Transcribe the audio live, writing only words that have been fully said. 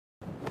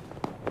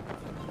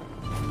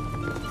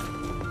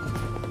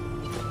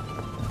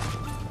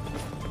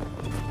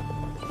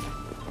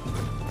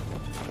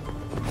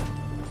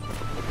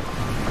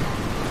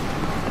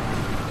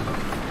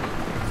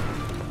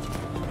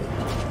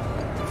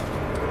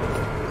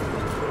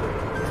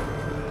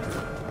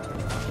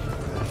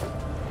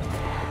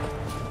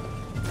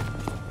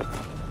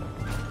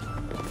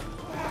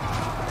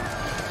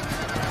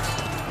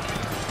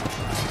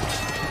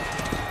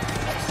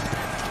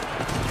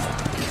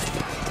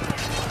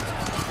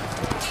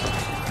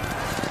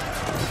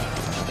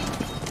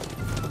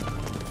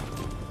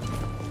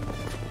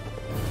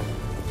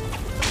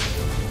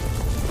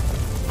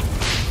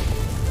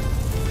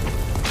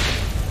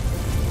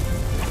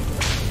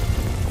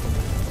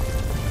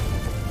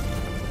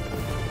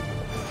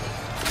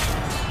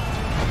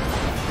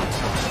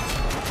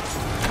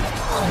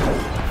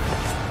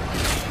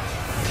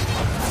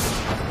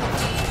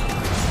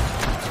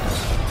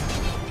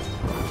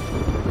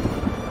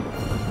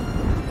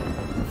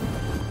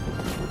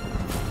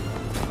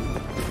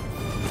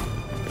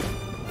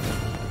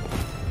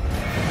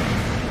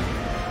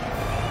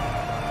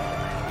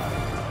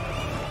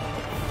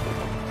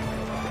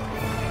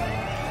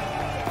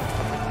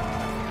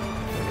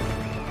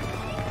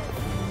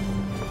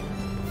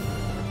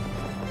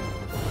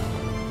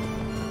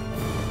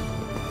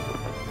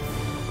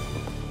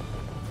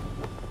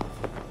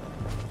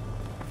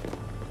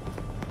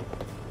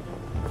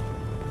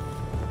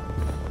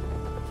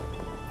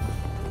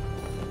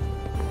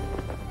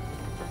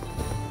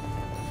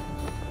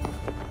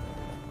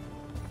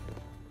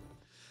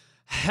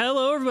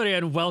Hello, everybody,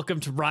 and welcome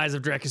to Rise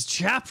of Drekis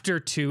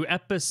Chapter 2,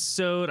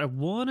 Episode, I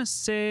want to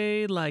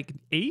say, like,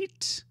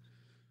 8?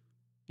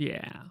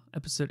 Yeah,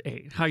 Episode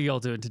 8. How y'all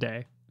doing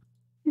today?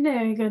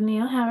 Very good,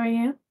 Neal. How are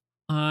you?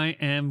 I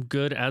am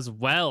good as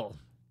well.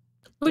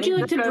 Would you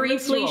like to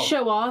briefly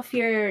show off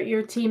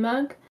your tea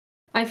mug?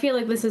 I feel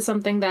like this is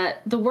something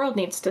that the world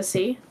needs to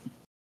see.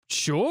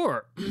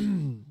 Sure.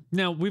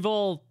 Now, we've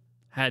all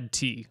had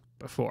tea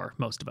before,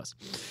 most of us.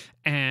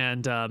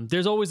 And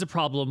there's always a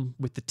problem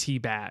with the tea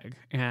bag.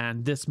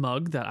 And this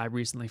mug that I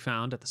recently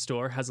found at the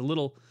store has a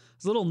little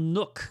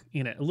nook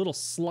in it, a little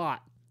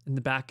slot in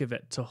the back of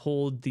it to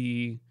hold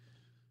the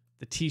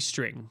tea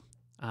string,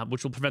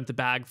 which will prevent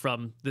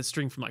the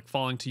string from like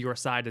falling to your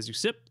side as you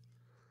sip.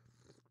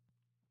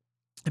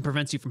 It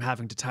prevents you from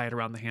having to tie it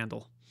around the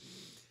handle.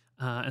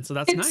 And so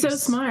that's nice. It's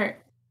so smart.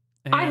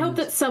 And I hope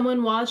that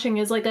someone watching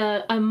is like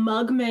a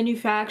mug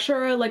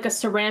manufacturer, like a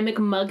ceramic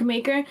mug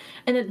maker,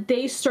 and that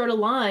they start a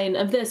line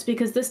of this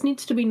because this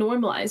needs to be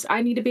normalized.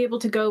 I need to be able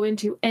to go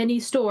into any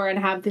store and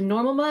have the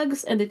normal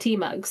mugs and the tea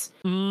mugs.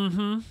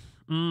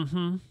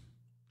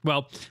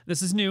 Well,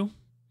 this is new.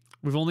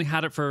 We've only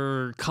had it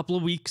for a couple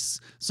of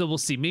weeks, so we'll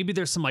see. Maybe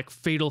there's some like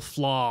fatal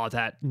flaw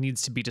that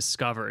needs to be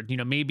discovered. You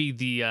know, maybe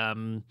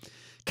the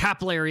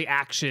capillary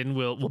action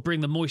will bring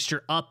the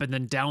moisture up and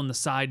then down the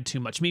side too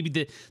much. Maybe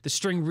the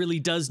string really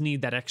does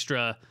need that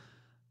extra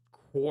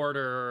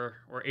quarter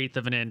or eighth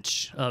of an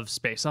inch of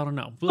space. I don't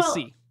know. We'll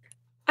see.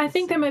 I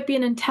think there might be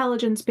an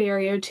intelligence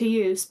barrier to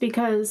use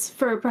because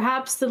for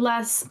perhaps the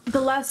less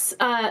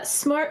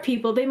smart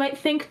people, they might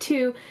think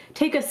to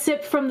take a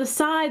sip from the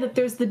side that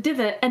there's the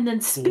divot and then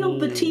spill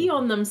the tea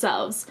on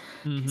themselves.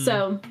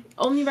 So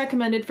only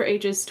recommended for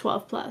ages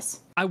 12 plus.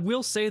 I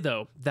will say,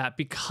 though, that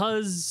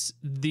because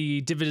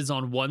the divot is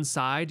on one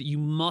side, you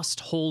must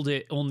hold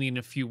it only in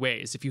a few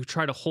ways. If you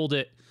try to hold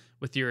it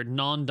with your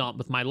non-dom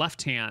with my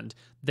left hand,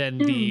 then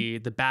the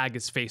bag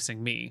is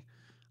facing me.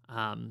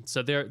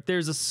 So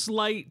there's a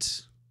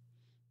slight,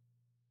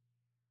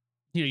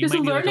 there's a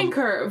learning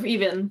curve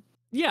even.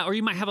 Yeah, or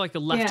you might have like a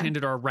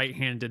left-handed or a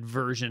right-handed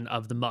version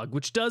of the mug,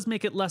 which does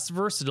make it less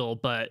versatile,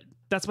 but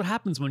that's what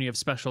happens when you have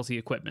specialty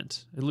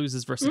equipment. It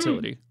loses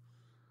versatility.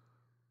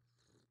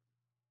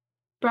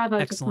 Bravo,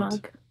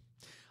 excellent.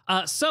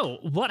 Mug. So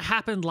what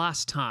happened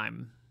last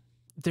time?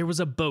 There was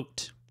a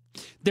boat.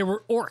 There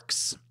were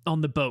orcs on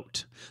the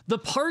boat. The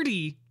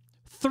party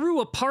threw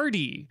a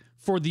party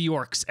for the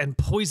orcs and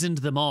poisoned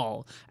them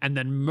all and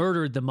then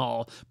murdered them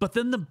all. But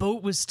then the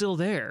boat was still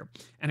there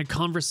and a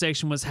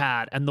conversation was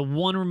had. And the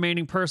one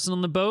remaining person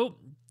on the boat,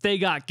 they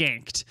got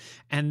ganked.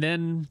 And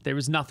then there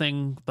was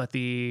nothing but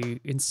the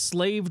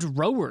enslaved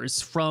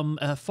rowers from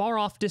a far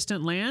off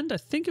distant land. I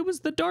think it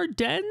was the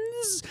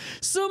Dardanelles,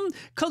 some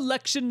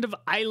collection of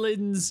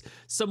islands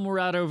somewhere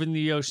out over in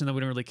the ocean that we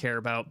don't really care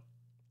about.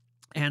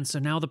 And so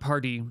now the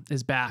party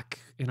is back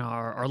in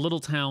our little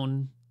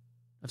town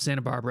of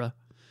Santa Barbara.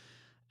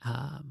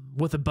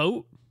 With a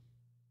boat,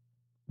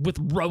 with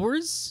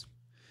rowers,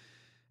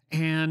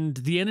 and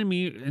the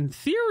enemy, in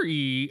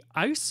theory,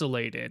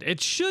 isolated. It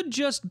should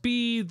just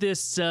be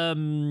this,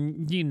 probably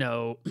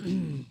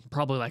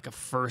like a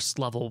first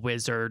level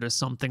wizard or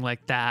something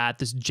like that.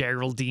 This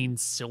Geraldine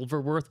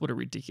Silverworth. What a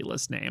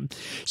ridiculous name.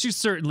 She's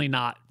certainly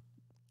not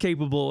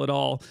capable at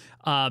all.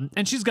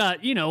 And she's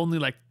got, only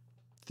like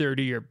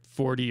 30 or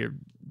 40 or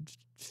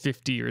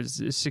 50 or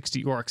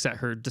 60 orcs at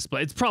her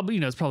display. It's probably,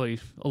 it's probably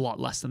a lot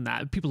less than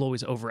that. People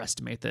always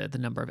overestimate the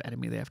number of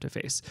enemy they have to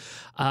face.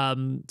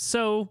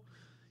 So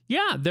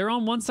yeah, they're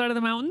on one side of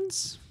the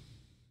mountains.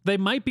 They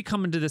might be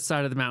coming to this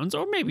side of the mountains,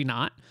 or maybe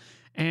not.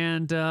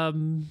 And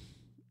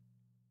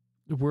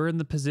we're in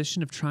the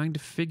position of trying to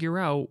figure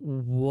out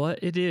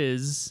what it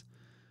is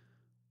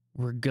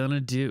we're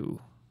gonna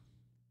do.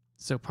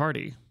 So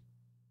party,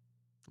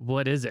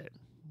 what is it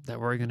that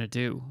we're gonna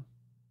do?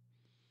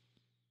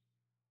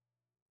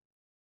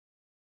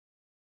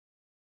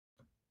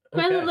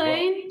 Well,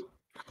 Elaine.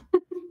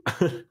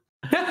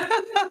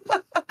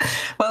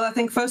 Well, I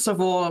think first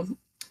of all,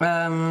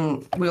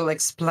 we'll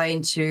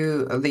explain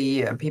to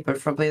the people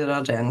from the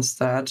Dardanelles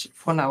that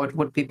for now it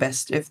would be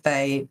best if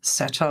they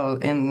settle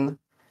in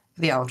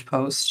the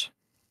outpost,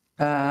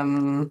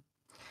 and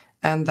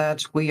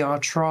that we are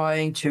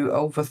trying to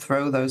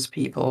overthrow those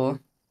people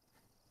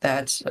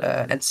that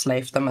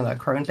enslaved them and are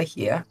currently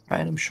here.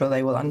 Right? I'm sure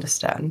they will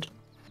understand.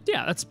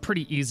 Yeah, that's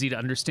pretty easy to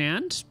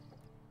understand.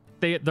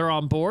 They're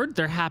on board.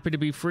 They're happy to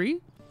be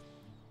free.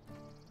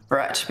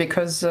 Right,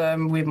 because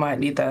we might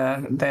need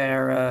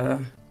their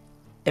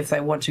if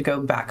they want to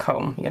go back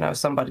home,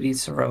 somebody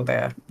needs to row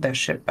their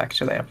ship back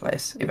to their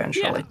place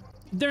eventually. Yeah.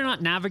 They're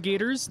not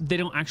navigators. They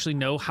don't actually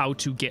know how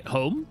to get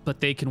home, but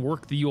they can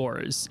work the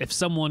oars if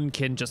someone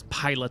can just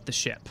pilot the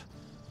ship.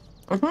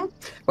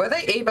 Were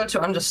they able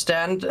to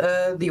understand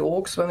the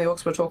orcs when the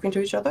orcs were talking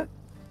to each other?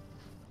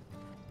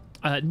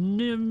 I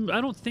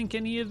don't think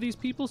any of these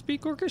people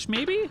speak Orcish,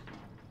 maybe?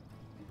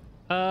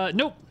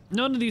 Nope.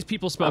 None of these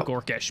people spoke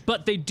Orcish,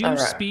 but they do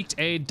speak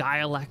a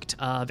dialect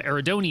of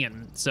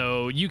Eridonian,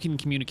 so you can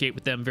communicate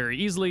with them very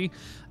easily.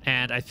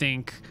 And I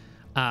think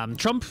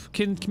Trump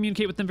can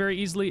communicate with them very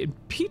easily. And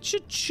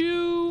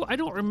Peachachoo, I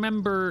don't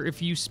remember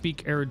if you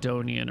speak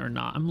Eridonian or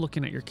not. I'm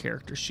looking at your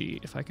character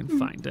sheet if I can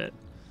find it.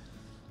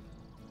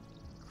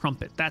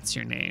 Crumpet, that's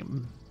your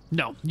name.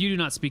 No, you do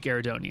not speak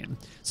Eridonian.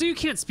 So you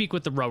can't speak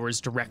with the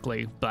rowers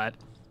directly, but,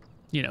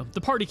 you know,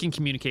 the party can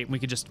communicate and we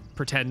could just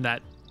pretend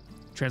that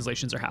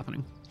translations are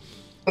happening.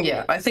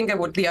 Yeah, I think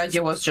the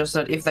idea was just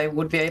that if they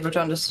would have been able to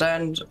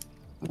understand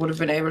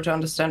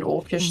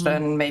Orcish,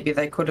 then maybe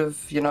they could have,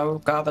 you know,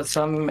 gathered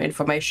some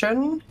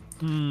information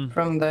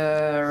from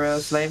the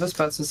slavers.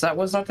 But since that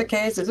was not the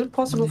case, is it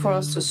possible for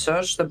us to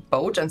search the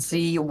boat and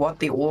see what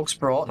the orcs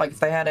brought? Like if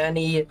they had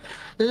any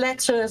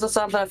letters or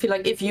something? I feel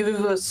like if you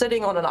were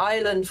sitting on an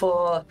island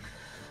for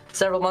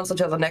several months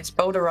until the next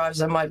boat arrives,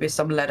 there might be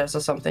some letters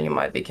or something you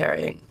might be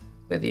carrying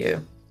with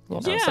you.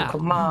 You know, some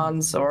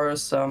commands or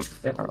some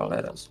general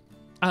letters.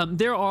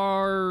 There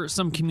are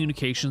some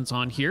communications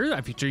on here.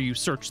 After you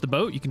search the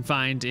boat, you can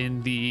find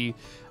in the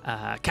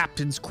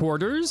captain's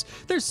quarters.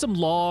 There's some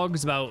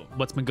logs about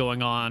what's been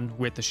going on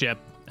with the ship,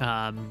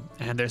 and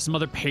there's some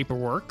other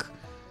paperwork.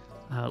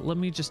 Let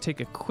me just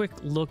take a quick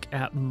look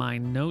at my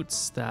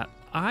notes that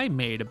I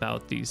made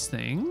about these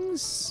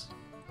things.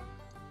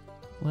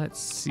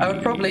 Let's see. I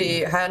would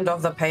probably hand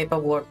off the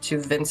paperwork to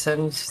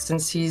Vincent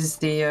since he's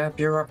the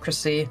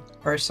bureaucracy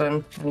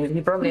person. And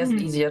he probably has an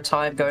easier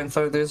time going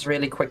through this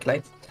really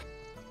quickly.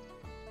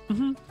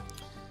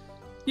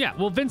 Yeah,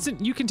 well,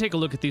 Vincent, you can take a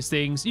look at these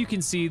things. You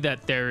can see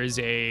that there is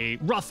a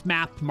rough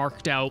map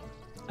marked out.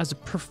 As a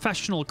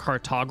professional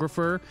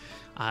cartographer,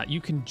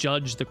 you can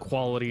judge the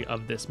quality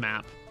of this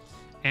map.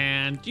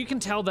 And you can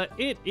tell that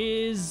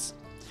it's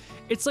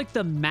like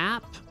the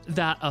map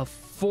that a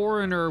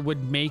foreigner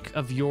would make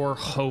of your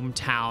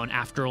hometown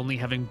after only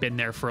having been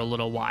there for a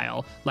little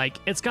while. Like,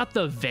 it's got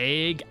the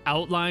vague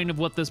outline of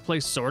what this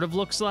place sort of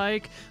looks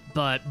like,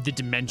 but the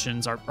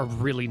dimensions are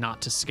really not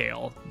to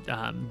scale.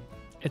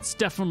 It's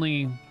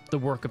definitely the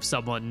work of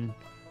someone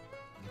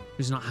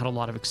who's not had a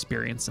lot of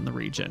experience in the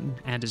region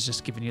and is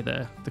just giving you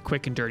the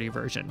quick and dirty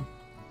version.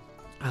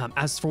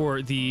 As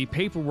for the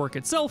paperwork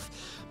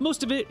itself,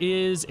 most of it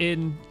is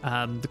in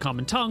the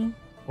common tongue,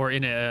 or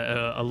in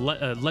a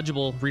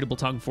legible, readable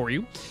tongue for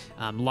you.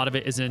 A lot of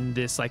it is in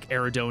this like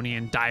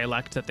Eridonian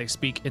dialect that they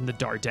speak in the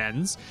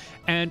Dardanelles,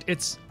 and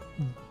it's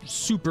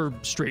super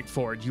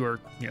straightforward.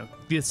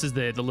 This is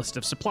the list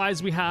of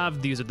supplies we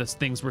have. These are the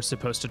things we're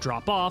supposed to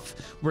drop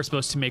off. We're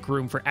supposed to make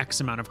room for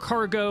X amount of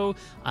cargo.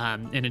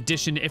 In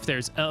addition, if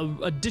there's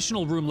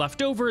additional room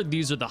left over,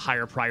 these are the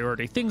higher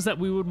priority things that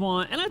we would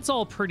want, and it's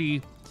all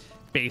pretty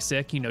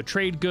basic,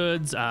 trade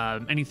goods,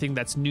 anything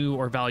that's new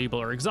or valuable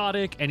or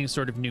exotic, any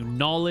sort of new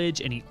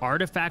knowledge, any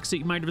artifacts that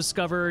you might have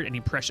discovered, any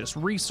precious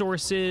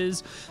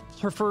resources,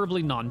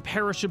 preferably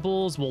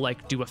non-perishables. We'll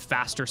like do a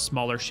faster,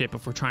 smaller ship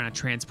if we're trying to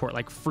transport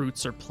like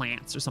fruits or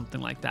plants or something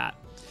like that.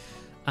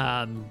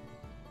 And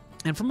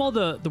from all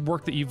the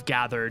work that you've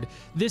gathered,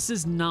 this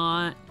is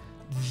not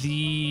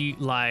the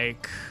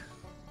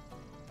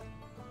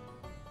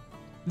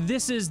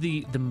this is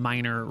the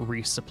minor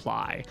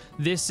resupply.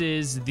 This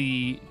is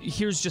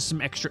here's just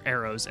some extra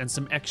arrows and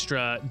some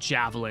extra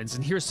javelins,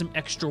 and here's some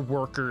extra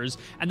workers,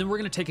 and then we're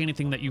going to take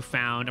anything that you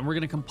found and we're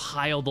going to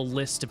compile the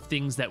list of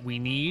things that we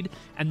need,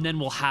 and then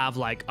we'll have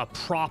like a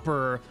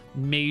proper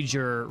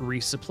major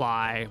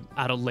resupply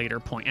at a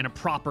later point, and a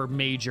proper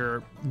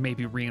major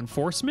maybe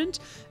reinforcement,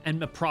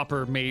 and a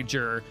proper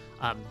major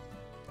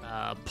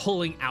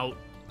pulling out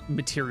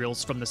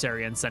materials from this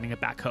area and sending it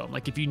back home.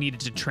 Like if you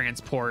needed to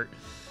transport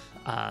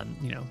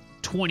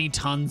 20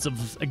 tons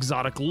of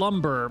exotic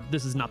lumber,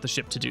 this is not the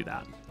ship to do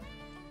that.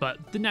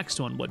 But the next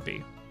one would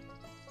be.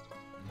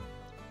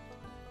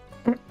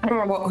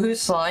 Well, who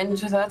signed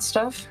that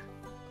stuff?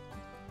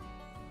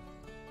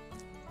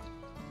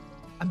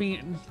 I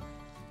mean,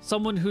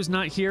 someone who's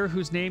not here,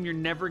 whose name you're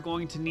never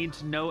going to need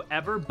to know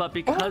ever, but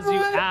because you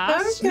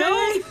asked. Okay.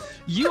 No,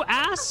 you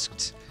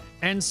asked.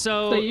 And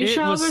so you it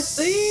shall was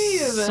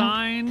receive.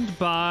 Signed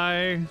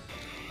by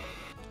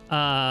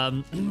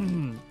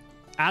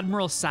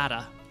Admiral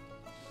Sada.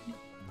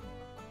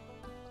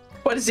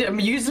 What is it, a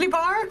muesli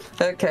bar?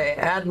 Okay,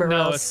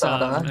 Admiral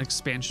Sada. No, it's an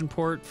expansion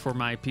port for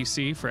my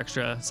PC for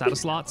extra SATA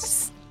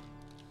slots.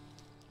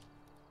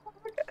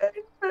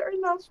 Okay, fair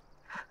enough.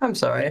 I'm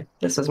sorry,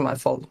 this is my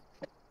fault.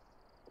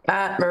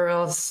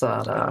 Admiral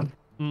Sada.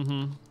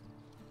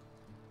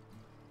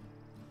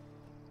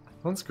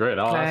 That's great.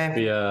 I'll ask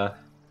the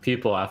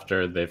people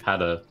after they've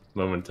had a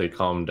moment to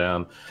calm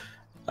down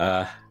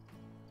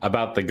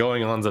about the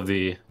going-ons of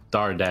the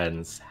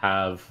Dardanelles.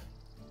 Have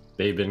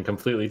they been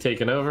completely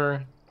taken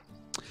over?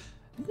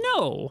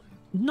 No,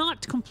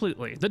 not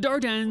completely. The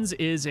Dardanelles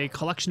is a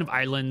collection of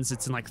islands.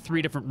 It's in like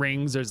 3 different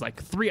rings. There's like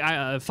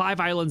 5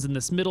 islands in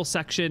this middle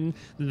section.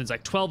 Then there's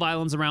like 12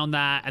 islands around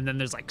that. And then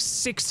there's like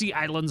 60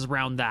 islands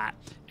around that.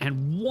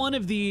 And one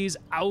of these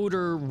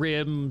outer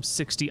rim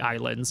 60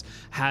 islands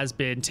has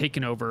been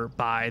taken over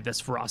by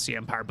this Ferocity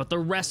Empire. But the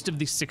rest of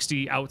the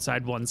 60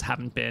 outside ones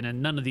haven't been.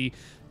 And none of the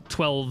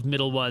 12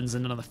 middle ones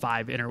and none of the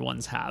 5 inner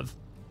ones have.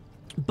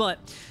 But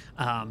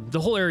the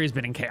whole area has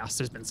been in chaos.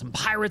 There's been some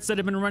pirates that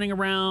have been running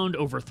around,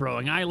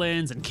 overthrowing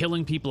islands and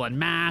killing people en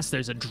masse.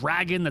 There's a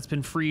dragon that's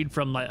been freed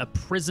from a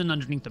prison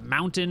underneath the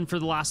mountain for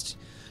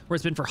where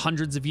it's been for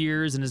hundreds of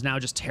years and is now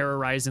just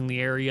terrorizing the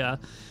area.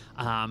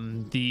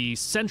 The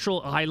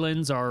central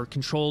islands are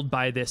controlled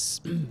by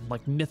this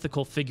like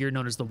mythical figure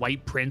known as the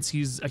White Prince.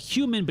 He's a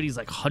human, but he's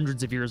like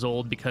hundreds of years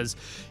old because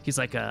he's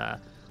like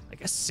a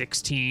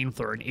 16th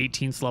or an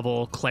 18th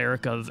level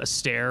cleric of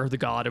Astaire, the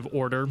god of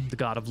order, the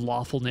god of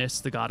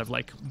lawfulness, the god of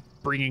like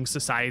bringing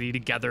society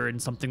together in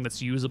something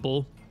that's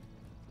usable.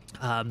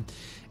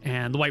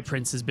 And the White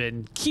Prince has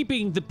been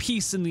keeping the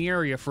peace in the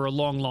area for a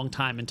long, long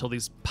time until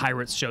these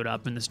pirates showed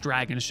up and this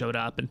dragon showed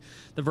up, and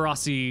the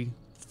Verasi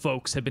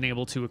folks have been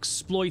able to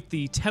exploit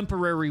the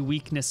temporary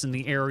weakness in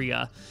the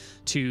area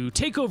to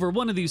take over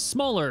one of these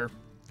smaller,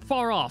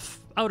 far-off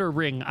outer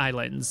ring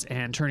islands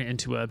and turn it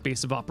into a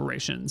base of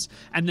operations.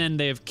 And then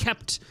they've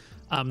kept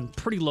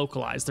pretty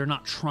localized. They're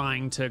not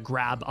trying to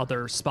grab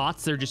other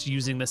spots. They're just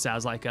using this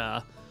as like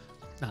a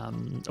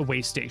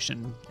way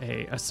station,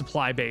 a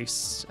supply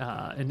base,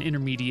 an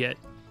intermediate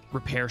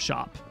repair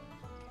shop.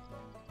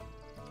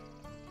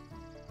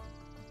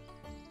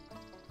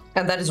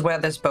 And that is where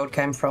this boat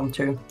came from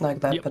too, like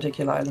that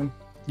particular island.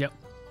 Yep.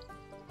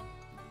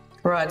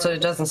 Right, so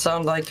it doesn't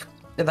sound like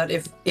that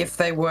if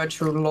they were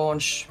to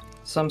launch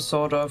some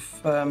sort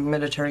of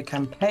military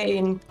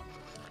campaign,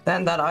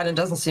 then that island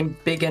doesn't seem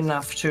big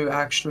enough to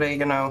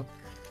actually,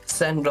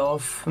 send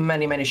off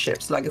many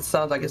ships. Like, it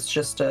sounds like it's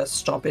just a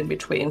stop in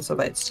between, so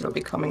they'd still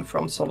be coming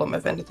from Solemn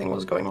if anything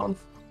was going on.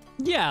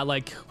 Yeah,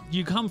 like,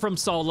 you come from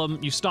Solemn,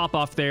 you stop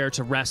off there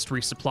to rest,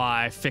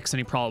 resupply, fix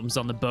any problems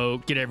on the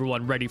boat, get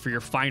everyone ready for your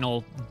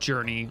final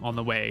journey on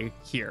the way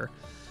here.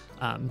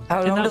 How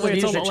long does it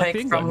usually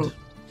take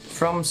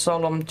from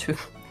Solemn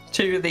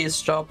to the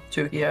stop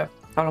to here?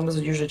 How long does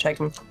it usually take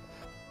them?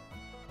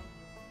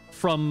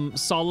 From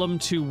Solemn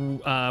to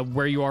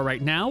where you are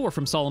right now, or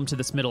from Solemn to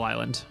this middle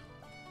island?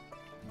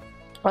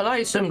 Well, I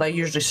assume they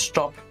usually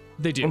stop.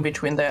 They do. In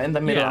between there in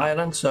the middle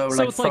island, so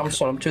like from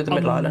Solemn to the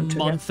middle island. A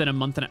month and a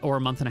month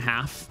and a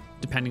half,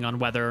 depending on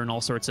weather and all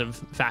sorts of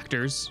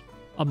factors.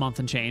 A month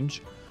and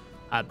change.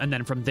 And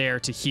then from there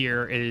to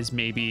here is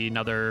maybe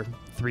another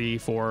 3,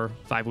 4,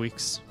 5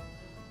 weeks,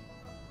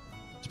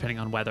 depending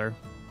on weather.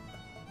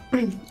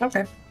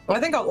 Okay. Well,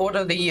 I think I'll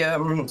order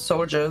the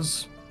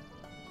soldiers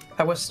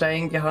that were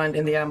staying behind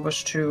in the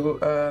ambush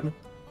to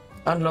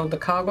unload the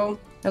cargo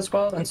as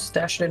well and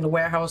stash it in the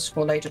warehouse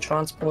for later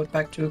transport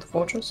back to the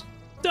fortress.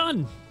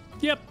 Done.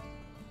 Yep.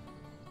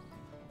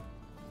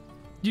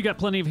 You got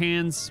plenty of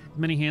hands.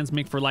 Many hands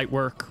make for light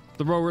work.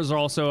 The rowers are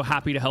also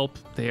happy to help.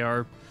 They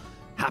are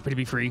happy to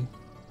be free.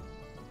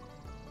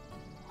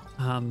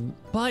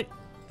 But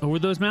over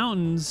those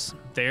mountains,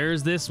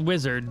 there's this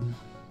wizard.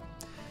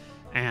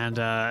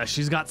 And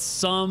she's got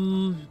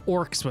some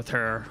orcs with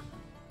her.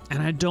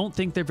 And I don't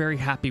think they're very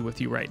happy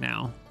with you right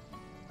now.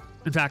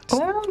 In fact,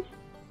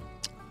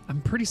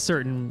 I'm pretty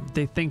certain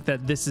they think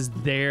that this is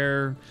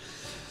their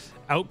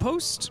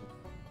outpost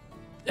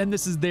and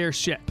this is their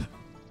ship.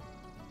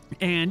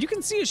 And you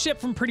can see a ship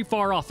from pretty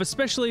far off,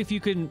 especially if you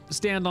can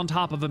stand on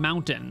top of a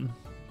mountain.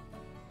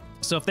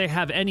 So if they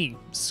have any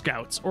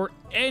scouts or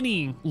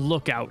any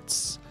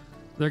lookouts,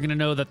 they're going to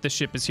know that the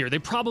ship is here. They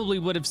probably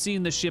would have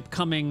seen the ship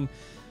coming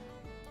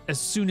as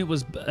soon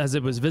as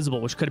it was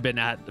visible, which could have been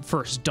at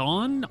first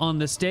dawn on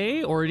this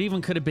day, or it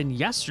even could have been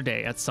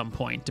yesterday at some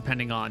point,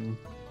 depending on,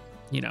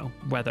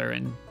 weather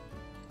and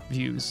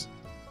views.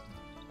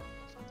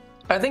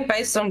 I think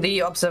based on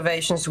the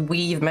observations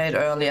we've made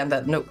earlier and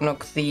that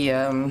Nook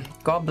the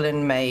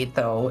goblin made,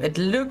 though, it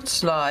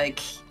looks like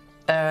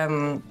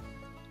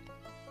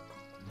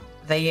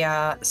they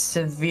are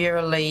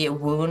severely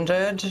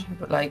wounded,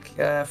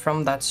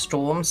 from that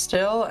storm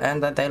still,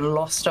 and that they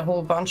lost a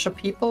whole bunch of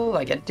people.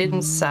 Like, it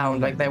didn't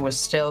sound like there were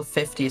still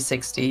 50,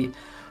 60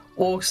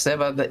 orcs there,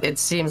 but it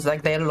seems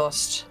like they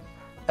lost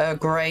a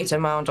great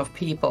amount of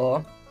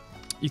people.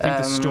 You think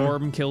the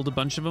storm killed a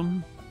bunch of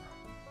them?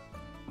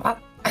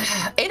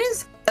 It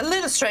is a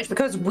little strange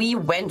because we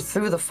went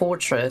through the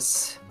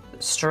fortress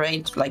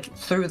straight,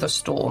 through the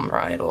storm,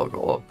 right?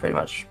 Or pretty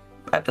much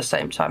at the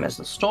same time as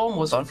the storm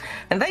was on.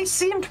 And they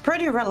seemed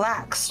pretty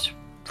relaxed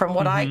from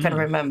what I can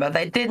remember.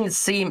 They didn't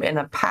seem in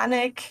a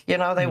panic.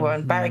 They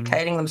weren't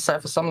barricading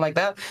themselves or something like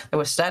that. They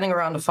were standing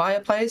around the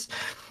fireplace.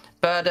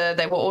 But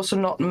they were also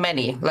not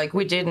many.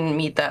 We didn't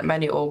meet that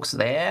many orcs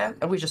there.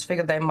 And we just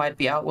figured they might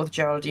be out with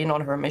Geraldine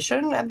on her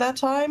mission at that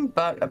time.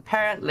 But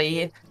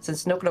apparently,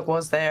 since Nook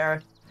was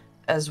there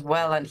as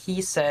well, and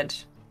he said,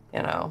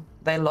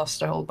 they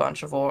lost a whole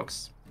bunch of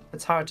orcs.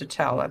 It's hard to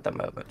tell at the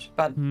moment.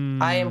 But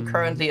I am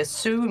currently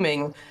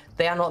assuming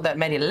there are not that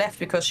many left,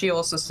 because she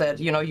also said,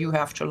 you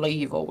have to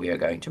leave or we are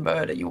going to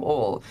murder you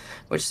all.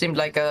 Which seemed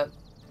like a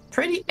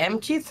pretty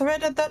empty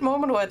threat at that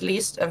moment, or at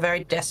least a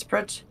very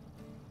desperate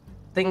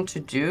thing to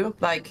do.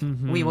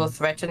 We will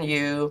threaten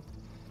you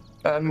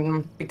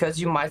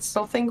because you might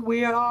still think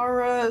we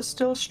are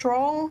still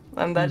strong,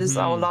 and that is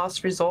our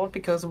last resort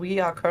because we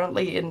are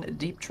currently in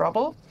deep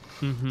trouble.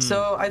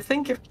 So I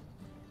think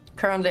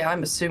currently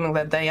I'm assuming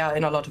that they are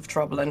in a lot of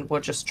trouble and were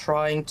just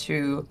trying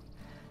to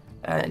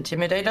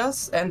intimidate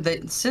us.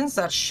 And since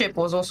that ship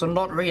was also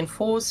not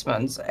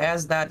reinforcements,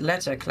 as that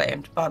letter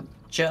claimed, but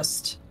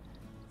just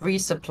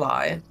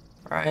resupply,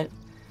 right?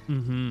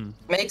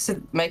 Makes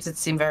it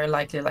seem very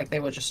likely like they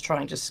were just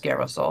trying to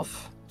scare us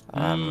off.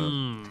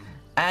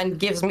 And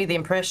gives me the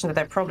impression that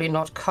they're probably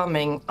not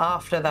coming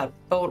after that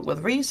boat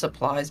with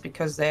resupplies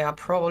because they are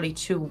probably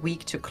too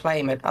weak to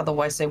claim it.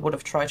 Otherwise, they would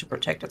have tried to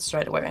protect it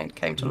straight away when it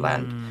came to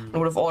land and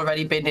would have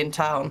already been in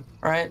town,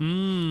 right?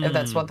 If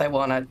that's what they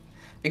wanted.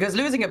 Because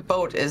losing a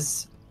boat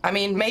is, I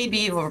mean,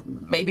 maybe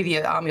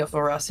the army of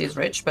Vorasi is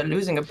rich, but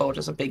losing a boat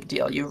is a big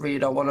deal. You really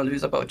don't want to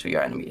lose a boat to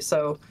your enemy.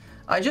 So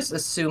I just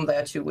assume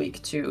they're too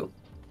weak to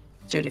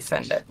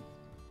defend it.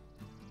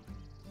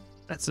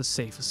 That's a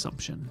safe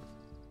assumption.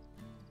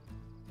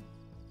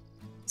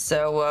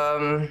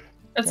 So,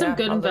 That's some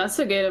good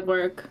investigative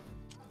work.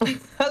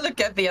 I'll look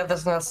at the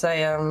others and I'll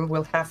say,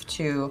 we'll have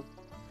to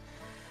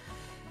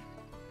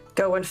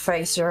go and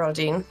face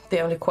Geraldine.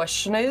 The only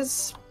question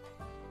is,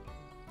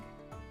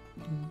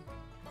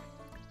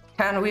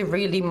 can we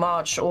really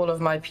march all of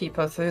my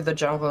people through the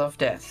jungle of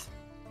death?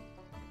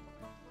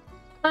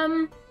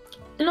 And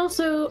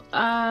also,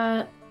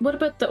 what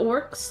about the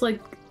orcs? Like,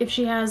 if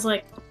she has,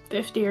 like,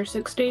 50 or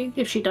 60,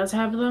 if she does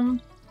have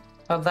them?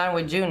 Well, then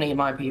we do need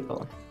my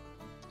people.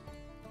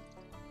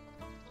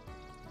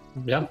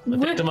 Yeah, I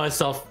think to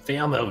myself,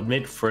 Feyama would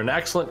make for an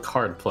excellent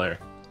card player.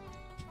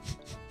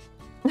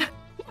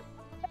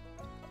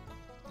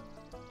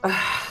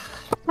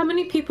 How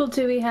many people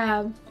do we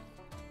have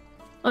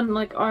on,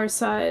 like, our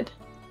side?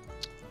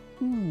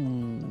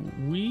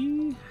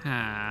 We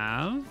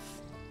have...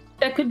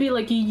 That could be,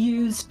 like,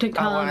 used to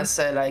come. I want to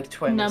say, like,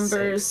 26.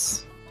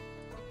 Numbers.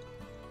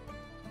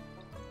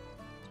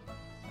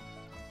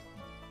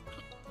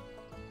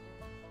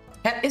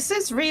 Is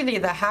this really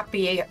the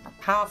happy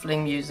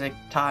halfling music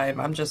time?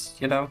 I'm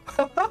just,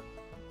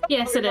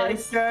 Yes, it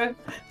is.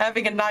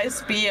 Having a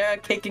nice beer,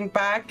 kicking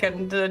back,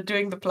 and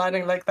doing the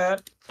planning like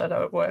that. That's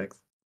how it works.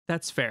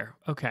 That's fair.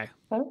 Okay.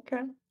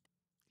 Okay.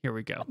 Here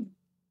we go.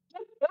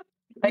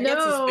 I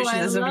get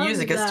suspicious the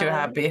music is too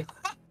happy.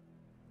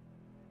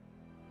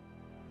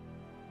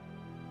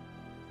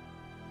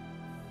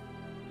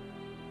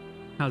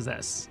 How's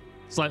this?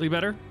 Slightly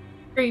better?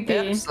 Creepy.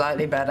 Yeah,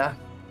 slightly better.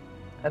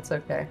 That's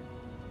okay.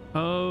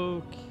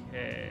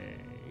 Okay.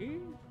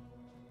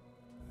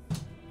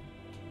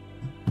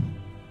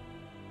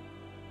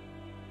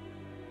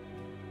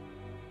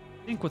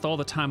 I think with all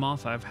the time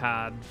off I've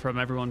had from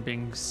everyone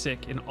being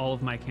sick in all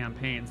of my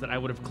campaigns that I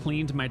would have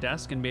cleaned my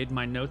desk and made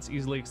my notes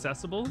easily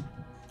accessible.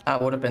 I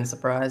would have been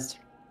surprised.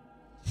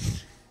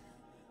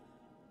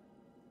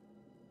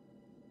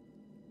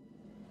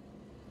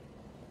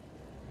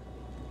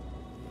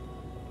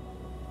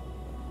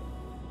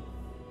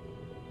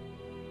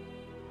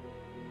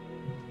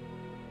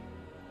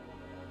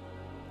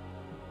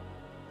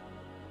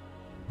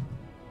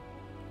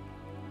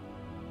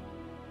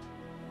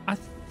 I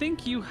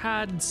think you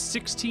had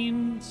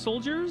 16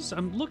 soldiers.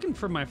 I'm looking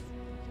for my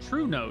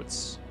true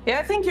notes. Yeah,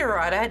 I think you're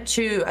right. I had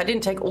two. I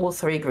didn't take all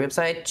three groups.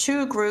 I had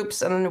two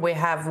groups, and then we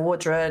have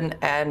Wardren,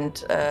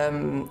 and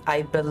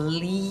I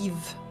believe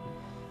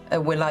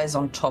Willa is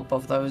on top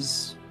of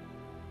those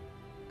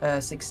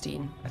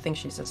 16. I think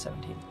she's at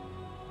 17.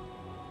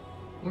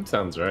 That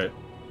sounds right.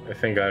 I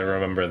think I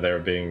remember there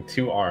being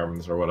 2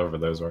 arms or whatever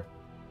those were.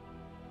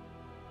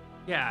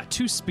 Yeah,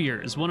 2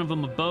 spears. One of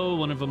them a bow,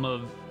 one of them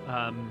of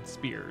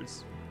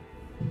spears.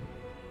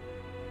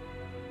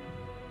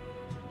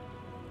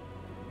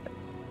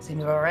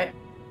 Seems all right.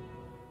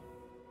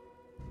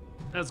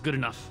 That's good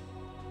enough.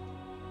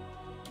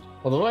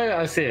 Well, the way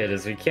I see it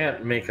is we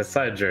can't make a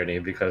side journey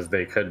because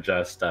they could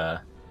just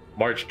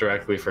march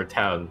directly for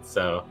town.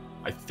 So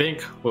I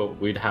think what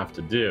we'd have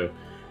to do,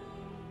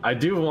 I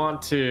do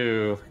want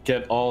to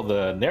get all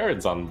the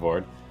Nerds on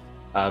board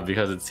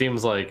because it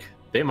seems like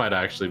they might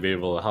actually be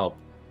able to help.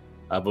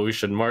 But we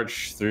should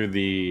march through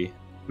the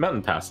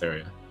mountain pass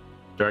area,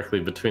 directly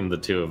between the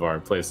 2 of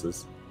our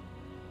places.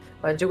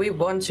 Do we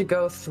want to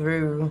go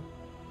through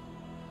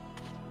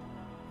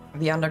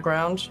the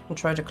underground and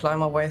try to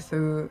climb our way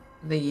through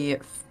the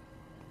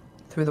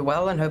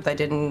well and hope they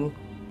didn't,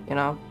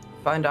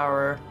 find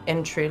our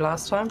entry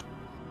last time?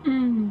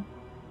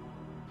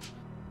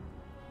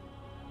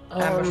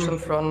 Ambush them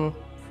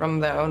from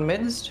their own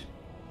midst?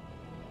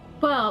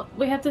 Well,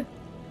 we have to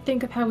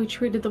think of how we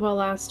treated the well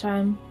last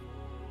time.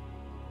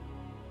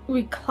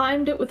 We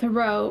climbed it with a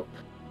rope,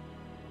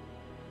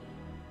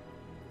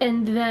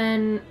 and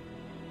then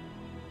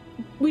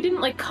we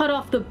didn't cut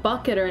off the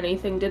bucket or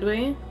anything, did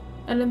we?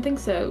 I don't think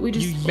so. We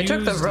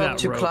took the rope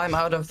to climb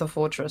out of the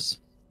fortress.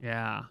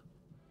 Yeah.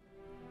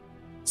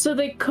 So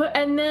they could,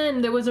 and then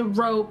there was a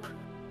rope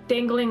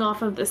dangling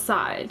off of the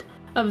side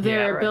of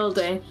their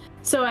building.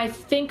 So I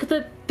think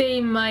that they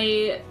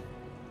might,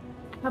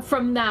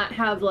 from that,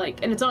 have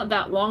and it's not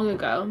that long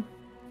ago.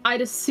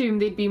 I'd assume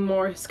they'd be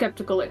more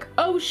skeptical,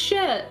 oh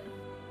shit!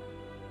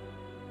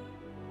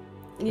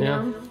 You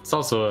know? It's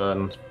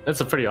also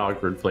it's a pretty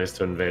awkward place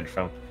to invade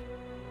from.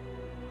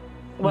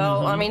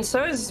 Well, I mean,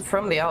 so is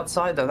from the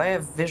outside, though. They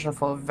have vision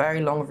for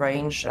very long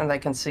range, and they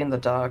can see in the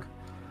dark.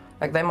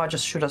 Like, they might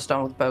just shoot us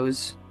down with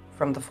bows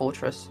from the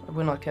fortress if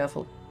we're not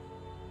careful.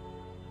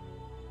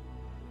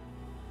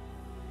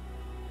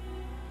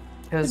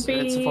 Because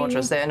it's a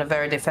fortress, they're in a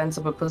very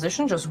defensible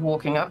position. Just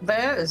walking up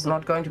there is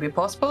not going to be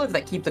possible. If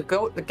they keep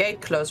the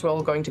gate closed, we're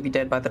all going to be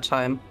dead by the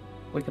time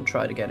we can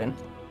try to get in.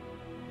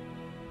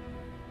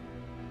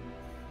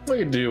 We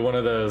could do one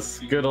of those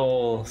good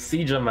old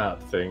siege them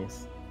out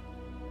things.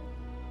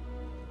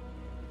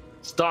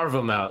 Starve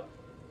them out.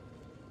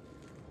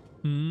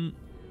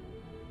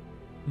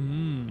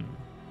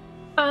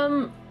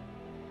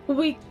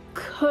 We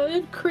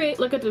could create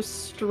like a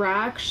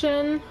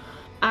distraction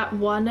at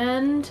one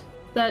end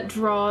that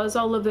draws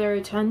all of their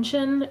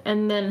attention,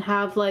 and then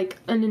have like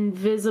an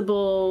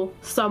invisible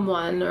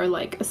someone or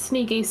like a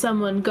sneaky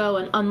someone go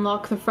and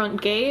unlock the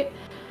front gate.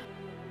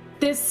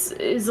 This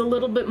is a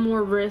little bit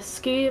more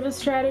risky of a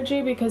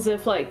strategy, because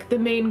if like the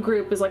main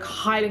group is like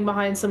hiding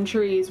behind some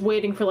trees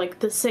waiting for like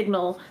the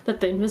signal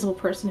that the invisible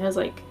person has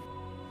like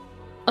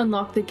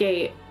unlocked the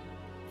gate,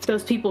 if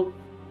those people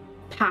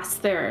pass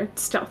their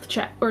stealth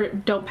check or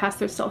don't pass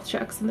their stealth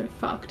checks, and they're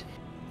fucked.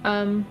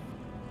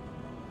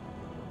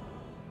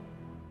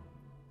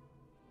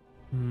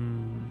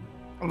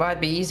 It might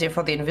be easier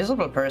for the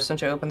invisible person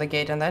to open the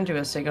gate and then do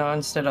a signal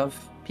instead of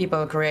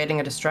people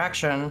creating a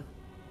distraction,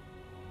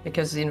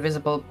 because the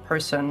invisible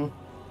person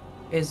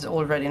is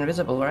already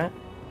invisible, right?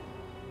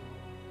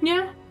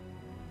 Yeah.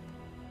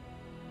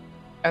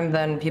 And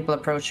then people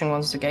approaching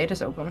once the gate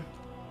is open.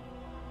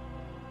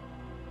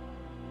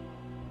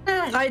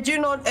 I do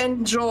not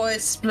enjoy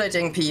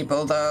splitting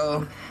people,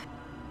 though.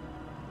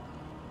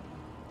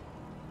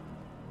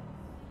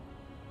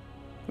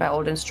 My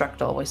old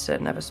instructor always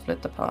said never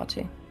split the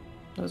party.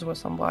 Those were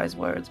some wise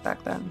words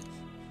back then.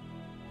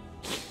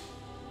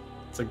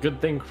 It's a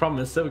good thing Krob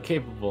is so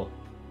capable.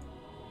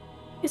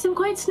 Yes, I'm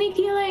quite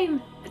sneaky,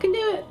 Elaine. I can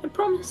do it, I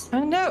promise.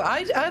 I know,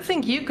 I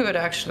think you could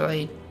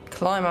actually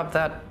climb up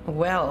that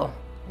well,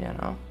 you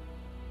know.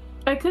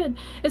 I could,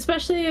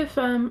 especially if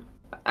I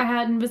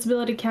had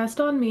invisibility cast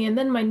on me and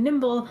then my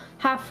nimble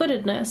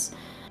half-footedness.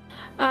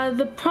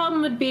 The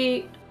problem would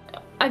be,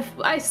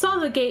 I saw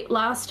the gate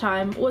last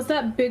time. Was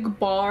that big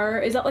bar,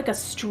 is that like a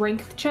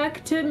strength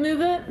check to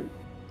move it?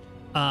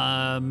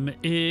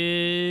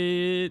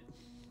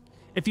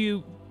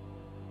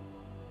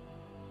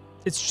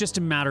 It's just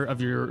a matter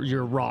of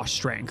your raw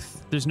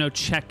strength. There's no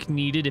check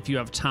needed if you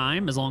have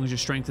time, as long as your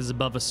strength is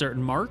above a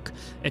certain mark.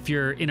 If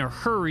you're in a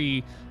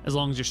hurry, as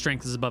long as your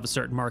strength is above a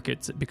certain mark,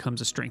 it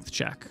becomes a strength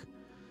check.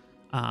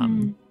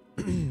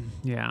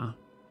 Yeah.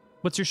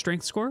 What's your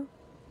strength score?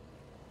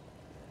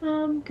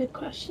 Good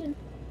question.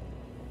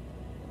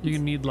 You're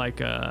gonna need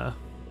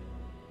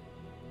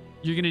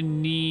you're gonna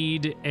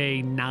need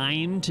a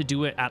 9 to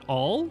do it at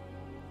all,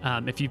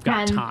 if you've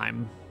got 10.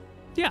 time.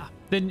 Yeah,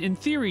 then in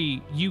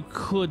theory, you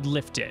could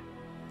lift it.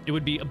 It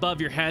would be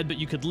above your head, but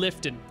you could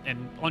lift and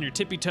on your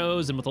tippy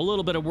toes, and with a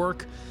little bit of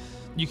work,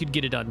 you could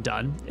get it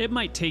undone. It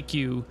might take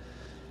you,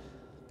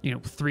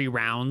 3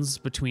 rounds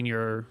between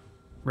your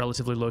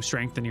relatively low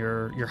strength and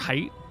your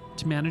height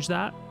to manage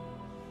that.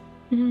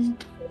 Mm-hmm.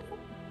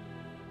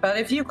 But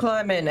if you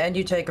climb in and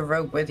you take a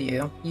rope with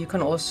you, you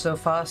can also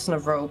fasten a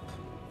rope.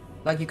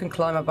 Like, you can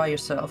climb up by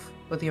yourself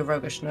with your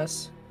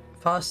roguishness.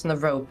 Fasten a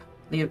rope.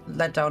 You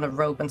let down a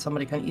rope and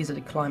somebody can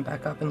easily climb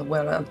back up in the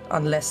well,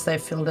 unless they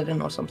filled it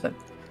in or something.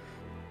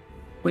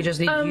 We just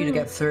need you to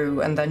get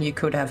through, and then you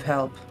could have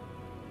help.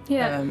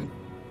 Yeah.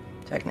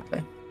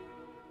 Technically.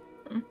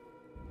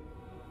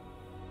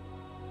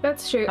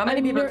 That's true. How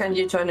many people can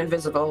you turn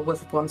invisible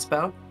with one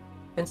spell,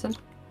 Vincent?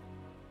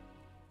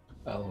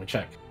 Let me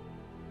check.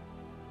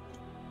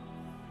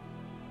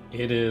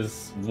 It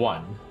is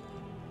 1.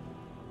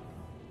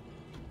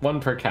 1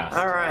 per cast.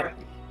 All right.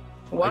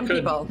 One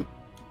people.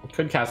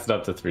 Could cast it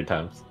up to 3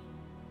 times.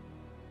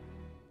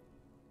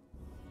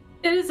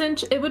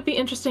 It would be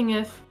interesting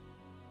if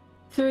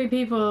 3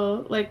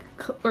 people,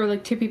 or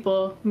 2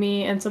 people,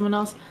 me and someone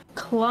else,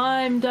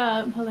 climbed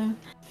up. Hello,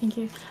 thank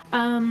you.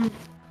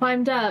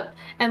 Climbed up,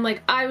 and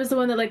I was the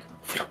one that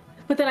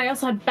but then I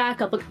also had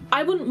backup.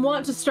 I wouldn't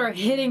want to start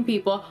hitting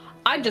people.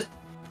 I'd just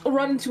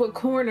run into a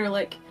corner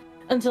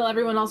until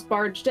everyone else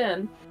barged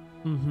in.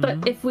 Mm-hmm.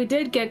 But if we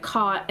did get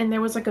caught and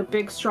there was a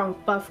big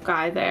strong buff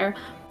guy there,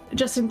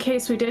 just in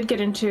case we did get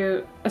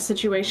into a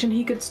situation,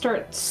 he could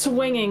start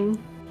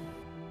swinging,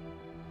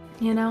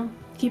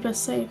 keep us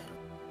safe.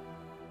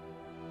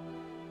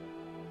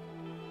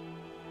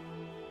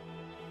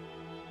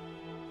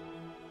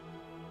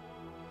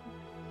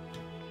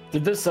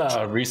 Did this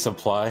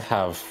resupply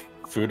have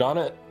food on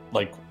it?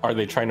 Are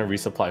they trying to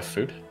resupply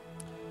food?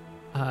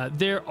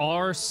 There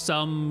are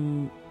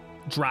some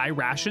dry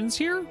rations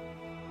here,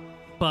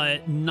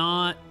 but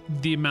not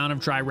the amount of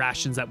dry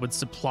rations that would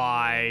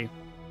supply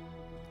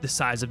the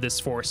size of this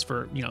force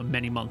for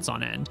many months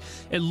on end.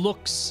 It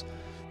looks,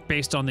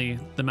 based on the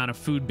amount of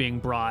food being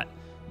brought,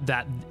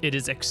 that it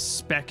is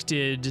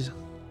expected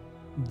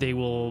they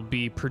will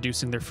be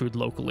producing their food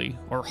locally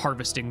or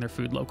harvesting their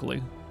food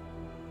locally?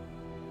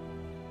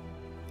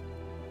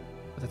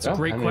 That's a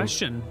great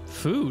question.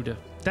 Food.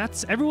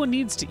 That's everyone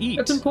needs to eat.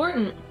 That's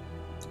important.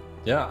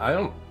 Yeah,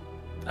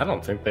 I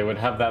don't think they would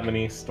have that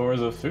many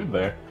stores of food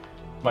there.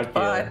 Might be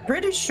I'm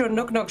pretty sure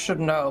Nook Nook should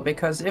know,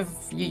 because if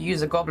you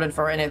use a goblin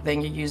for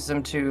anything, you use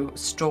them to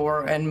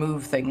store and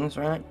move things,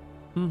 right?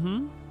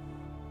 Mm-hmm.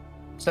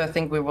 So I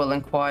think we will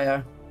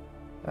inquire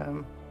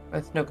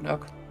with Nook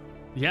Nook.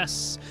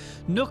 Yes.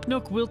 Nook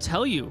Nook will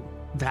tell you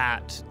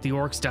that the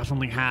orcs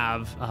definitely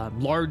have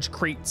large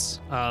crates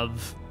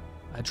of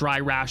dry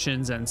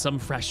rations and some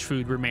fresh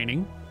food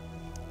remaining.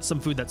 Some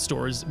food that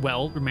stores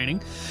well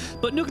remaining.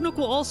 But Nook Nook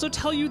will also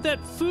tell you that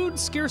food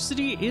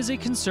scarcity is a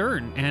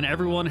concern, and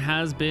everyone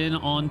has been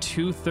on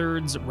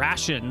 2/3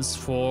 rations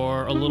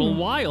for a little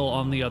while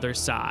on the other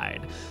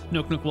side.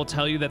 Nook Nook will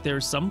tell you that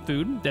there's some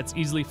food that's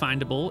easily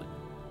findable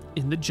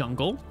in the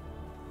jungle,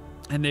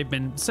 and they've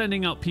been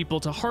sending out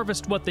people to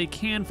harvest what they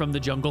can from the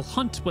jungle,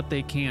 hunt what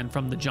they can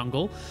from the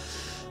jungle.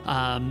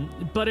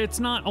 But it's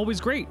not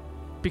always great,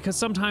 because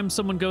sometimes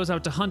someone goes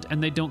out to hunt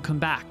and they don't come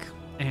back.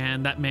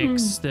 And that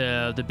makes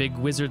the big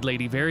wizard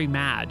lady very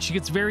mad. She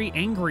gets very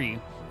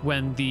angry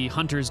when the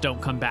hunters don't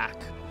come back.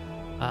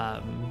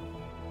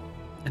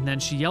 And then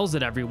she yells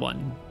at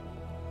everyone.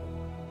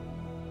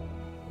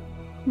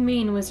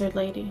 Mean wizard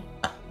lady.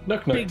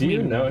 Nook Nook, do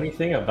you know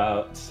anything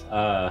about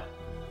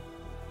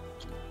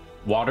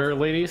water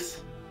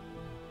ladies?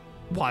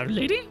 Water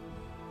lady?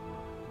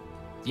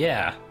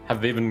 Yeah. Have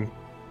they been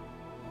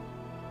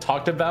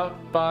talked about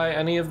by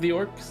any of the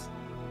orcs?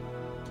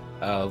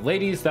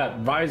 Ladies that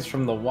rise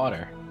from the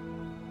water.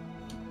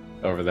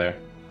 Over there.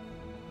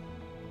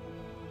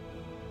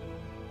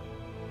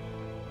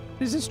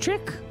 Is this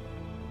trick?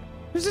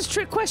 Is this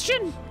trick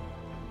question?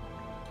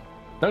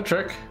 No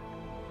trick.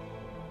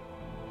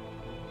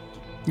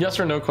 Yes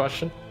or no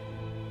question?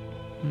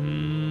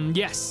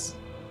 Yes.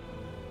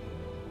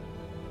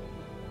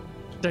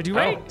 Did I do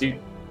right?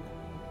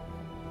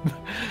 Oh,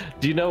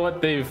 do you know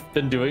what they've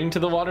been doing to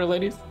the water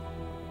ladies?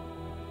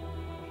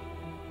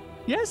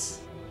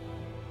 Yes.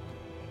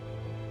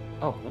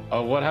 Oh,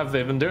 what have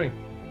they been doing?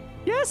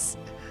 Yes.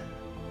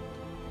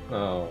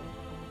 Oh.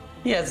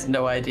 He has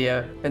no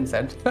idea,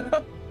 Vincent.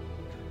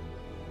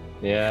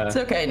 Yeah. It's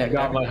okay, Nook I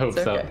got Nook. my hopes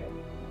It's up. okay.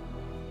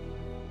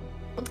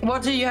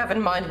 What do you have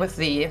in mind with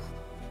the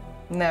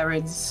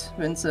Nereids,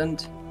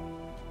 Vincent?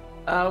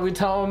 We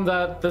tell them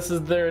that this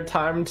is their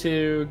time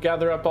to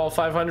gather up all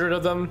 500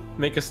 of them,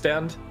 make a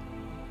stand.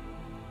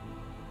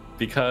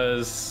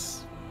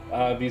 Because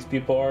these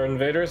people are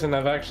invaders and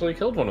have actually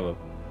killed one of them.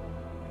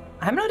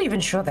 I'm not even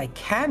sure they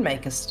can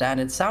make a stand.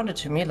 It sounded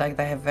to me like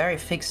they have very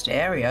fixed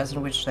areas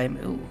in which they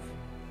move.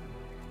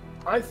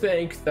 I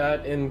think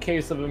that in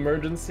case of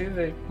emergency,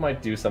 they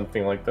might do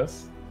something like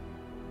this.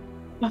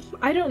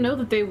 I don't know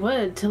that they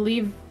would, to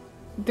leave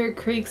their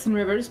creeks and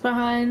rivers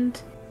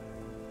behind.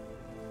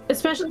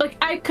 Especially, like,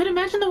 I could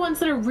imagine the ones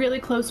that are really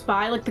close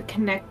by, like the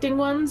connecting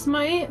ones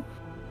might.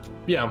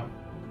 Yeah.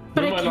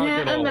 But They I might not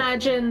can't get all-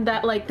 imagine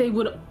that, like, they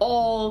would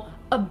all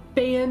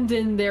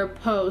abandon their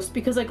post,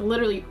 because, like,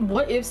 literally,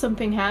 what if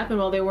something happened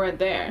while they weren't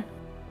there?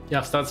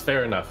 Yes, that's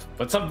fair enough.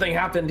 But something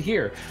happened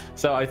here.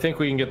 So I think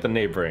we can get the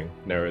neighboring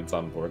Nereids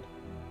on board.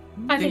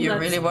 I Do think you that's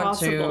really want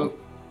possible. to?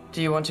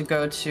 Do you want to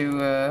go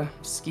to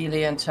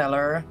Skeely and tell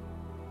her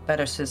that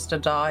her sister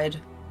died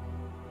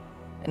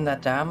in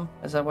that dam?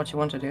 Is that what you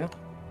want to do?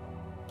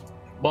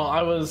 Well,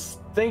 I was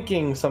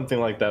thinking something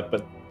like that,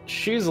 but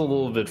she's a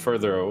little bit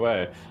further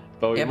away.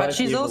 But Yeah, might but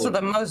she's be able also to-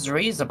 the most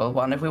reasonable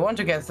one. If we want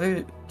to get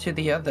through to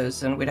the others,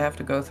 then we'd have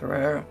to go through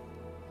her.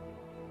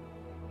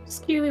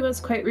 Skeely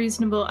was quite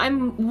reasonable.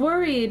 I'm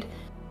worried,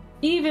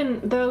 even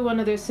though one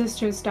of their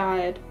sisters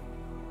died,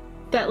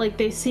 that, like,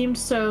 they seemed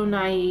so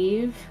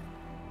naive.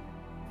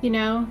 You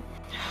know?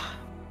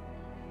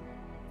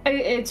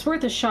 It's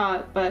worth a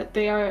shot, but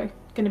they are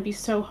going to be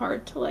so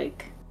hard to,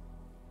 like,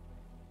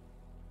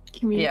 Yeah,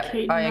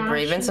 communicate. I agree,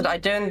 rationally. Vincent. I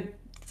don't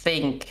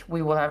think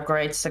we will have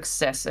great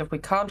success. If we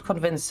can't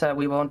convince her,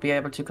 we won't be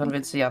able to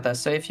convince the others.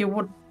 So if you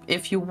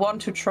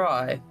want to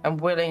try, I'm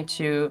willing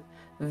to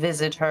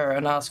visit her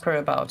and ask her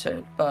about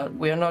it. But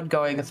we are not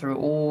going through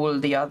all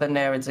the other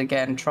Nereids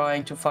again,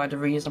 trying to find a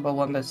reasonable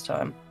one this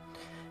time.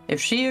 If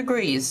she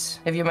agrees,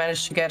 if you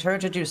manage to get her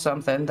to do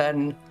something,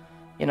 then,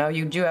 you know,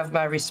 you do have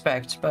my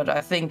respect. But I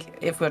think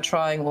if we're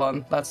trying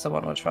one, that's the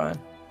one we're trying.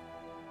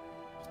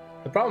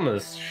 The problem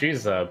is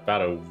she's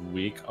about a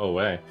week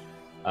away.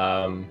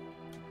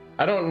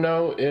 I don't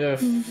know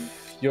if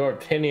your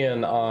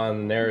opinion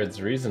on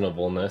Nereid's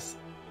reasonableness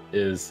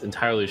is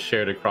entirely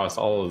shared across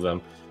all of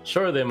them.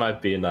 Sure, they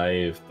might be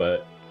naive,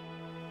 but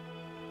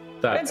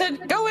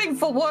Vincent, going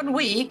for 1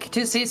 week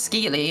to see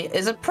Skeely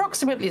is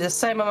approximately the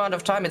same amount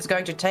of time it's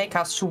going to take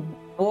us to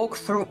walk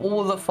through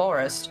all the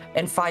forest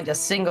and find a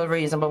single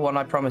reasonable one,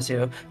 I promise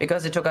you,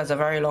 because it took us a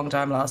very long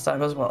time last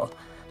time as well.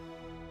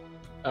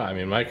 I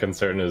mean, my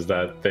concern is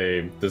that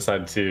they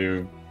decide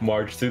to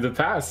march through the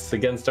pass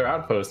against our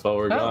outpost while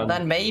we're Well, gone.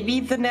 then maybe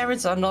the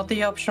Nereids are not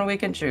the option we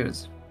can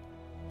choose.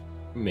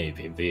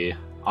 maybe the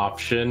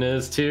option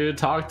is to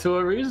talk to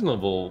a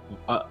reasonable,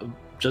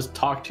 just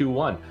talk to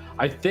one.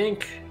 I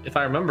think, if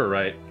I remember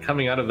right,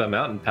 coming out of the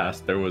mountain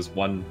pass, there was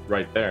one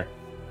right there.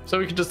 So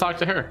we could just talk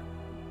to her.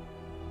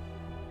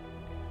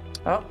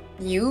 Oh,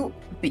 you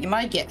be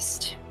my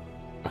guest.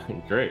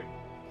 Great.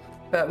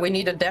 But we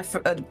need a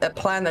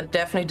plan that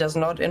definitely does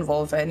not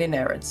involve any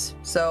Nerds.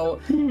 So,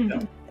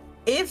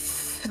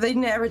 if the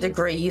Nerd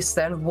agrees,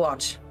 then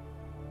what?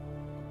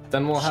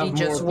 Then we'll have she more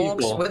just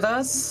walks people. with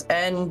us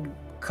and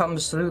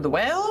comes through the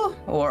well?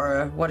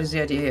 Or what is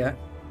the idea here?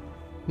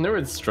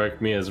 Nerds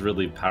strike me as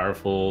really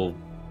powerful.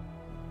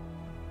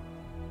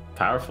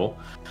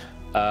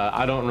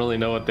 I don't really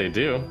know what they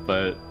do,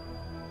 but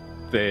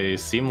they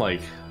seem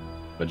like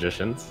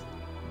magicians.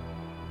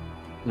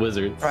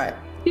 Wizards. Right.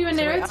 Do So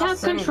Nerds I have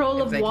asked them control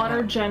if of they can water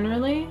help.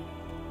 generally?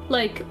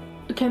 Like,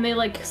 can they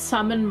like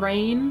summon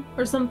rain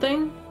or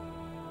something?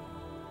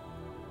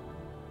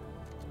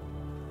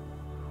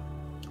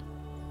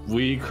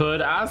 We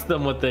could ask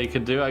them what they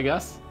could do, I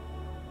guess.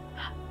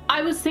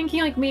 I was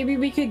thinking like maybe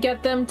we could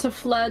get them to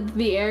flood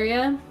the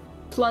area,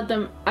 flood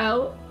them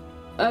out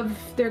of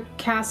their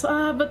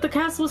castle. But the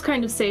castle was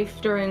kind of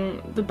safe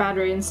during the bad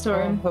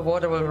rainstorm. The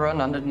water will run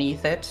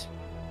underneath it.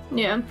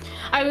 Yeah,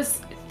 I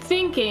was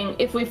thinking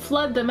if we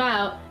flood them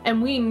out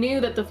and we knew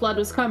that the flood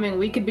was coming,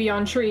 we could be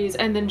on trees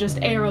and then just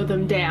arrow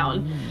them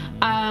down.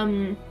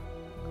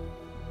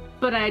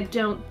 But I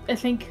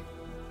think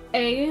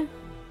A,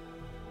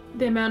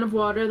 the amount of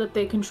water that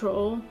they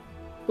control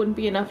wouldn't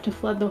be enough to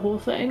flood the whole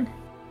thing.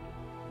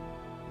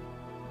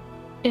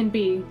 And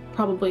B,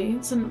 probably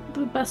isn't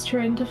the best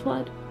terrain to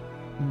flood.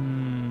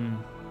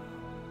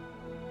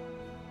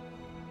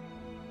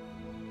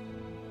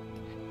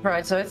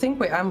 Right, so I think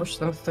we ambush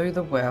them through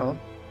the well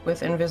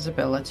with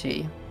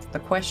invisibility. The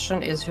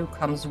question is who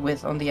comes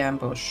with on the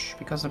ambush,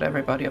 because not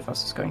everybody of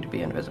us is going to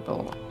be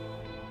invisible.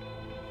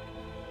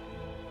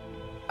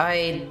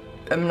 I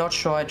am not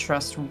sure I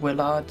trust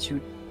Willa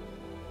to...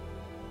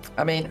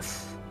 I mean,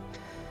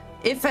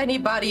 if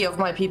anybody of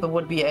my people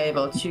would be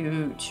able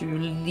to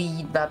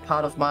lead that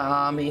part of my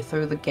army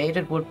through the gate,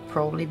 it would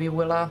probably be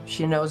Willa.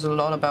 She knows a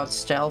lot about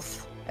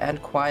stealth and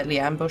quietly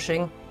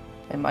ambushing,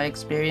 in my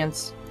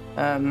experience.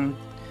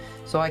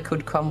 So I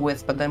could come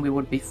with, but then we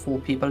would be 4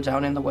 people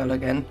down in the well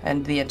again,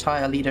 and the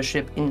entire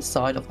leadership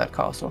inside of that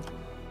castle.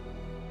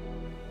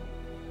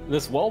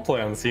 This wall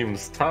plan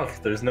seems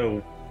tough. There's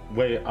no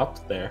way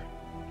up there.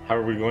 How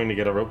are we going to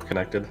get a rope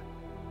connected?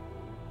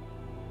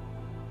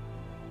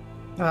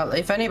 Well,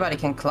 if anybody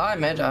can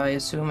climb it, I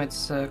assume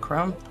it's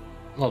Krob.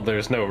 Well,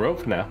 there's no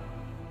rope now.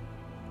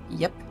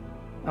 Yep.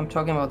 I'm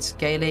talking about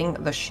scaling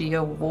the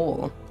sheer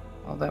wall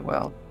of that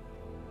well.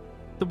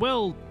 The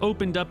well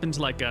opened up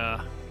into like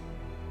a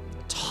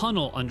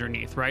tunnel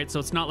underneath, right? So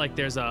it's not like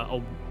there's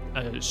a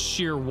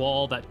sheer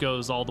wall that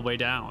goes all the way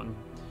down.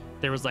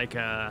 There was like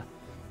a,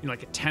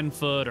 like a 10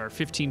 foot or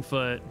 15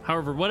 foot,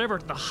 however, whatever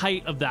the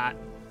height of that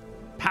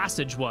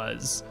passage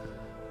was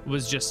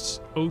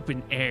just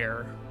open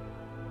air.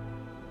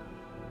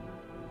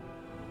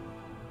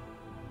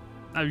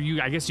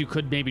 I guess you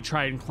could maybe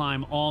try and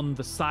climb on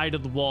the side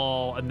of the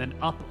wall and then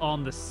up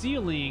on the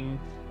ceiling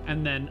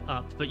and then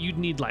up, but you'd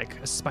need like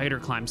a spider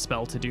climb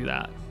spell to do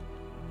that.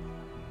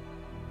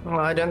 Well,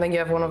 I don't think you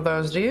have one of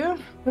those, do you,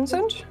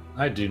 Vincent?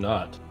 I do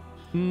not.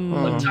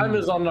 But time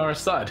is on our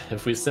side.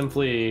 If we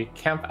simply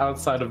camp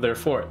outside of their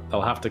fort,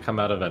 they'll have to come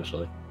out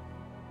eventually.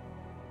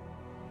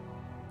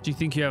 Do you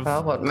think you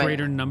have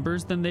greater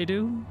numbers than they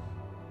do?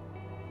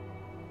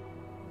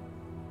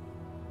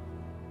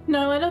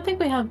 No, I don't think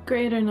we have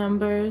greater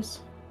numbers.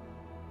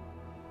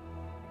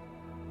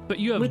 But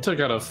you have We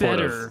took out a fort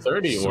better of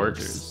 30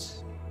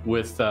 soldiers. orcs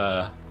with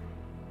the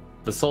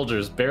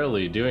soldiers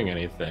barely doing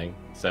anything.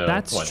 So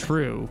That's what,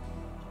 true.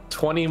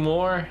 20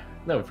 more?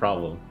 No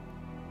problem.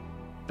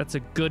 That's a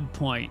good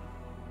point.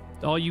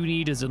 All you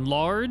need is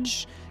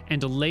enlarge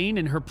and Elaine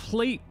and her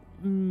plate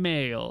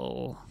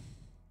mail.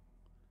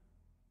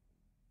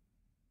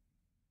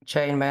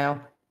 Chainmail.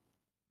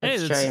 Hey,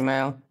 It's that's-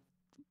 chainmail.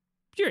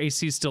 Your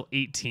AC is still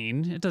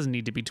 18. It doesn't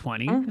need to be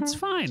 20. It's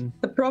fine.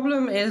 The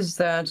problem is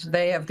that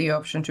they have the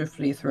option to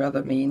flee through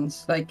other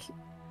means. Like,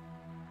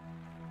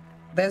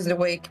 there's no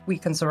way we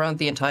can surround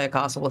the entire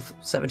castle with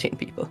 17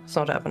 people. It's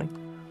not happening.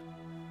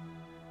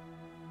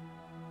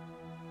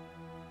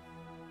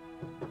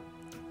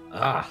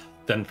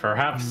 Then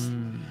perhaps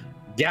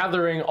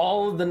gathering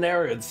all of the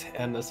Nereids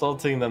and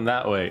assaulting them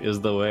that way is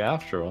the way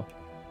after all.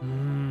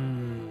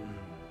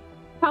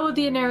 How would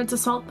the Nerds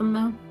assault them,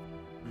 though?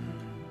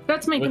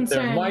 That's my With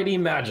their concern. mighty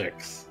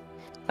magics.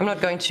 I'm not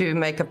going to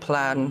make a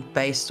plan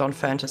based on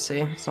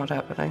fantasy. It's not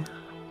happening.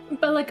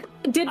 But like,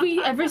 did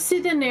we ever see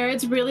the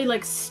Nerds really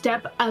like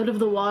step out of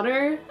the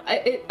water?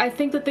 I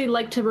think that they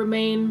like to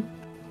remain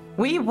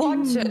We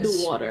wanted in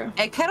the water.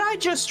 And can I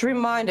just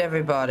remind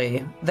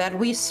everybody that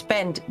we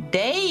spent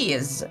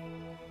days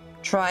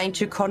trying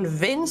to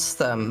convince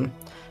them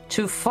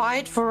to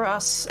fight for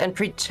us and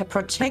to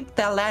protect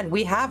their land.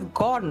 We have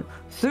gone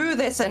through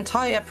this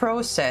entire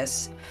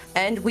process,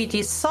 and we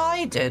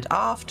decided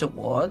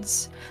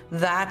afterwards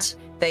that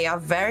they are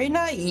very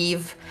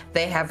naive,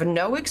 they have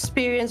no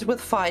experience with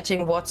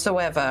fighting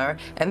whatsoever,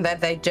 and that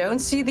they don't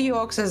see the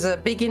orcs as a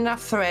big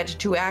enough threat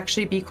to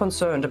actually be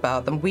concerned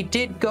about them. We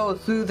did go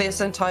through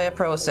this entire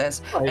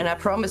process, and I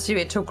promise you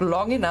it took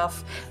long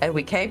enough, and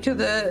we came to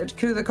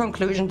the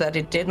conclusion that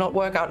it did not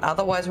work out.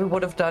 Otherwise, we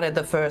would have done it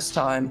the first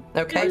time.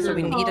 Okay, so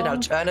we need an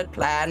alternate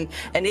plan,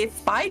 and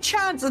if by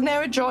chance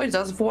Nera joins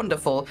us,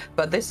 wonderful,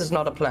 but this is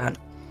not a plan.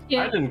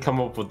 I didn't come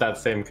up with that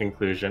same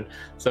conclusion.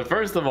 So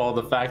first of all,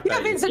 the fact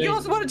that Vincent, you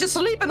also wanted to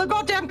sleep in the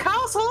goddamn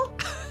castle.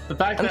 The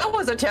fact that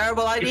was a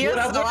terrible idea.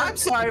 So I'm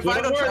sorry if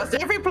I don't trust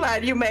every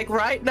plan you make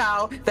right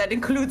now that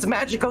includes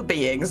magical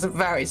beings.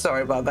 Very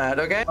sorry about that.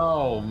 Okay.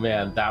 Oh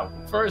man,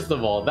 first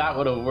of all, that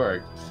would have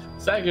worked.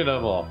 Second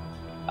of all,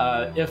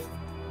 if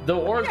the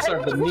orcs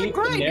are beneath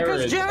the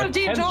because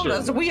Geraldine told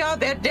us we are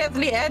their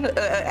deadly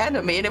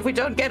enemy, and if we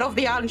don't get off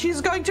the island, she's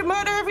going to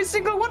murder every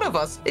single one of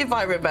us, if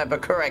I remember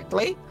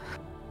correctly.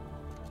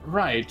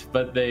 Right,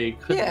 but they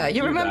couldn't. Yeah,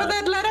 you remember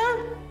that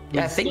letter?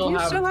 Yeah, I think you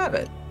still have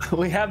it.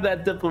 We have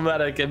that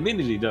diplomatic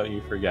immunity, don't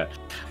you forget.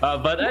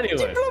 But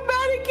anyway.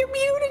 Diplomatic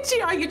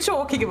immunity are you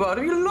talking about?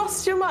 Have you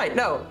lost your mind?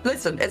 No,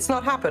 listen, it's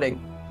not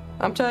happening.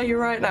 I'm telling you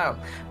right now.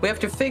 We have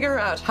to figure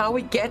out how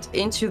we get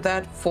into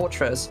that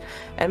fortress.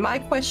 And my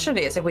question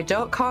is, if we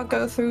can't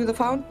go through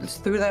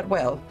through that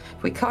well,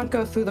 if we can't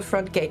go through the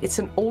front gate, it's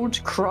an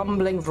old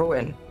crumbling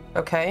ruin,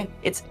 okay?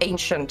 It's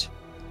ancient.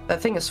 That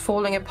thing is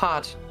falling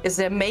apart. Is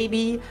there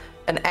maybe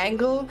an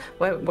angle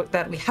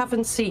that we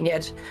haven't seen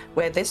yet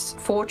where this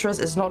fortress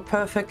is not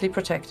perfectly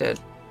protected?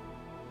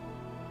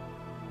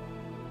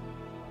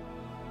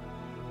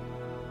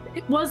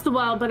 It was the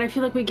well, but I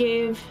feel like we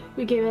gave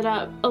it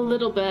up a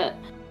little bit.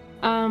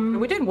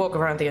 We didn't walk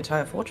around the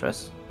entire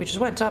fortress. We just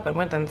went up and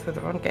went then through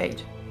the front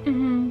gate.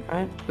 Mm-hmm.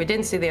 Right? We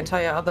didn't see the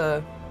entire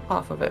other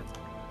half of it.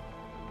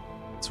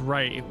 That's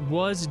right. It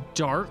was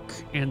dark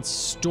and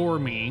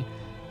stormy,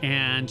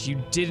 and you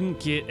didn't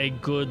get a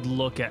good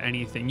look at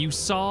anything. You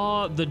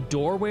saw the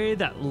doorway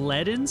that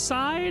led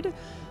inside,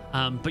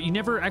 but you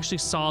never actually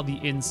saw the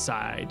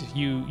inside.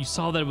 You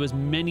saw that it was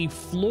many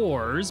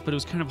floors, but it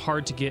was kind of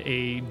hard to get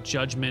a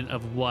judgment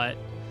of what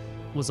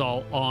was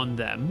all on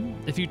them.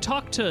 If you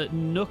talk to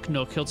Nook,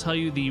 he'll tell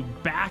you the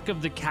back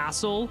of the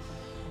castle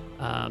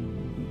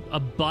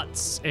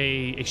abuts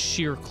a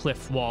sheer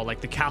cliff wall. Like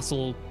the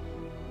castle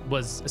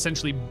was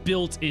essentially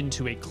built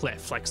into a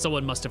cliff. Like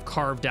someone must have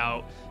carved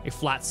out a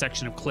flat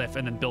section of cliff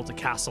and then built a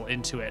castle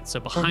into it.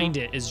 So behind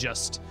it is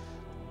just...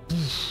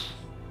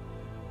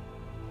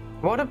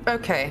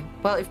 Okay,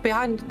 well, if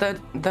behind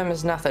them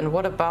is nothing,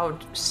 what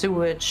about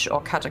sewage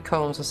or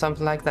catacombs or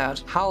something like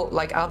that?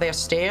 Are there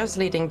stairs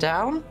leading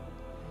down?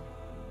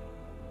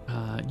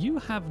 You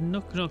have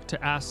Nook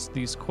to ask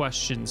these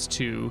questions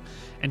to,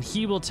 and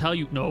he will tell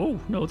you, no,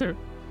 there,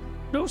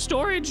 no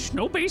storage,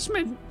 no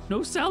basement,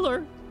 no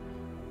cellar.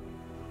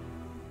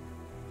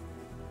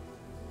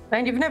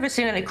 And you've never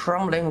seen any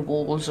crumbling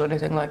walls or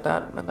anything like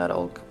that in that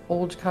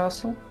old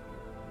castle?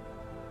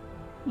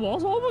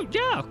 Walls,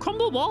 yeah,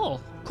 crumble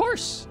wall, of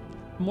course.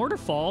 Mortar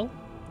fall,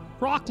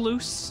 rock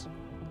loose.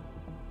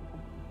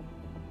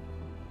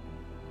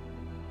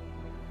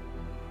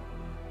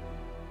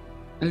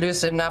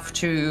 Loose enough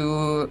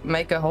to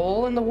make a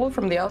hole in the wall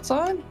from the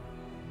outside?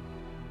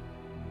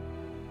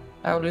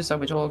 How loose are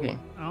we talking?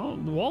 Oh,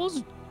 the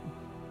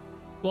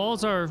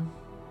walls are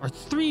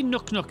 3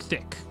 Nook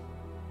thick.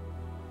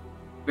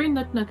 3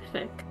 Nook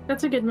thick.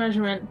 That's a good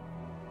measurement.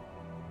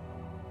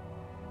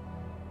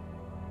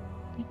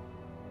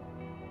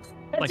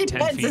 Like it 10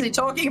 depends. feet. Is he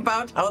talking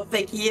about how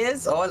thick he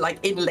is, or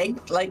like in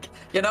length? Like,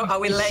 you know, how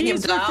we lay him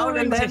down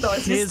and then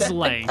his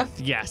length.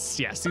 Yes.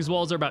 These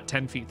walls are about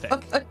 10 feet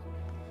thick.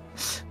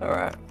 All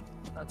right,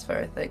 that's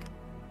very thick.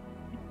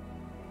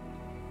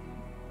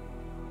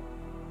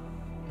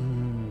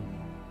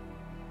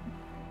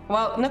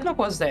 Well, Nook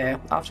was there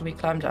after we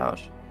climbed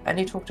out, and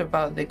he talked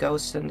about the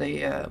ghost in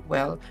the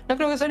well. Nook,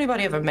 has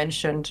anybody ever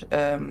mentioned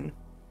a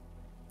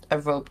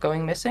rope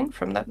going missing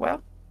from that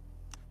well?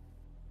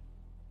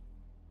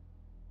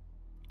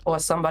 Or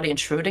somebody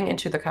intruding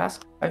into the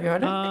castle? Have you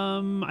heard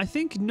anything? I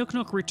think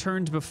Nook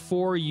returned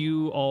before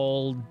you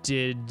all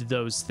did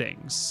those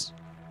things.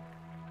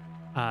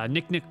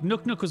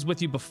 Nook was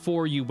with you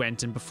before you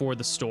went and before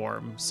the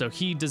storm, so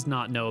he does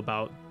not know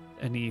about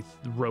any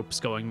ropes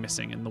going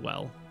missing in the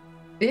well.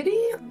 Did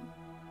he?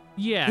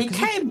 Yeah. He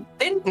came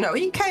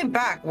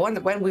back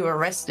when we were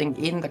resting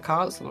in the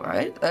castle,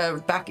 right?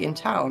 Back in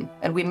town,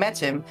 and we met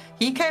him.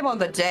 He came on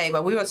the day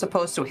when we were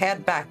supposed to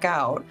head back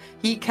out.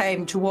 He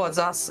came towards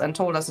us and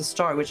told us a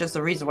story, which is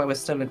the reason why we're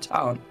still in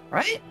town,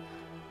 right?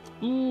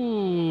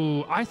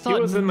 Ooh, I thought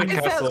he was in the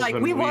castle. It felt like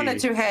we wanted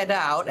to head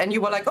out, and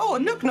you were like, "Oh,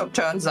 Nook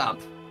turns up."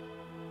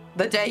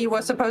 The day you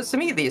were supposed to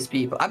meet these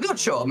people. I'm not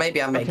sure. Maybe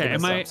I'm making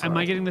this up. Am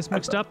I getting this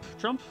mixed up,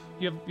 Trump?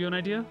 You have an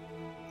idea?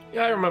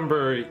 Yeah, I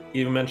remember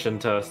you mentioned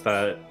to us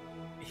that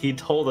he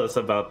told us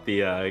about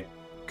the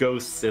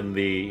ghosts in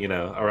the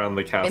around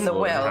the castle. In the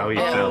well. And how he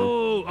Yeah. found.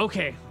 Oh,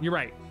 okay. You're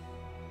right.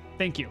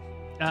 Thank you.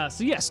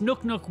 So yes,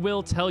 Nook Nook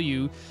will tell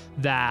you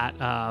that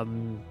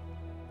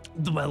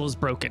the well is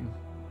broken.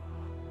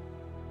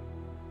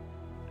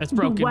 It's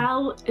broken. The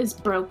well is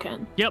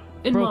broken. Yep.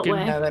 In what broken.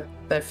 way? Yeah,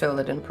 they filled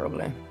it in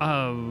probably.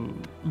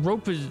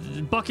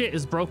 Bucket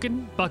is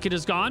broken. Bucket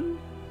is gone.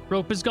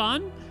 Rope is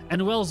gone,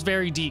 and the well's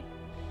very deep.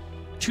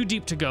 Too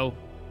deep to go.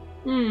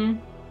 Hmm.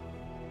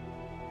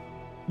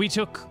 We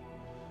took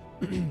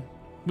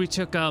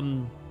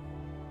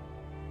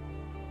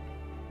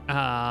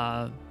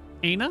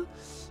Aina,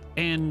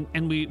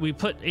 and we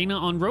put Aina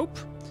on rope,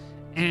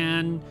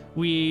 and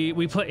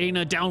we put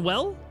Aina down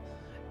well,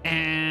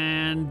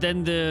 and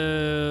then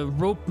the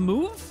rope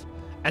move,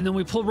 and then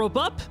we pull rope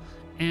up,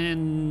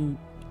 and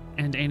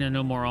Aina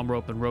no more on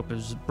rope, and rope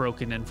is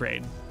broken and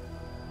frayed.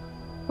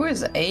 Who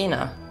is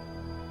Aina?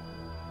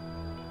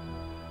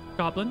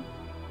 Goblin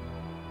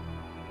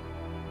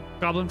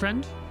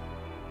friend.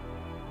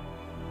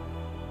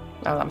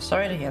 Oh, I'm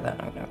sorry to hear that.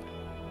 No.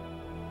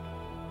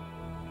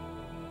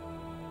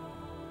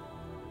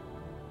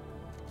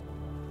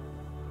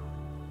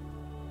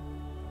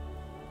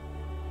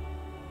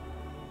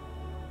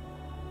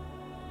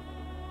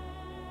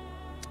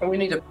 We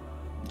need to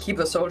keep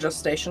the soldiers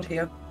stationed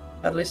here,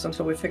 at least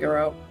until we figure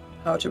out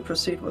how to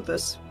proceed with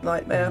this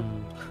nightmare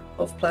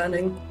of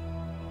planning.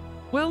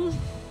 Well,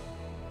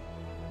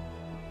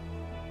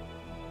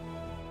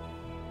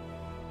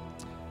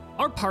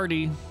 our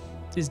party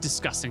is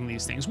discussing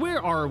these things.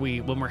 Where are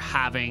we when we're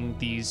having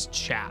these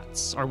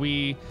chats? Are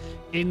we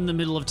in the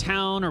middle of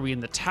town? Are we in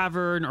the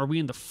tavern? Are we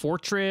in the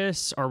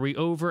fortress? Are we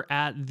over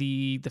at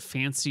the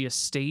fancy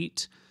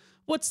estate?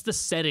 What's the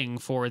setting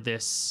for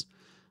this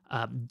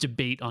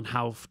debate on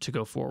how to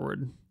go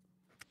forward?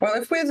 Well,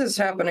 if this is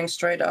happening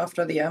straight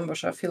after the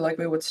ambush, I feel like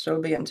we would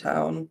still be in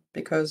town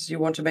because you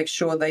want to make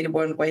sure they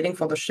weren't waiting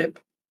for the ship,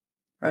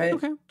 right?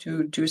 Okay.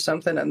 To do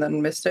something and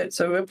then missed it.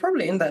 So we're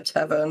probably in that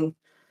tavern,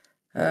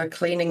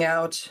 cleaning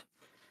out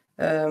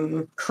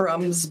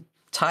Crumb's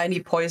tiny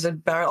poison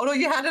barrel. Oh no,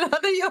 you had it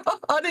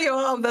under your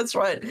arm. That's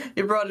right.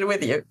 You brought it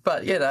with you.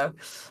 But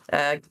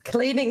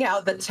cleaning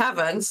out the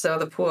tavern so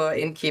the poor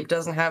innkeep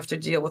doesn't have to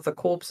deal with the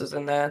corpses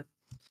in there.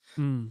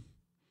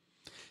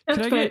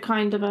 That's very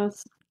kind of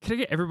us. Can I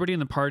get everybody in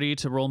the party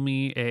to roll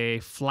me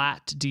a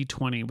flat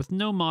d20 with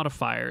no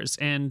modifiers?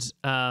 And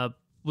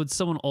would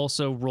someone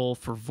also roll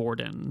for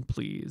Vorden,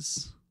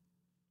 please?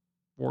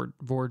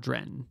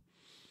 Vordren.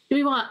 Do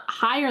we want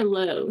high or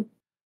low?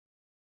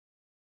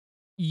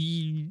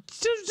 Don't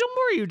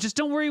worry. Just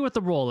don't worry what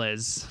the roll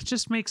is.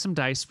 Just make some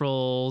dice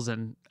rolls,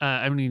 and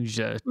I'm going to need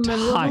you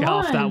to tie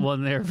off that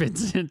one there,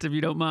 Vincent, if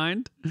you don't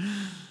mind.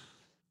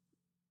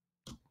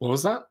 What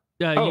was that?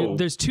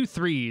 There's 2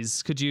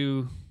 3s. Could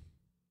you...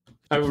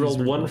 I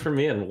rolled one for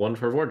me and one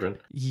for Vordren.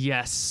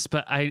 Yes,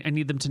 but I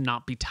need them to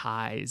not be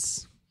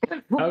ties.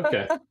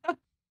 Okay.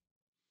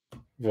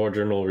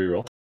 Vordren will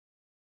reroll.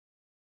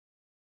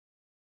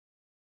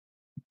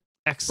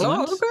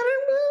 Excellent. Oh,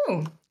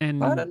 good.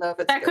 And I don't know if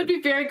it's That could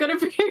be very good or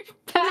very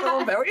bad.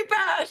 Oh, very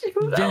bad.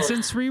 Who knows?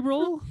 Vincent's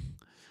reroll?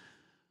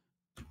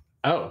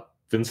 Oh,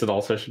 Vincent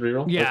also should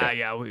reroll? Yeah, Okay.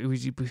 yeah.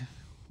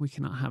 We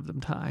cannot have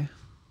them tie.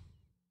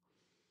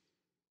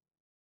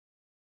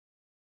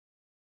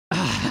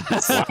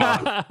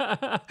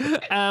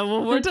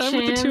 One more time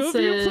with the 2 of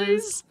you,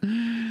 please.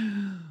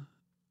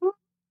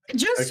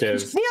 Just, Okay.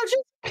 just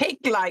pick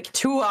like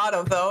 2 out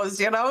of those,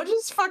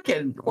 just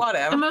fucking The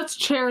whatever. most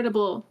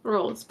charitable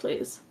rolls,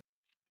 please.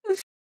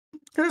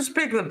 Just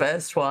pick the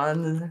best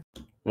one.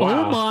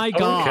 Wow. Oh my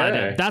god.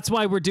 Okay. That's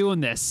why we're doing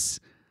this.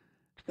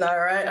 All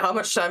right, how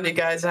much time do you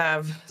guys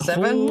have?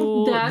 7?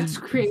 Oh, That's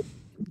crazy.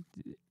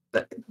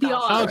 The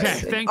odds. okay,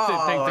 thank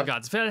the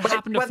gods. If it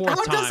happened a But 4th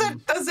how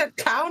time. does it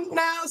count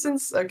now?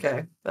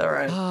 Okay, all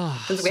right.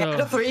 Since we So, had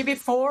a 3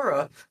 before,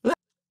 or...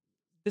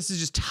 this is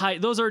just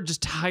those are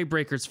just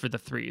tiebreakers for the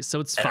 3s, so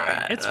it's fine.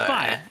 Alright, It's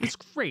fine. It's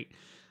great.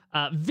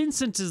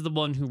 Vincent is the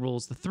one who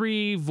rolls the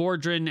 3.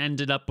 Vordren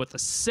ended up with a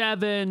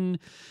 7.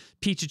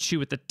 Peachachoo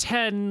with a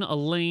 10.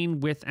 Elaine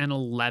with an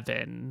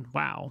 11.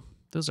 Wow.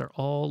 Those are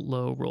all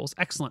low rolls.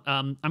 Excellent.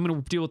 I'm going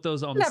to deal with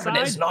those on the 11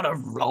 side. is not a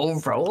low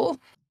roll.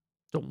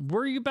 Don't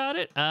worry about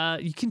it.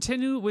 You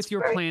continue with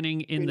your planning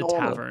in the normal.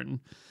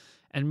 tavern.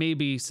 And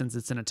maybe since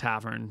it's in a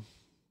tavern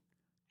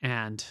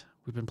and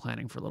we've been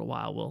planning for a little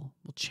while, we'll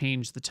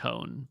change the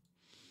tone.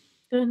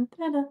 Dun,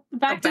 dun, dun.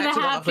 Back to the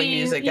lovely happy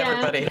music, yeah.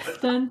 everybody.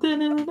 Dun, dun,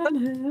 dun,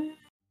 dun,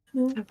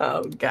 dun.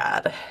 Oh,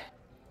 God.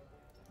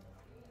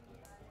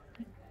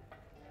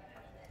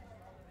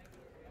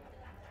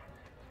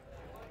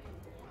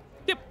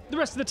 Yep, the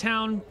rest of the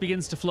town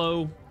begins to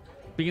flow,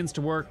 begins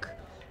to work.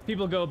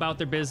 People go about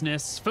their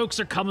business. Folks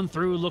are coming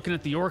through looking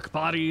at the orc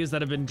bodies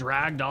that have been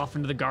dragged off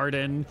into the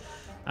garden.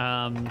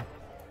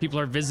 People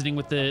are visiting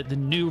with the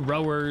new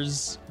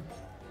rowers.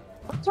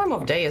 What time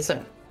of day is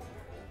it?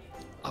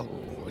 Oh,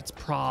 it's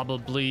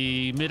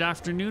probably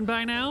mid-afternoon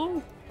by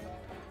now.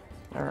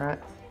 All right.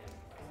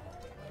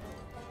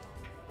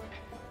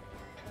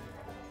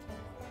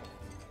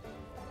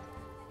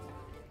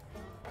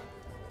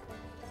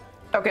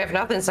 Okay, if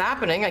nothing's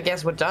happening, I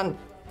guess we're done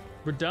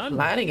We're done.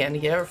 planning in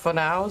here for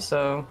now,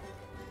 so...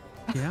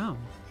 Yeah.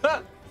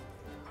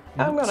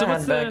 I'm gonna So head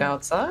what's back the-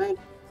 outside,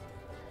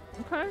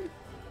 Okay.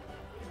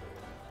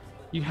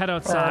 You head and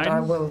outside. I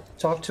will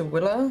talk to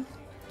Willa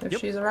if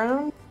Yep. she's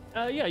around.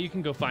 Yeah, you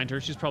can go find her.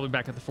 She's probably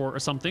back at the fort or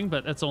something,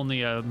 but that's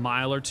only a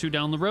mile or two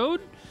down the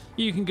road.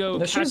 You can go No,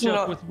 catch she's up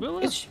not- with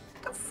Willa. Is she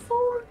at the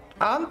fort?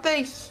 Aren't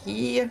they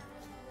here?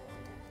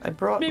 I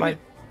brought Maybe- my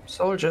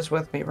soldiers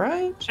with me,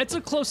 right? It's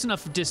a close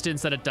enough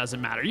distance that it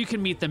doesn't matter. You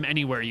can meet them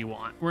anywhere you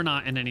want. We're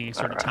not in any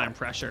sort of time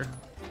pressure.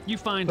 You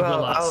find Well,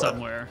 Willa I'll-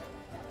 somewhere.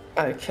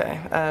 Okay,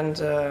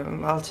 and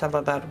I'll tell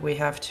her that we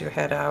have to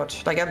head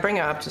out. Like, I bring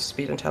her up to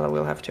speed and tell her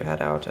we'll have to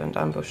head out and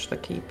ambush the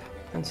keep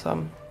in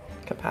some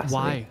capacity.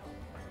 Why?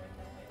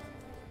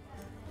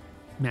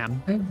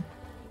 Ma'am?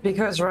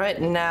 Because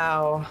right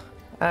now,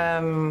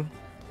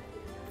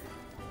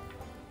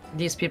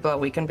 these people are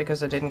weakened because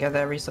they didn't get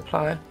their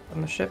resupply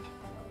on the ship.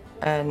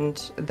 And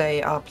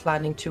they are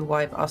planning to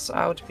wipe us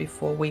out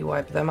before we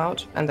wipe them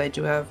out. And they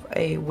do have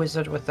a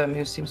wizard with them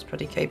who seems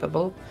pretty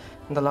capable.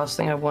 And the last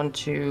thing I want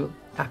to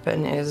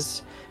happen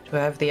is to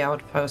have the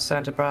outpost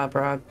Santa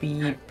Barbara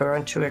be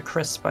burned to a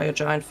crisp by a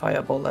giant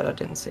fireball that I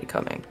didn't see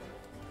coming.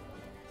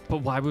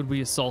 But why would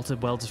we assault a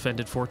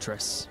well-defended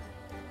fortress?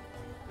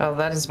 Well,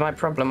 that is my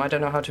problem. I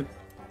don't know how to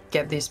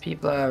get these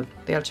people out.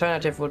 The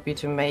alternative would be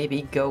to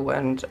maybe go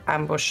and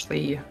ambush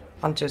the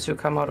hunters who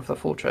come out of the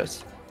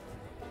fortress.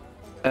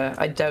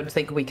 I don't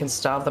think we can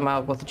starve them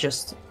out with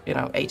just,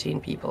 18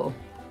 people.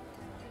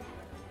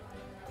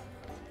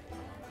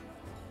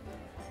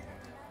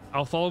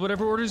 I'll follow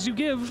whatever orders you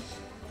give.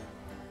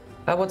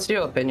 What's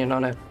your opinion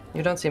on it?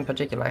 You don't seem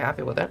particularly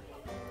happy with it.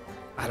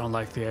 I don't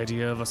like the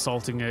idea of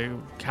assaulting a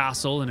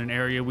castle in an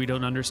area we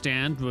don't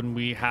understand when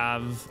we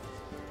have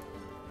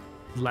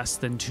less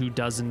than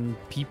 24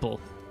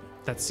 people.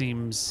 That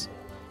seems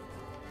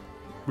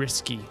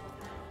risky.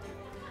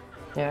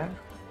 Yeah?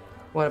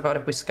 What about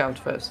if we scout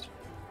first?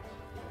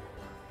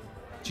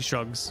 She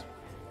shrugs.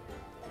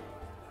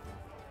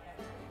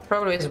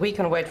 Probably is we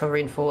can wait for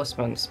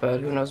reinforcements, but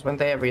who knows when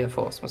their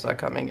reinforcements are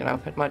coming,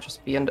 It might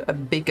just be a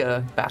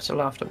bigger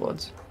battle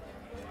afterwards.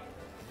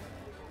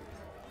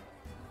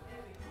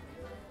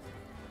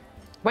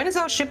 When is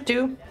our ship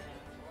due?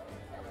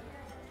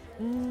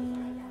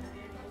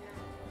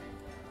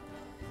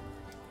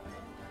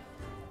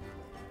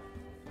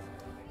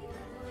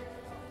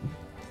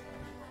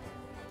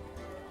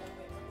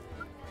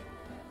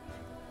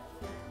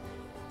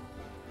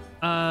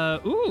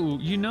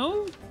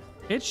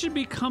 It should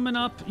be coming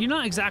up. You're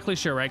not exactly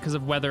sure, right? Because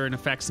of weather and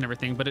effects and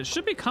everything, but it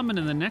should be coming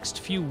in the next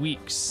few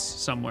weeks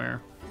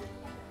somewhere.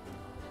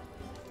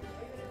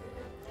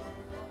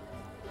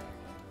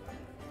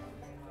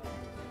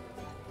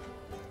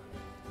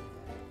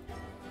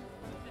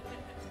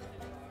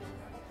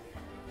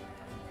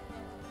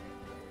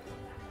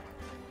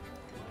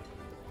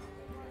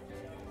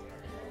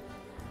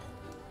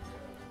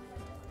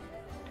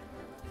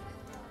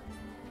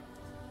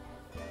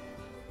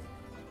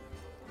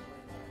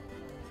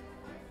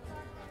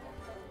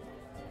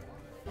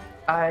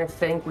 I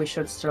think we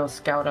should still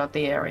scout out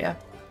the area,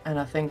 and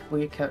I think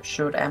we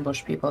should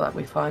ambush people that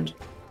we find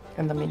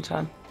in the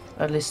meantime.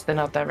 At least thin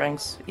out their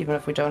ranks, even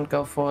if we don't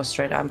go for a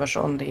straight ambush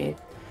on the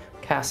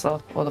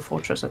castle or the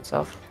fortress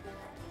itself.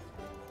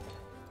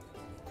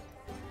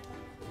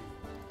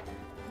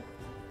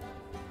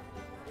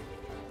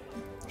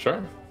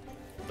 Sure.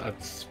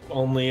 That's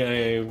only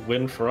a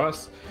win for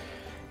us.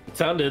 It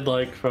sounded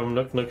like from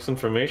Nook's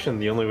information,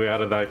 the only way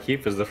out of that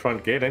keep is the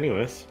front gate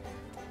anyways.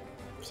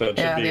 So it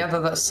Yeah, should be... the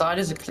other side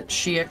is a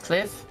sheer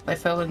cliff. They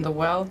fell in the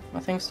well. I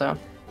think so.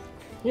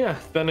 Yeah,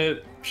 then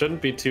it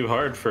shouldn't be too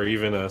hard for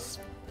even a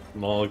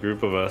small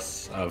group of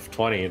us of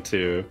 20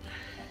 to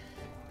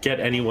get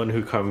anyone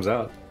who comes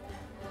out.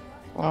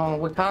 Well,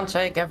 we can't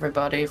take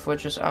everybody if we're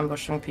just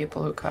ambushing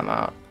people who come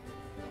out.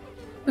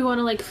 We want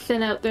to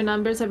thin out their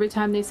numbers every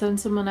time they send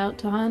someone out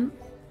to hunt.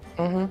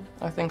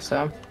 I think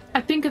so.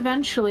 I think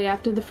eventually,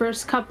 after the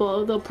first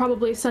couple, they'll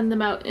probably send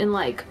them out in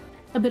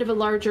a bit of a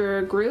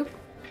larger group.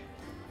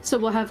 So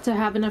we'll have to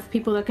have enough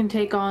people that can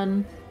take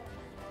on.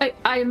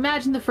 I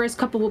imagine the first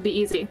couple will be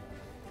easy.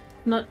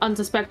 Not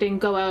unsuspecting,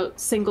 go out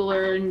single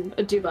or in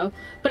a duo.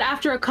 But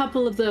after a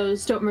couple of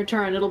those don't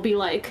return, it'll be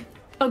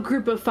a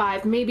group of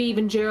 5. Maybe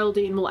even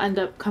Geraldine will end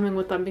up coming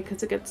with them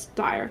because it gets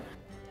dire.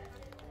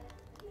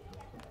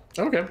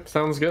 Okay,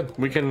 sounds good.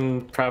 We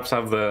can perhaps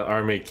have the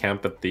army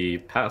camp at the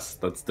pass.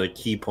 That's the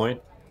key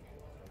point.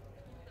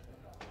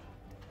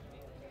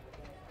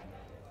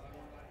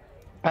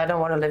 I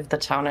don't want to leave the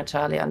town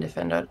entirely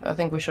undefended. I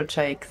think we should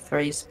take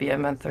 3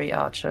 spearmen, 3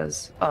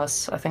 archers.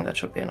 Us, I think that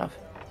should be enough.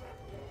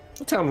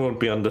 The town won't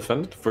be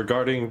undefended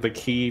regarding the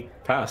key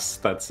pass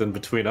that's in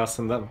between us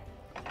and them.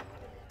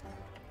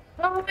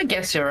 Oh, I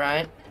guess you're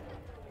right.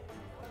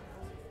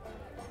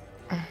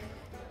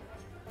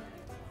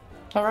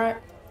 Alright,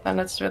 then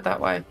let's do it that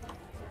way.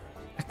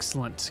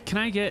 Excellent. Can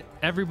I get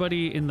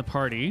everybody in the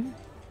party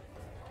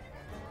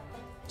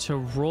to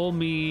roll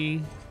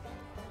me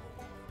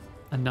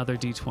another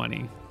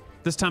d20?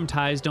 This time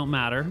ties don't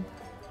matter.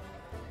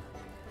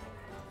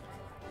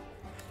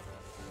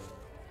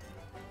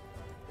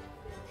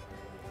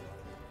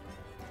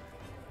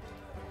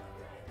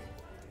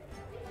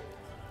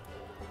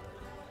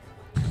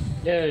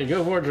 Yay,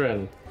 go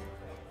Vordren.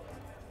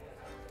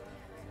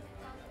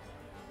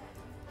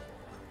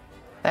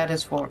 That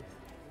is 4.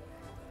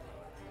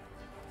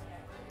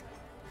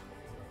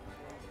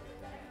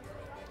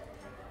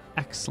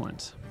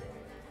 Excellent.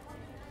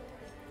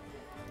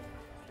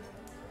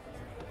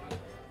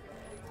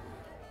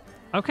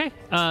 Okay,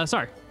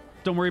 sorry.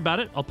 Don't worry about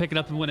it. I'll pick it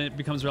up when it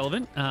becomes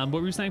relevant. What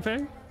were you saying,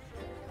 Faye?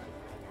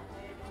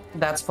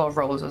 That's 4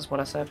 rolls, is what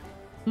I said.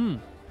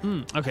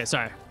 Okay,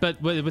 sorry.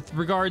 But with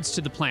regards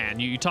to the plan,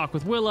 you talk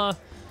with Willa.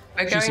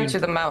 We're She going seemed- to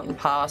the mountain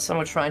pass, and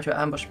we're trying to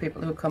ambush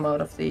people who come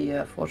out of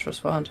the fortress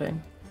for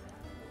hunting.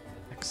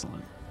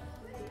 Excellent.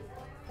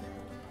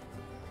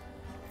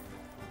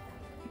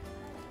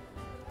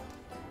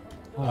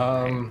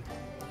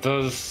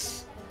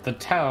 Does the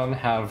town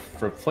have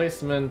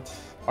replacement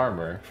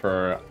armor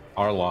for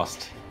our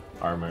lost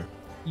armor?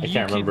 I You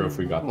can't remember can- if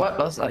we got that. What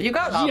was that? You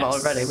got armor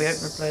Yes. already. We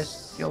have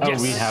replaced your. Oh,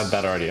 Yes. we had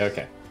that already.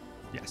 Okay.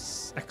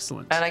 Yes,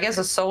 excellent. And I guess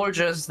the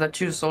soldiers, the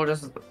 2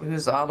 soldiers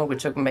whose armor we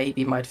took,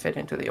 maybe might fit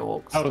into the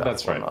orcs. Oh,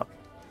 that's or right. not.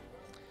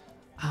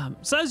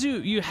 So as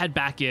you head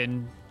back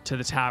in to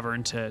the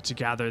tavern to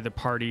gather the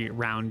party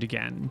round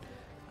again,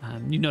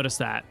 you notice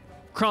that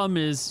Krob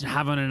is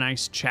having a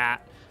nice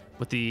chat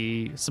with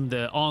some of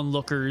the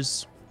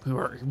onlookers who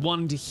are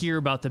wanting to hear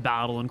about the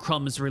battle, and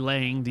Krob is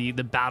relaying the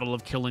battle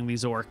of killing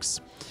these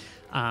orcs.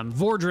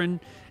 Vordren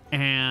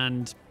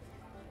and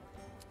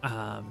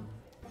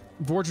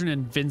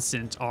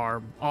Vincent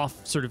are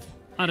off sort of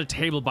on a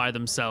table by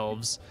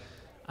themselves.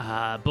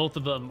 Both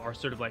of them are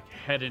sort of like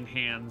head in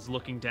hands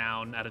looking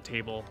down at a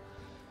table.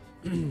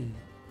 And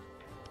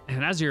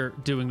as you're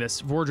doing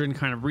this, Vordren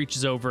kind of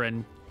reaches over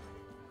and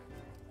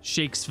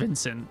shakes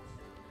Vincent,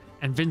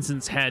 and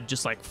Vincent's head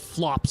just like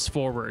flops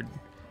forward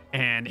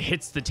and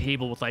hits the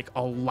table with like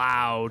a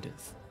loud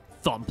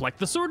thump, like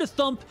the sort of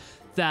thump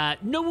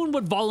that no one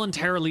would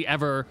voluntarily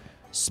ever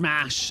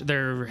smash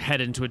their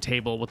head into a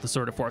table with the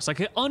sort of force, like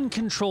an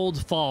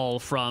uncontrolled fall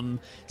from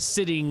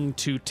sitting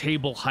to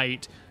table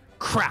height.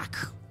 Crack.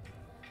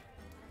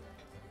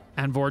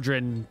 And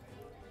Vordren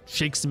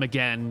shakes him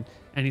again,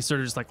 and he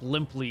sort of just like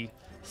limply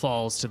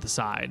falls to the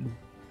side.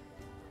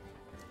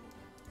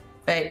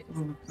 Hey,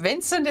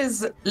 Vincent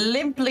is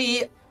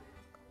limply,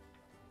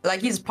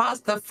 like he's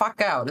passed the fuck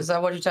out. Is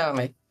that what you're telling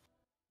me?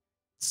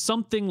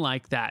 Something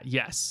like that,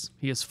 yes.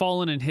 He has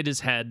fallen and hit his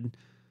head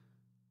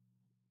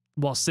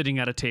while sitting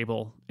at a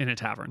table in a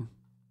tavern.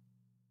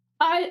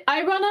 I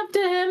run up to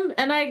him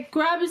and I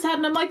grab his head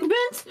and I'm like,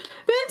 Vincent!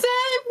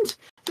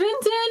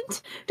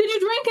 Vincent! Did you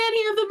drink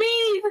any of the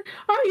mead?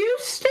 Are you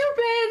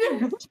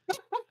stupid?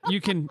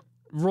 You can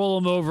roll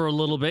him over a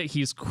little bit.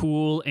 He's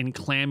cool and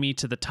clammy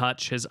to the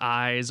touch. His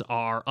eyes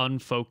are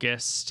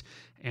unfocused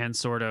and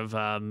sort of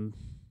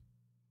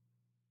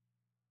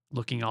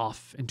looking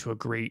off into a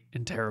great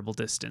and terrible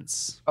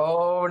distance.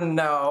 Oh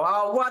no!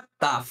 Oh, what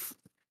the?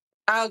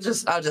 I'll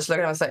just look at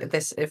him and say,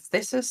 "This. If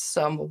this is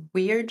some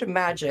weird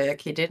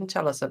magic he didn't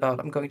tell us about,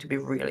 I'm going to be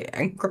really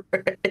angry."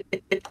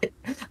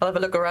 I'll have a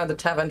look around the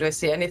tavern. Do I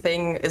see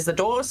anything? Is the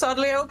door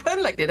suddenly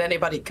open? Like, did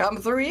anybody come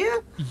through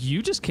here?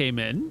 You just came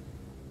in.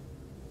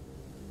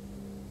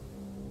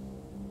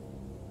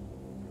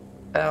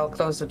 I'll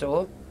close the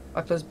door.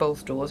 I'll close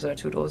both doors. There are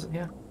 2 doors in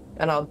here,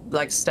 and I'll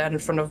like stand in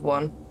front of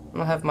one.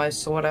 I'll have my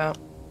sword out.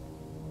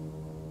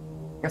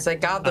 I say,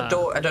 guard the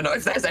door. I don't know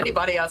if there's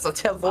anybody else. I'll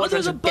tell Vordren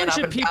There's to a get bunch up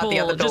of and guard people, the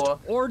other just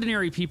door.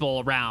 ordinary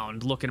people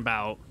around looking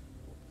about.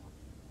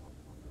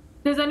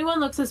 Does anyone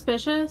look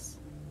suspicious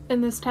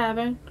in this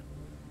tavern?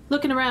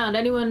 Looking around,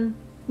 anyone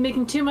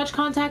making too much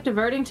contact,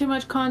 averting too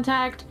much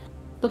contact,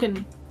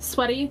 looking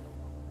sweaty,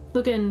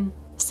 looking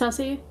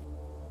sussy?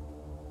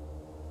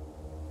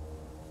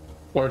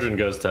 Vordren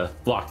goes to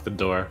lock the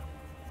door.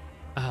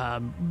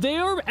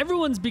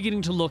 Everyone's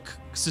beginning to look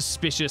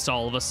suspicious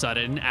all of a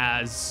sudden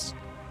as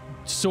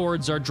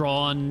swords are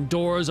drawn,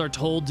 doors are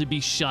told to be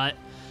shut.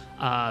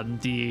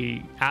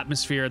 The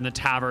atmosphere in the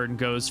tavern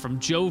goes from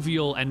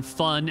jovial and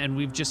fun, and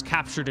we've just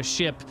captured a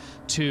ship,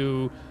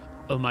 to,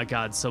 oh my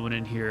god, someone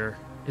in here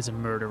is a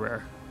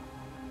murderer.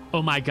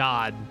 Oh my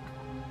god,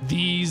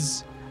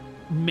 these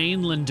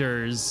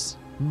mainlanders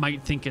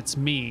might think it's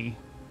me.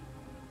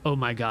 Oh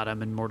my god,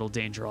 I'm in mortal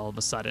danger all of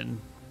a sudden.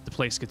 The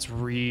place gets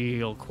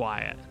real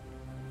quiet.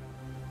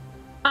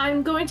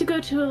 I'm going to go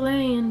to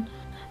Elaine,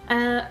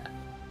 and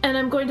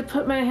I'm going to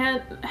put my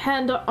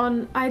hand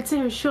on, I'd say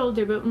her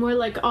shoulder, but more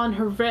like on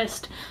her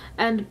wrist,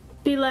 and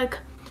be like,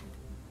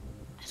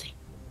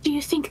 do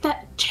you think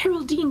that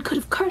Geraldine could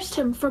have cursed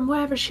him from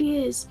wherever she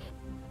is?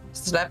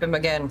 Slap him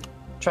again.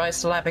 Try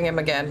slapping him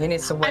again. He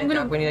needs to wake I'm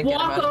gonna up. We need to get him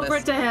walk out of over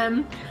this. to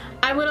him.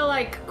 I'm gonna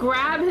like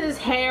grab his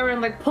hair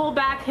and like pull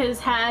back his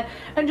head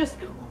and just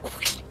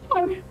wake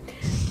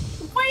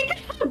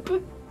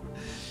up.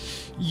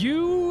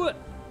 You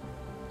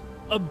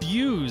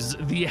abuse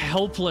the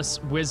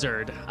helpless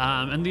wizard,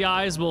 and the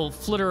eyes will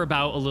flitter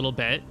about a little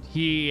bit.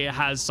 He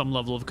has some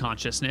level of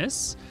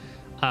consciousness.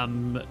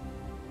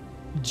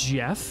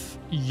 Jeff,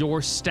 your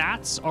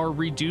stats are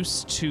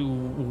reduced to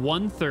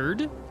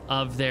 1/3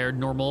 of their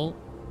normal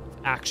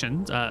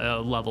action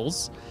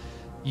levels.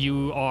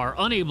 You are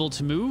unable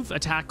to move,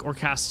 attack, or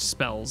cast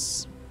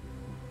spells.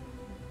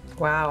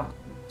 Wow.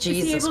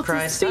 Jesus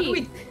Christ. How do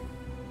we...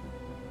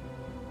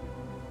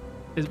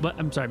 What?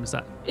 I'm sorry, I missed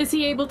that. Is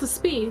he able to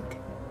speak?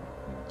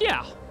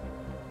 Yeah.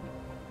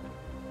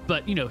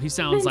 But, you know, he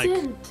sounds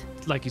Vincent.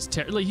 like he's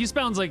he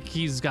sounds like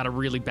he's got a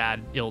really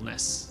bad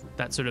illness.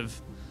 That sort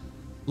of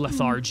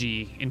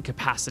lethargy,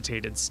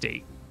 incapacitated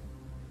state.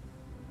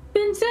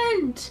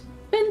 Vincent!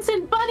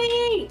 Vincent,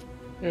 buddy!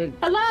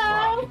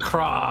 Hello?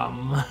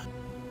 Krob.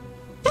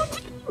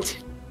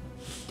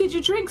 Did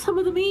you drink some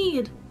of the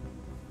mead?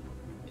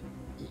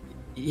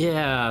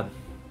 Yeah,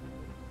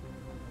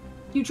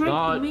 You drank the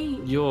not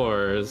mead?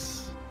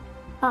 yours.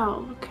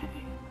 Oh, okay.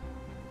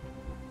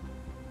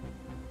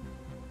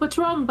 What's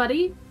wrong,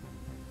 buddy?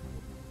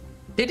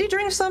 Did he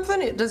drink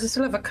something? Does he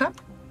still have a cup?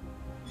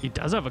 He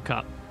does have a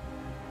cup.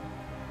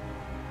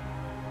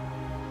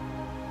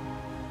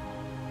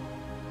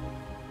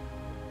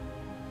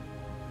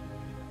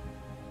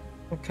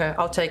 Okay,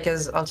 I'll take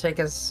his.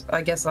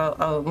 I guess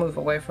I'll move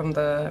away from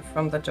the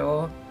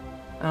door,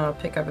 and I'll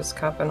pick up his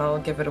cup and I'll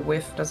give it a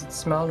whiff. Does it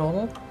smell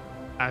normal?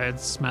 It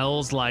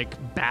smells like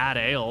bad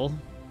ale.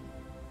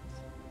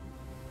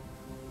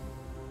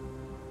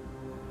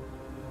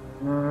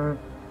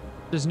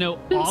 There's no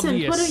Vincent,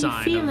 obvious what are you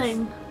sign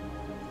feeling?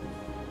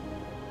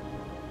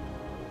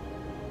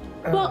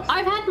 Well,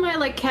 I've had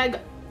my keg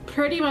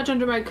pretty much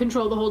under my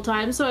control the whole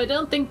time, so I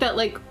don't think that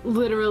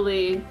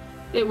literally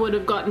it would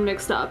have gotten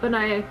mixed up. And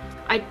I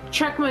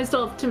check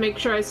myself to make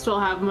sure I still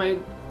have my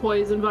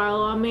poison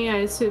vial on me. I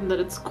assume that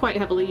it's quite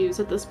heavily used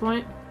at this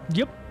point.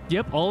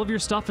 Yep, all of your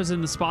stuff is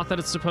in the spot that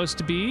it's supposed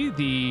to be.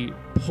 The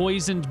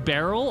poisoned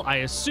barrel,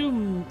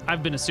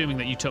 I've been assuming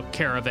that you took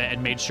care of it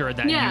and made sure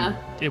that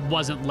it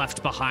wasn't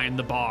left behind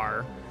the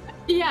bar.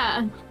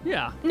 Yeah.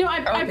 Yeah. No,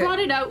 I brought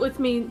it out with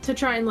me to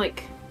try and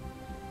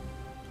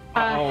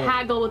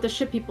haggle with the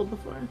ship people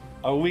before.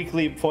 A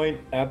weakly point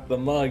at the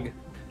mug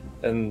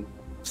and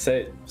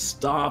say,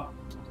 "Stop,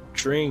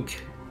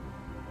 drink."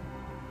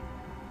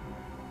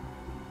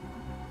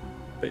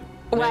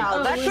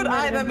 Well, that could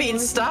either mean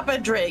stop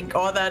and drink,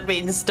 or that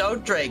means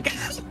don't drink.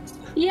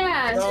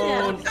 Yeah.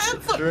 Don't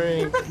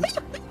drink.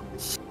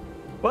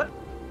 What?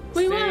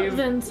 We won't,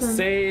 Vincent.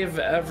 Save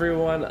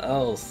everyone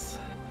else,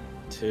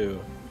 too.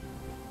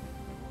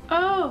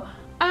 Oh,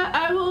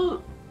 I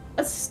will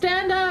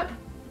stand up,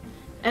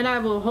 and I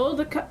will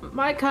hold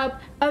my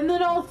cup, and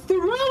then I'll throw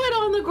it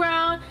on the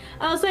ground.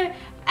 I'll say,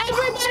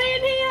 "Everybody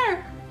in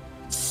here,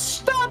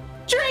 stop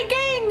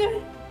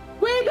drinking!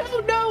 We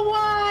don't know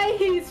why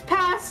he's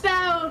passed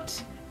out.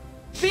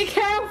 Be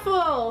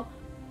careful."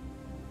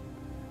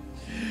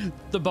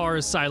 The bar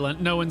is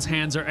silent. No one's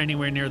hands are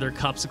anywhere near their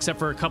cups except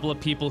for a couple of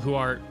people who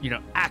are,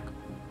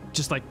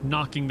 just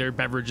knocking their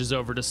beverages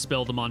over to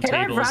spill them on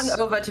tables. Can I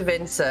run over to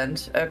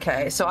Vincent?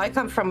 Okay, so I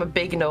come from a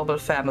big noble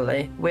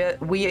family.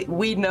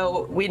 We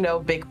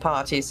know big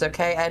parties,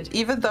 okay? And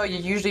even though you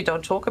usually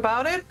don't talk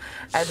about it,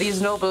 at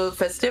these noble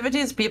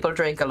festivities, people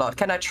drink a lot.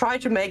 Can I try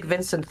to make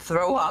Vincent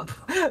throw up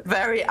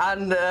very in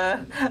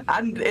an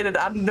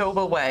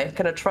unnoble way?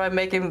 Can I try and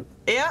make him,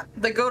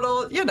 the good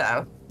old,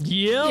 Yep.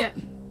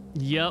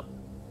 Yep.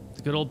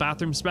 The good old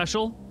bathroom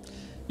special.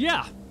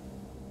 Yeah.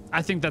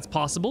 I think that's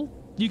possible.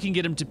 You can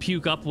get him to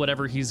puke up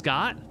whatever he's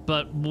got,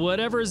 but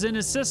whatever's in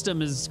his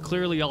system is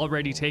clearly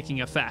already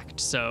taking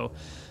effect. So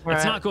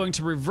it's not going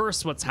to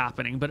reverse what's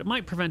happening, but it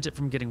might prevent it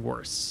from getting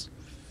worse.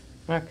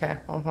 Okay,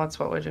 well, that's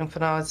what we're doing for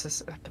now. It's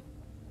just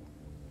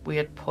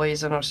weird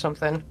poison or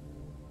something.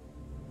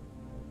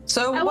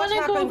 So I want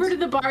to go over to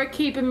the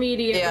barkeep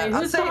immediately. Yeah,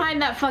 Who's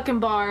behind that fucking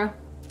bar?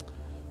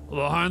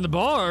 Behind the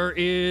bar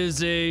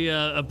is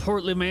a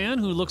portly man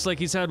who looks like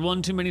he's had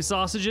one too many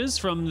sausages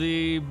from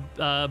the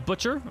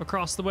butcher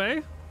across the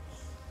way.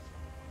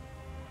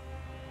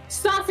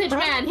 Sausage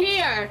man,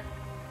 here!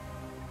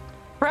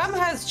 Bram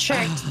has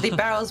checked the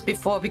barrels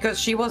before because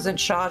she was in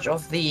charge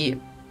of the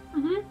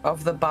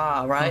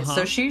bar, right?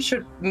 So she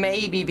should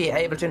maybe be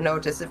able to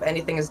notice if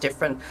anything is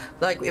different.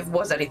 Like, if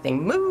was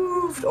anything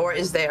moved, or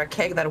is there a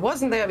keg that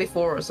wasn't there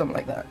before, or something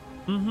like that.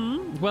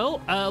 Well,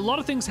 a lot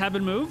of things have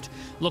been moved.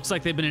 Looks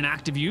like they've been in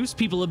active use.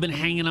 People have been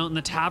hanging out in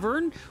the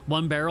tavern.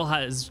 One barrel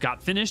has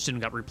got finished and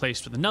got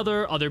replaced with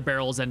another. Other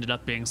barrels ended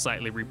up being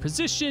slightly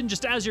repositioned.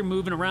 Just as you're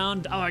moving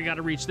around, oh, I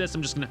gotta reach this.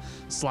 I'm just gonna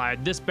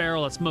slide this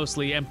barrel that's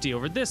mostly empty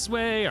over this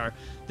way, or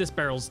this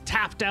barrel's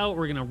tapped out.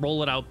 We're gonna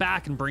roll it out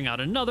back and bring out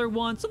another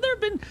one. So there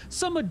have been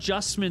some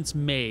adjustments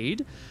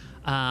made.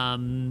 You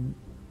can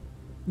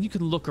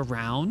look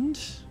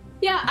around.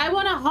 Yeah, I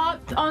want to hop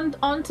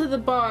onto the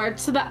bar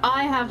so that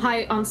I have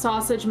height on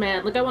Sausage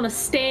Man. Like, I want to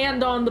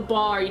stand on the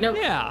bar,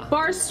 Yeah.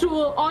 Bar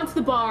stool, onto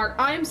the bar.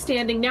 I'm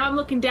standing. Now I'm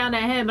looking down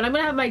at him, and I'm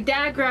going to have my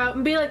dagger out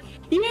and be like,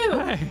 "You!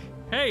 Hey.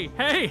 Hey!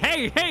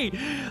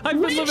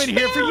 I've been living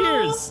here for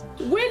years.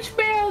 Which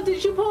barrel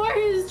did you pour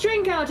his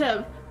drink out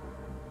of?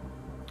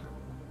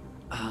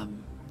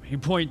 He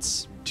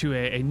points to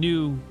a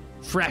new,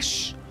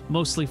 fresh,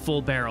 mostly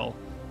full barrel.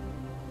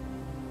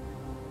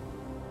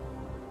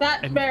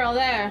 That barrel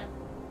there.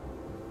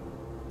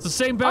 It's the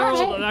same barrel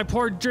All right. that I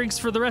poured drinks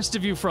for the rest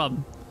of you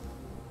from.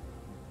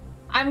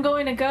 I'm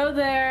going to go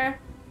there,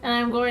 and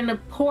I'm going to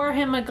pour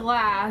him a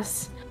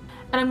glass,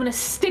 and I'm going to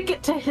stick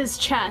it to his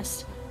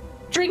chest.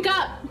 Drink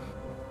up!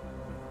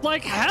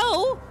 Like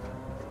hell?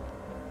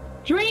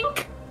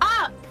 Drink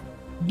up!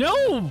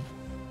 No!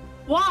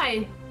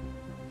 Why?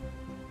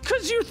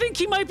 Because you think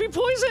he might be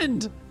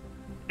poisoned.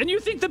 And you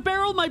think the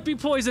barrel might be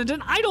poisoned,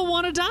 and I don't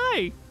want to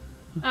die.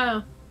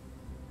 Oh. I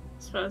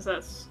suppose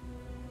that's...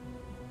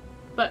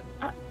 But...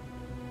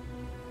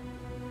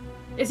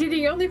 Is he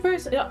the only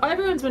person?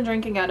 Everyone's been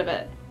drinking out of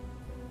it.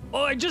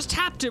 Oh, I just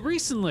tapped it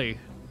recently.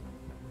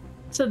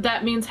 So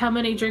that means how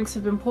many drinks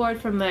have been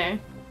poured from there?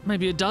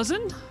 Maybe a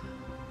dozen?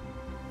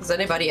 Does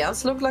anybody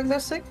else look like they're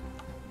sick?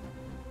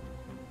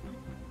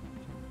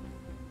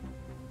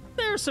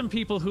 There are some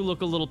people who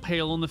look a little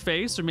pale in the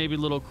face or maybe a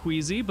little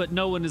queasy, but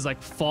no one is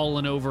like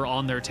fallen over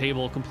on their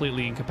table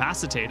completely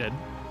incapacitated.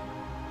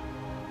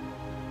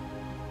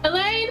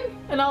 Elaine!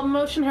 And I'll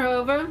motion her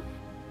over.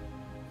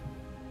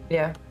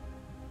 Yeah.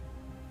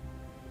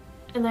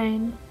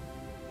 Elaine,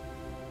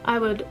 I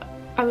would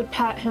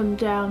pat him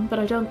down, but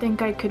I don't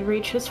think I could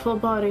reach his full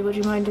body. Would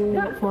you mind doing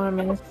that for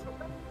me?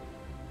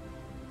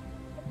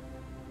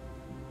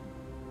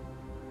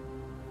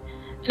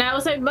 And I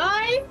will say,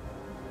 my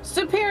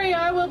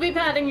superior will be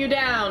patting you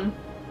down.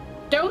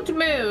 Don't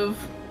move.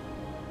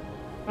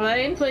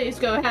 Elaine, please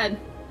go ahead.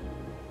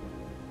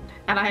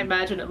 And I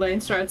imagine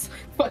Elaine starts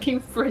fucking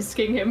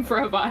frisking him for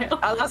a while.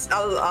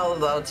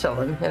 I'll tell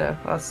him, you know,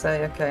 I'll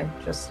say, okay,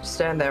 just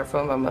stand there for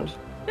a moment.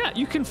 Yeah,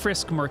 you can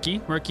frisk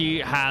Murky. Murky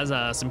has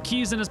some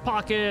keys in his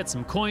pocket,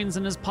 some coins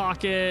in his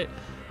pocket,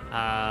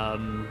 a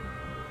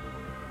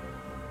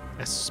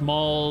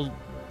small,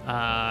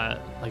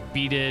 like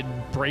beaded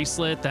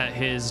bracelet that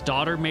his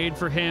daughter made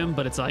for him,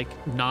 but it's like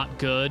not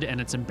good and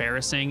it's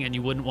embarrassing and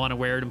you wouldn't want to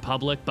wear it in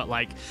public, but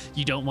like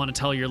you don't want to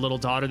tell your little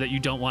daughter that you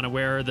don't want to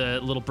wear the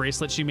little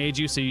bracelet she made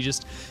you, so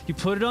you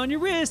put it on your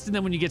wrist, and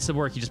then when you get to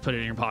work, you just put it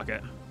in your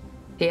pocket.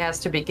 He has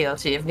to be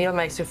guilty. If Neal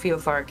makes you feel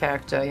for a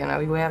character, you know,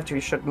 we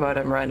should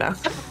murder him right now.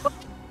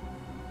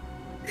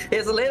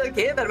 He's a little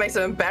kid that makes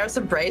an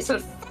embarrassing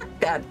bracelet. Fuck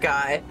that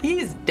guy.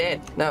 He's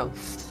dead. No.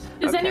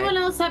 Does Okay. anyone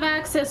else have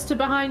access to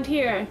behind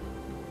here?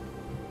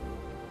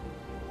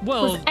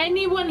 Well, Was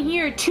anyone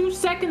here 2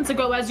 seconds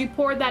ago as you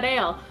poured that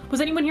ale? Was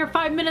anyone here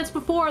 5 minutes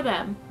before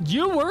them?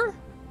 you were.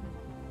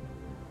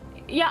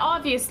 Yeah,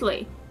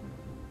 obviously.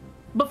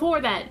 Before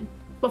then.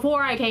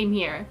 Before I came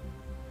here.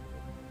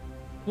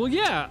 Well,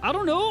 yeah, I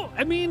don't know.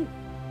 I mean,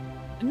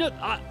 no,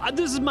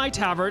 this is my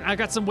tavern. I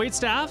got some wait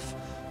staff,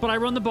 but I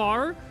run the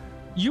bar.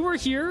 You were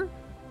here.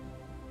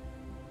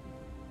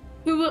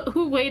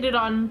 Who waited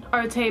on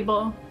our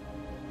table?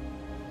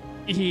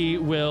 He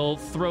will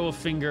throw a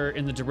finger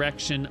in the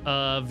direction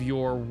of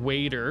your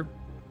waiter.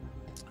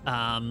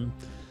 A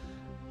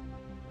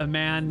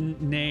man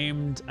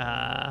named,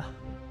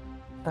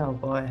 Oh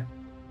boy.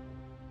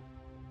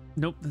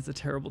 nope, that's a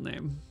terrible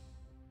name.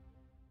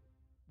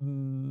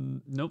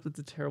 Nope, that's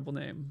a terrible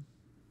name.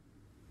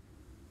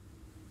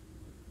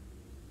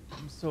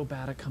 I'm so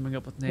bad at coming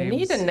up with You names.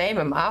 need to name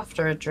him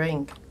after a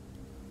drink.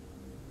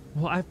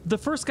 Well, the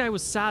first guy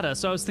was Sada,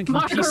 so I was thinking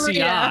Margarita.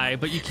 PCI,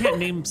 but you can't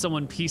name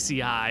someone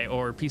PCI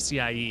or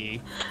PCIE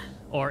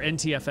or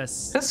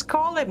NTFS. Just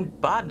call him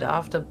Bud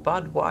after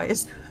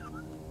Budweiser.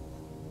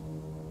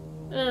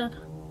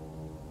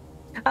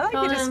 I like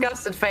your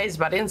disgusted face,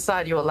 but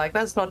inside you were like,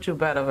 that's not too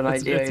bad of an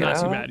idea. It's not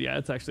you know? too bad. Yeah,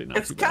 it's actually not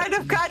It's too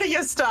bad. kind of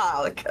your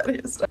style.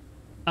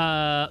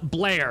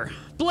 Blair.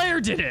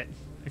 Blair did it.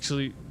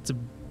 Actually,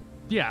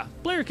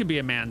 Blair could be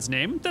a man's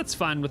name. That's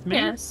fine with me.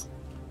 Yes.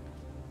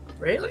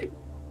 Really?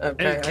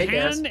 Okay, It I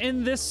guess. can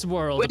in this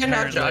world. We're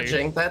not apparently.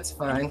 judging. That's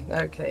fine.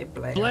 Okay,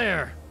 Blair.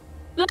 Blair.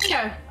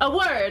 Blair, a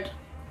word.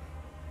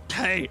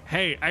 Hey,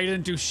 I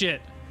didn't do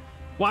shit.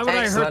 Why would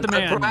Excellent. I hurt the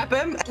man? I'll grab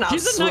him and I'll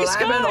He's a slam nice it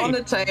guy. on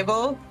the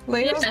table.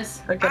 Leo.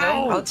 Yes. Okay.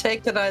 Ow. I'll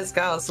take the nice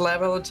guy. I'll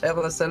slam it on the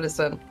table and say,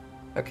 listen.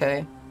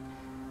 Okay.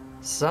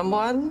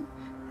 Someone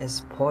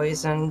has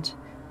poisoned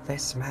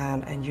this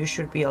man, and you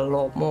should be a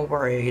lot more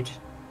worried.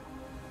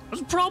 It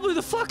was probably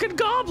the fucking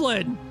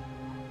goblin.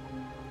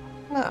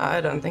 No, I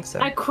don't think so.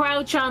 I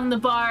crouch on the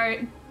bar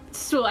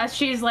stool as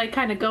she's like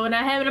kind of going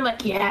at him, and I'm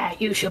like, yeah,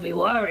 you should be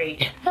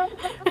worried.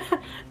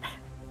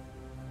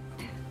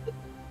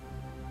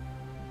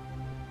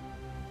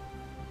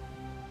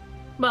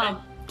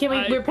 Well,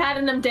 we're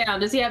patting him down.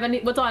 Does he have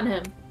what's on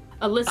him?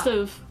 A list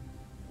of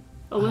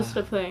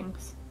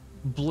things.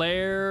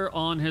 Blair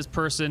on his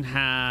person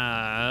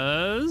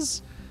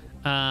has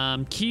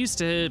keys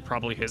to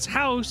probably his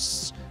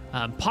house,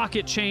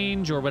 pocket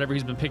change or whatever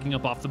he's been picking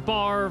up off the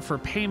bar for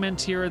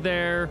payment here or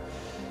there.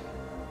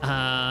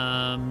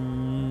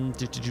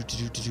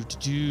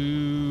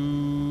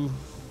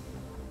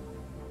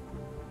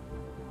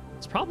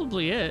 It's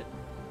probably it.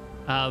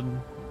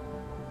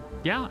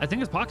 Yeah, I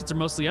think his pockets are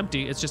mostly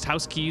empty. It's just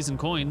house keys and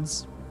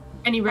coins.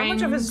 Any How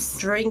rings? much of his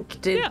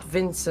drink did Yeah.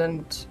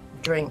 Vincent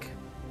drink?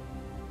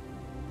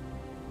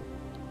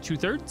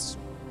 2/3,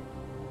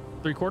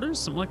 3/4,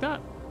 something like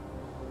that.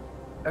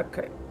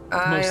 Okay.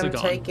 I Mostly am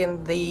gone.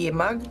 taking the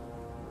mug.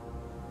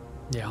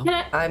 Yeah.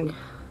 Can I-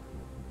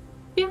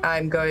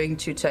 I'm going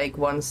to take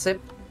one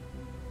sip.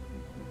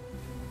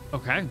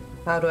 Okay.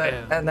 How do I?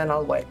 Yeah. And then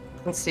I'll wait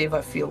and see if I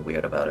feel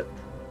weird about it.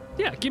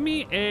 Yeah, give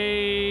me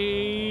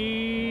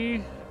a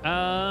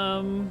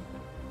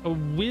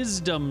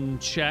wisdom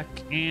check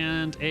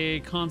and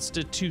a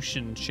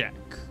constitution check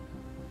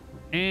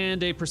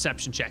and a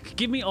perception check.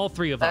 Give me all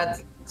three of them.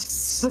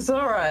 That's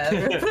all right.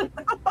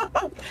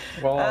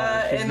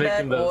 Well, she's In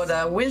that making those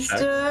order: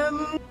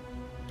 wisdom, checks.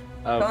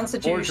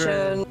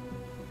 constitution,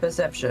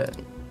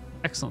 perception.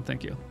 Excellent,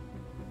 thank you.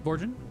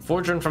 Vorgin?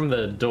 Fortune from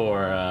the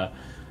door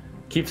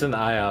keeps an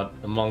eye out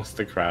amongst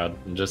the crowd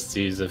and just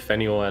sees if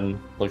anyone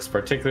looks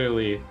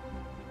particularly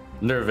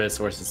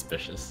nervous or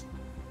suspicious.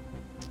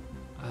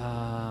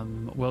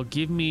 Well,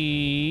 give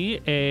me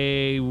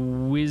a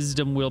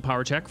wisdom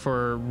willpower check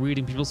for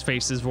reading people's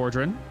faces,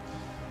 Vordrin.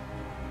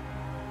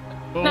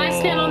 Can I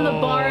stand on the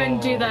bar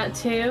and do that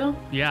too?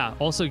 Yeah,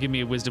 also give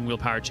me a wisdom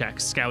willpower check,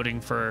 scouting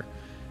for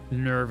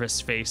nervous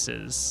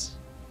faces.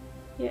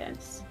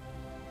 Yes.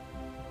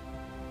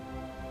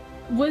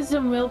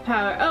 Wisdom,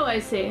 willpower. Oh, I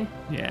see.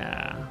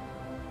 Yeah.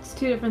 It's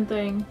two different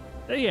things.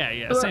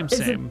 Yeah, Or same.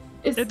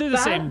 is They're the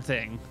that- same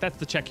thing. That's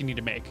the check you need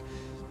to make.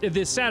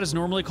 The stat is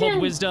normally called Yeah.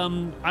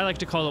 wisdom. I like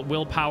to call it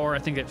willpower. I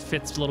think it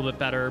fits a little bit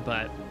better,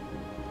 but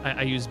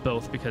I use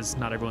both because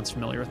not everyone's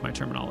familiar with my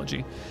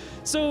terminology.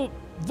 So,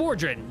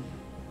 Vordrin,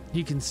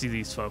 he can see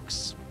these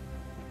folks.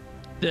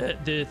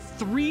 The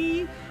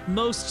three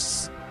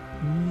most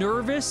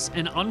nervous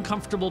and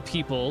uncomfortable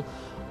people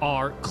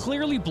are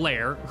clearly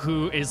Blair,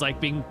 who is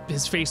like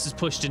his face is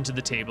pushed into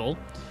the table.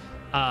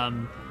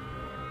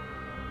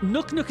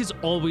 Nook is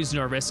always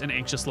nervous and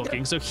anxious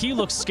looking, so he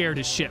looks scared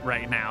as shit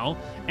right now.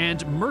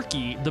 And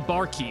Murky, the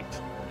barkeep,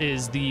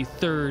 is the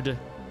third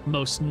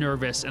most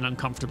nervous and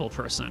uncomfortable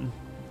person.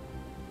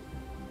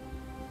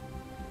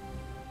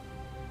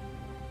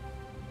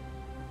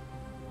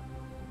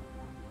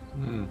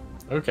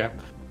 Okay.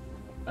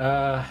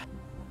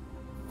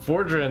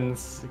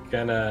 Vordrin's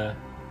gonna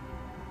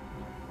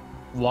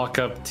walk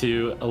up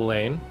to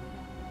Elaine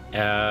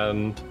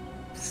and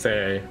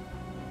say,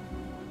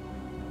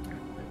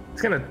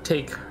 he's gonna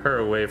take her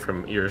away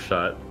from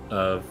earshot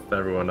of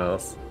everyone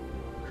else,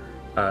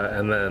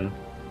 and then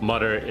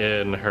mutter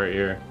in her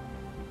ear,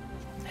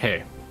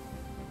 "Hey,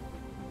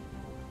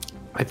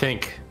 I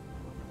think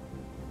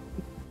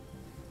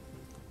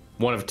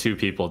one of two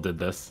people did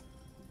this.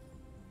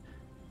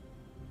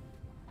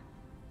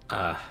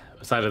 It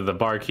was either the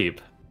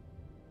barkeep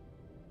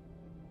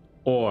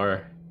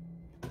or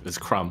it was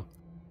Crumb."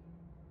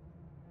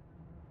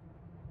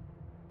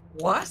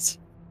 What?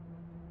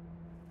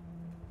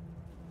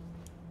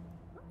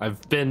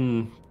 I've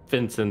been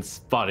Vincent's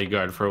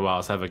bodyguard for a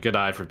while, so I have a good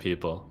eye for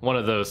people. One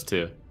of those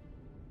two.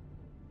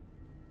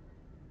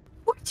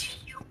 What do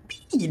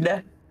you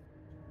mean?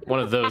 One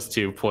of those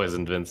two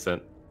poisoned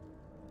Vincent.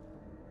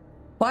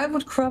 Why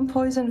would Crumb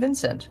poison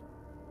Vincent?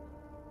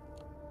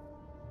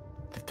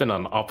 They've been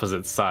on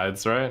opposite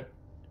sides, right?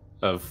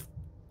 Of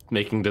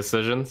making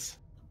decisions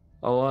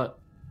a lot.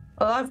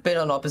 Well, I've been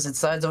on opposite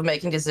sides of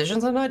making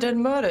decisions, and I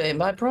didn't murder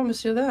him. I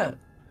promise you that.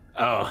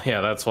 Oh,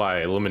 yeah, that's why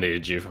I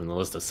eliminated you from the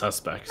list of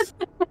suspects.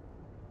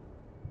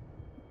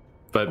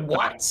 But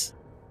What?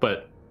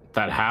 But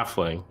that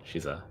halfling,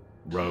 she's a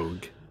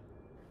rogue.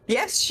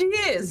 Yes, she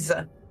is.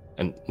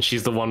 And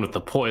she's the one with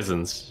the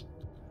poisons.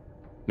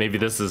 Maybe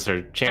this is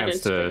her chance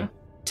is to true.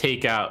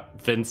 take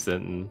out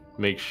Vincent and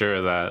make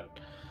sure that,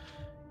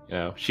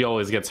 she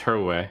always gets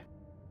her way.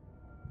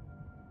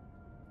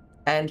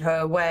 And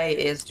her way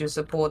is to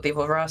support the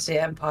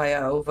Vorasi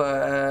Empire over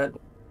a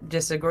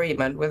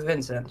disagreement with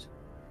Vincent.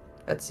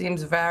 That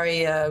seems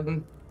very, a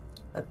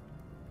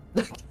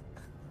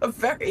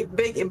very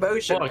big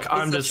emotion. Look, in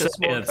I'm such just a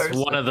saying small it's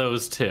person. one of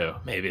those two.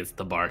 Maybe it's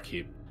the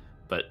barkeep,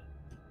 but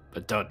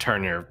don't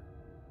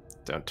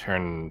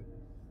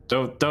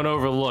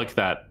overlook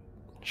that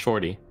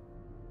shorty.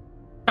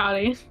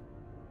 Howdy.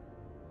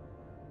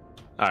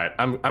 All right,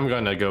 I'm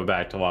going to go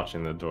back to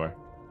watching the door.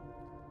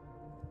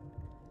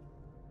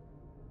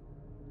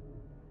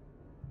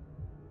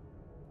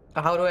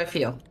 How do I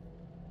feel?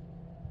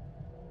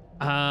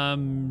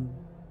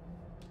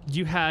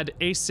 You had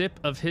a sip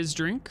of his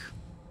drink,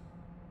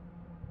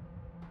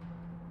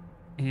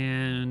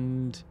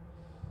 and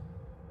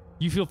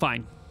you feel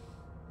fine.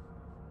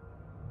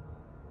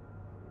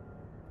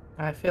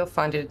 I feel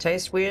fine. Did it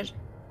taste weird?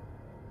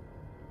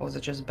 Or was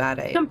it just bad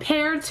ale?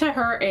 Compared to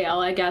her ale,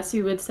 I guess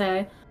you would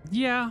say.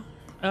 Yeah.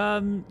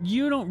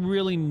 You don't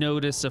really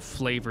notice a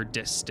flavor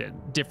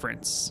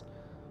difference.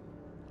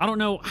 I don't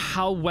know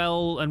how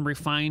well and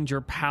refined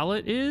your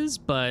palate is,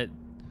 but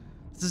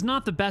this is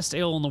not the best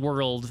ale in the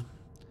world.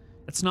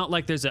 It's not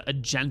like there's a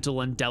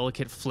gentle and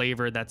delicate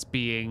flavor that's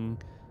being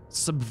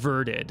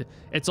subverted.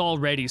 It's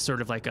already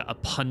sort of like a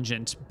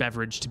pungent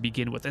beverage to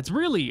begin with. It's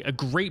really a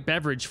great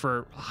beverage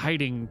for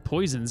hiding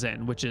poisons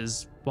in, which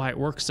is why it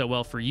works so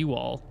well for you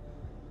all.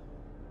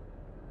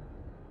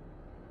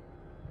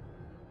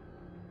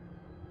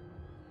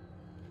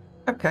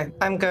 Okay,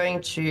 I'm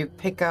going to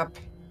pick up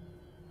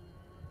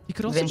He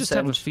could also just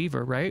have a Vincent.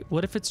 fever, right?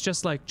 What if it's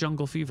just like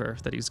jungle fever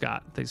that he's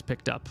got, that he's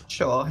picked up?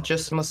 Sure,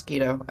 just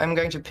mosquito. I'm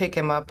going to pick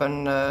him up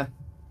and,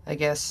 I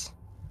guess,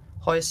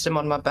 hoist him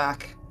on my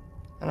back.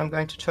 And I'm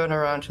going to turn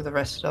around to the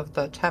rest of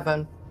the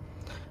tavern.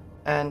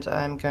 And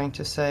I'm going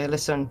to say,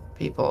 listen,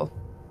 people.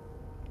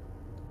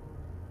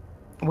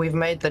 We've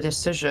made the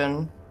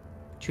decision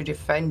to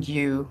defend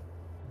you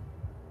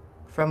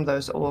from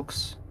those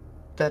orcs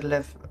that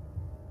live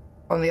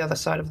on the other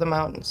side of the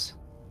mountains.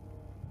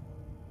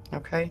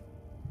 Okay?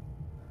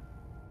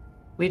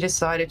 We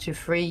decided to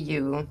free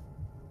you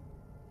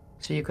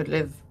so you could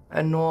live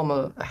a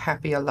normal, a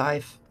happier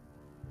life.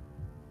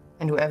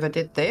 And whoever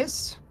did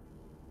this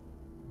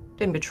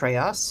didn't betray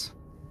us.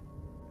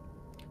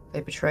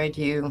 They betrayed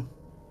you.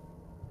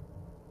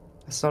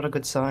 That's not a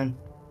good sign.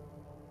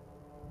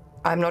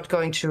 I'm not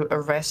going to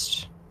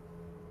arrest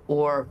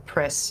or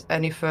press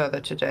any further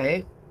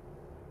today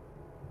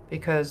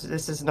because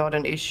this is not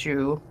an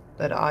issue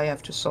that I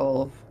have to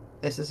solve.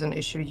 This is an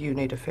issue you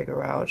need to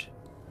figure out.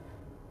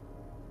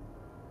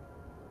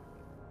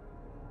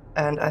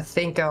 And I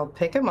think I'll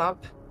pick him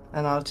up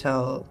and I'll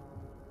tell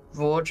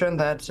Vordran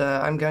that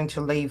I'm going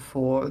to leave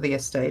for the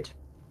estate.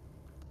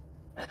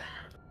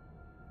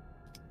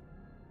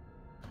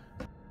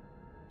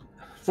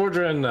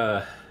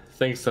 Fordran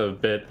thinks a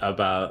bit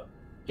about.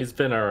 He's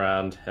been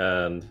around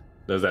and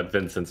knows that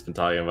Vincent's been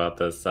talking about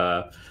this.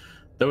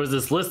 There was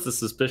this list of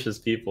suspicious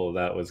people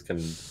that was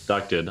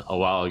conducted a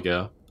while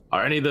ago.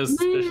 Are any of those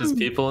suspicious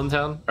people in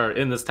town or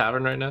in this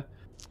tavern right now?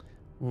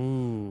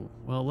 Ooh,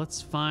 well,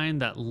 let's find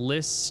that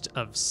list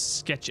of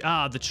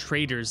the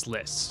traders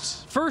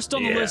list. First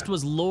on the list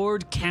was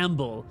Lord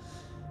Campbell.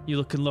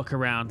 You can look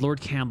around. Lord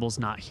Campbell's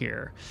not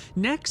here.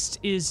 Next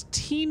is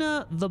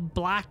Tina the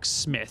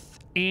blacksmith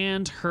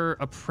and her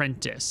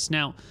apprentice.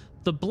 Now,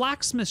 the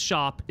blacksmith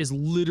shop is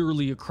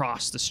literally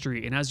across the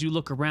street, and as you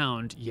look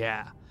around,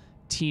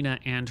 Tina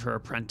and her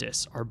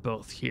apprentice are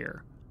both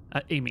here.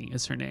 Amy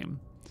is her name.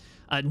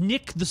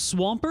 Nick the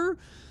swamper?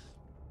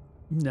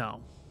 No,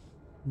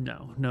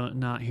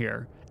 not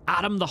here.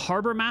 Adam the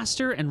harbor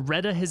master and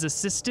Retta his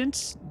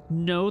assistant?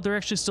 No, they're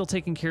actually still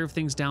taking care of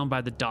things down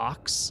by the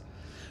docks.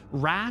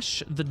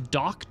 Rash the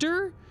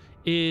doctor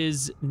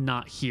is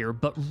not here,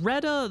 but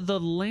Retta the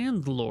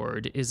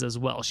landlord is as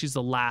well. She's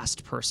the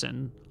last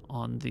person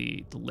on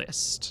the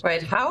list.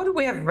 Wait, how do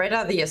we have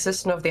Retta the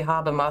assistant of the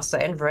harbor master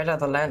and Retta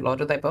the landlord?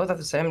 Do they both have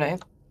the same name?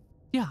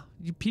 Yeah,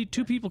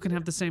 two people can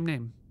have the same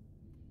name.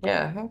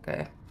 Yeah,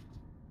 okay.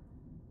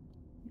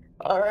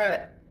 All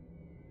right.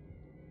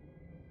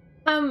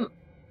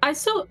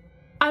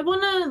 I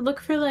want to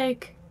look for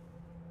like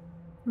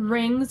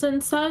rings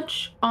and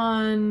such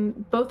on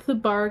both the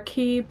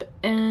barkeep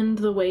and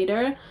the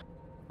waiter,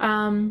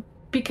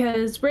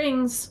 because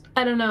rings,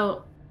 I don't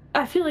know,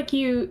 I feel like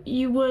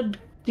you would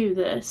do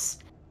this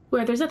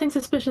where there's nothing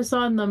suspicious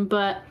on them,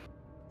 but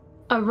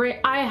a ring.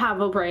 I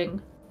have a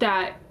ring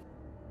that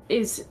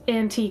is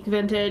antique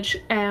vintage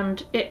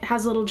and it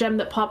has a little gem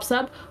that pops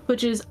up,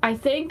 which is, I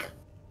think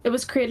it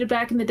was created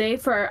back in the day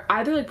for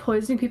either like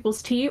poisoning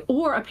people's tea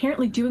or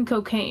apparently doing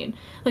cocaine.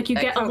 Like you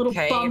get a little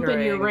bump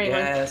in your ring.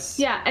 Yes.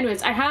 Yeah,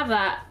 anyways, I have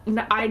that.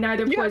 I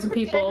neither poison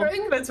people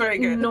That's very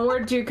good. nor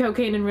do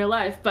cocaine in real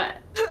life, but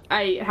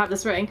I have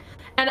this ring.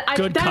 And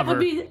that would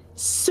be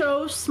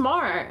so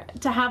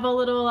smart to have a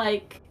little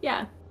like,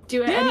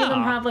 do any of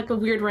them have like a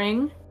weird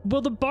ring?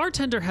 Well, the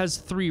bartender has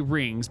 3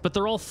 rings, but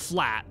they're all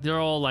flat. They're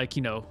all like,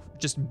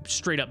 just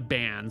straight up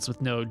bands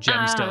with no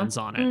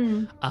gemstones on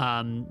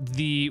it.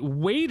 The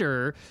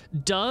waiter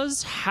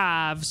does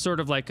have sort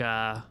of like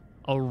a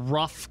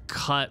rough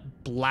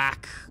cut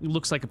black,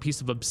 looks like a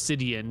piece of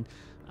obsidian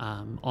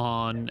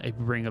on a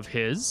ring of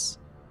his.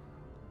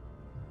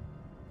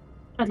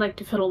 I'd like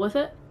to fiddle with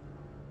it.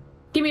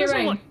 Give me a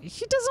ring.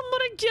 He doesn't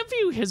want to give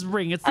you his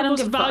ring. It's the I don't most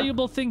give a fuck.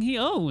 valuable thing he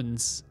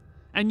owns.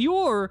 And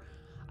you're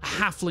a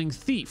halfling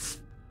thief,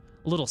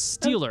 a little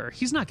stealer.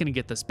 He's not going to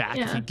get this back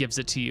if he gives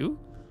it to you.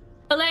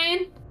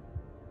 Elaine,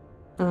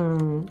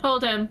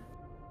 hold him.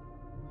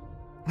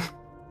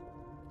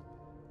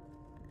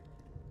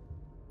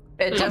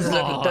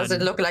 Does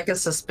it look like a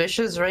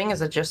suspicious ring?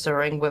 Is it just a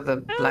ring with a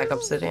black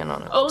obsidian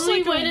on it?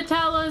 Only way to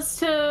tell us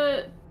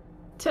to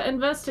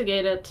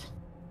investigate it.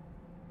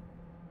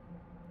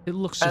 It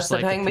looks just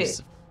like a piece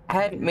of...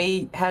 Hand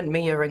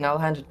me a ring. I'll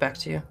hand it back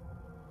to you.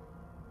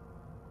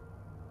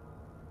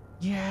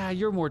 Yeah,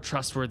 you're more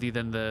trustworthy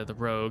than the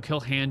rogue. He'll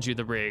hand you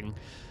the ring.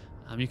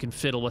 You can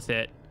fiddle with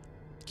it.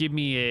 Give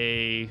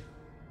me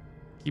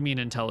an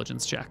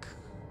intelligence check.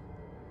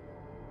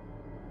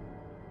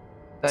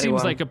 31.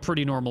 Seems like a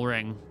pretty normal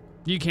ring.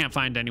 You can't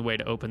find any way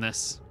to open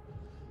this.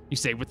 You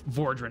say with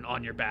Vordran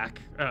on your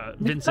back,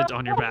 Vincent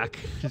on your back,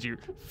 as you're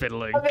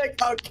fiddling. I'm like,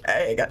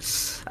 okay.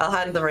 I'll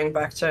hand the ring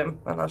back to him,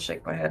 and I'll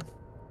shake my head.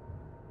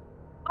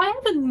 I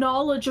have a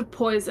knowledge of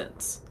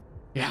poisons.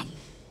 Yeah.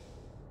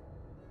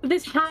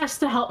 This has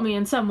to help me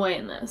in some way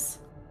in this.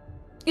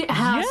 It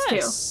has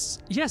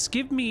to. Yes,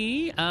 give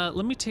me,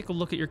 let me take a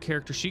look at your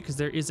character sheet, because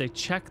there is a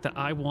check that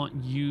I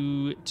want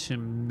you to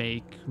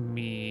make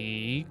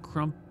me.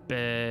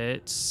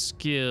 Crumpet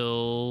skills.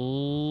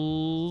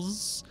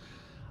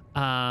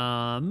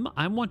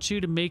 I want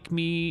you to make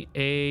me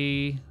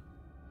an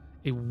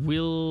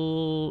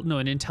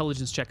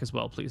intelligence check as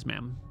well, please,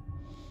 ma'am.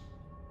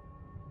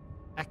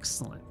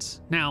 Excellent.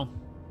 Now,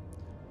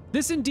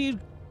 this indeed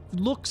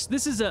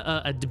this is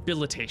a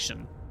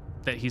debilitation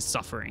that he's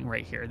suffering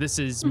right here. This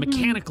is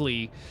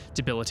mechanically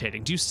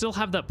debilitating. Do you still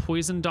have that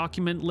poison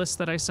document list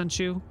that I sent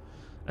you?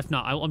 If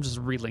not, I'll just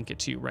relink it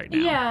to you right now.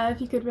 Yeah, if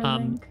you could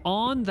relink.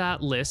 On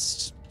that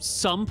list,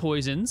 some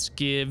poisons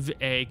give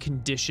a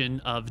condition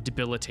of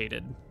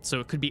debilitated. So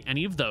it could be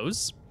any of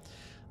those.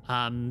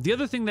 The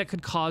other thing that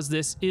could cause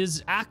this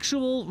is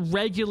actual,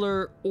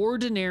 regular,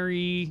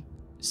 ordinary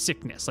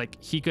sickness.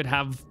 Like he could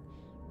have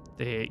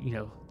the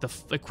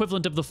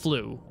equivalent of the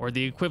flu or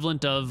the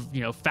equivalent of,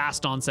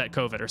 fast onset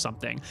COVID or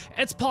something.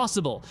 It's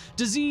possible.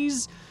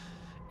 Disease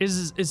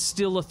is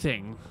still a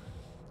thing.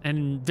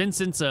 And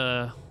Vincent's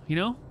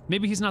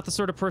maybe he's not the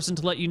sort of person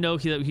to let you know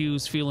that he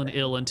was feeling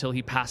ill until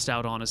he passed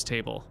out on his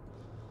table.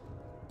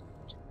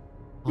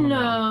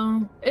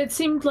 No, it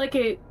seemed like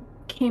it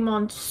came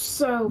on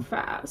so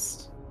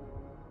fast.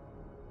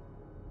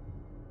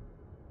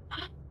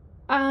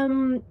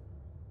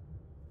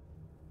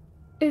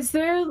 Is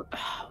there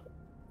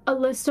a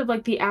list of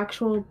like the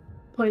actual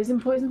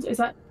poisons? Is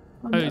that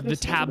on the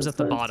tabs at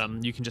the bottom?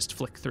 You can just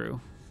flick through.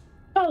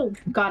 Oh,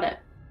 got it.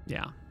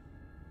 Yeah.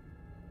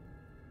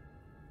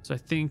 So I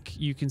think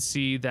you can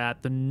see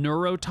that the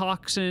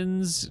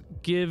neurotoxins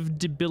give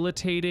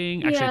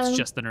debilitating. Actually, it's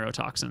just the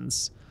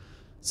neurotoxins.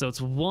 So it's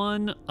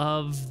one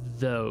of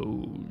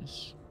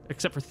those,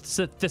 except for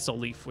thistle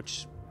leaf,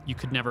 which you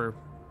could never.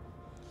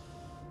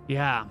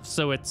 Yeah.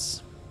 So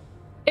it's.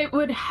 It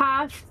would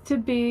have to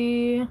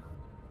be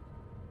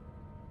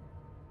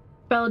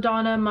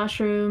belladonna,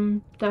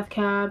 mushroom, death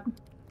cab,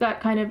 that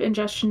kind of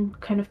ingestion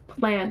kind of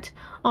plant.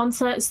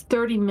 Onset is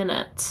 30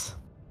 minutes,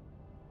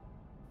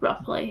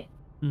 roughly.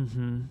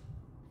 Mm-hmm.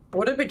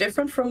 Would it be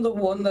different from the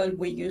one that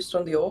we used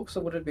on the orcs,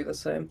 or would it be the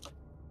same?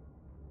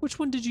 Which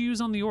one did you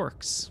use on the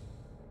orcs?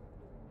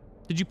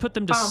 Did you put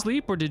them to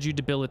sleep, or did you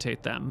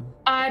debilitate them?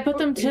 I put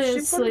them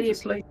to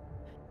sleep.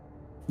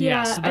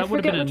 Yeah, so that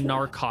would have been a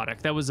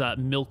narcotic. That was a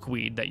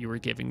milkweed that you were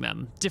giving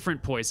them.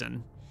 Different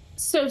poison.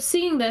 So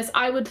seeing this,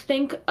 I would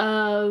think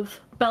of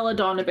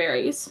belladonna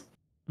berries.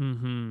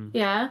 Mm-hmm.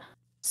 Yeah.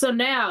 So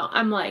now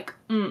I'm like,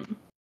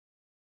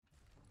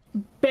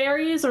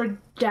 berries or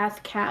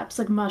death caps,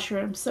 like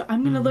mushrooms. So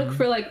I'm gonna look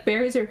for like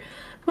berries or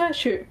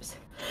mushrooms.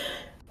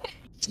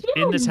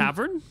 In the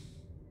tavern?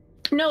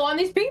 No, on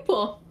these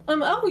people.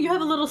 Oh, you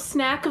have a little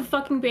snack of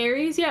fucking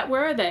berries? Yeah,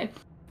 where are they?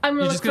 I'm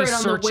gonna look for it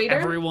on the waiter. Search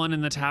everyone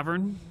in the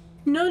tavern?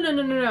 No.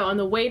 On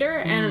the waiter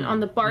and on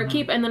the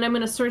barkeep, and then I'm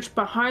gonna search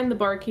behind the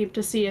barkeep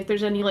to see if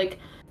there's any like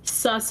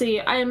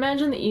sussy. I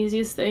imagine the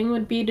easiest thing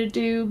would be to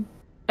do.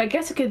 I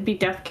guess it could be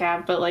death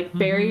cab, but like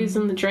berries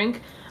in the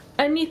drink.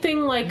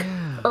 Anything like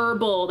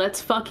herbal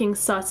that's fucking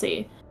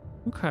sussy.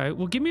 Okay,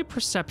 well, give me a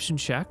perception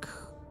check,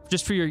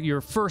 just for your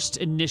first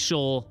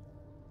initial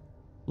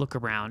look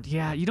around.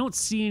 Yeah, you don't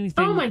see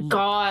anything. Oh my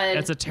god,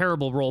 that's a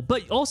terrible roll.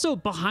 But also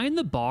behind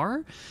the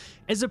bar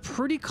is a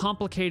pretty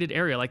complicated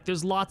area. Like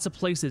there's lots of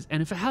places,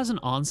 and if it has an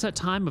onset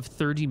time of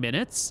 30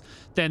 minutes,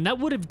 then that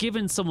would have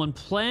given someone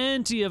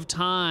plenty of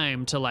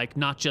time to like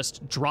not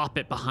just drop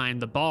it behind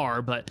the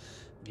bar, but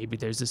maybe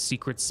there's a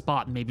secret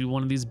spot. Maybe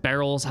one of these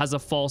barrels has a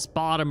false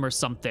bottom or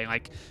something.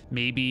 Like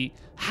maybe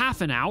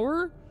half an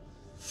hour?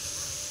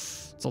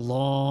 It's a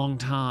long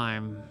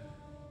time.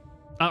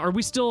 Are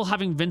we still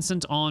having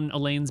Vincent on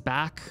Elaine's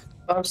back?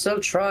 I'm still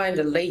trying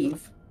to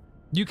leave.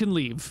 You can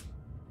leave.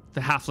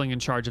 The halfling in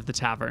charge of the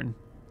tavern.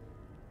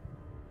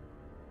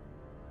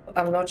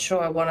 I'm not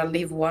sure I want to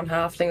leave one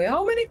halfling.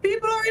 How many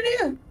people are in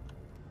here?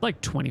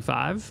 Like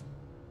 25.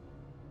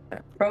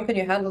 Ron, can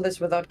you handle this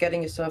without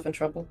getting yourself in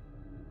trouble?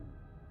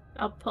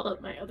 I'll pull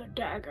out my other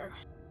dagger.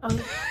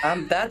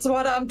 That's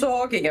what I'm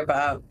talking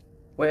about.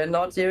 We're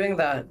not doing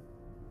that.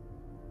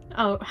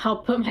 I'll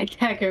put my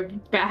dagger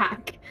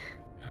back.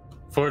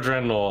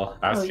 Vordran will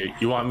ask you,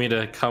 you want me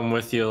to come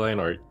with you, Elaine,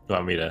 or you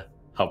want me to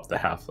help the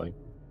halfling?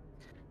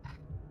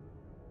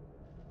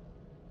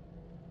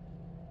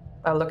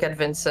 I look at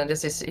Vincent.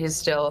 He's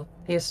still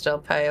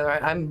pale.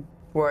 Right? I'm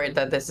worried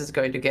that this is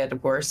going to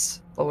get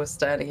worse while we're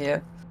standing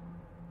here.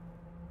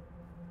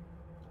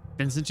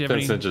 Vincent,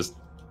 just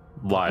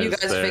lies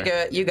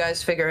there. You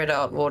guys figure it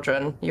out,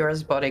 Vordran. You're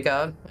his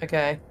bodyguard.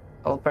 Okay,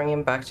 I'll bring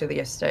him back to the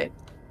estate.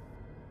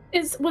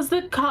 Is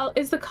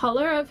the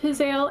color of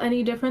his ale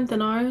any different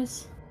than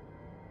ours?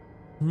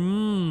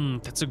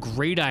 That's a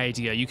great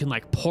idea. You can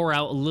like pour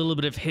out a little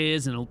bit of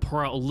his and it'll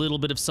pour out a little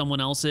bit of someone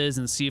else's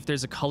and see if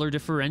there's a color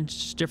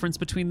difference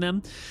between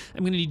them. I'm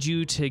going to need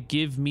you to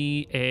give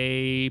me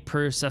a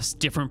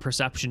different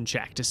perception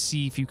check to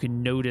see if you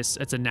can notice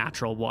it's a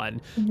natural one.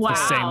 Wow. The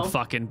same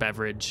fucking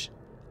beverage.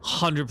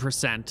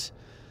 100%.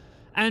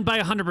 And by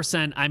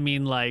 100%, I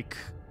mean like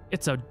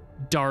it's a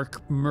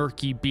dark,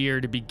 murky beer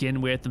to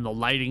begin with and the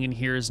lighting in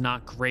here is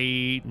not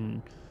great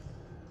and...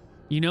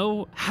 You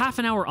know, half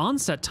an hour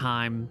onset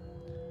time.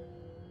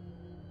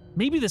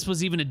 Maybe this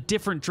was even a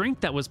different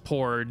drink that was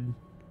poured.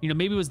 You know,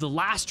 maybe it was the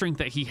last drink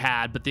that he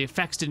had, but the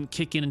effects didn't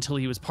kick in until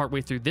he was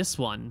partway through this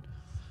one.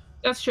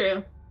 That's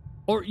true.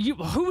 Or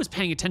who was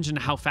paying attention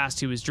to how fast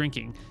he was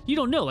drinking? You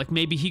don't know. Like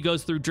maybe he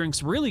goes through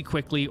drinks really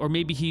quickly, or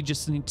maybe he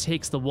just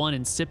takes the one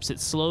and sips it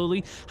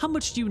slowly. How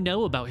much do you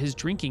know about his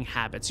drinking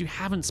habits? You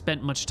haven't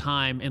spent much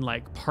time in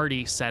like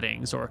party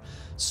settings or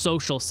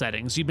social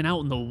settings. You've been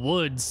out in the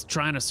woods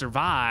trying to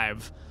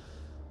survive.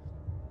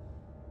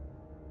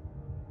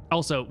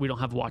 Also, we don't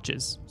have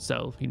watches,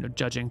 so, you know,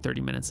 judging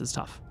 30 minutes is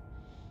tough.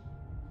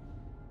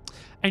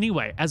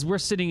 Anyway, as we're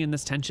sitting in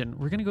this tension,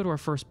 we're going to go to our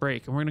first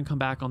break, and we're going to come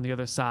back on the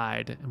other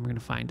side, and we're going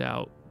to find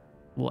out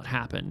what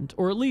happened,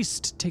 or at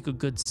least take a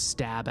good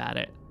stab at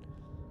it.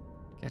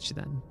 Catch you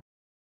then.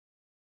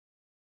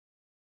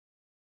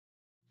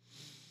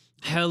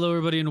 Hello,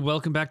 everybody, and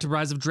welcome back to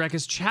Rise of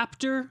Drekis,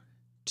 Chapter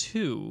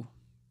 2.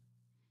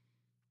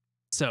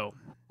 So...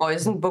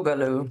 Poison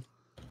Boogaloo.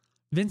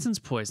 Vincent's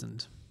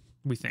poisoned,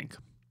 we think.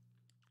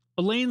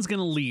 Elaine's going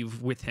to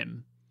leave with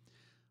him.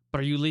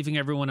 But are you leaving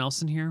everyone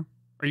else in here?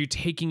 Are you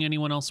taking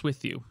anyone else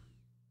with you?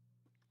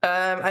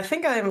 I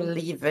think I'm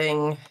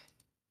leaving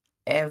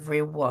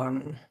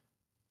everyone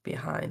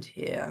behind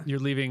here. You're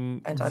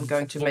leaving... And I'm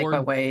going to make my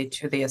way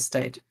to the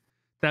estate.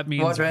 That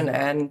means... Modern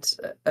and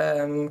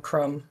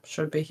Krob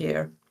should be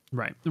here.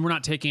 Right. And we're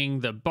not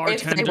taking the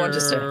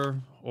bartender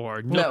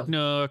or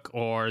Nook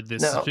or the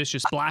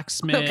suspicious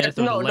blacksmith or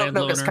the landowner.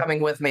 Nook is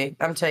coming with me.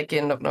 I'm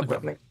taking Nook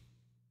with me.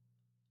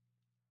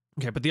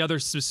 Okay, but the other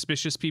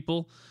suspicious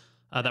people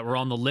that were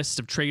on the list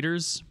of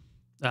traitors...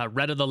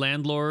 Retta the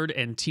landlord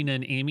and Tina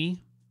and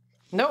Amy?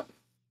 Nope.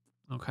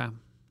 Okay.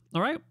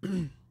 All right.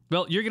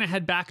 Well, you're going to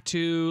head back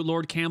to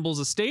Lord Campbell's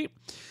estate.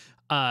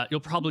 You'll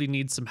probably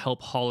need some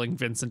help hauling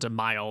Vincent a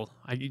mile.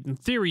 In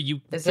theory,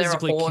 you physically can...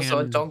 Is there a horse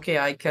or a donkey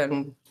I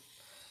can...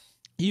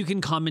 You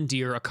can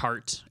commandeer a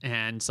cart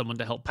and someone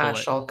to help pull it.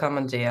 I shall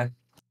commandeer.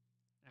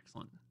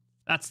 Excellent.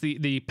 That's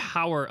the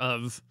power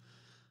of...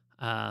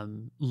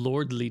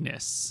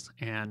 lordliness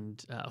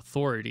and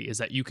authority is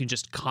that you can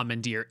just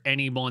commandeer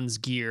anyone's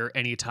gear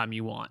anytime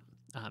you want.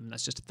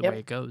 That's just the way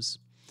it goes.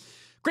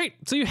 Great.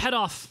 So you head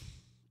off.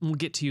 And we'll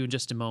get to you in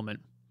just a moment.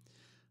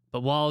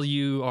 But while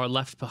you are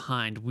left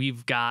behind,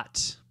 we've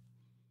got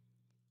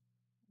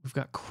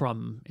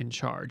Krob in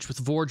charge with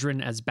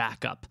Vordrin as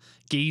backup,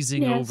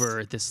 gazing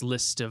over this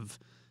list of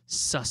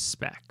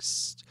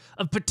suspects,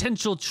 of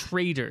potential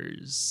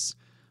traitors.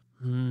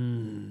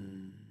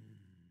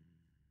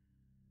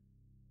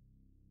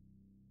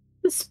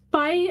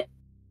 Despite,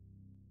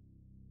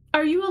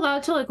 are you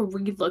allowed to like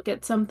relook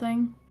at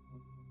something?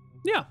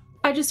 Yeah.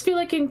 I just feel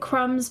like in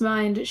Krob's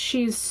mind,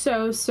 she's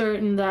so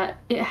certain that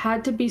it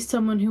had to be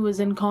someone who was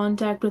in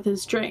contact with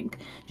his drink.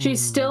 She's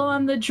still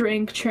on the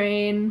drink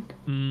train.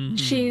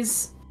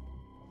 She's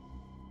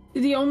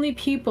the only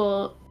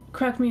people,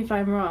 correct me if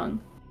I'm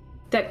wrong,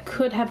 that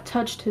could have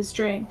touched his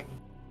drink.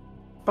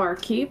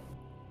 Barkeep,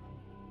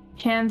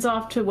 hands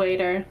off to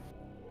waiter,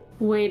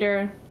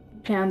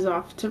 hands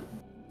off to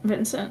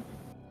Vincent.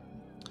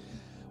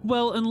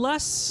 Well,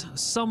 unless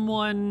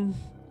someone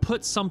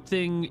put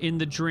something in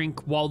the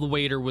drink while the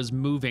waiter was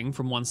moving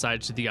from one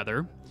side to the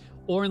other,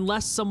 or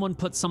unless someone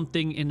put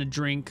something in a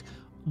drink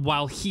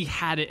while he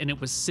had it and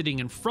it was sitting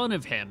in front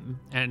of him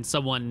and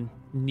someone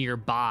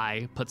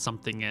nearby put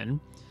something in.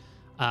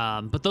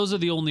 But those are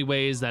the only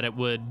ways that it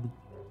would,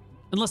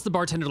 unless the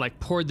bartender like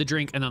poured the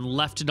drink and then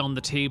left it on the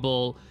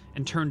table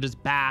and turned his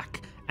back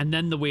and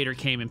then the waiter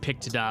came and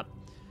picked it up.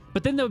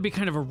 But then that would be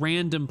kind of a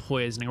random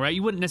poisoning, right?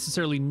 You wouldn't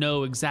necessarily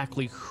know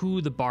exactly who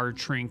the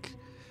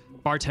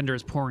bartender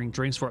is pouring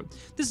drinks for.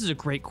 This is a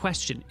great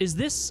question. Is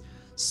this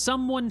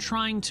someone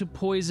trying to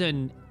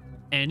poison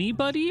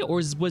anybody,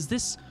 or was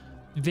this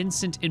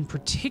Vincent in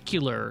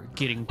particular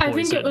getting poisoned? I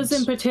think it was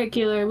in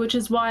particular, which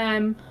is why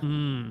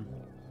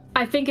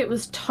I think it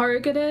was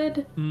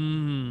targeted.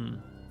 And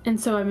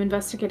so I'm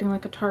investigating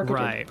like a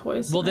targeted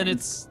poison. Well, then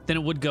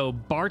it would go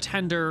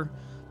bartender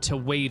to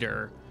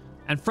waiter.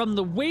 And from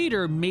the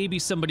waiter, maybe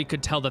somebody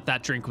could tell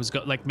that drink was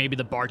like maybe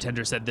the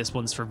bartender said this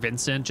one's for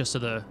Vincent, just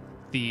so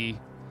the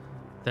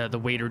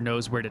waiter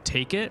knows where to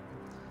take it.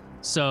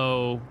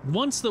 So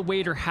once the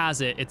waiter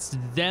has it, it's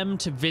them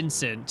to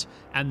Vincent,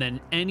 and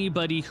then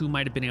anybody who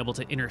might have been able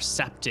to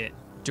intercept it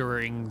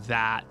during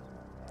that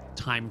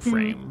time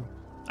frame,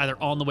 either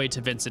on the way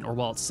to Vincent or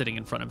while it's sitting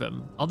in front of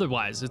him.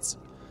 Otherwise, it's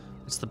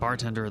the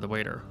bartender or the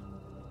waiter.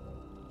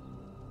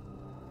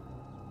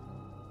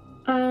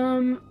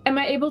 Am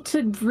I able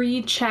to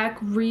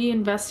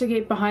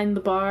reinvestigate behind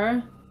the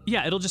bar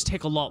Yeah, it'll just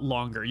take a lot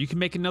longer. You can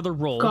make another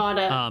roll. Got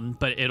it.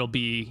 But it'll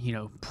be,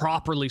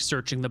 properly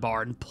searching the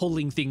bar and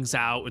pulling things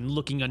out and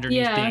looking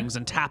underneath things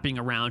and tapping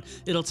around.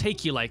 It'll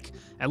take you like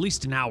at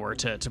least an hour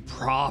to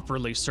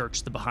properly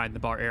search the behind the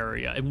bar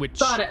area in which.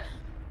 Got it.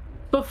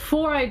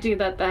 Before I do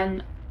that,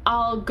 then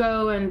I'll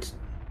go and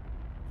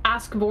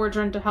ask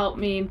Vordran to help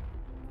me,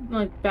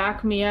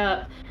 back me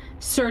up,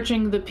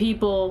 searching the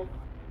people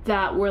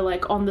that were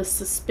on the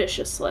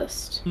suspicious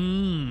list.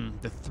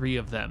 The 3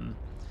 of them.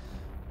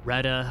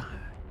 Retta,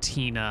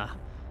 Tina,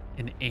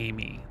 and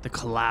Amy, the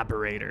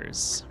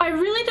collaborators. I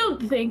really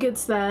don't think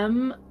it's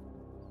them.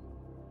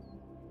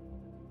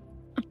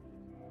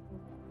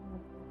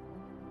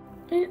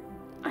 I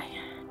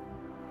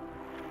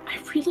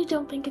really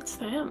don't think it's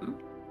them.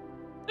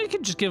 You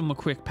could just give them a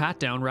quick pat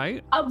down,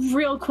 right? A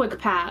real quick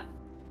pat.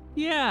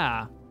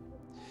 Yeah.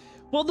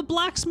 Well, the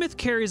blacksmith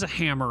carries a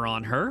hammer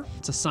on her.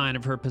 It's a sign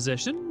of her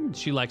position.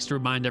 She likes to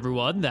remind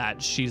everyone that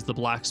she's the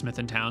blacksmith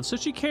in town, so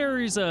she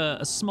carries a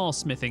small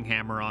smithing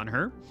hammer on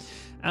her.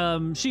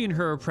 She and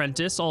her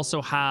apprentice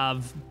also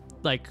have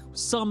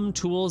some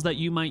tools that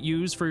you might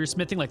use for your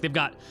smithing. They've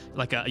got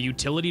a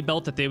utility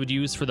belt that they would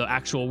use for the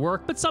actual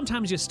work, but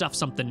sometimes you stuff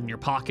something in your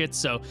pocket.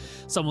 So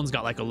someone's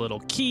got a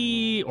little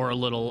key or a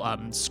little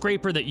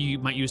scraper that you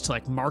might use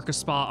to mark a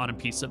spot on a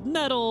piece of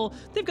metal.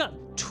 They've got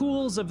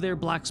tools of their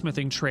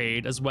blacksmithing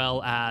trade as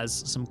well as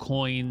some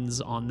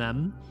coins on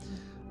them.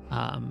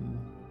 A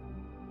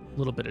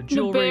little bit of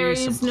jewelry, no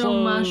berries, some clothes.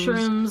 No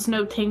mushrooms,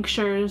 no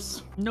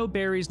tinctures. No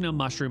berries, no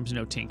mushrooms,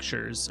 no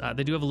tinctures.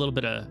 They do have a little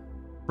bit of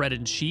bread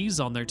and cheese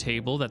on their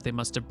table that they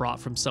must have brought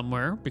from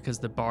somewhere because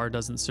the bar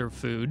doesn't serve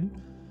food.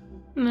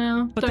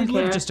 No, but they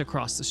live just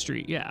across the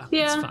street. Yeah,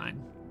 it's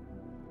fine.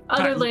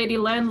 Other lady,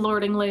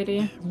 landlording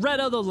lady.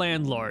 Retta, the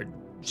landlord.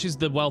 She's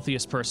the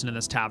wealthiest person in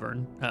this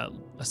tavern,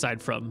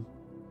 aside from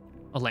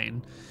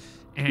Elaine.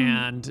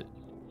 And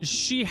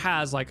she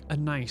has a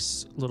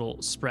nice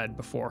little spread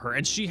before her.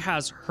 And she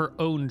has her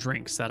own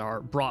drinks that are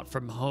brought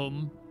from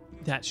home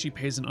that she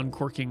pays an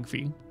uncorking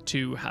fee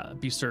to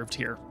be served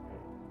here.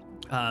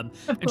 And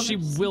she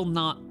will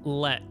not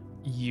let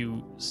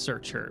you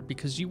search her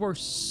because you are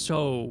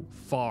so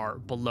far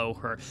below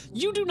her.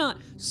 You do not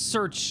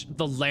search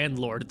the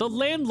landlord. The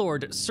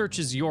landlord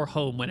searches your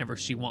home whenever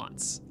she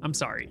wants. I'm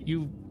sorry.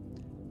 You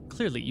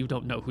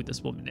don't know who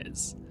this woman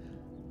is.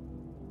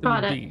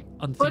 Got it.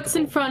 What's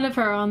in front of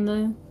her on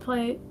the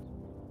plate?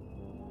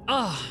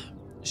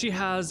 She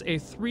has a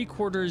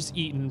 3/4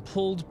 eaten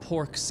pulled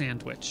pork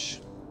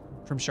sandwich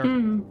from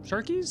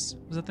Sharky's?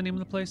 Was that the name of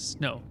the place?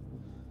 No.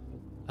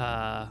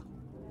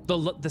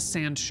 The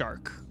Sand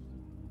Shark.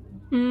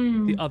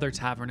 The other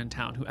tavern in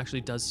town who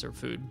actually does serve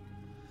food.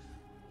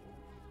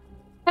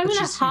 I'm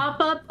gonna hop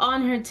up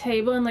on her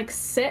table and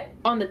sit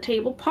on the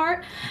table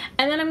part,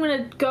 and then I'm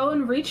gonna go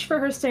and reach for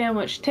her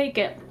sandwich, take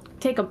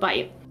a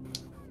bite,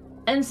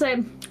 and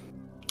say,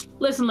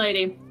 "Listen,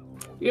 lady,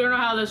 you don't know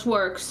how this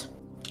works.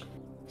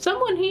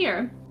 Someone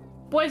here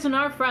poisoned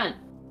our friend,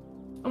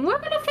 and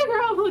we're gonna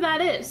figure out who that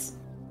is.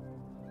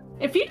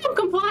 If you don't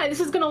comply, this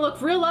is gonna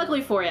look real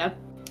ugly for you.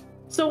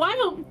 So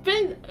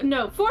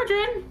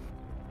Vordran,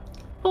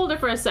 hold her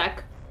for a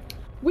sec.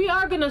 We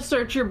are gonna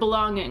search your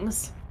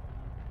belongings."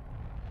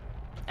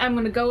 I'm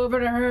gonna go over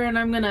to her and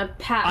I'm gonna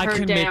pat her down. I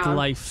can make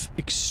life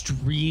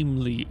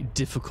extremely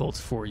difficult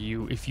for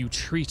you if you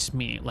treat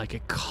me like a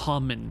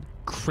common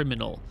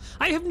criminal.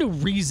 I have no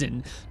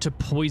reason to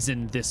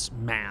poison this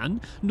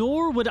man,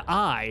 nor would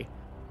I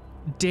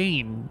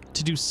deign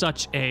to do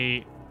such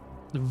a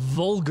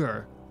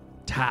vulgar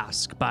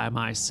task by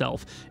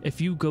myself. If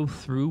you go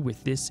through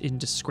with this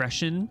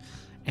indiscretion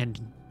and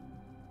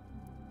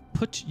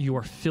put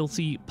your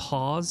filthy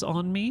paws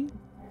on me,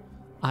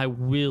 I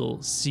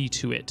will see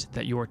to it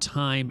that your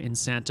time in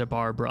Santa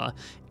Barbara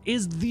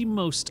is the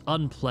most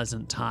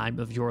unpleasant time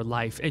of your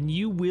life, and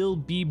you will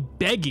be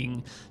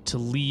begging to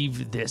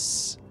leave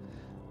this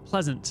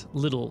pleasant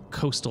little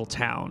coastal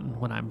town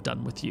when I'm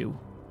done with you.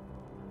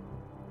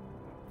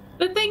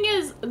 The thing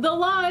is, the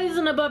law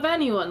isn't above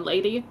anyone,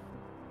 lady.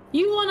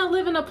 You want to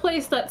live in a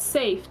place that's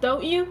safe,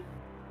 don't you?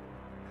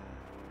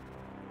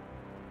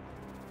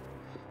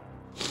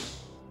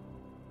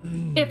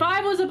 If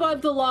I was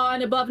above the law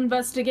and above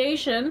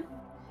investigation,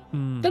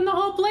 then the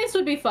whole place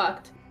would be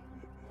fucked.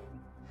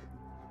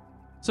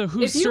 So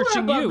who's searching you? If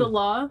you were above the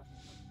law,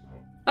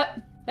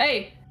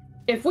 hey,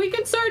 if we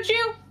can search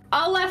you,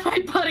 I'll let my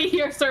buddy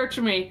here search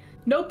me.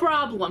 No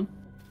problem.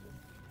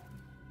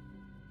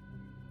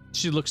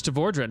 She looks to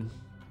Vordran.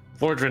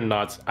 Vordran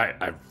nods.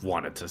 I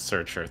wanted to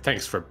search her.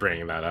 Thanks for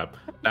bringing that up.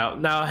 Now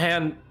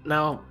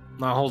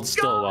hold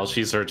still while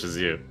she searches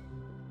you.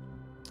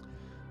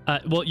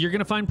 Well, you're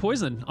gonna find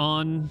poison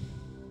on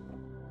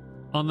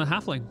the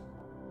halfling.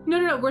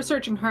 No, we're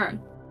searching her.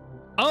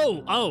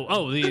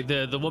 Oh,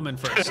 the woman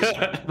first.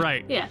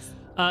 Right. Yes.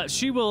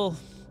 She will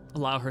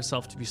allow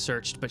herself to be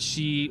searched, but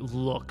she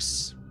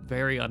looks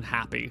very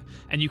unhappy.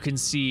 And you can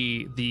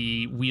see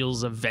the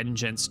wheels of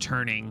vengeance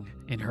turning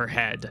in her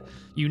head.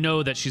 You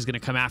know that she's going to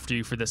come after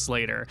you for this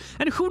later.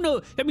 And who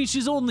knows? I mean,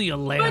 she's only a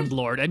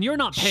landlord, and you're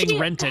not paying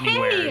rent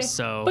anywhere,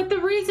 so... But the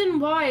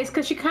reason why is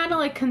because she kind of,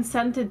 like,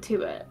 consented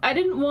to it. I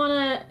didn't want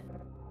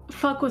to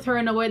fuck with her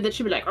in a way that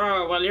she'd be like,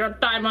 oh, well, your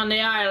time on the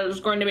isle is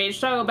going to be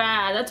so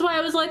bad. That's why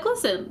I was like,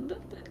 listen,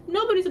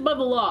 nobody's above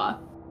the law.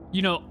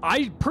 You know,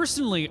 I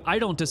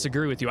don't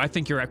disagree with you. I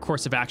think your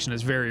course of action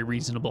is very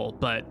reasonable,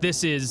 but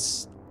this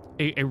is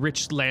a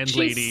rich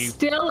landlady. She's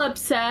still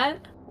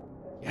upset?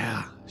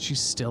 Yeah, she's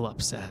still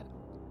upset.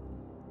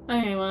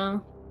 Okay,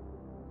 well,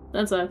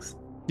 that sucks.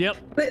 Yep.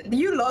 But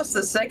you lost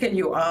the second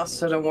you asked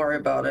her, don't worry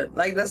about it.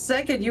 Like, the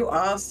second you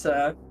asked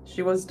her,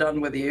 she was done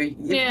with you.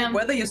 Yeah.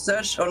 Whether you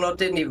searched or not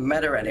didn't even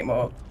matter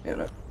anymore, you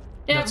know.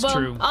 Yeah, That's well,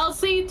 true. I'll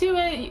see to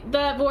it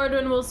that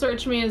Vordrin will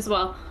search me as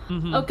well.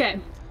 Mm-hmm. Okay.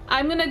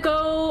 I'm gonna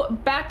go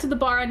back to the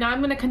bar, and now I'm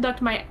gonna conduct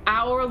my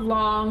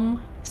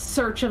hour-long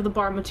search of the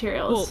bar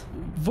materials.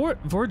 Well,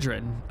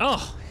 Vordrin.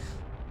 Oh,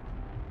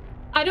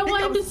 I don't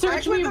want him to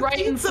search me right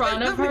in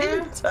front of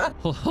her.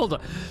 hold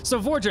on.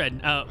 So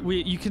Vordrin,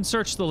 you can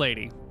search the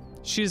lady.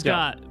 She's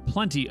got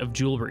plenty of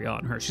jewelry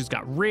on her. She's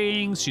got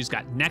rings, she's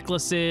got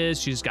necklaces,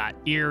 she's got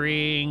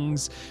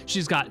earrings,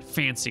 she's got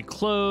fancy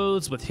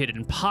clothes with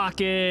hidden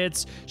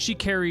pockets. She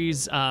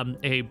carries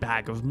a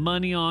bag of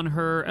money on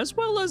her, as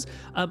well as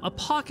a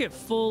pocket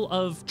full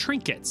of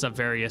trinkets of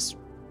various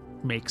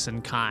makes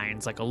and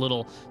kinds, like a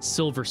little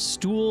silver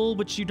stool,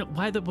 which you don't,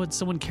 would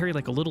someone carry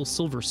like a little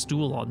silver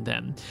stool on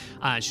them?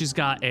 She's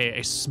got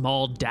a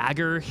small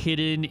dagger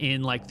hidden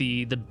in like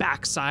the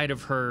backside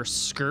of her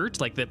skirt,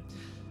 like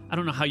I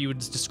don't know how you would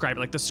describe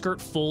it. Like the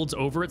skirt folds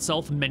over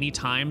itself many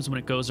times when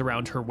it goes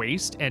around her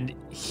waist, and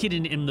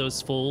hidden in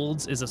those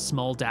folds is a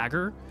small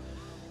dagger.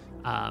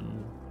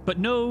 But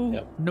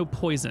no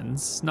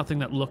poisons, nothing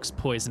that looks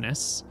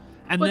poisonous.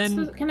 And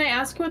can I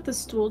ask you what the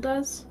stool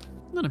does?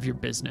 None of your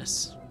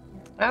business.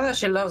 Either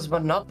she loves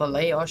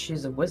Monopoly or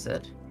she's a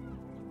wizard.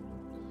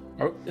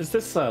 Is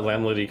this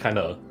landlady kind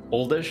of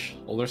older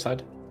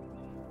side?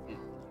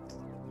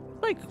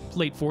 Like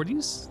late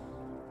 40s.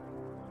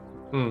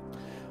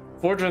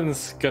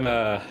 Vordrin's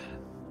gonna,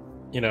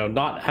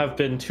 not have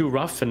been too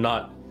rough and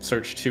not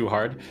search too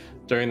hard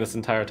during this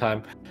entire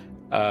time.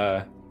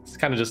 He's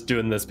kind of just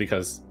doing this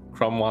because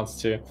Krob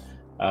wants to.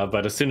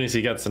 But as soon as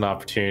he gets an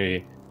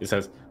opportunity, he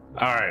says,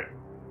 all right,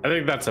 I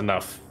think that's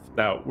enough.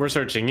 Now, we're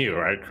searching you,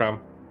 right, Krob?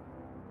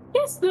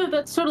 Yes, no,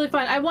 that's totally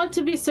fine. I want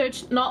to be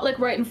searched not like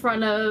right in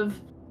front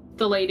of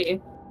the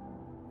lady.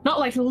 Not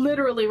like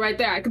literally right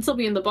there. I could still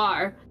be in the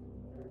bar.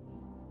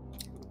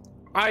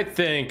 I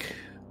think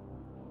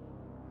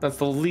that's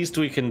the least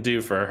we can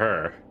do for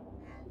her.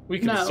 We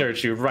can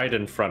search you right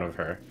in front of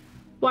her.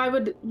 Why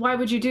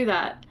would you do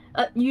that?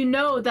 You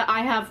know that I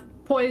have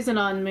poison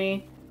on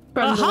me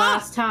from the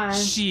last time.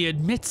 She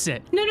admits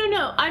it.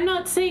 No. I'm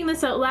not saying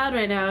this out loud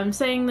right now. I'm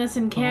saying this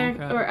in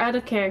character or out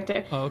of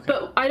character. Oh, okay.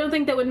 But I don't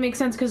think that would make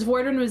sense because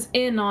Vordrin was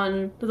in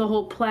on the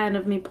whole plan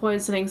of me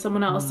poisoning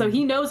someone else. So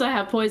he knows I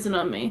have poison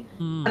on me.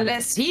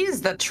 Unless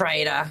he's the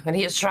traitor and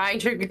he's trying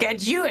to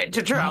get you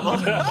into trouble.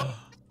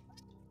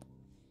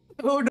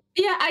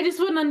 Yeah, I just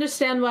wouldn't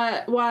understand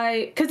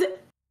why, because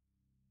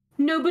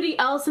nobody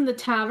else in the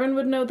tavern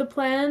would know the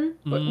plan,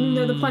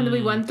 know the plan that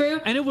we went through.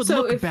 And it would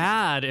look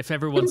bad if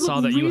everyone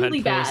saw that you had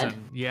poison. Bad.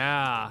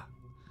 Yeah,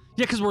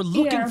 because we're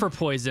looking for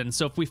poison.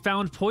 So if we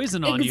found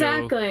poison on you,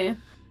 exactly.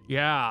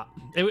 Yeah,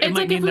 it It's might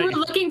like mean if we that were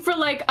looking for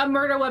like a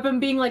murder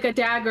weapon being like a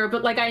dagger,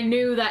 but like I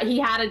knew that he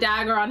had a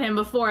dagger on him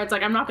before. It's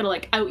like I'm not gonna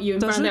like out you in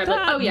front of there.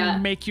 But, oh yeah,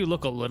 make you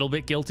look a little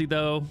bit guilty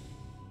though.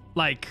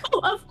 Like,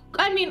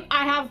 I mean,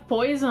 I have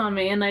poison on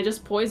me, and I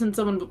just poisoned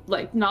someone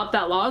like not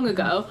that long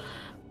ago.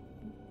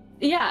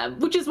 Yeah,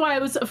 which is why I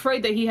was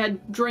afraid that he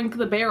had drank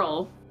the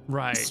barrel.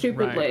 Right.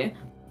 Stupidly.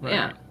 Right.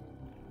 Yeah.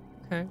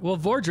 Okay. Well,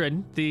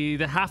 Vordrin, the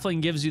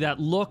halfling gives you that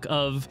look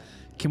of,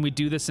 can we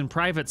do this in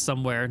private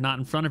somewhere, not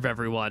in front of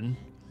everyone?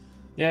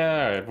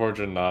 Yeah, all right,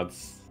 Vordrin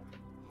nods.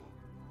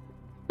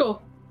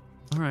 Cool.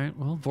 All right.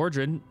 Well,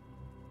 Vordrin,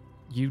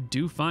 you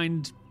do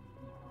find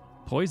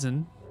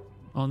poison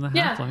on the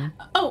halfling.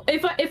 Oh,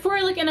 if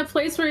we're like in a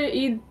place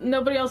where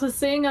nobody else is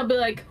seeing, I'll be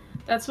like,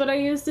 that's what I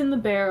used in the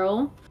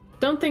barrel.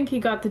 Don't think he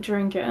got to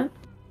drink it.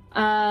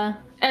 And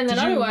then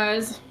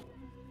otherwise...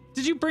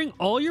 Did you bring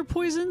all your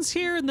poisons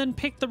here and then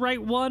pick the right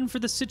one for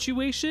the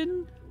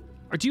situation?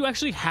 Or do you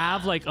actually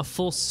have like a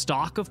full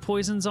stock of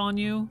poisons on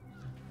you?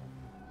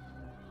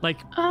 Like,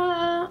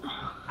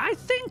 I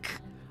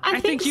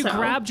think you so.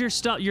 grabbed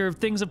your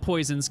things of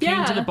poisons,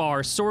 came to the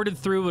bar, sorted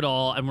through it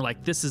all, and were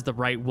like, this is the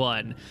right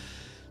one.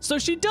 So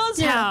she does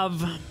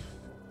have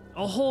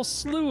a whole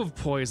slew of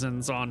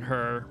poisons on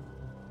her.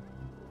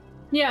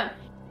 Yeah,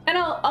 and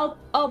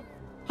I'll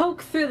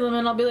poke through them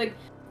and I'll be like,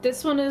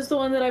 this one is the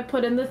one that I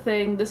put in the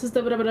thing. This is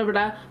the blah, blah, blah,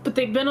 blah, but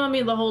they've been on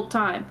me the whole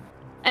time.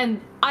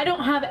 And I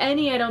don't have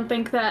any, I don't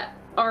think, that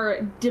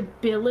are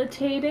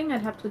debilitating.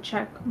 I'd have to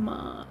check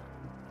my...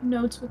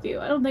 notes with you.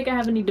 I don't think I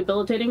have any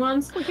debilitating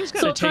ones. Well, he's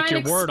got to take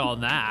your word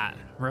on that,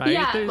 right?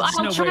 Yeah, There's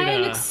I'll no try way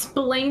and to...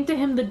 explain to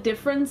him the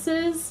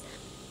differences,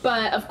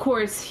 but of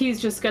course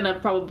he's just gonna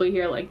probably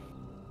hear like,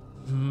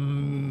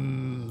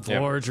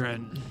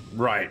 Vordren.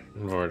 Right,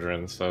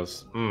 Vordren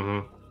says,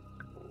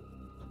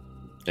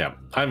 Yeah,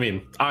 I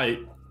mean,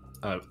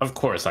 of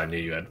course I knew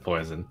you had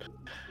poison.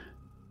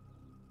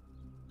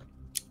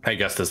 I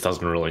guess this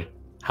doesn't really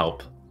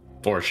help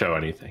or show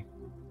anything.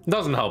 It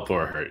doesn't help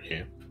or hurt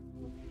you.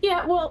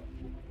 yeah, well,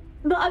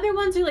 the other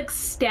ones are like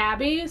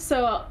stabby,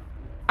 so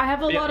I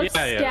have a lot of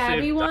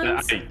stabby See,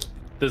 ones.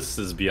 This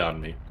is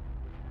beyond me.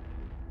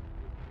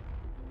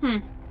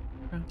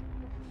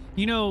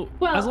 You know,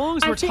 Well, as long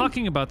as I we're think-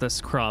 talking about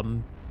this,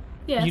 Krob,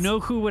 Yes. you know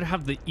who would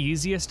have the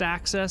easiest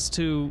access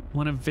to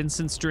one of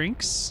Vincent's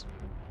drinks?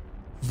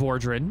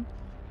 Vordren,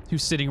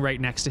 who's sitting right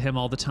next to him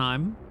all the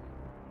time.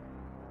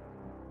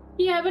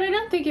 Yeah, but I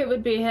don't think it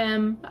would be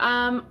him.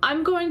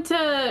 I'm going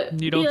to.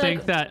 You don't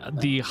think that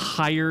the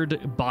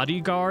hired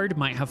bodyguard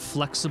might have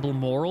flexible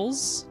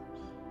morals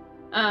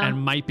and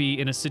might be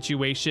in a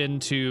situation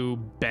to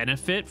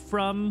benefit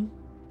from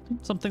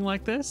something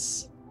like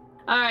this?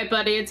 All right,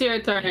 buddy, it's your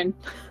turn.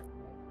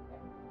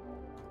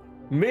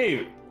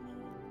 Me?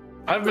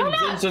 I've been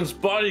Vincent's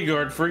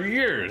bodyguard for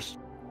years.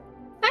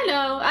 I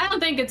know. I don't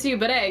think it's you,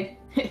 but hey,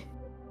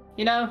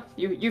 you know,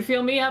 you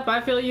feel me up,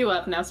 I feel you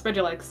up. Now spread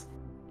your legs.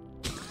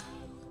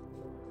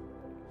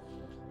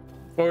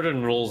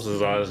 Vordren rolls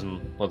his eyes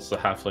and lets the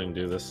halfling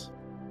do this.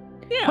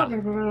 Yeah.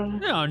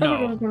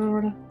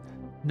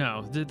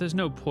 No, there's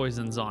no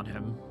poisons on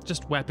him.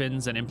 Just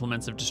weapons and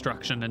implements of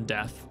destruction and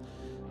death.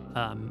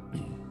 I'm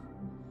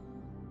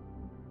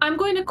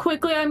going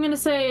to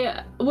say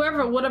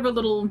whatever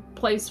little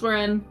place we're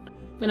in,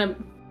 I'm gonna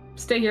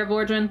stay here,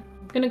 Vordren.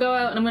 I'm gonna go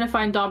out and I'm gonna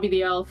find Dobby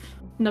the elf.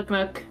 Nook.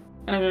 And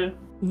I'm gonna...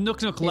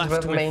 Nook He's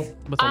left with me.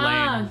 with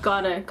Elaine.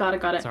 Got it.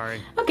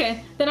 Sorry.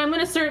 Okay, then I'm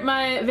gonna start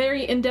my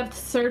very in-depth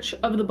search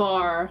of the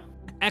bar.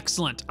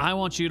 Excellent. I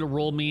want you to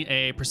roll me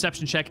a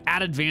perception check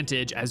at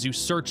advantage as you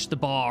search the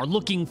bar,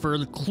 looking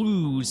for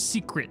clues,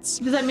 secrets.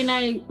 Does that mean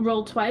I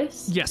roll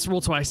twice? Yes,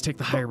 roll twice, take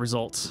the higher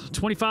result.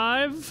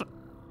 25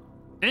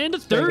 and a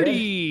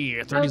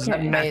 30. 30 is an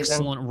Okay.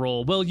 excellent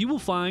roll. Well, you will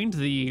find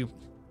the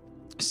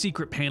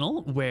secret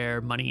panel where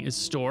money is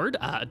stored.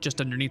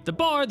 Just underneath the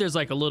bar, there's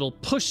like a little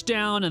push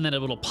down and then a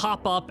little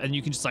pop up, and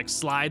you can just like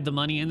slide the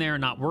money in there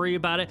and not worry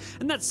about it.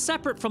 And that's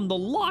separate from the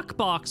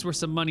lockbox where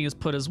some money is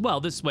put as well.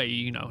 This way,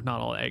 you know,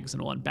 not all eggs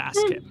in one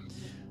basket.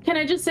 Can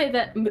I just say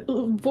that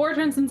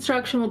Vordren's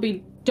instruction will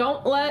be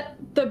don't let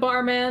the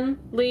barman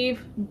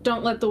leave,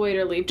 don't let the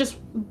waiter leave, just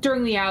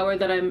during the hour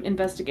that I'm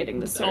investigating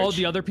the search. All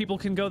the other people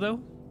can go though?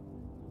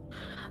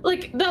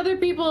 Like, the other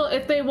people,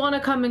 if they want to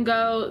come and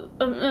go,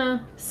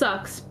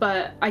 sucks,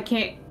 but I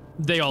can't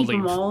They all keep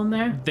leave. them all in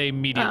there. They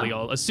immediately Oh.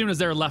 all, as soon as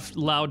they're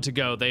allowed to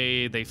go,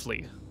 they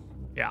flee.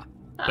 Yeah.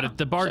 But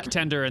the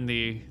bartender and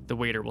the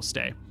waiter will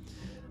stay.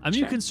 You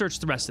Sure. can search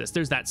the rest of this.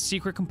 There's that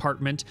secret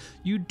compartment.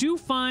 You do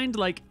find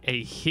like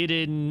a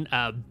hidden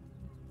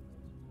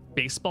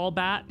baseball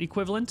bat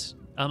equivalent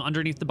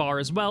underneath the bar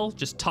as well,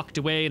 just tucked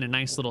away in a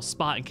nice little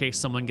spot in case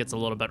someone gets a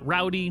little bit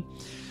rowdy.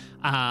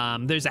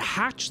 There's a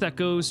hatch that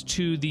goes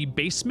to the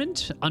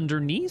basement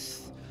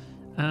underneath,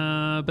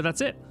 but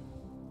that's it.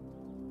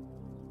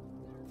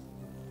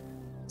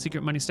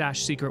 Secret money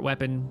stash, secret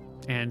weapon,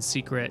 and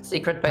secret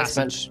Secret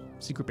passage.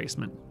 basement. Secret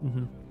basement.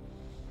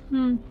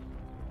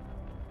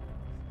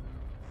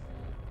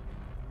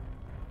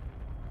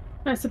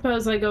 I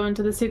suppose I go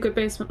into the secret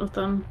basement with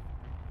them.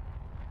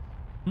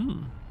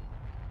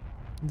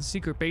 The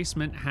secret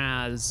basement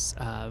has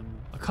a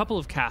couple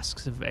of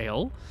casks of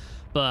ale,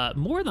 but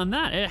more than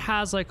that, it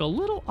has like a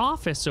little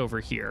office over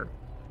here.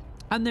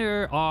 And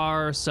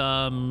there's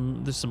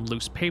some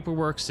loose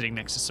paperwork sitting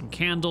next to some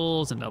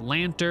candles and a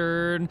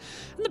lantern.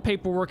 And the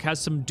paperwork has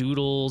some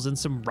doodles and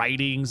some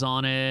writings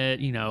on it,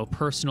 you know,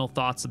 personal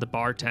thoughts of the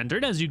bartender.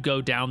 And as you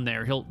go down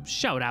there, he'll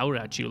shout out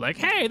at you like,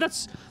 hey,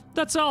 that's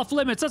off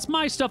limits. That's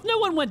my stuff. No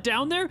one went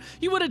down there.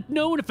 You would have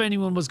known if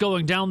anyone was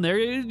going down there.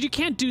 You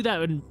can't do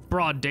that in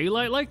broad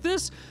daylight like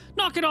this.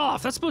 Knock it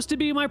off. That's supposed to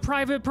be my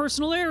private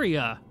personal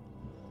area.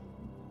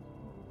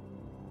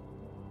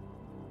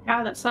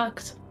 Yeah, that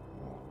sucks.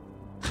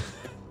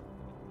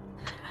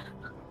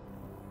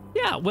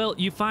 Yeah, well,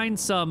 you find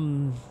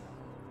a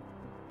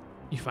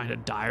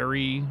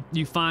diary,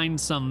 you find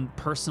some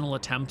personal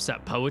attempts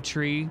at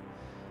poetry,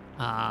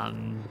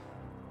 some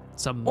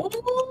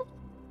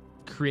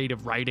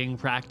creative writing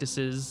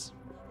practices,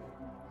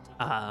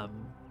 a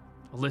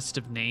list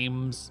of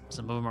names,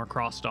 some of them are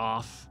crossed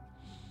off.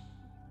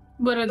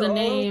 What are the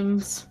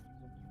names?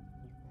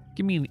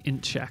 Give me an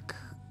int check.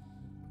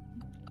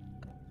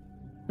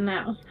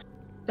 No.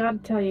 Gotta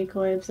tell you,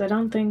 Koibs, I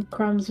don't think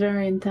Crumb's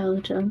very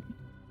intelligent.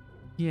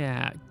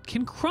 Yeah,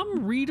 can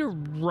Crumb read or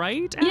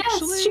write,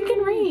 actually? Yes, she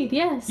can read,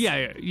 yes.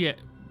 Yeah,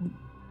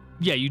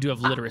 you do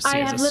have literacy I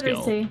as have a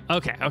literacy.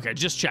 skill. Okay,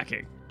 just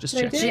checking. Just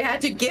I checking. do. She had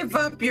to give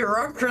up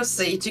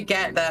bureaucracy to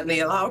get that,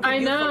 Neal. How can I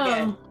you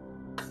know.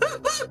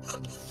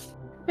 forget?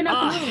 You're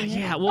not rolling it.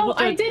 Yeah, well,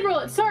 I did roll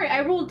it. Sorry,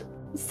 I rolled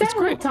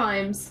several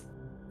times.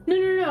 No,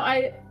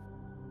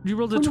 you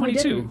rolled a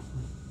 22.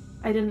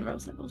 I didn't roll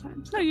several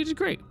times. No, you did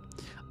great.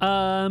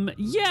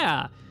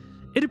 Yeah.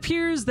 It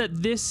appears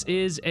that this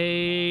is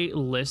a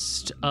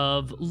list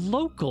of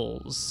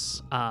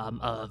locals,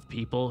 of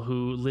people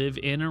who live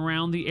in and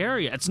around the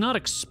area. It's not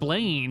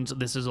explained,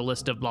 this is a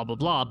list of blah, blah,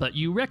 blah, but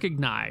you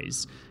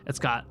recognize it's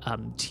got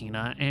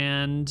Tina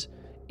and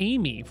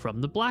Amy from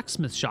the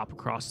blacksmith shop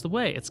across the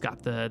way. It's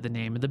got the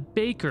name of the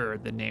baker,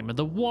 the name of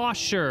the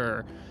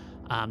washer,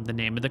 the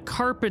name of the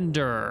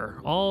carpenter,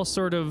 all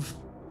sort of...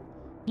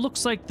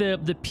 Looks like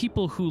the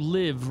people who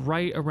live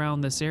right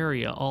around this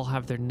area all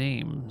have their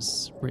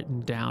names written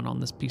down on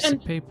this piece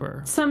of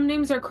paper. Some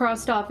names are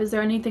crossed off. Is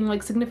there anything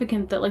like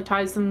significant that like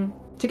ties them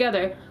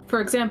together? For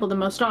example, the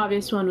most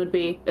obvious one would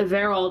be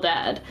they're all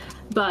dead,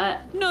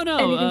 but no,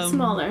 anything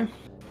smaller.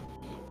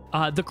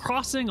 The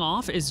crossing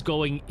off is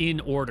going in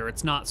order.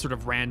 It's not sort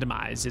of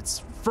randomized.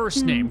 It's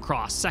first name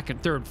crossed,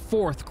 second, third,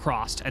 fourth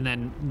crossed, and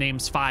then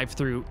names 5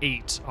 through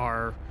 8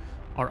 are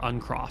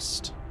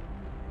uncrossed.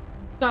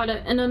 Got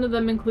it. And none of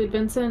them include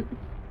Vincent?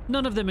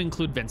 None of them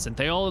include Vincent.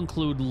 They all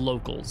include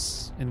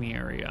locals in the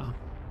area.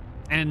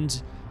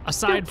 And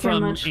aside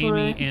from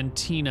Amy and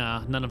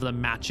Tina, none of them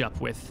match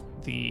up with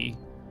the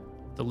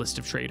list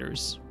of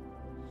traders.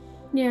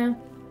 Yeah.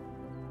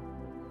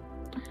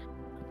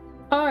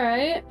 All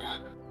right.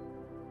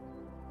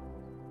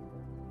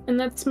 And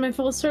that's my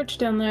full search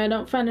down there. I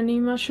don't find any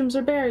mushrooms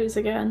or berries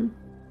again.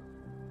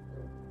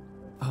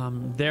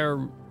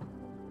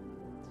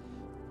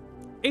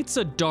 It's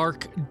a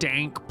dark,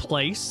 dank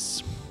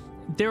place.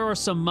 There are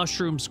some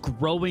mushrooms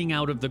growing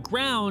out of the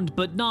ground,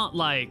 but not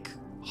like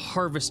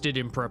harvested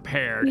and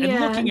prepared. Yeah. And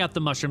looking at the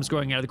mushrooms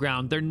growing out of the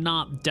ground, they're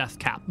not death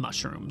cap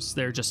mushrooms.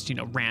 They're just,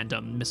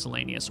 random,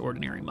 miscellaneous,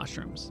 ordinary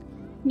mushrooms.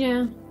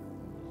 Yeah.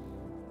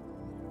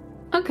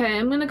 Okay,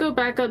 I'm gonna go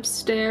back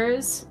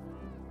upstairs.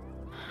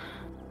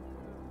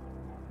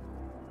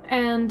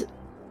 And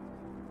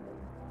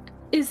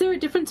is there a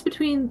difference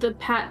between the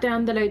pat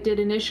down that I did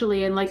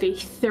initially and like a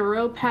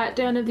thorough pat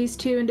down of these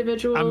two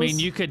individuals? I mean,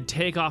 you could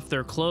take off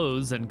their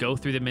clothes and go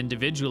through them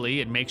individually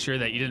and make sure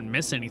that you didn't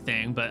miss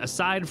anything. But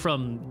aside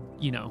from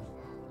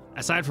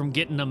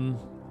getting them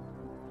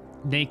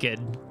naked,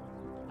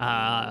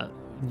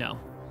 no.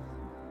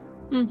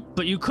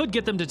 But you could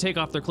get them to take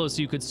off their clothes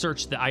so you could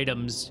search the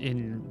items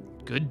in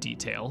good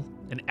detail,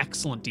 in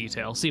excellent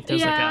detail. See if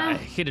there's like a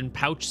hidden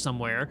pouch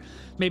somewhere.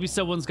 Maybe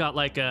someone's got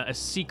like a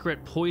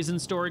secret poison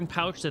storing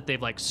pouch that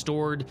they've like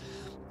stored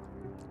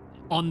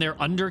on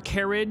their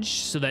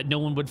undercarriage so that no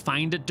one would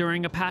find it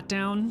during a pat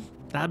down.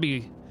 That'd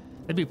be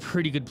a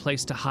pretty good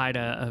place to hide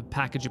a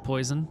package of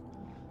poison.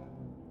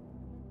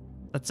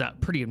 That's a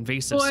pretty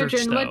invasive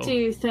search, though. What do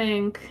you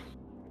think?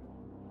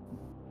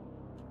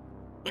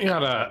 We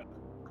gotta...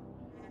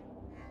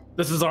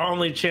 This is our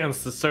only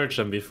chance to search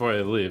them before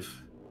they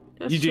leave.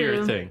 That's you do true.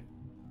 your thing.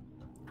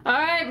 All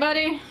right,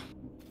 buddy.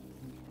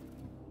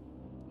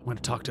 I'm going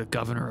to talk to the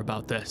governor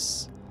about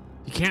this.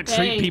 You can't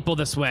treat people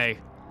this way.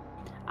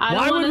 I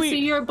don't want to see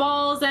your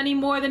balls any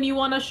more than you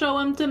want to show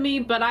them to me,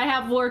 but I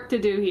have work to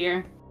do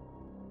here.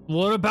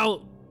 What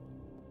about,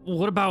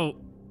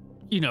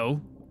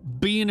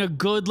 being a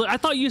good... I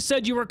thought you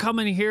said you were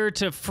coming here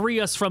to free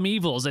us from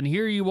evils, and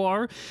here you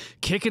are,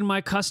 kicking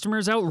my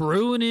customers out,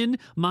 ruining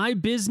my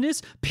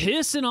business,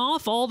 pissing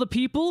off all the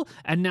people,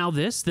 and now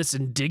this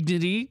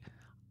indignity.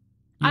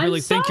 You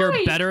really think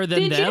you're better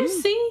than them? Did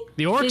you see?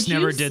 The orcs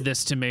never did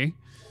this to me.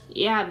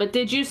 Yeah, but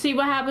did you see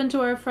what happened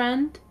to our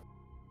friend?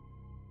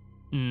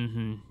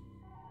 Mm-hmm.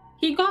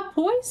 He got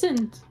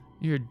poisoned.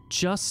 You're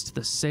just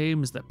the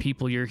same as the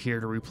people you're here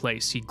to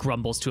replace, he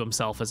grumbles to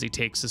himself as he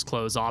takes his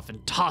clothes off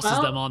and tosses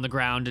them on the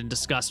ground in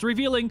disgust,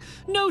 revealing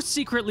no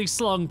secretly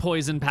slung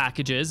poison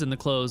packages, and the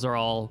clothes are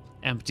all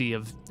empty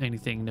of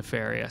anything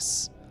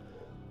nefarious.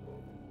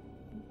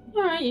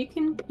 All right,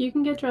 you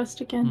can get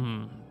dressed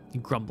again. He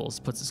grumbles,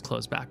 puts his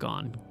clothes back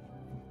on.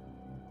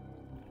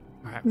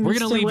 All right, we're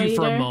gonna leave you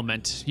for a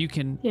moment. You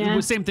can... Yeah.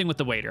 Same thing with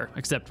the waiter,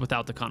 except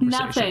without the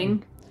conversation.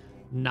 Nothing.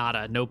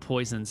 Nada, no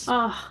poisons.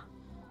 Ugh.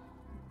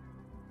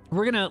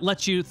 We're going to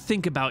let you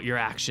think about your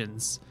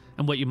actions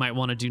and what you might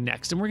want to do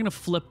next. And we're going to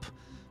flip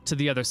to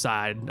the other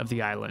side of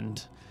the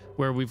island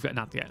where we've got,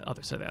 not the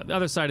other side, the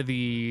other side of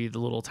the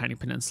little tiny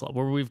peninsula,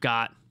 where we've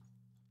got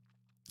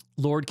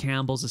Lord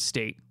Campbell's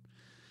estate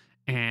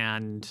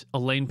and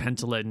Elaine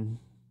Pentolin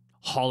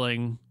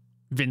hauling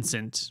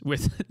Vincent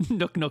with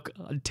Nook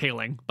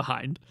tailing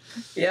behind.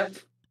 Yep.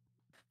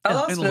 I'll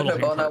ask and a little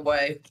Nook on hamper. our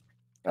way.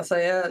 I'll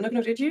say,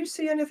 Nook, did you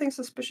see anything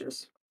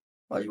suspicious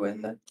while you were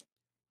in there?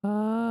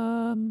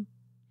 No.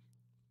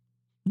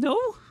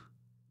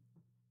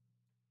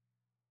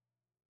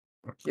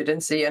 You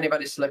didn't see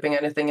anybody slipping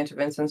anything into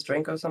Vincent's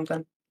drink or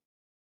something?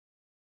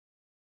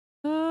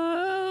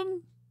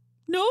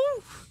 No.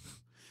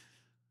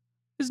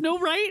 Is no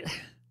right?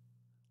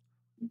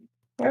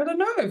 I don't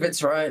know if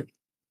it's right.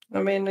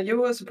 I mean,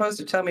 you were supposed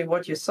to tell me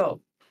what you saw.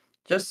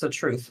 Just the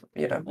truth,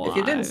 If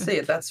you didn't see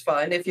it, that's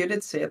fine. If you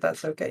did see it,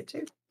 that's okay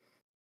too.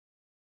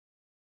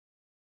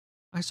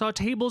 I saw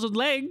tables and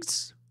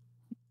legs.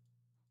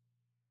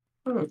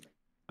 Hmm.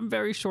 I'm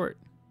very short.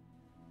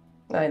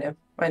 I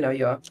know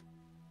you are.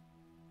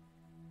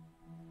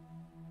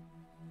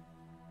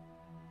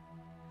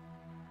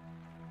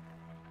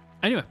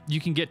 Anyway, you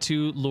can get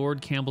to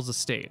Lord Campbell's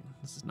estate.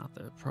 This is not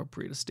the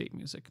appropriate estate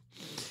music.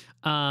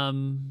 Where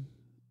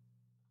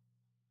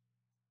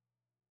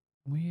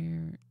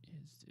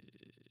is it?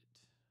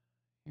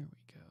 Here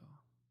we go.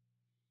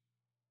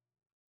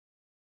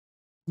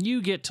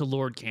 You get to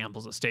Lord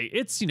Campbell's estate.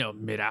 It's,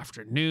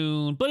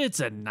 mid-afternoon, but it's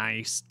a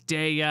nice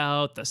day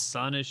out. The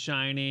sun is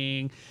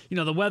shining.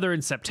 The weather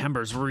in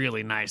September is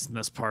really nice in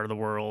this part of the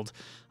world.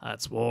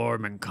 It's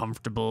warm and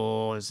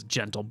comfortable. There's a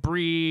gentle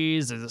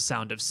breeze. There's a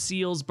sound of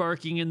seals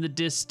barking in the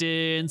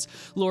distance.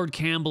 Lord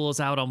Campbell is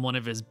out on one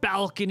of his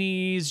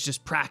balconies,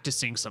 just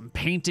practicing some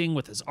painting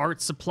with his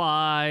art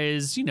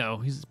supplies. He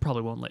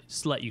probably won't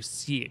let you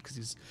see it because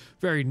he's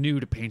very new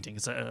to painting.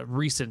 It's a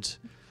recent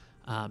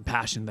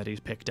passion that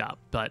he's picked up,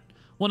 but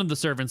one of the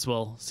servants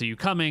will see you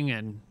coming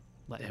and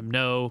let him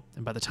know,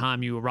 and by the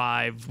time you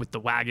arrive with the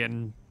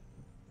wagon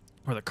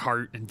or the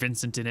cart and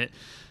Vincent in it,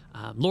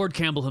 Lord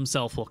Campbell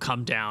himself will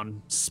come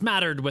down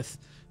smattered with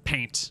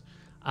paint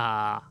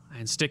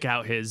and stick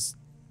out his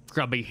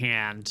grubby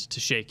hand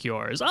to shake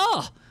yours.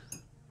 Oh,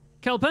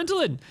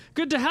 Calpentolin,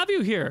 good to have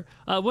you here.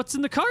 What's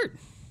in the cart?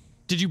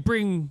 Did you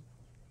bring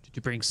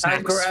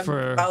snacks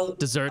for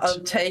dessert?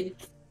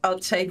 I'll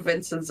take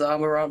Vincent's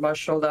arm around my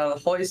shoulder, I'll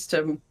hoist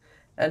him,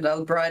 and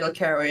I'll bridle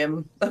carry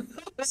him out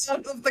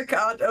of the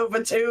cart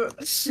over to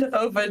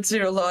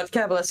Lord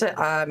Campbell. I say,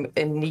 I'm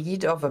in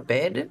need of a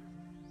bed.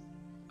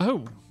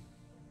 Oh.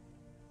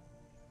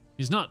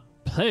 He's not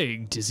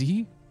plagued, is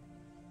he?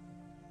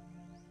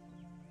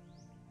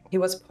 He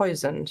was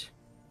poisoned.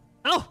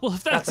 Oh, well,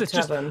 if that's At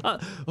the tavern.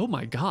 Oh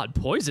my God,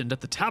 poisoned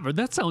at the tavern.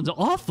 That sounds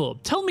awful.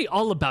 Tell me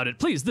all about it,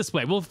 please. This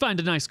way, we'll find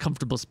a nice,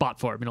 comfortable spot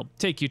for him. I'll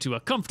take you to a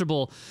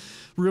comfortable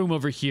room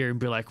over here and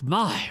be like,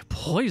 my,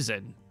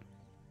 poison.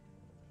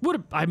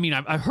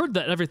 I heard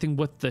that everything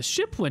with the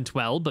ship went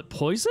well, but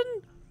poison?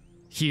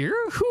 Here?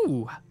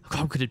 Who?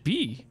 How could it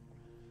be?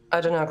 I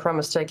don't know. Krob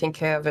is taking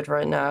care of it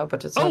right now,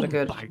 but it's not a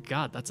good. Oh my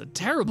God, that's a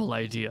terrible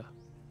idea.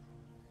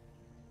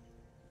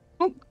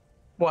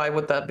 Why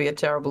would that be a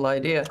terrible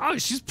idea? Oh,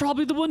 she's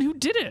probably the one who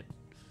did it.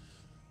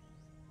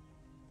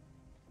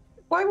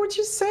 Why would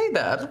you say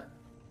that?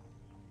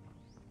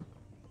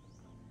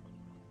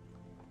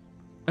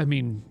 I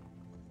mean,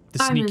 the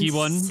sneaky I'm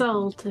one.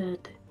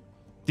 Insulted.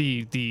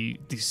 The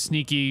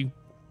sneaky,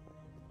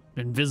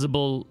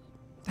 invisible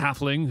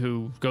halfling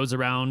who goes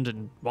around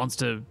and wants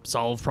to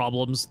solve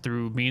problems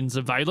through means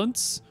of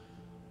violence.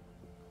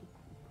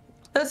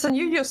 Listen,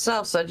 you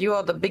yourself said you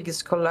are the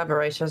biggest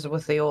collaborators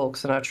with the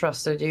orcs, and I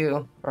trusted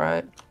you,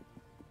 right?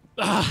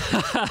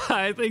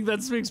 I think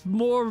that speaks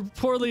more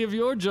poorly of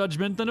your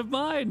judgment than of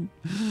mine.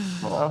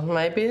 Well,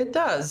 maybe it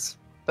does.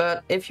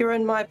 But if you're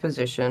in my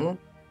position,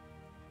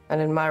 and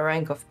in my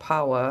rank of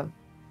power,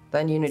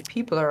 then you need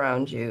people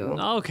around you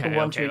who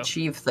want to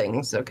achieve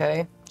things,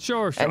 okay?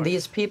 Sure. And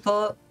these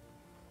people,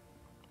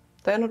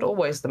 they're not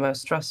always the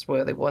most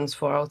trustworthy ones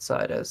for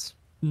outsiders.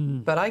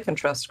 But I can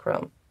trust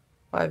Krob.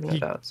 I have no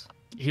doubts.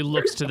 He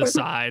looks to the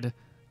side,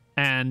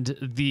 and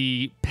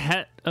the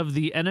pet of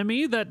the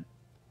enemy that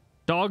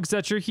dogs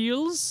at your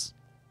heels?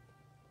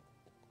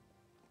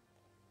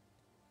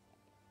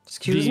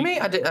 Excuse me?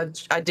 I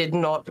did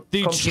not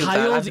the compute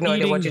that. I have no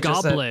idea what child-eating you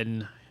just said.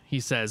 goblin, he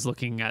says,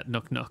 looking at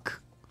Nook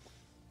Nook.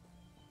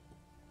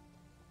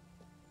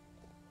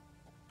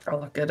 I'll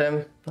look at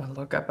him. I'll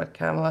look up at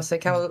Camel. I say,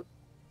 Camel,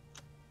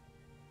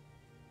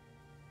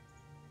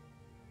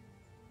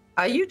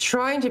 are you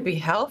trying to be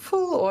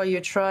helpful or are you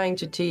trying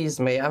to tease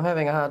me? I'm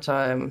having a hard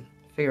time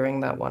figuring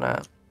that one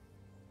out.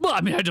 Well,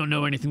 I mean, I don't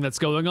know anything that's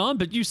going on,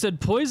 but you said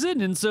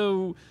poison, and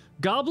so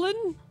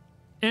goblin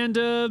and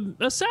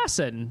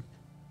assassin.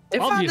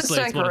 If Obviously,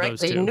 I understand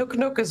correctly, Nook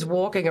Nook is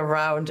walking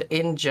around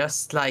in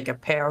just like a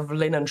pair of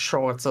linen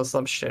shorts or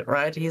some shit,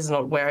 right? He's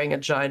not wearing a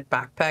giant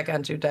backpack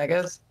and 2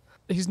 daggers.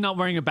 He's not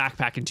wearing a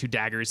backpack and 2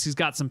 daggers. He's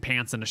got some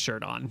pants and a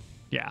shirt on.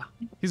 Yeah.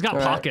 He's got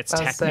Right, pockets,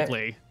 I'll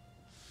technically.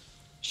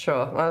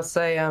 Sure, I'll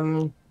say,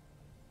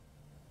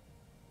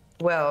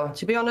 well,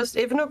 to be honest,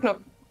 if Nook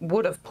Nook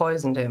would have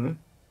poisoned him,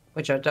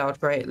 which I doubt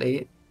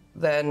greatly,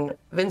 then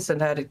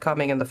Vincent had it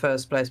coming in the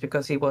first place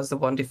because he was the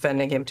one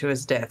defending him to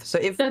his death. So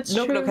if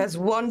Nook Nook has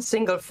one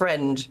single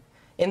friend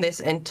in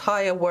this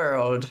entire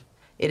world,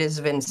 it is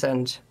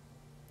Vincent.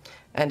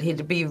 And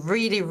he'd be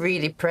really,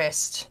 really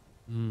pressed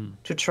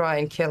to try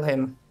and kill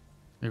him.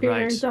 You're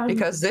right.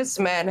 Because this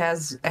man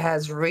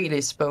has really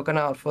spoken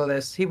out for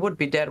this. He would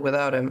be dead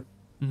without him.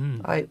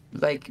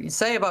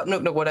 Say about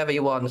Nook Nook whatever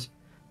you want,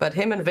 but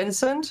him and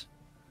Vincent,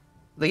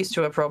 these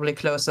two are probably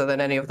closer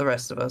than any of the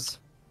rest of us.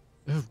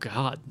 Oh,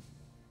 God.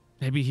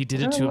 Maybe he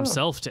did it to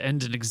himself to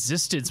end an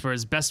existence where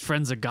his best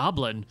friend's a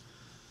goblin.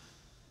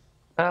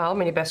 How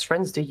many best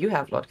friends do you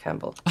have, Lord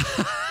Campbell?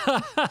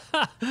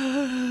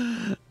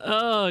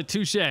 Oh,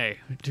 touche.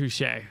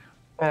 Touche.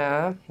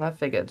 Yeah, I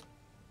figured.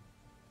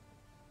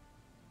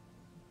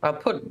 I'll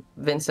put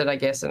Vincent, I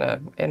guess, in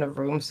a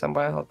room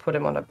somewhere. I'll put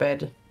him on a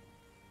bed,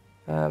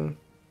 and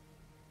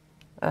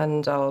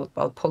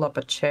I'll pull up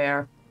a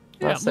chair.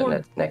 Yeah,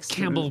 Lord next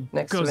Campbell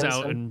to goes Vincent.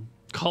 out and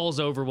calls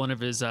over one of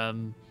his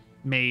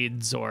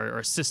maids or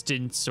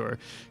assistants or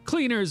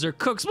cleaners or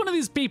cooks, one of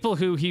these people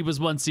who he was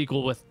once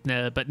equal with,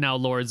 but now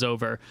lords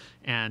over,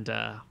 and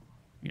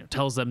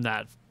tells them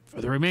that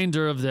for the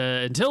remainder of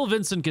until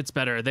Vincent gets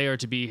better, they are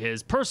to be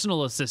his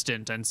personal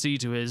assistant and see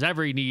to his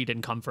every need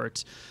and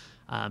comfort,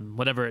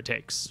 whatever it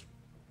takes.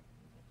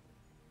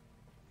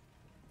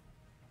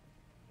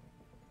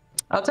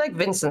 I'll take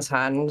Vincent's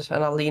hand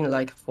and I'll lean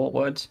like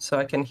forward so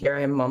I can hear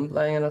him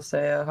mumbling, and I'll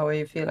say, "How are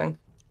you feeling?"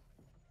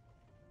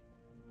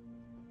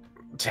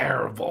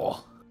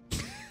 Terrible.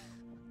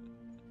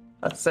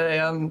 I'd say,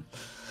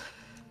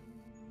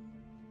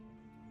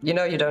 you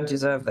know you don't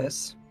deserve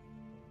this.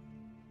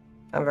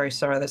 I'm very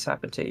sorry this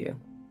happened to you.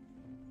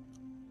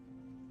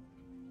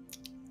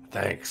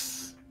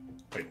 Thanks.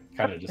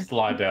 Kind of just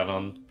lie down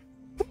on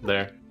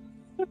there.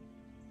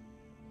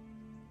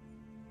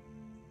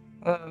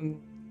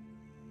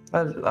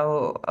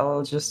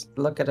 I'll just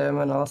look at him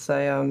and I'll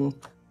say,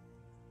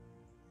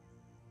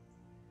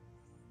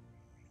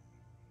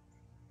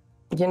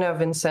 you know,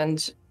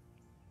 Vincent,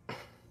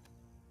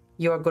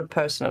 you're a good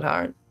person at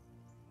heart.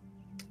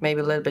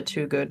 Maybe a little bit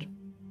too good.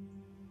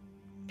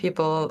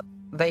 People,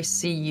 they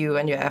see you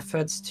and your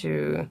efforts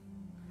to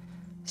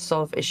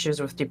solve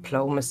issues with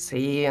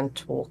diplomacy and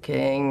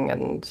talking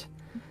and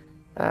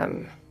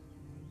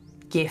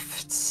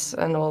gifts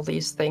and all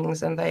these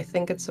things, and they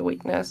think it's a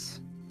weakness.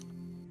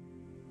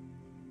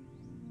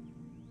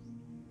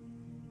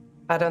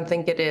 I don't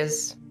think it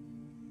is,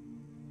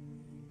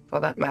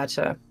 for that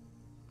matter.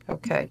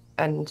 Okay,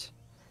 and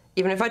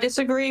even if I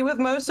disagree with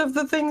most of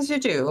the things you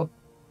do,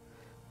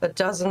 that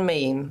doesn't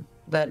mean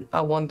that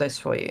I want this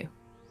for you.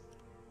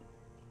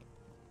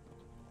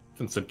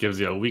 Vincent gives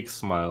you a weak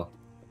smile.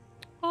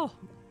 Oh.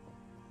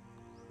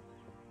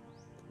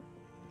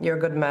 You're a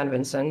good man,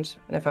 Vincent,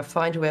 and if I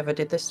find whoever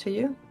did this to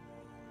you,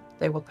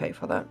 they will pay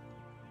for that.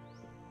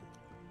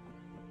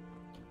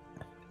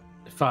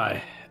 If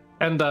I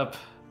end up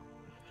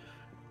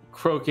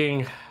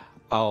croaking,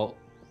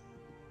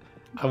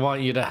 I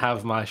want you to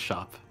have my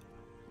shop.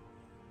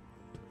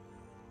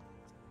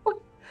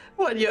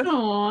 What you?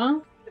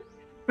 Aww.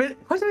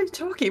 What are you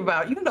talking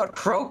about? You're not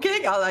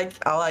croaking. I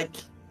like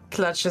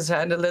clutch his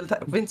hand a little.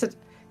 Vincent,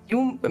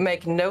 you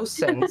make no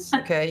sense.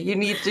 Okay, you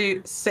need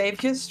to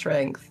save your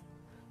strength.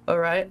 All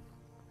right.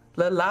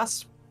 The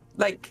last,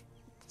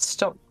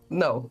 stop.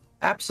 No,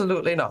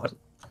 absolutely not.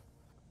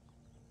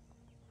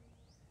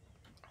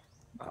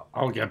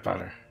 I'll get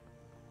better.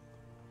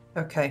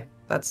 Okay,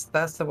 that's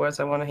the words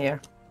I want to hear.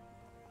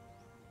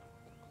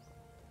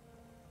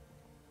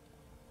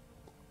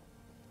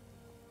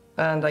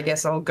 And I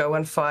guess I'll go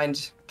and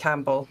find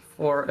Campbell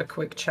for a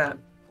quick chat.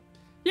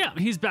 Yeah,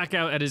 he's back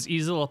out at his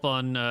easel up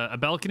on a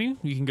balcony.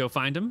 You can go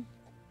find him.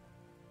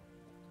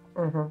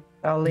 Mm-hmm.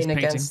 I'll lean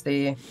against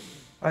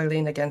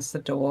the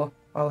door.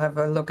 I'll have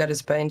a look at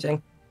his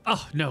painting.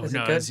 Oh, no.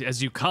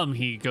 As you come,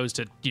 he goes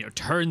to,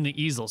 turn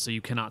the easel so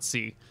you cannot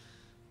see.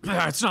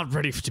 It's not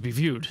ready to be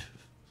viewed.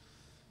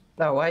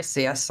 Oh, I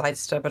see. I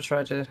sidestep. I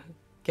try to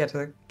get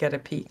a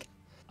peek.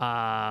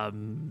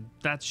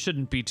 That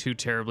shouldn't be too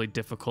terribly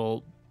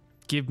difficult.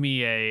 Give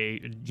me a,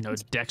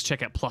 dex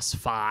check at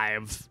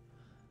 +5.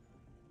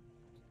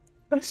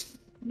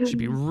 Should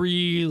be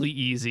really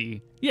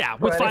easy. Yeah,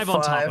 with 5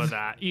 on top of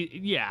that.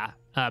 Yeah,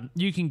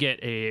 you can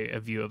get a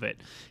view of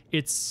it.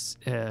 It's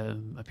a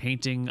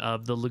painting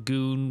of the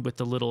lagoon with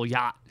the little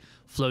yacht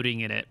floating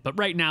in it. But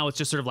right now it's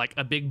just sort of like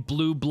a big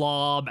blue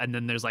blob, and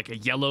then there's like a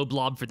yellow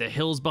blob for the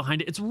hills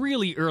behind it. It's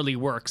really early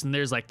works, and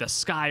there's like the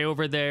sky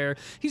over there.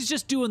 He's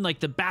just doing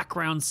like the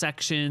background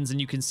sections, and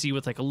you can see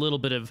with like a little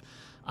bit of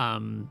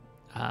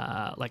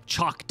like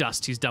chalk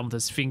dust he's done with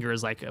his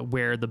fingers, like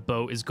where the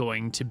boat is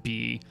going to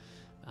be.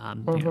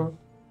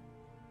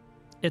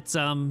 It's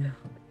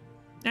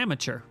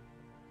amateur.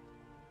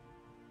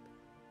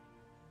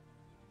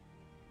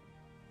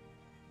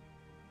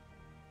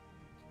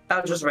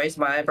 I'll just raise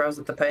my eyebrows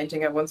at the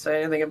painting. I won't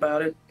say anything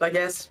about it, I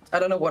guess. I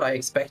don't know what I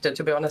expected,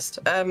 to be honest.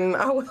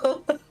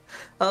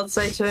 I'll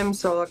say to him,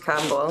 so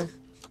Campbell,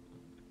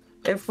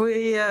 if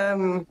we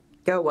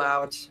go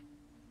out.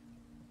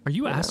 Are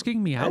you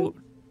asking me out?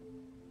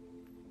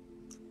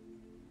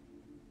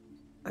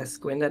 I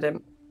squint at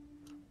him.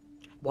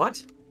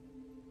 What?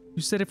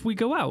 You said if we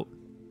go out.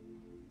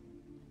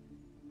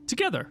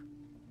 Together.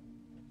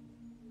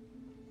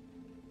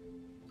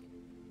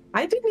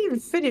 I didn't even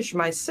finish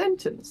my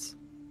sentence.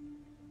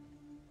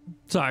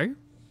 Sorry.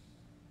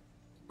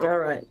 All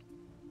right.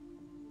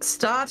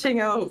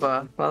 Starting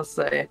over, I'll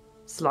say,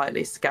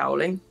 slightly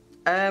scowling.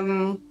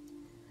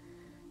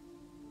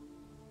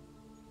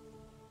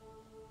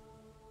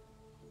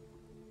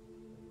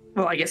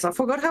 Well, I guess I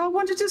forgot how I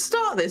wanted to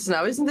start this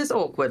now. Isn't this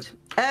awkward?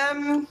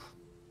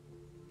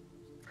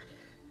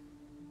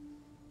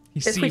 He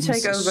seems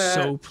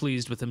so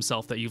pleased with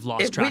himself that you've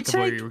lost track of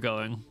where you were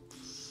going.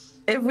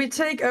 If we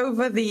take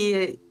over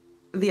the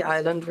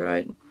island,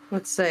 right?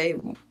 let's say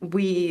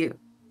we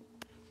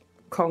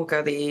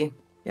conquer the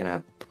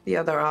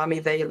other army,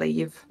 they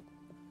leave.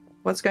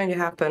 What's going to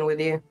happen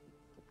with you?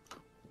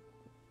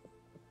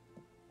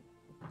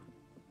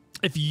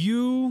 If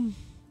you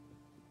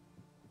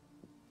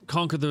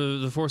conquer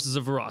the forces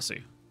of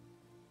Verasi.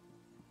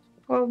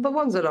 Well, the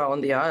ones that are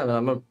on the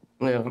island,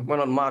 we're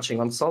not marching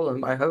on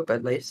Solon, I hope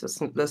at least.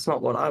 That's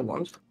not what I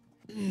want.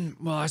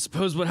 Well, I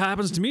suppose what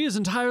happens to me is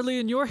entirely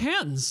in your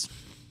hands.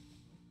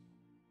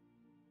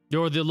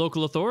 You're the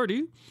local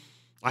authority.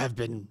 I have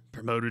been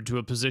promoted to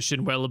a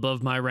position well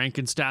above my rank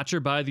and stature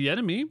by the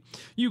enemy.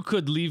 You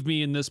could leave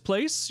me in this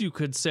place. You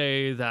could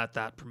say that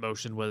that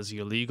promotion was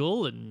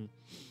illegal and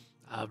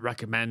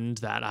recommend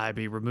that I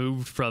be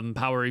removed from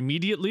power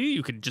immediately.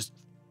 You could just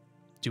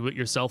do it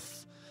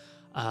yourself.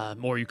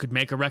 Or you could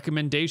make a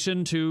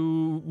recommendation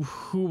to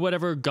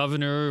whatever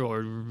governor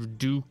or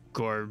duke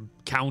or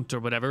count or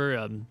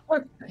whatever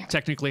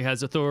technically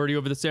has authority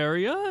over this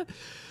area.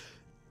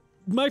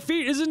 My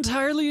fate is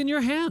entirely in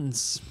your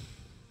hands.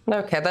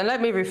 Okay, then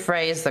let me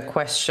rephrase the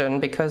question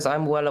because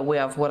I'm well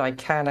aware of what I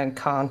can and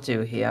can't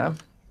do here.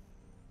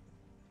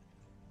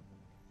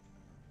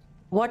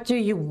 What do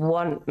you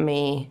want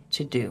me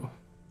to do?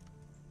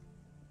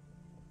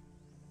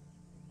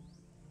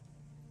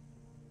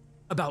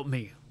 About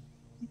me.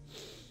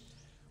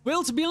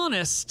 Well, to be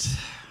honest,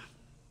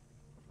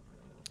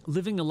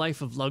 living a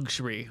life of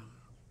luxury,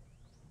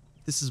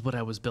 this is what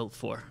I was built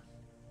for.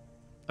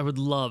 I would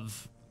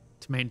love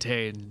to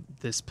maintain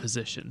this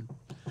position.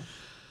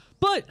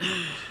 But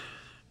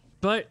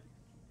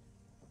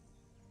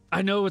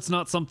I know it's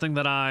not something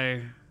that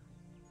I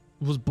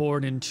was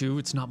born into.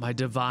 It's not my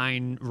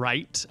divine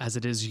right as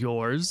it is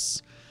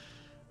yours.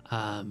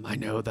 I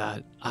know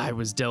that I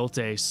was dealt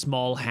a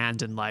small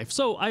hand in life,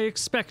 so I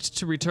expect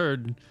to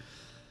return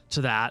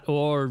to that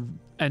or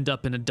end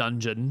up in a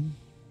dungeon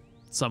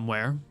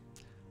somewhere.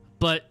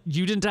 But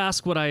you didn't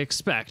ask what I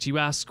expect. You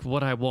asked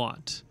what I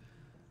want.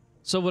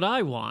 So what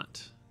I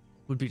want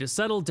would be to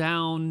settle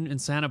down in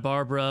Santa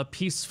Barbara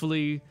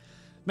peacefully,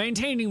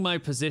 maintaining my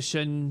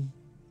position,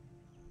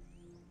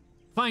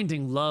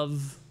 finding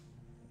love,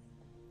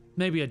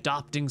 maybe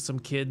adopting some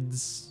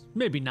kids,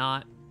 maybe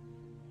not.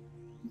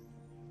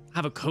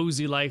 Have a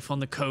cozy life on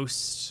the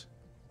coast.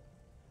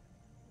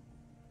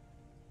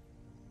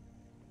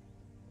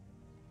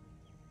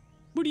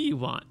 What do you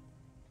want?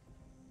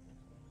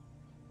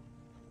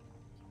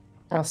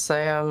 I'll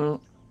say,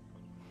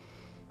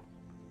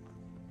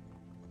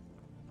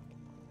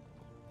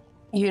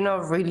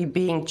 really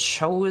being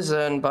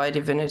chosen by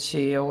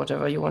divinity or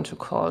whatever you want to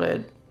call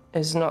it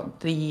is not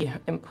the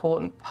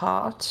important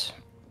part.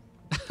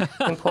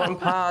 The important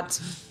part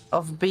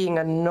of being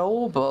a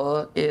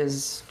noble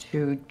is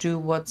to do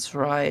what's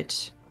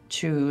right,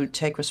 to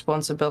take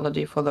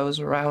responsibility for those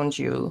around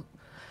you,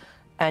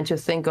 and to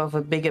think of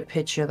a bigger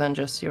picture than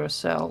just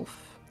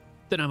yourself.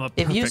 Then I'm a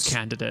perfect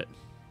candidate.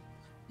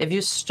 If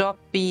you stop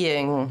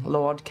being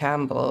Lord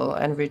Campbell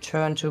and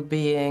return to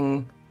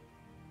being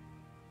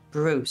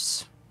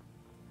Bruce,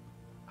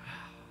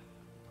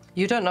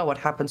 you don't know what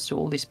happens to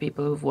all these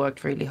people who've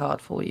worked really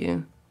hard for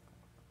you.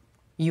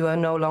 You are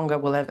no longer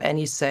will have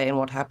any say in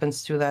what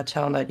happens to that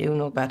town that you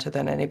know better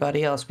than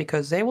anybody else,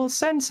 because they will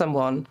send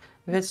someone,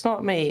 if it's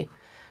not me,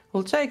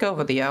 will take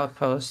over the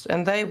outpost,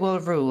 and they will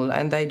rule,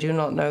 and they do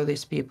not know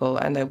these people,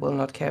 and they will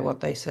not care what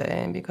they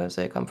say, because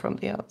they come from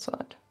the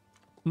outside.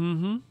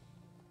 Mm-hmm.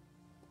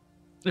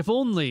 If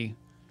only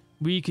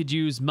we could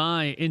use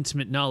my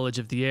intimate knowledge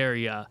of the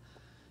area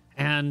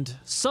and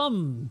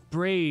some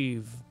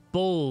brave,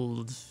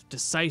 bold,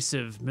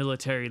 decisive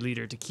military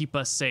leader to keep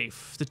us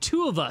safe. The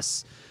two of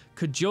us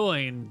could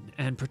join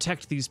and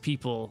protect these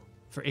people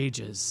for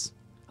ages.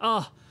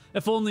 Ah,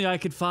 if only I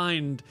could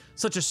find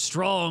such a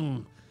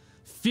strong,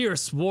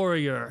 fierce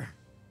warrior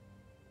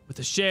with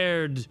a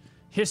shared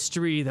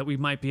history that we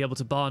might be able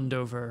to bond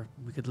over.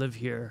 We could live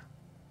here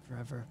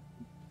forever.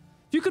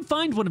 If you could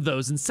find one of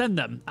those and send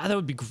them, that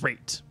would be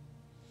great.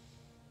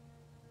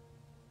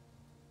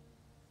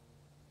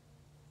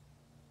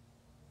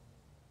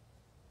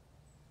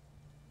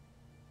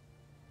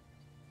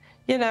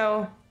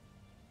 I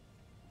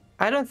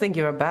don't think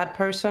you're a bad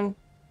person,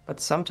 but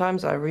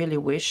sometimes I really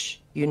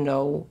wish you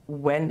know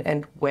when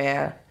and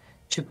where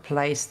to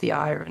place the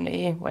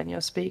irony when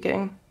you're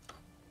speaking.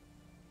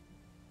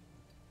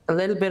 A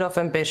little bit of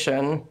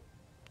ambition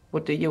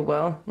would do you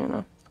well,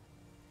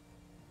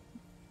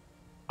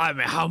 I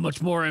mean, how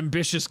much more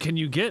ambitious can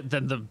you get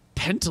than the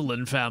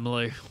Pentolin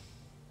family?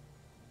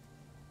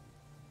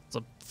 It's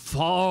a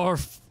far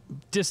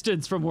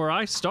distance from where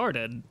I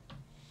started.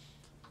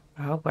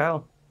 Oh,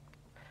 well.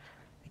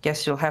 I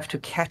guess you'll have to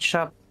catch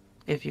up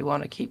if you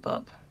want to keep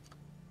up.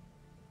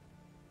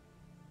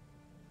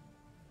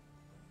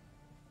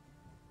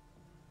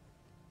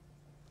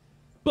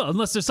 Well,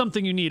 unless there's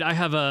something you need, I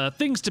have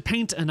things to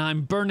paint and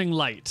I'm burning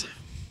light.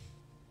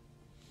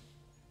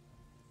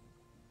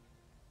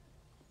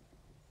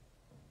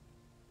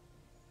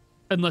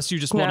 Unless you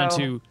just wanted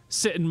to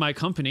sit in my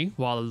company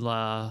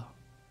while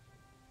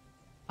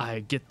I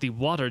get the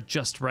water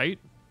just right,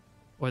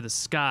 or the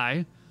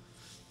sky.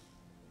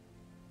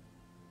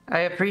 I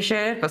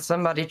appreciate it, but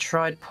somebody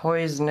tried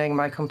poisoning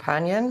my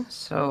companion,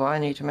 so I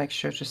need to make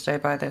sure to stay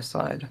by their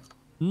side.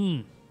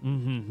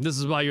 This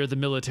is why you're the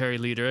military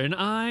leader, and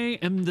I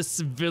am the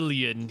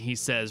civilian, he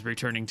says,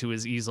 returning to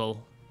his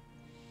easel.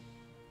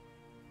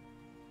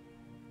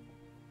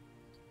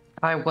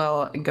 I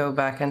will go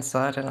back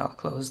inside and I'll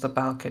close the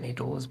balcony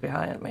doors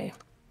behind me.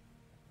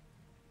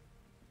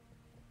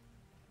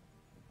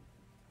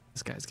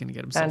 This guy's gonna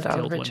get himself And killed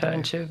I'll one day.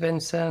 return to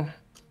Vincent.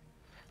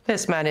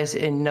 This man is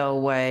in no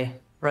way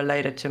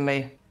related to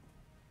me.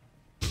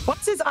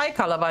 What's his eye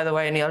color, by the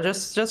way, Neal?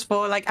 Just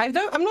for like,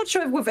 I'm not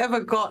sure if we've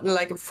ever gotten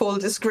like a full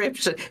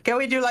description. Can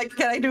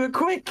I do a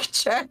quick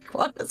check?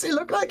 What does he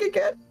look like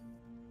again?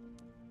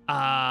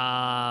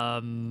 I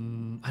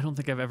don't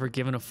think I've ever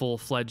given a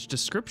full-fledged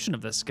description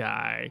of this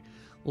guy.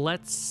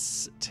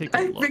 Let's take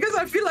a look. Because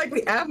I feel like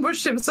we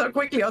ambushed him so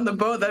quickly on the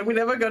boat that we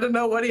never got to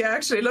know what he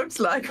actually looks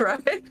like,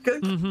 right?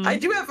 Because I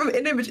do have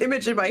an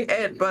image in my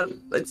head, but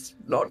it's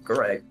not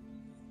correct.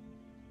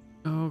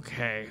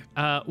 Okay.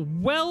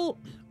 Well,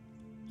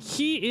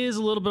 he is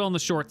a little bit on the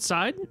short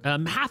side.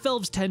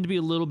 Half-elves tend to be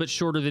a little bit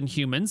shorter than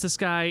humans. This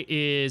guy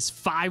is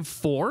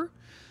 5'4".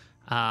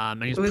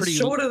 And he's pretty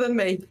shorter than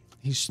me.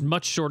 He's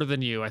much shorter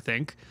than you, I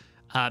think.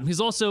 He's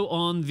also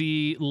on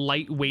the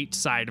lightweight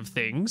side of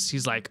things.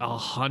 He's like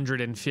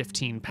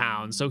 115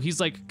 pounds. So he's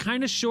like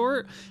kind of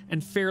short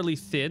and fairly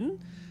thin.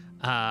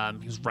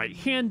 He's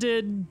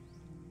right-handed.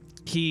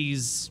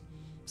 He's,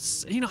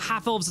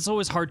 half-elves, it's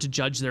always hard to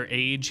judge their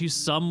age. He's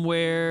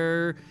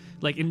somewhere,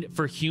 like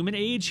for human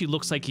age, he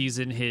looks like he's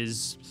in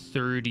his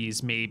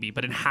 30s maybe.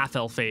 But in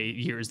half-elf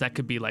years, that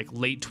could be like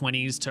late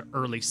 20s to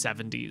early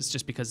 70s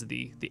just because of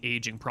the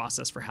aging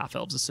process for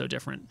half-elves is so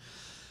different.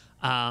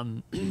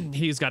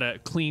 He's got a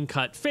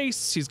clean-cut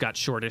face. He's got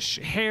shortish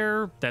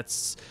hair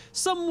that's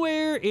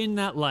somewhere in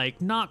that,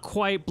 like, not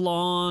quite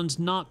blonde,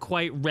 not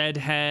quite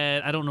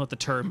redhead. I don't know what the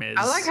term is.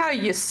 I like how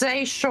you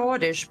say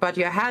shortish, but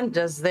your hand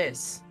does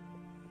this.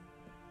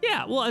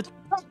 Yeah, well,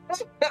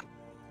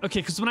 okay,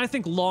 because when I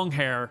think long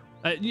hair,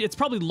 it's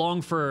probably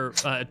long for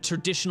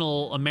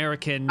traditional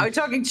American Are we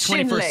talking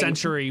 21st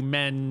century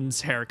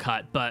men's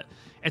haircut, but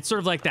it's sort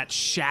of like that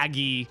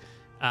shaggy,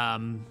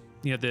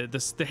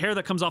 the hair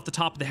that comes off the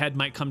top of the head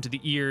might come to the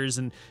ears,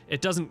 and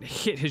it doesn't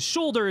hit his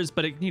shoulders,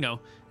 but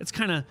it's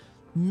kind of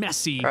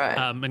messy, right.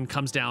 And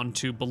comes down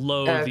to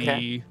below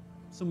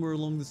somewhere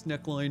along this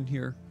neckline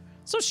here.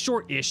 So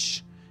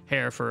short-ish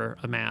hair for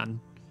a man,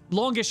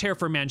 longish hair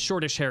for a man,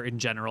 shortish hair in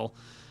general.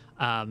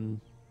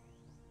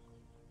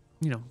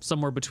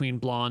 Somewhere between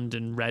blonde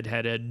and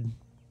redheaded.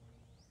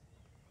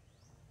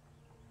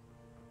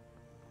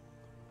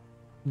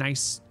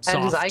 Nice, soft.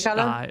 And his eye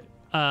color?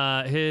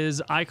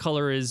 His eye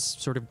color is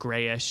sort of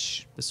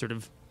grayish, this sort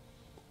of,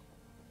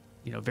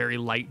 very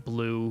light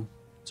blue,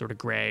 sort of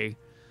gray.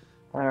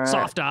 All right.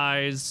 Soft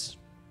eyes,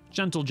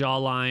 gentle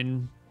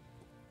jawline,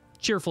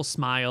 cheerful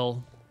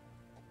smile.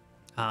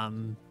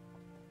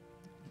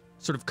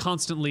 Sort of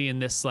constantly in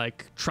this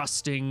like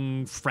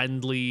trusting,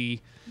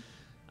 friendly,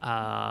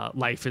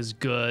 life is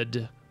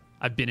good.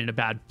 I've been in a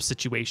bad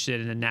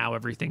situation and now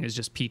everything is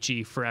just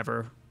peachy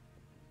forever.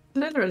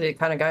 Literally the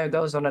kind of guy who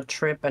goes on a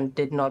trip and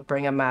did not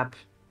bring a map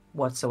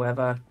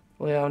whatsoever.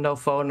 No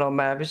phone, no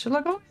map. He's just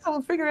like,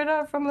 I'll figure it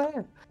out from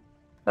there.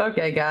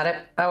 Okay, got it.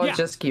 I was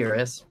just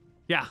curious.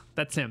 Yeah,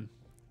 that's him.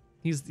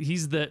 He's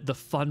the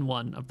fun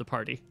one of the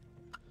party.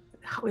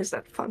 How is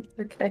that fun?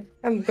 Okay,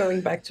 I'm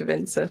going back to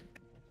Vincent.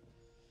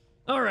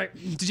 All right.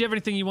 Did you have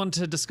anything you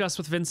wanted to discuss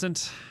with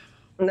Vincent?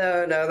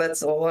 No,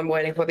 that's all. I'm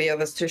waiting for the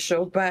others to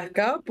show back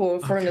up or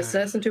for an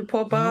assassin to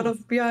pop out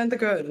of behind the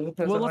curtain.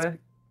 Well, let's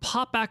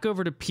pop back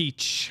over to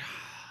Peach.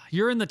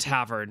 You're in the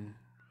tavern.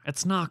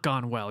 It's not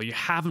gone well. You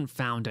haven't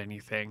found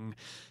anything.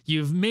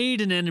 You've made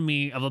an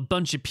enemy of a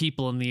bunch of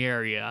people in the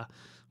area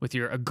with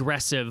your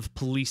aggressive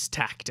police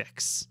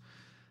tactics.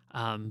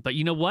 But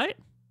you know what?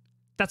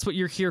 That's what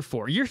you're here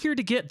for. You're here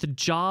to get the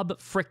job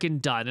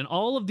frickin' done. And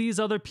all of these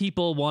other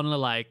people want to,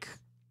 like,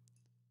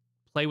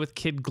 play with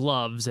kid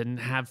gloves and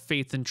have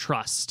faith and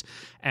trust.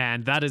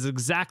 And that is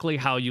exactly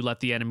how you let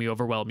the enemy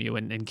overwhelm you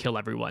and kill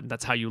everyone.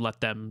 That's how you let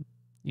them,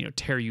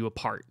 tear you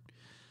apart.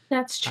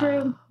 That's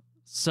true.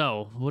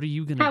 So, what are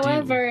you going to do?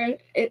 However,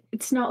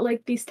 it's not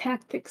like these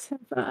tactics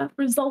have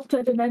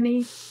resulted in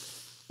any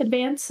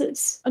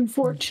advances,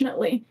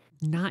 unfortunately.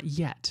 Not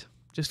yet.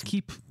 Just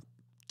keep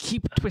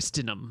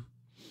twisting them.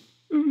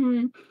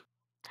 Mm-hmm.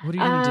 What are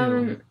you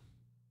going to do?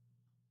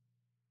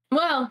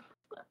 Well,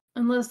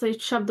 unless they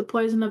shove the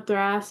poison up their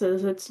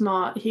asses, it's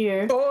not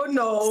here. Oh,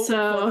 no.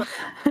 So...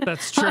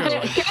 That's true.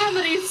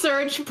 Cavity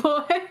search,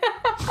 boy.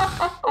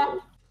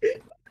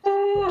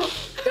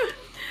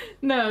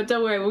 No,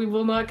 don't worry. We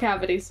will not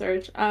cavity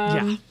search.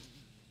 Yeah.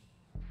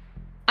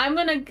 I'm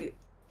gonna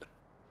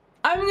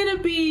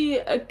be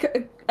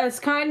as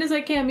kind as I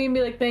can be and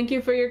be like, thank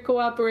you for your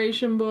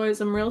cooperation,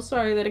 boys. I'm real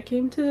sorry that it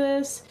came to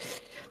this.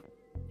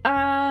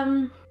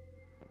 But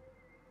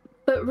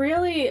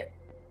really,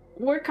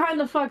 we're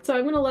kind of fucked, so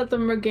I'm gonna let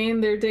them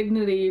regain their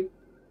dignity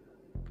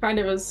kind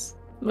of as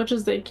much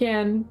as they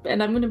can,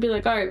 and I'm gonna be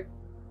like, alright,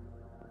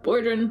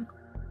 Bordrin.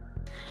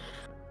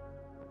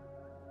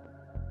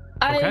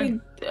 Okay.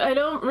 I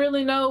don't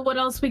really know what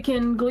else we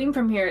can glean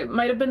from here. It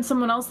might have been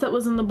someone else that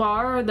was in the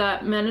bar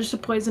that managed to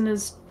poison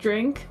his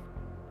drink.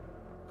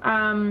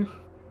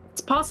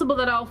 It's possible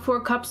that all 4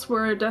 cups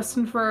were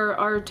destined for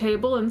our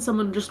table and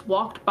someone just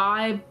walked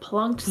by,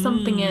 plunked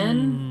something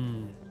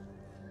in.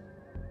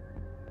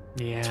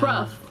 Yeah. It's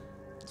rough.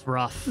 It's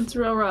rough. It's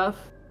real rough.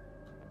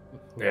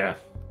 Yeah,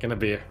 gonna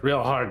be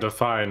real hard to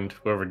find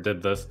whoever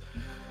did this.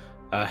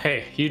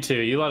 Hey, you two,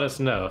 you let us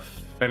know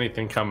if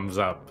anything comes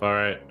up,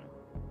 alright?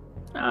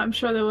 I'm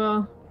sure they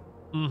will.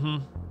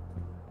 Mm-hmm.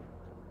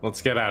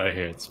 Let's get out of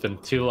here. It's been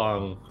too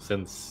long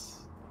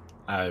since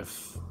I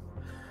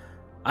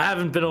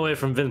haven't been away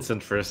from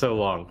Vincent for so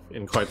long,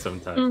 in quite some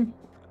time.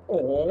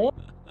 Oh.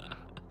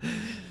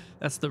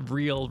 That's the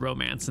real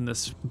romance in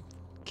this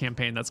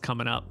campaign that's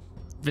coming up.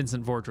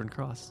 Vincent Vordrin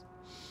Cross.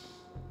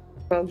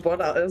 Well,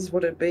 what else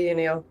would it be,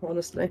 Neal,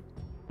 honestly?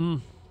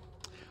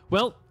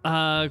 Well,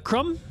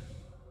 Crumb,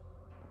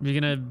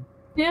 you gonna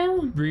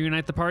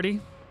reunite the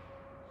party?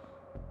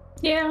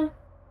 Yeah.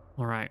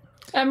 All right.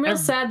 I'm real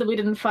sad that we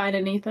didn't find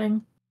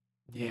anything.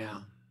 Yeah.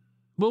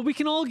 Well, we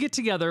can all get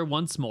together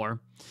once more,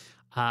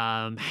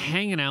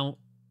 hanging out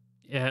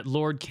at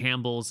Lord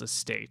Campbell's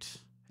estate.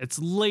 It's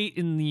late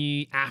in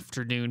the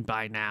afternoon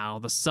by now.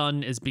 The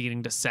sun is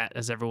beginning to set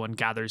as everyone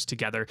gathers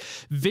together.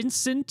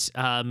 Vincent,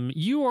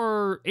 you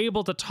are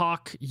able to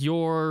talk.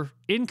 Your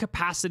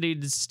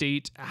incapacitated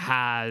state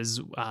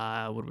has,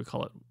 what do we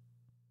call it?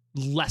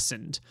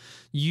 Lessened.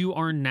 You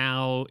are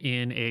now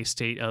in a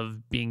state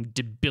of being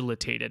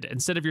debilitated.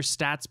 Instead of your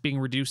stats being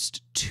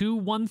reduced to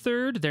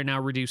 1/3, they're now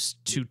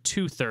reduced to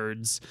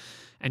 2/3,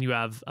 and you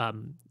have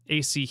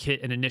AC hit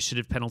and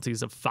initiative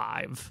penalties of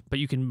 5, but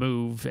you can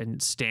move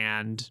and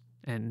stand,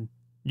 and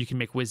you can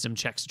make wisdom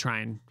checks to try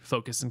and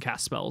focus and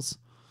cast spells.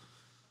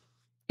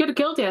 Could have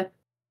killed you.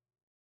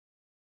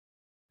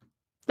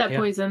 That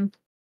poison.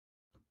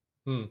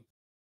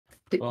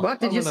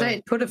 What did you say?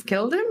 It could have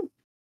killed him?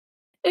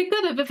 It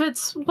could have, if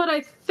it's what I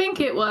think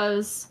it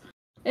was.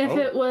 If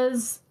it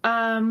was,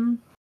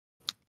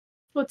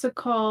 what's it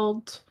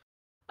called?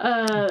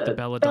 The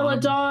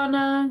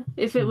belladonna.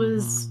 If it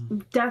was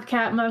death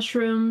cat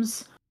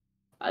mushrooms,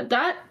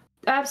 that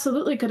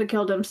absolutely could have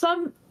killed him.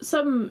 Some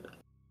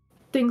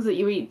things that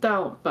you eat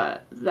don't,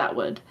 but that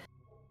would.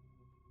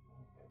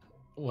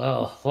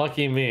 Well,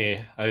 lucky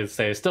me. I'd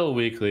say still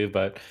weakly,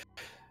 but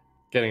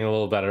getting a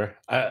little better.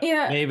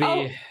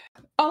 Maybe.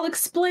 I'll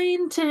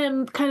explain to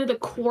him kind of the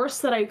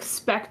course that I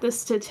expect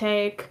this to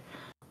take,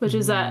 which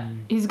is that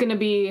he's going to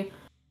be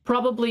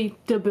probably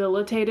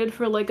debilitated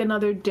for like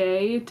another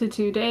day to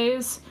 2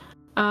 days.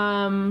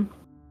 And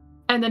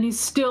then he's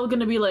still going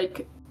to be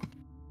like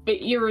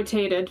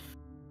irritated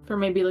for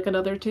maybe like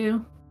another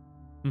 2.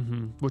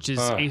 Which is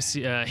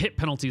AC, hit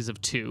penalties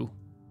of 2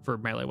 for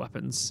melee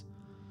weapons.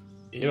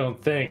 You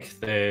don't think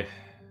they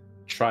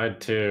tried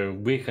to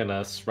weaken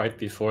us right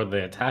before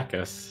they attack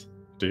us,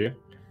 do you?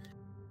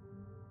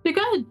 They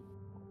could.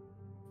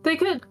 They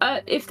could.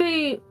 If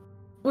they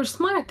were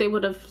smart, they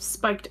would have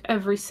spiked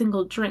every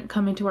single drink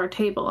coming to our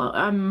table.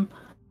 I'm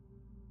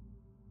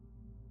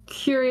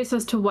curious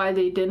as to why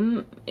they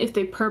didn't. If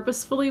they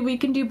purposefully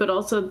weakened you, but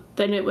also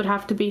then it would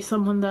have to be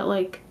someone that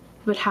like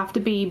would have to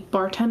be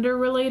bartender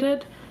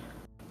related,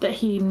 that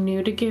he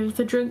knew to give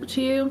the drink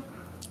to you.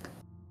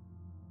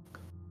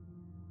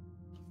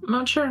 I'm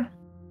not sure.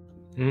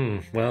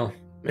 Well,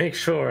 make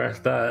sure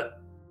that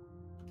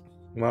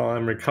while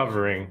I'm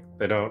recovering,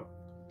 they don't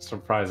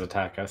surprise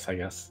attack us, I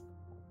guess.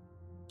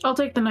 I'll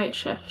take the night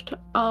shift.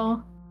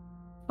 I'll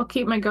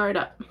keep my guard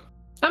up.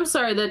 I'm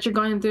sorry that you're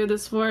going through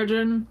this,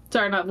 Vorgin.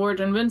 Sorry, not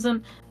Vorgin,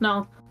 Vincent.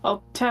 No,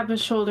 I'll tap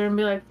his shoulder and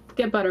be like,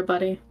 get better,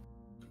 buddy.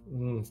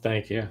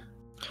 Thank you.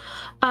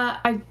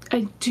 I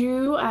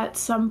do at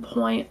some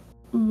point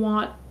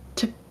want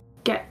to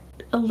get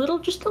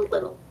just a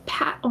little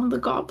pat on the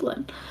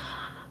goblin.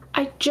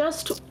 I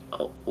just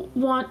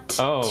want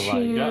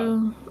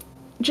to...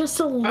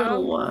 Just a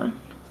little one.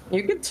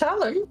 You can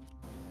tell him.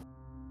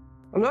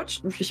 I'm not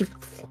sure.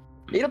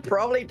 He'll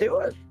probably do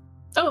it.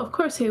 Oh, of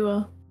course he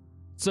will.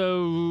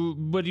 So,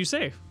 what do you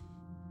say?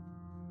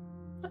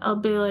 I'll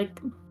be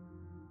like,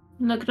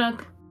 Nook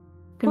Nook,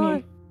 come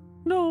here.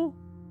 No,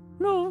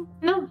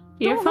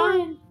 you're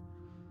fine.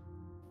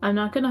 I'm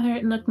not gonna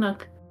hurt Nook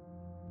Nook.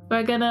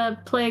 We're gonna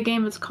play a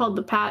game that's called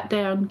the Pat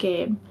Down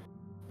game.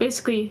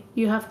 Basically,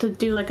 you have to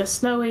do like a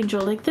snow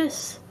angel like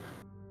this.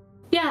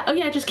 Yeah, oh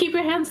yeah, just keep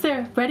your hands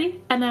there.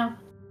 Ready? And now,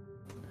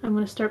 I'm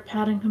gonna start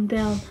patting him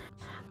down.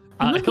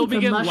 He'll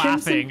begin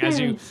laughing as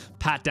you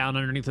pat down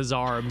underneath his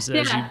arms.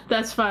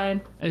 That's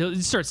fine. And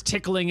he starts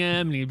tickling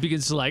him, and he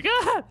begins to like,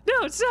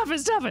 no, stop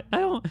it. I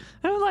don't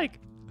like.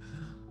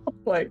 Oh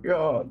my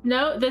god.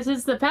 No, this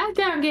is the pat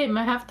down game.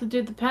 I have to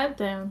do the pat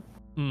down.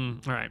 All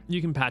right,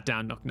 you can pat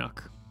down Nook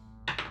Nook.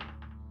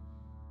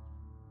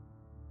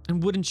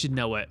 And wouldn't you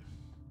know it,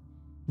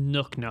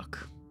 Nook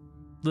Nook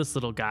This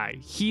little guy,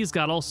 he's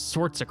got all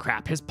sorts of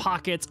crap. His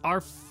pockets are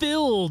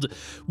filled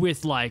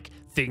with like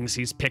things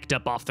he's picked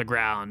up off the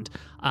ground,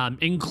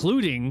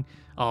 including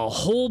a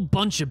whole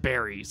bunch of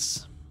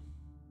berries.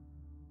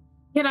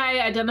 Can I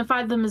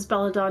identify them as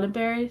belladonna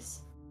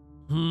berries?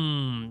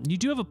 You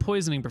do have a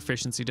poisoning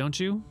proficiency, don't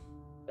you?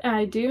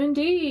 I do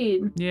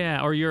indeed.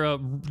 Yeah, or you're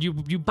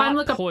you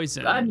bought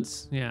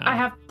poisons. Yeah. I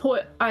have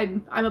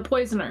I'm a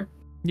poisoner.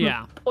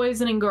 Yeah. I'm a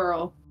poisoning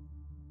girl.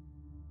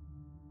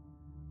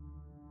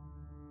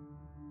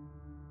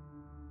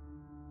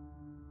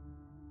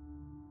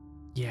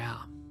 Yeah.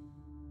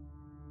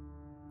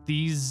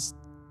 These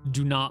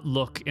do not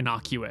look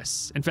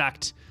innocuous. In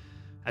fact,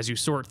 as you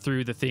sort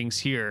through the things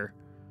here,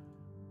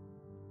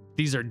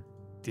 these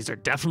are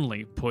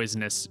definitely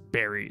poisonous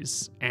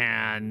berries.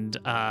 And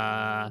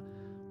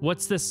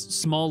what's this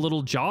small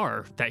little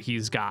jar that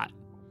he's got?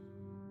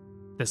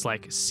 This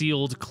like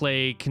sealed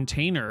clay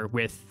container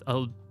with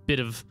a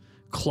bit of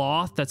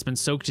cloth that's been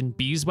soaked in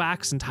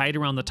beeswax and tied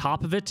around the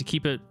top of it to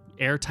keep it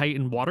airtight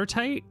and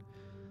watertight.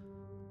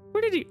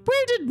 Where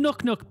did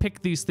Nook Nook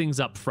pick these things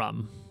up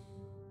from?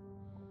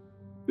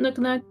 Nook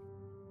Nook.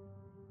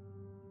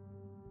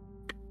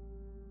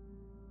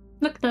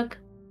 Nook Nook.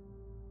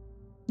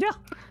 Yeah.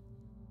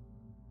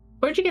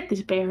 Where'd you get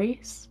these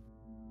berries?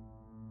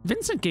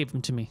 Vincent gave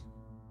them to me.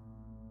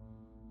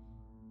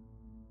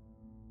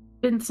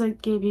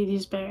 Vincent gave you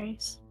these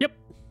berries? Yep.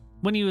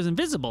 When he was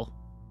invisible.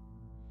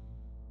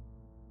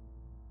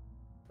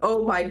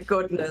 Oh my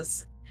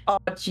goodness. Oh,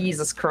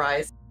 Jesus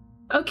Christ.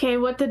 Okay,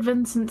 what did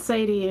Vincent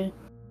say to you?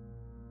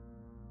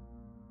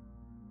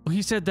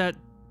 He said that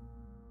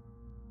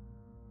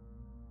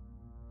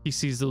he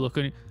sees the look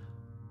on you.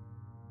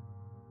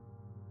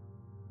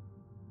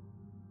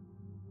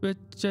 But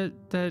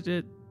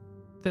that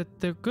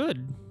they're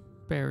good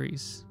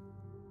berries.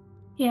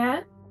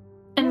 Yeah?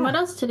 And Yeah. what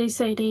else did he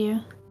say to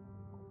you?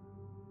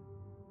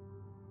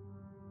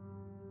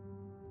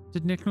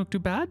 Did Nick Nook do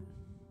bad?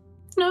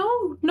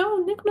 No,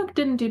 Nick Nook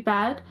didn't do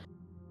bad.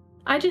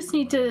 I just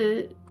need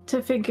to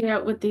figure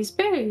out what these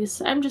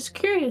berries. I'm just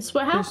curious,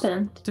 what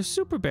happened? They're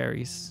super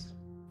berries.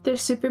 They're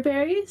super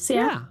berries?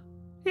 Yeah.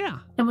 Yeah.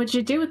 And what'd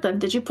you do with them?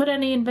 Did you put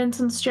any in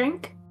Vincent's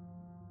drink?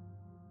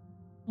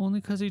 Only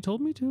because he told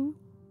me to.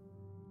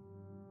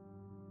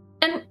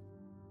 And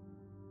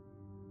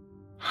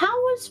how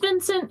was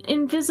Vincent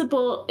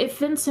invisible if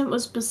Vincent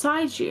was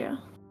beside you?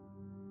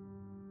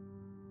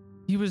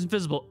 He was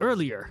invisible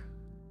earlier.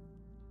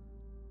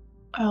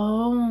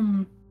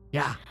 Oh.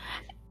 Yeah.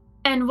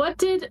 And what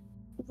did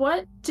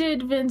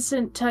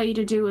Vincent tell you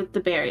to do with the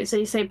berries? Did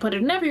he say put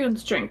it in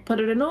everyone's drink, put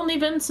it in only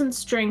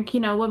Vincent's drink? You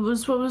know, what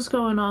was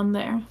going on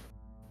there?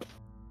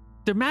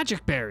 They're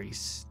magic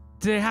berries.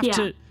 They have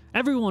to.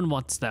 Everyone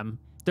wants them.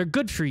 They're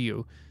good for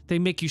you. They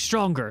make you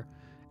stronger.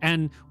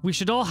 And we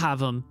should all have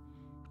them.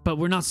 But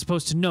we're not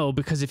supposed to know,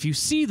 because if you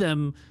see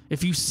them,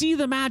 if you see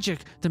the magic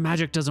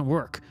doesn't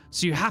work.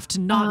 So you have to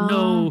not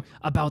know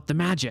about the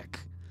magic.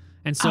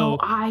 And so. Oh,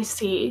 I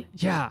see.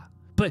 Yeah.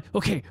 But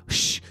okay,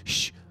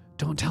 shh.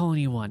 Don't tell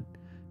anyone.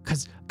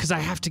 Cause I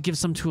have to give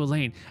some to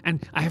Elaine,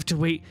 and I have to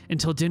wait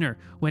until dinner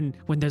when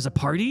there's a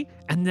party,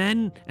 and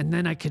then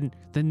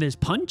there's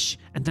punch,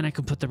 and then I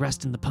can put the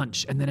rest in the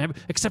punch, and then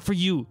except for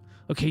you.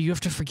 Okay, you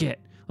have to forget.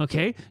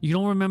 Okay, you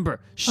don't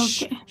remember.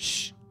 Shh. Okay.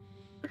 Shh.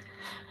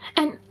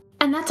 And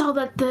that's all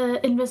that the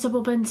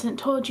Invisible Vincent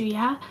told you,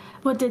 yeah?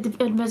 What did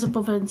the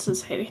Invisible Vincent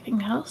say? Anything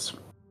else?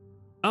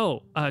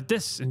 Oh,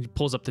 this, and he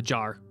pulls up the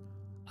jar.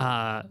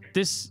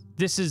 This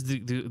is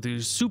the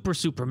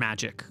super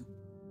magic.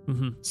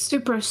 Mm-hmm.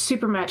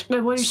 Super magic.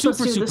 Like, what are you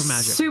supposed to do with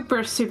magic.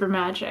 Super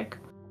magic?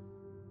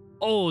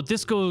 Oh,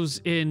 this goes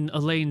in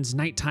Elaine's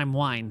nighttime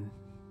wine.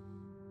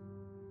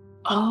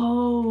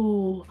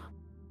 Oh,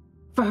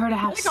 for her to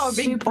have I think I'll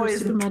be super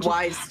poisoned magic.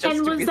 twice just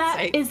And to was be that?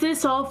 safe. Is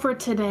this all for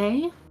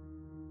today?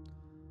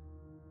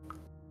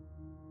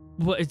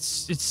 Well, it's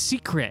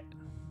secret.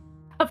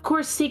 Of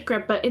course,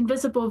 secret. But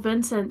Invisible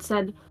Vincent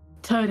said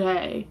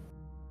today.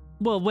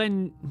 Well,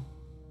 when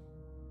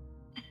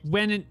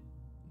no.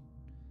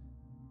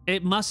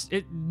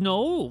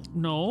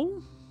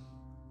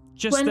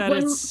 Just that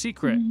it's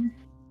secret.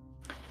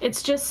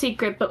 It's just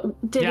secret, but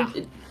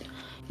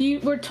you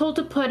were told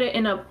to put it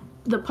in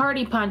the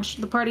party punch.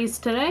 The party's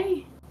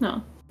today?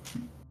 No.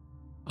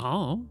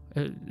 Oh,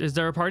 is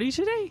there a party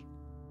today?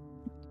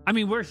 I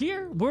mean, we're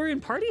here. We're in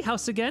party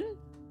house again,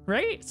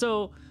 right?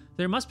 So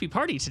there must be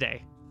party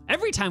today.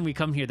 Every time we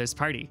come here, there's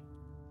party.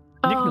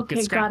 Nick Nook Okay,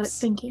 gets got it.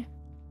 scraps. Thank you.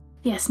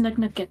 Yes, Nook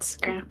Nook gets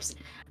scraps.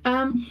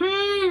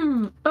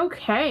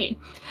 Okay.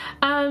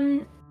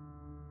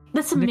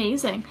 That's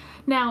amazing.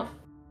 Now,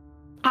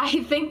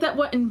 I think that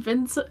what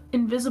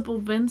Invisible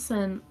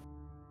Vincent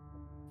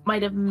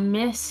might have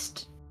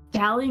missed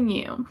telling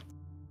you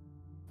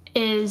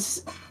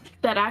is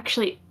that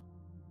actually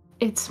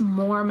it's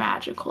more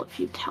magical if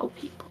you tell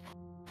people.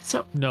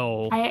 So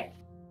No.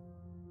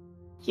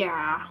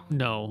 Yeah.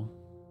 No.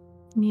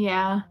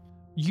 Yeah.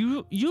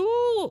 You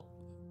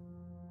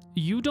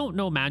don't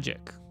know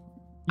magic.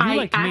 You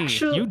like me.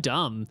 You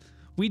dumb.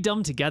 We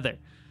dumb together.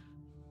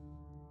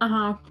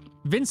 Uh-huh.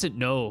 Vincent,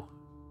 no.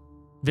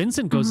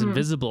 Vincent goes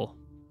invisible.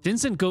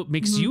 Vincent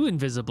makes you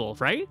invisible,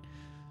 right?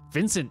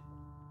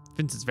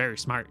 Vincent's very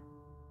smart.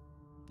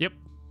 Yep.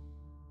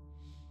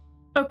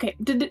 Okay.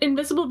 Did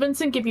Invisible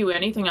Vincent give you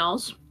anything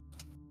else?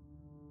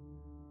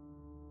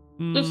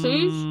 Just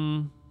these?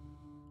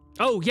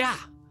 Oh yeah.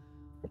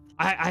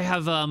 I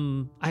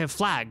have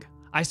flag.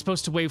 I'm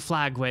supposed to wave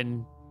flag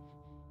when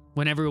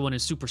everyone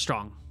is super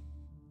strong.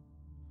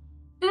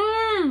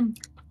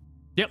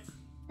 Yep.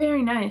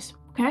 Very nice.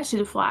 Can I see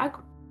the flag?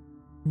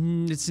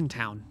 It's in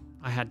town.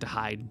 I had to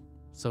hide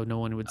so no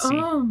one would see.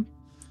 Oh,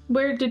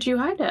 where did you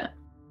hide it?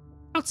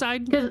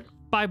 Outside.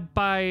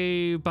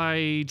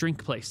 By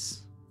drink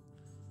place.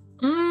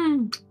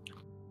 And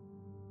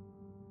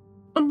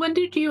when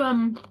did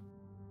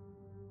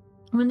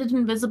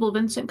Invisible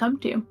Vincent come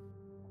to you?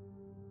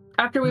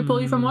 After we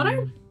pull you from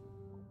water?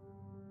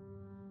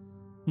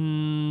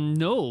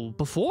 No,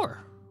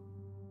 before.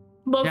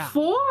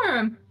 Before?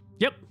 Yeah.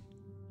 Yep.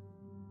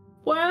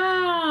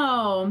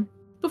 Wow.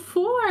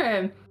 Before?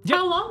 Yep.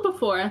 How long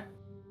before?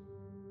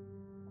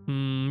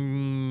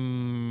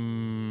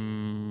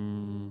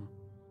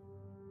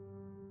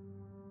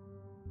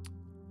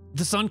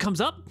 The sun comes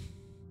up.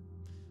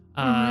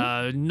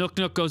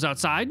 Nook goes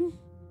outside,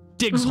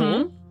 digs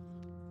hole,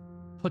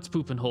 puts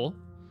poop in hole.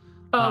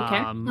 Oh, okay.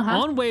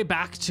 On way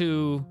back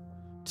to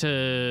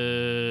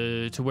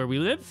where we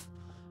live,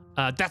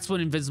 that's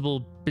when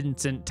Invisible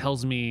Vincent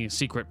tells me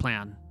secret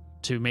plan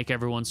to make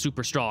everyone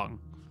super strong.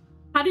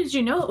 How did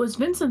you know it was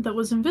Vincent that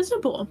was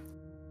invisible?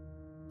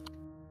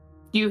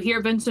 You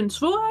hear Vincent's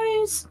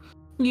voice?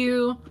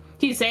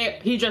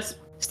 He just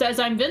says,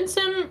 I'm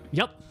Vincent?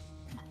 Yep.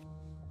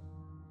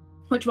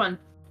 Which one?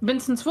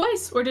 Vincent's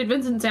voice, or did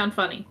Vincent sound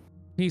funny?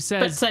 He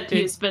says, but said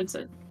he's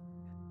Vincent.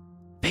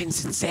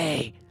 Vincent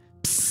say,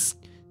 psst,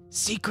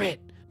 secret,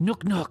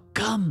 Nook,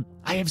 come.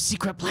 I have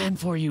secret plan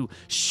for you.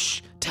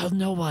 Shh, tell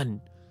no one.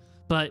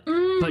 But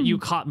you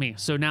caught me,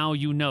 so now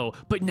you know.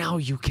 But now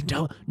you can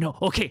tell. No,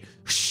 okay,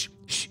 shh,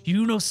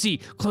 you know, see.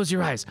 Close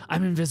your eyes.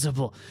 I'm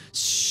invisible.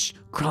 Shh,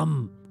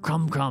 crumb.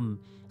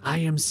 I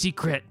am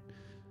secret.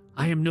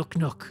 I am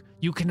Nook.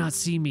 You cannot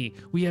see me.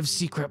 We have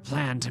secret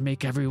plan to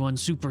make everyone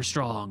super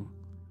strong.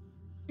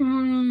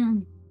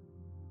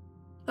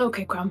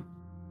 Okay, Crumb.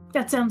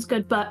 That sounds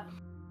good, but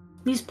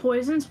these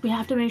poisons, we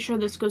have to make sure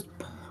this goes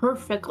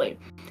perfectly.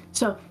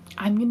 So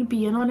I'm gonna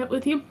be in on it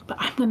with you, but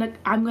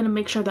I'm gonna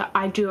make sure that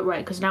I do it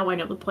right, because now I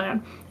know the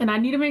plan. And I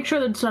need to make sure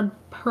that it's done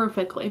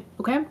perfectly,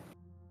 okay?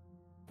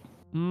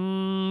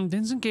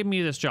 Vincent gave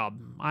me this job.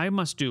 I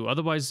must do,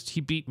 otherwise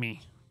he beat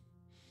me.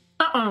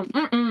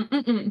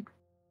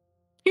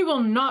 He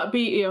will not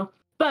beat you.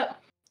 But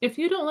if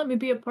you don't let me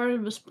be a part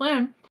of his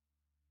plan,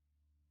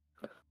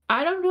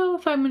 I don't know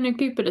if I'm gonna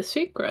keep it a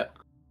secret.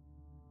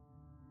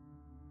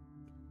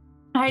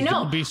 I know. He's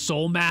gonna be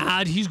so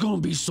mad. He's gonna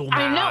be so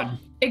mad. I know.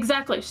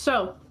 Exactly.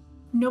 So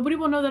nobody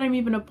will know that I'm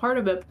even a part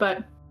of it,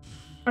 but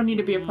I need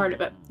to be a part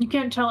of it. You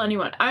can't tell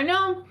anyone. I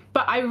know,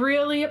 but I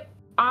really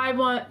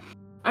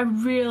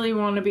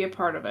want to be a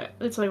part of it.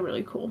 It's like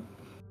really cool.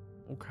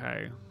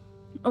 Okay.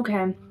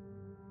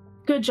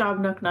 Good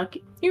job, Nook.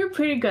 You're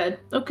pretty good,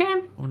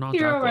 okay? Well, not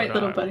You're that all right, good.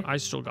 little buddy. I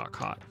still got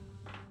caught.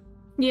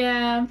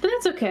 Yeah, but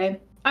that's okay.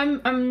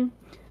 I'm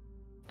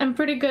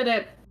pretty good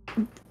at,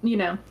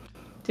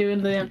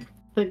 doing the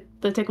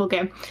tickle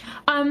game.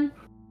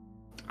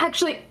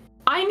 Actually,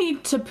 I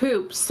need to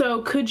poop.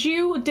 So could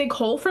you dig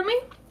hole for me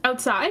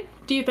outside?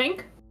 Do you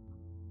think?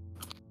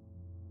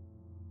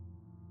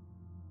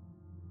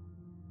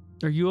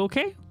 Are you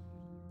okay?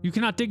 You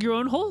cannot dig your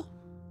own hole?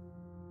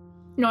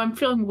 No, I'm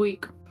feeling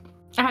weak.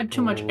 I had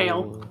too much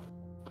ale.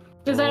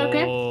 Is that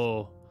okay?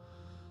 Oh.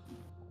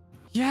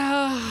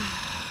 Yeah.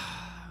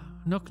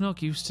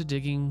 Nook used to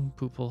digging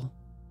poop hole.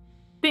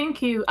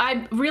 Thank you.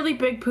 I really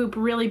big poop,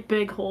 really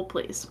big hole,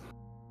 please.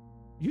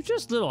 You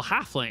just little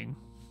halfling.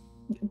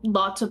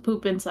 Lots of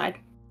poop inside.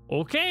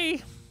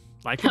 Okay.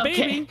 Like a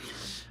baby.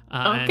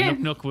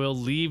 And Nook will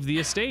leave the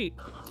estate.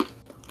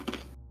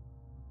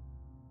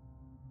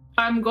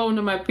 I'm going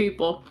to my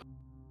people.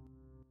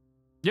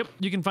 Yep,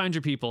 you can find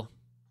your people.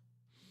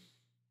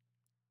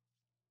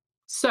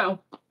 So,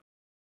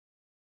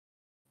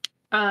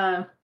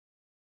 patted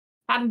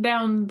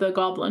down the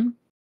goblin.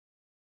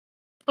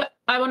 But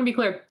I want to be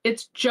clear.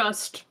 It's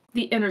just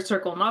the inner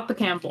circle, not the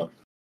Campbell.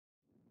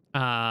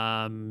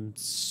 Are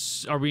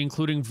we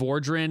including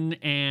Vordrin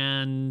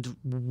and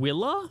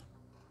Willa?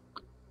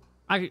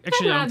 I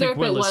don't think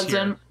Willa's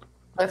here.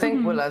 I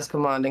think Willa's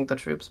commanding the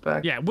troops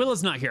back. Yeah,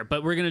 Willa's not here,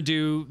 but we're gonna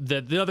do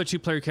the other two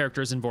player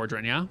characters in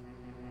Vordrin, yeah?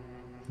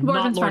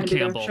 Vordrin's not Lord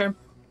Campbell. Sure.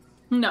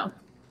 No.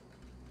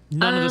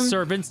 None of the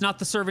servants, not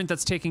the servant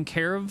that's taking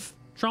care of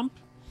Trump?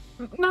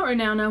 Not right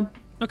now, no.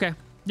 Okay.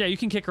 Yeah, you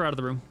can kick her out of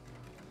the room.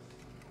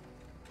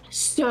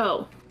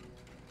 So,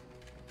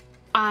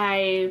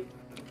 I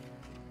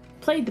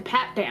played the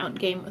pat down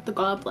game with the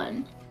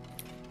goblin,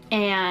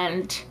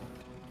 and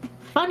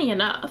funny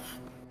enough,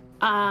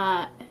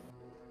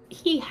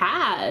 he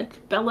had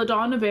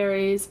belladonna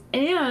berries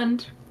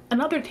and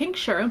another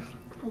tincture,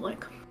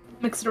 like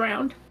mixed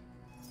around.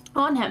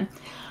 on him.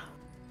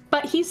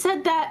 But he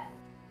said that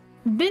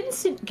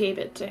Vincent gave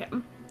it to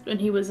him when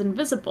he was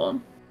invisible.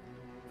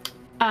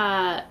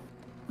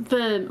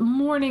 The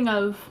morning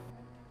of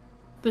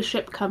the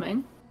ship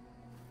coming.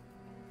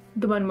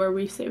 The one where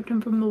we saved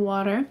him from the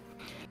water.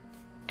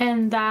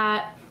 And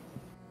that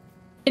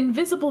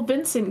Invisible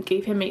Vincent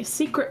gave him a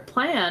secret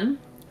plan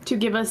to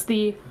give us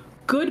the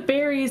good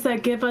berries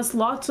that give us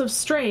lots of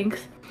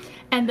strength,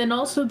 and then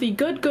also the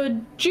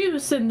good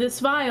juice in this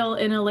vial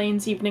in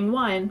Elaine's evening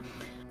wine,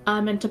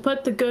 and to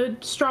put the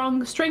good,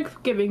 strong,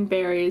 strength-giving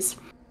berries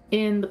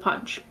in the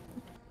punch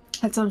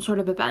at some sort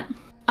of event.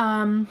 So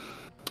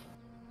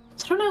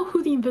I don't know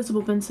who the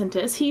Invisible Vincent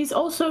is. He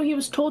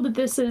was told that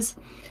this is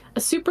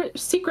a super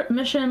secret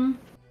mission,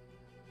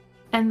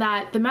 and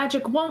that the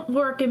magic won't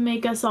work and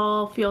make us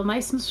all feel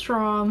nice and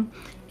strong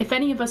if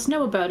any of us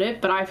know about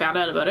it, but I found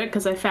out about it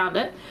because I found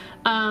it.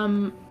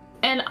 And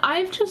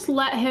I've just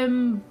let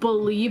him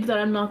believe that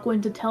I'm not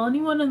going to tell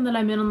anyone and that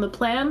I'm in on the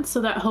plan,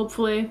 so that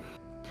hopefully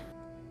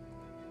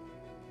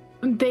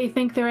they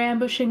think they're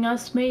ambushing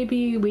us.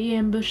 Maybe we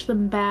ambush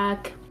them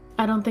back.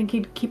 I don't think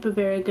he'd keep a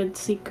very good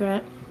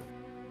secret.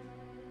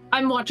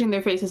 I'm watching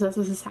their faces as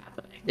this is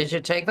happening. Did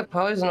you take the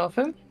poison off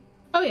him?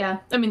 Oh yeah,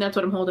 I mean, that's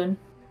what I'm holding.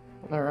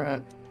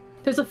 Alright.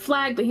 There's a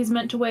flag that he's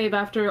meant to wave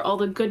after all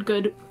the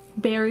good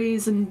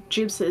berries and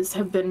juices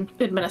have been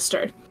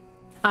administered.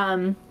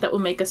 That will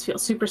make us feel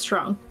super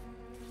strong.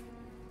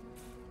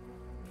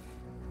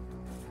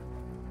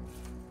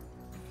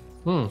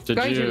 I'm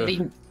going to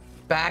lean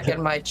back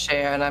in my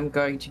chair and I'm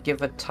going to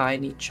give a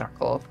tiny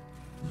chuckle.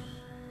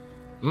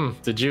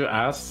 Did you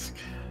ask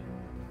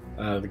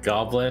the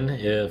goblin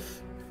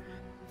if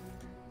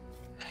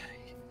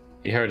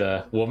he heard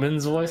a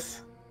woman's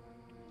voice?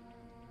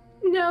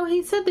 No,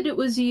 he said that it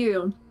was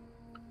you.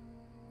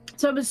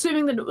 So I'm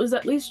assuming that it was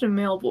at least a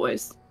male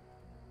voice.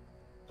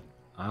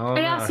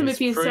 I asked him if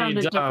he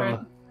sounded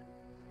different.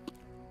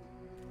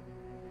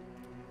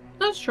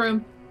 That's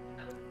true.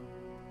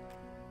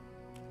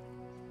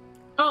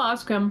 I'll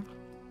ask him.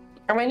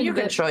 I mean, you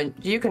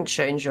can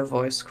change your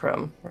voice,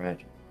 Crumb, right?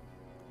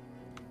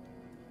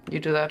 You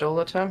do that all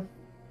the time?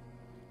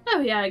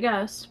 Oh yeah, I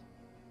guess.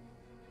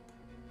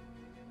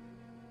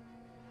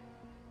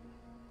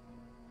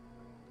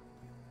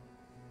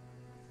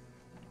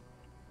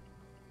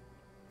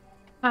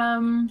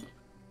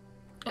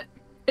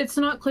 It's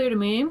not clear to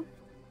me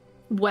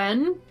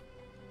when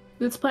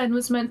this plan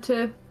was meant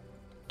to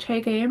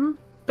take aim,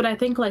 but I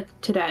think like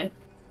today.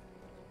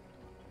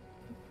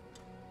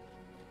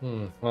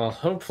 Well,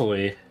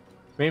 hopefully,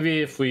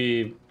 maybe if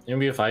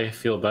I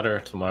feel better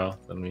tomorrow,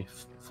 then we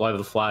fly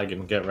the flag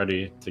and get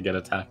ready to get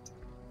attacked.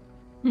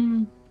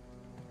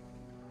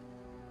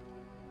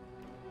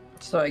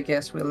 So I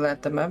guess we'll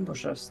let them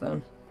ambush us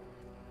then.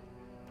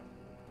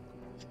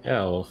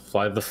 Yeah, we'll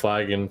fly the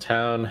flag in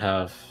town,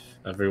 have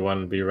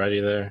everyone be ready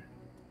there,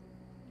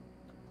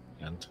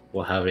 and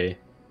we'll have a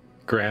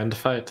grand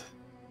fight.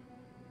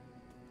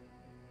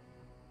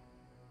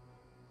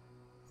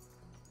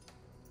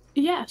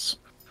 Yes.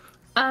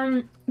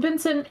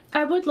 Vincent,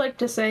 I would like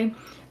to say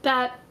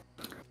that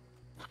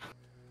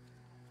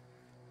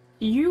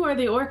you are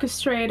the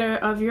orchestrator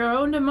of your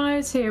own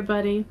demise here,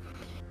 buddy.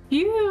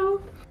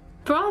 You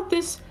brought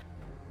this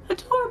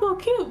adorable,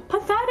 cute,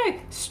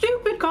 pathetic,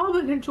 stupid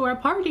goblin into our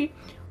party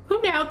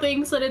who now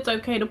thinks that it's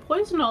okay to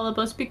poison all of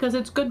us because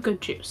it's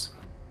good juice.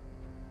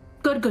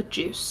 Good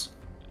juice.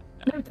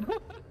 I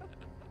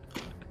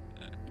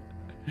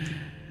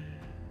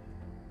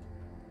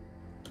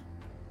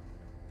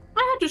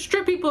had to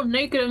strip people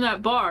naked in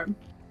that bar.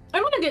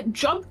 I'm gonna get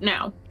jumped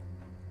now.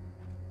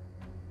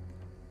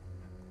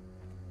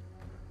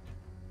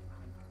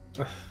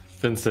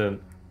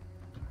 Vincent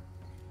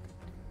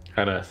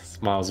kind of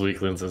smiles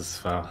weakly and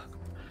says, well,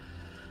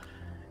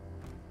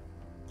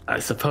 I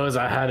suppose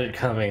I had it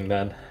coming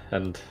then,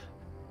 and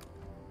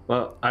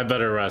well, I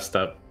better rest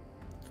up.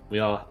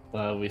 We'll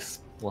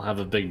have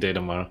a big day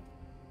tomorrow.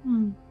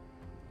 I'm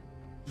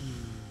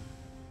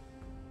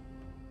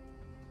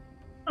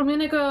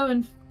gonna go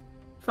and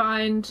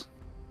find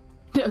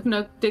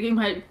digging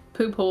my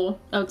poop hole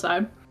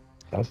outside.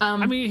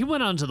 I mean, he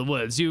went on to the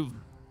woods. You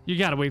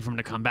gotta wait for him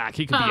to come back.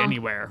 He could be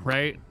anywhere,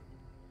 right?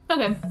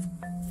 Okay.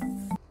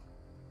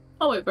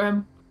 I'll wait for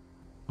him.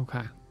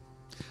 Okay.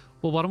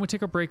 Well, why don't we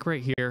take a break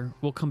right here?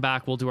 We'll come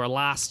back. We'll do our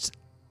last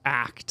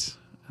act,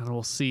 and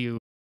we'll see you.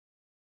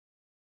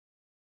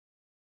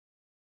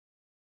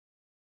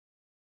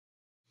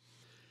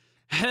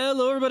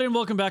 Hello, everybody, and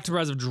welcome back to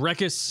Rise of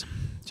Drekis,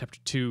 Chapter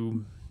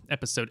 2,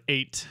 Episode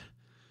 8,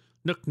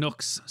 Nook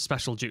Nook's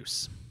Special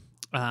Juice.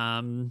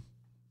 What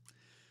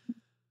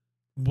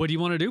do you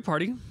want to do,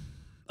 party?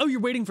 Oh, you're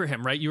waiting for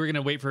him, right? You were going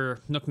to wait for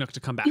Nook Nook to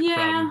come back.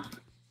 Yeah.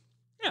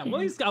 Yeah,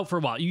 well, he's out for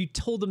a while. You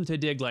told him to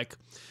dig, like,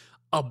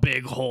 a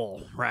big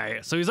hole,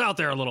 right? So he's out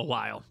there a little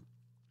while.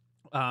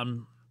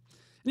 And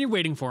you're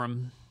waiting for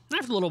him.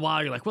 After a little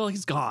while, you're like, well,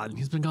 he's gone.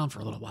 He's been gone for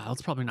a little while.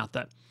 It's probably not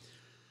that.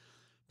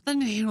 Then,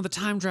 the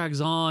time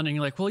drags on, and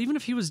you're like, well, even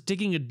if he was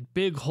digging a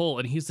big hole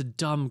and he's a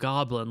dumb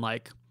goblin,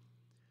 like,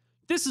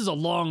 this is a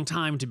long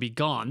time to be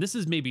gone. This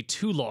is maybe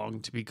too long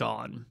to be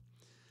gone.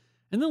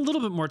 And then a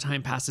little bit more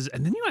time passes,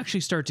 and then you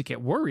actually start to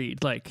get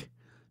worried. Like,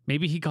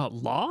 maybe he got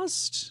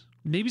lost?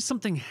 Maybe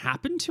something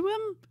happened to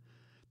him?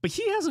 But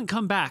he hasn't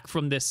come back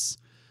from this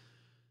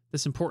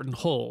important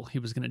hole he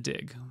was going to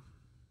dig.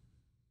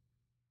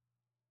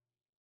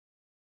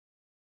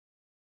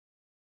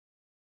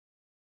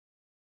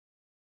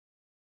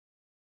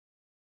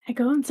 I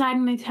go inside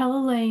and I tell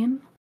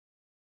Elaine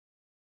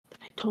that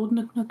I told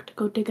Nook Nook to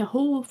go dig a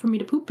hole for me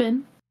to poop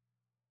in.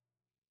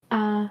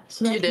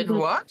 So that You did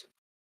what?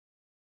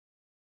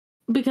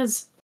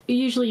 Because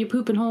usually you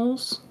poop in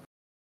holes.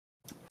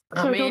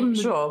 I mean,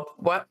 sure.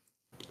 What?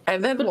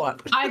 And then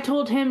what? I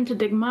told him to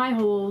dig my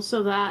hole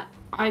so that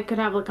I could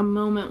have like a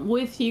moment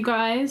with you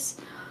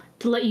guys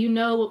to let you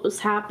know what was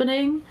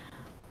happening.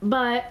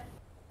 But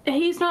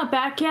he's not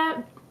back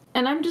yet,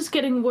 and I'm just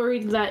getting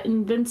worried that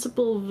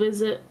Invisible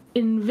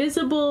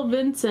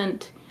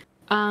Vincent,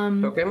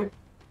 Okay.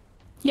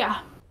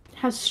 yeah,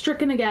 has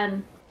stricken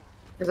again.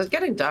 Is it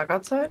getting dark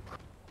outside?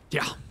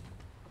 Yeah.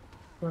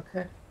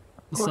 Okay.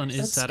 The sun is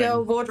Let's setting.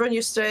 go, Vordran.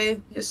 You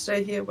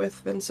stay here with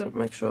Vincent.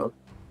 Make sure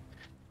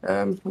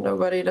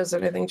nobody does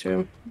anything to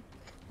him.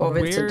 Or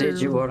Vincent, did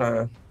you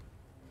wanna?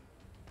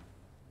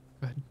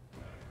 Go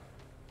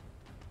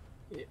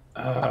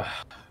ahead.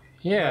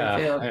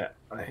 Yeah,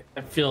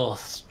 I feel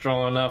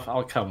strong enough.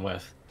 I'll come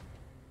with.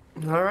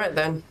 All right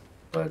then.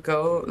 We'll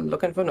go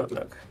looking for Nook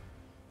Nook.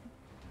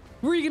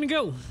 Where are you going to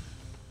go?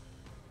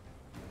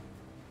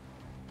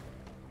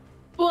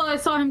 Well, I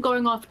saw him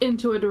going off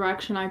into a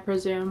direction, I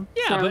presume.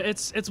 Yeah, so. but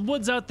it's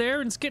woods out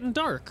there and it's getting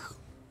dark.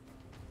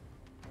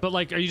 But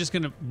like, are you just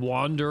gonna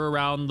wander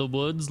around the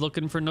woods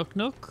looking for Nook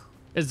Nook?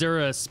 Is there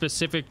a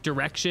specific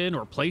direction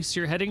or place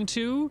you're heading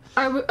to?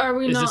 Are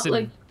we Is not this an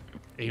like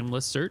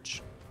aimless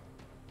search?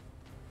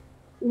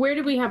 where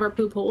do we have our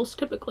poop holes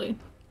typically?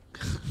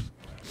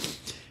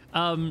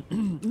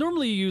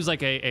 Normally you use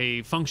like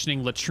a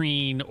functioning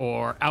latrine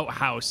or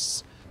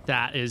outhouse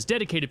that is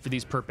dedicated for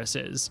these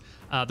purposes.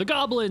 The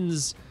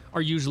goblins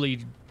are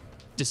usually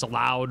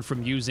disallowed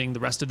from using the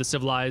rest of the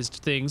civilized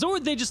things, or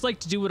they just like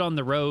to do it on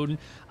their own.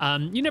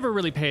 You never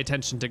really pay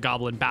attention to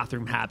goblin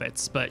bathroom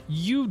habits, but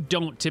you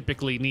don't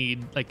typically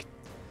need, like,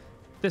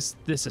 this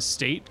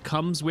estate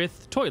comes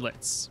with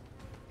toilets.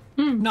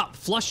 Not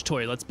flush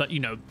toilets, but,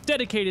 you know,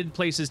 dedicated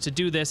places to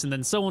do this, and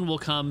then someone will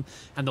come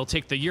and they'll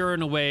take the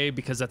urine away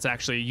because that's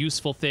actually a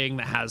useful thing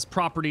that has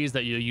properties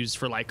that you use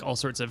for, like, all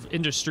sorts of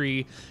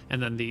industry,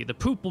 and then the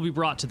poop will be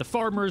brought to the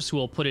farmers who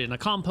will put it in a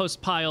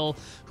compost pile,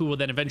 who will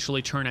then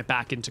eventually turn it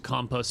back into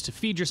compost to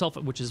feed yourself,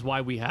 which is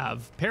why we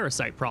have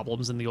parasite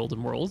problems in the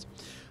olden world.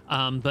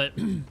 But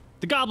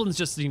the goblins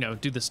just, you know,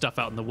 do this stuff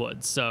out in the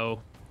woods,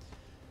 so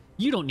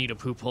you don't need a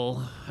poop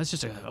hole. That's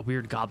just a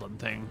weird goblin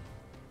thing.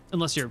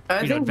 Unless you're,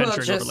 I think we'll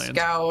adventuring just overland.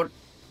 scout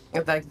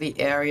like the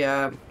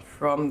area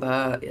from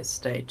the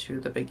estate to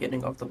the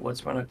beginning of the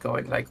woods. We're not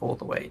going like all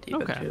the way deep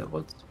into the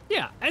woods.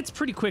 Yeah, it's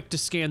pretty quick to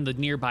scan the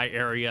nearby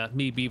area,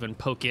 maybe even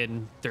poke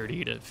in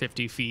 30 to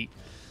 50 feet,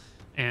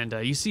 and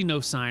you see no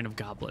sign of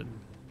goblin,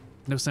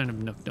 no sign of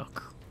Nook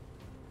Nook.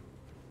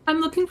 I'm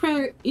looking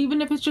for,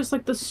 even if it's just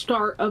like the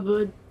start of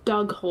a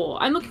dug hole,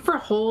 I'm looking for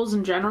holes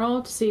in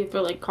general to see if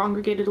they're like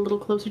congregated a little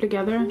closer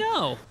together.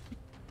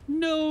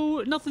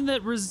 No, nothing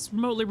that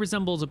remotely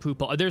resembles a poop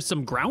hole. There's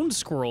some ground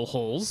squirrel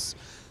holes.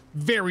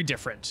 Very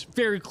different.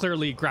 Very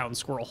clearly ground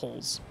squirrel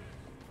holes.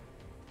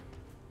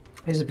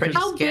 He's a pretty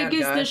How scared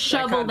big is guy. the I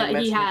shovel can't that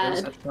he imagine had?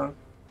 doing such fun.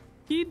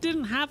 He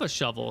didn't have a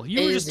shovel.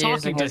 You were He's just talking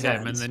using to his him,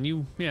 and hands.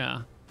 then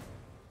yeah.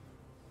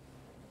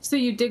 So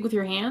you dig with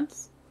your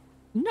hands?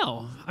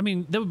 No, I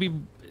mean, that would be...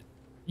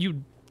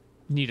 You'd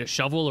need a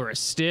shovel or a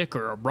stick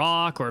or a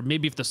rock, or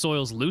maybe if the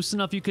soil's loose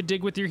enough, you could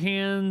dig with your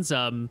hands.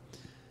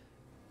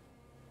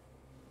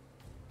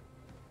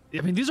 I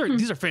mean, these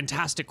are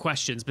fantastic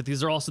questions, but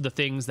these are also the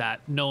things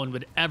that no one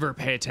would ever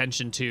pay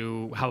attention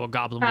to how a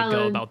goblin would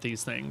go about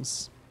these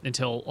things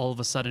until all of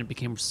a sudden it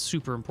became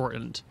super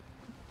important.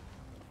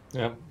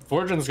 Yeah,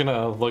 Vordran's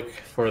gonna look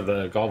for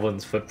the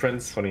goblin's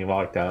footprints when he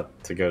walked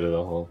out to go to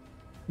the hole.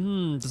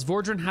 Does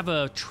Vordran have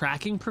a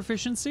tracking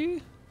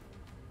proficiency?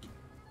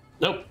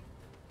 Nope.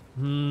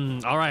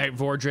 All right,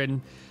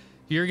 Vordran,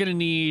 you're gonna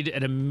need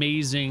an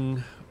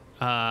amazing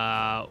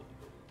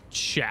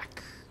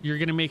check. You're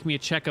gonna make me a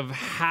check of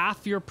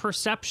half your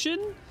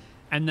perception,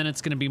 and then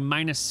it's gonna be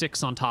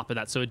 -6 on top of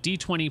that. So a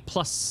d20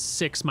 plus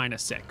 6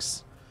 minus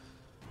 6.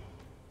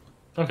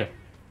 Okay.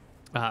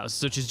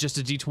 So which is just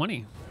a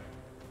d20.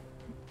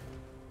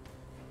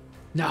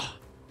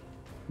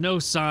 No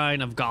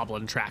sign of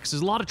goblin tracks.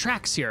 There's a lot of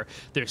tracks here.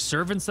 There's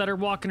servants that are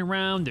walking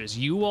around. There's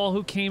you all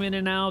who came in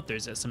and out.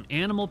 There's some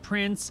animal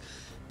prints.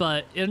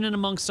 But in and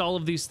amongst all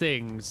of these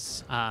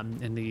things,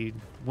 in the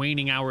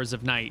waning hours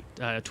of night,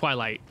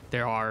 twilight,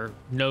 there are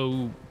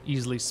no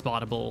easily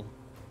spottable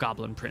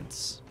goblin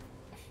prints.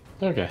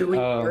 Okay. Do we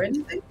hear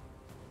anything?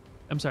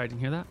 I'm sorry, I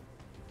didn't hear that.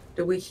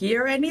 Do we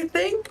hear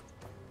anything?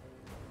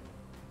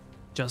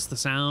 Just the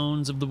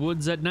sounds of the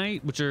woods at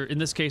night, which are, in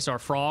this case, are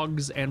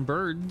frogs and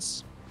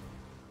birds.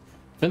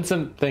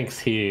 Vincent thinks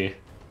he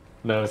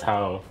knows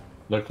how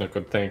Nook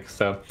would think,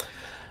 so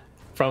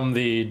from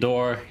the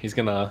door, he's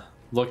gonna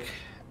look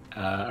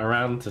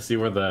around to see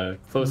where the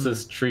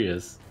closest tree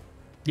is.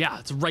 Yeah,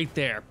 it's right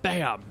there.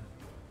 Bam.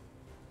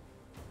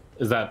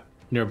 Is that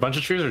near a bunch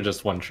of trees or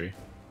just one tree?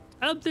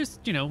 There's,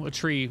 a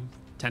tree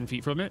 10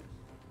 feet from it.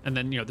 And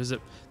then,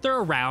 they're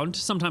around.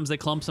 Sometimes they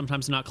clump,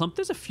 sometimes not clump.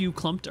 There's a few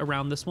clumped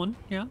around this one.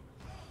 Yeah.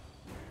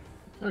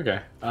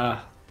 Okay.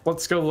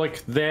 Let's go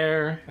look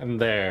there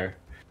and there.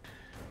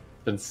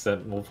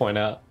 Vincent will point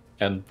out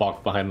and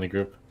walk behind the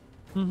group.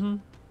 Mm-hmm.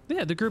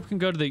 Yeah, the group can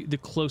go to the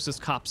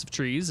closest copse of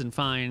trees and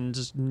find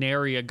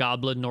nary a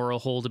goblin nor a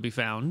hole to be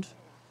found.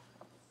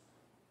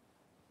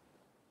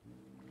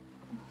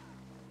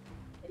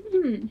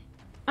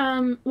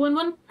 When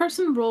one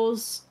person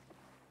rolls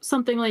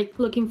something like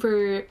looking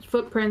for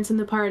footprints in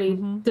the party,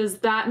 does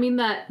that mean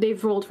that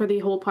they've rolled for the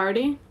whole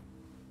party?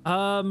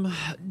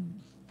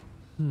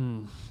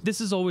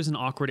 This is always an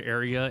awkward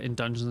area in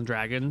Dungeons and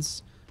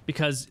Dragons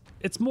because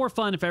it's more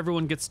fun if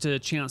everyone gets a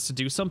chance to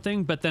do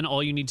something, but then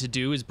all you need to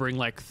do is bring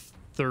like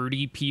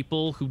 30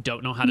 people who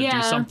don't know how to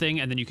do something,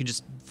 and then you can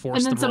just force the roll.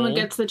 And then someone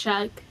gets the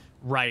check.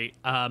 Right.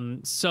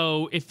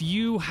 So if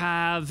you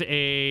have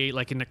a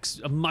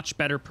much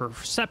better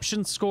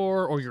perception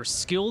score, or you're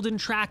skilled in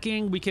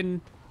tracking, we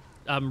can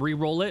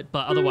re-roll it.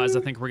 But otherwise,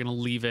 I think we're gonna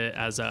leave it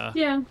as a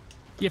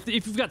If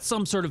you've got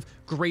some sort of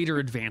greater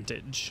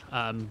advantage,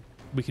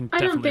 we can. I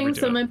don't definitely think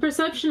so. redo it. My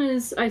perception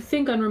is, I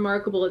think,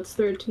 unremarkable. It's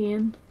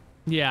 13.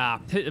 Yeah,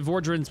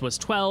 Vordran's was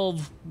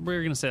 12.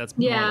 We're gonna say that's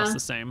more or less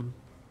the same.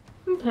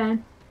 Okay.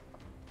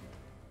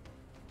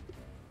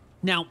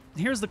 Now,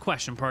 here's the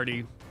question,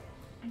 party.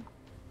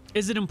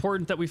 Is it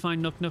important that we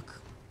find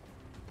Nook?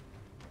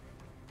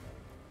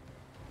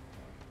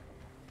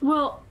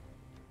 Well,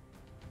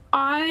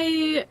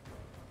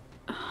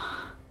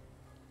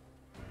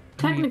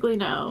 technically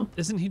no.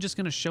 Isn't he just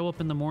gonna show up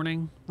in the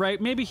morning?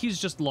 Right? Maybe he's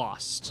just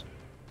lost.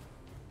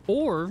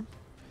 Or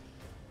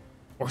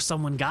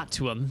someone got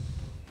to him.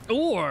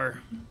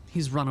 Or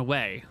he's run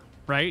away,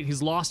 right?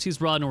 He's lost,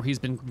 he's run, or he's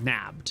been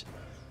nabbed.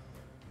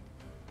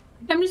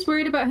 I'm just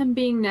worried about him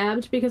being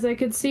nabbed because I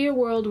could see a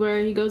world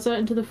where he goes out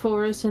into the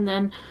forest and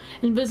then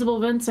Invisible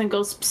Vincent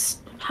goes, "Psst,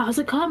 how's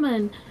it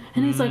coming?"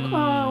 And he's like,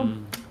 "Oh,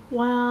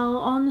 well,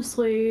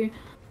 honestly,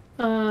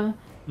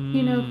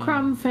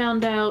 Crumb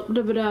found out,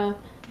 da da da."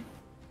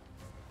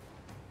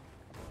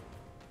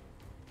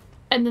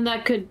 And then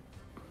that could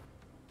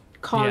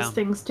cause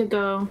things to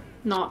go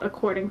not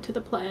according to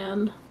the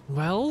plan.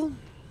 Well,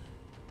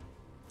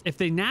 if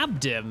they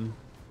nabbed him,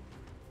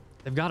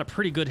 they've got a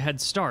pretty good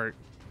head start.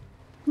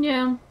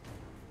 Yeah.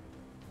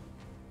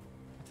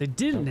 If they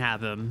didn't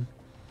have him,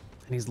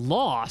 and he's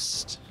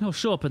lost, he'll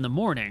show up in the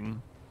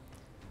morning.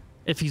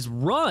 If he's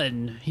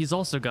run, he's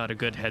also got a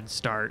good head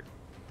start.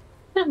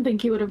 I don't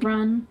think he would have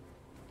run.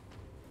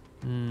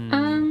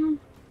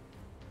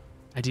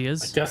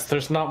 Ideas? I guess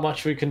there's not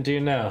much we can do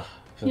now.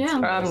 Yeah.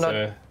 I'm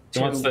not he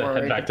wants to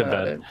head back to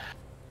bed. it.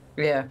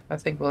 Yeah, I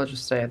think we'll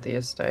just stay at the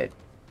estate.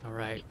 All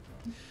right.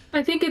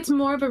 I think it's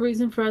more of a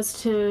reason for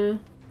us to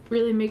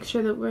really make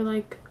sure that we're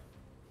like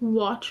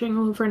watching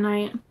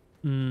overnight.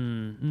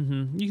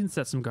 You can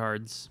set some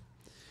guards.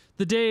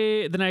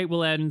 The night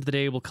will end, the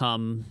day will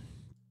come.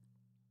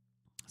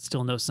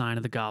 Still no sign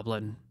of the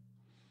goblin.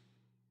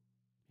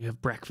 You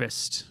have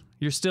breakfast.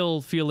 You're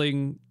still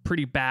feeling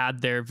pretty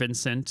bad there,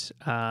 Vincent.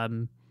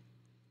 You're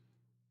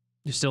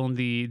still in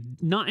the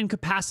not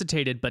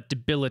incapacitated but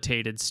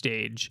debilitated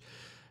stage.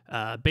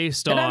 Can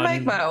I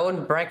make my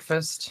own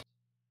breakfast?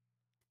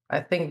 I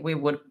think we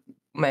would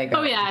make.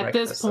 Oh yeah, at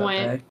this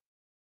point.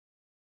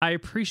 I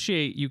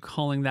appreciate you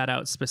calling that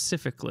out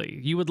specifically.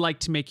 You would like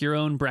to make your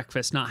own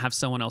breakfast, not have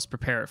someone else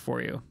prepare it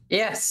for you.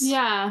 Yes.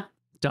 Yeah.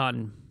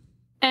 Done.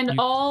 And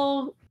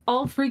all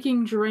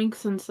freaking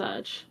drinks and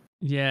such.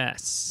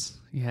 Yes.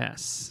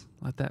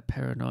 Let that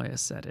paranoia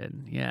set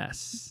in.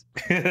 Yes.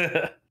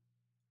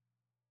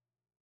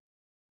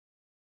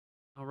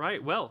 All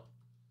right. Well,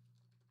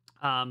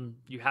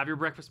 you have your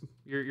breakfast,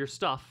 your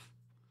stuff.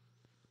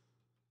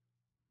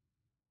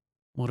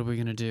 What are we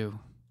gonna do?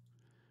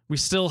 We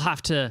still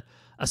have to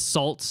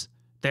assault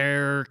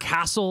their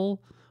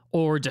castle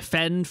or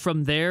defend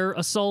from their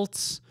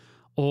assaults,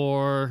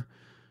 or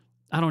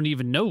I don't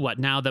even know what,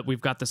 now that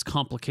we've got this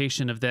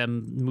complication of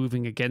them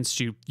moving against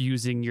you,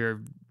 using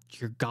your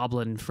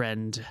goblin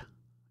friend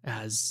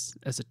as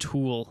a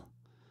tool.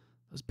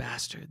 Those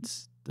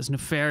bastards. Those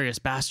nefarious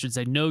bastards.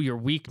 They know your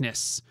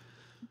weakness.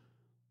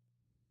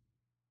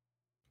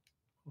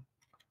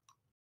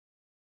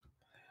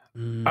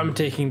 I'm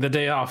taking the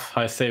day off,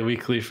 I say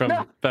weakly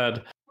from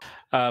bed.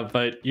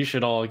 But you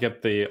should all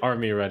get the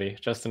army ready,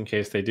 just in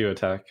case they do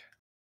attack.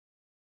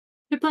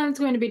 Your plan's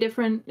going to be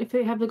different if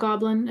they have the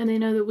goblin and they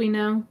know that we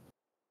know.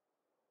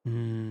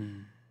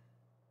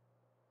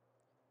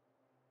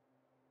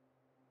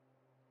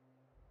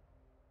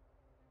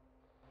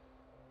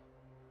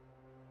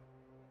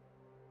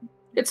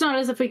 It's not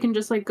as if we can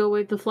just like go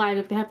wave the flag.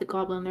 If they have the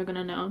goblin, they're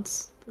gonna know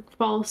it's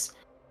false.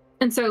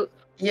 And so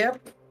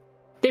Yep.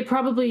 they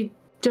probably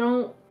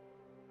don't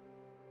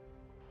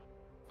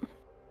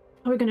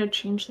Are we gonna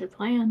change their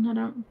plan? I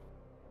don't.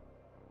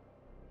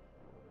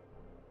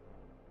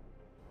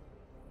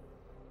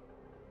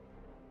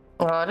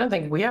 Well, I don't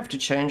think we have to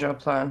change our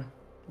plan.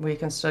 We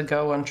can still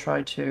go and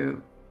try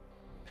to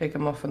pick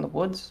them off in the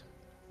woods.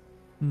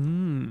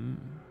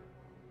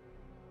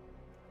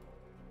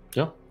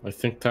 Yeah, I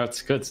think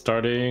that's good.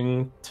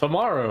 Starting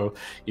tomorrow.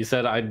 You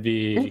said I'd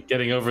be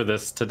getting over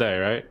this today,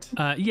 right?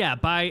 Yeah,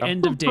 by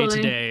end of day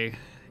Hopefully. today,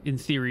 in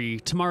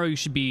theory. Tomorrow you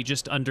should be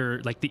just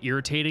under like the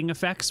irritating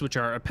effects, which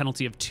are a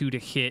penalty of 2 to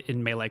hit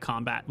in melee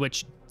combat,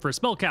 which for a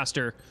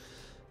spellcaster,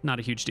 not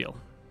a huge deal.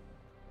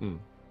 Well,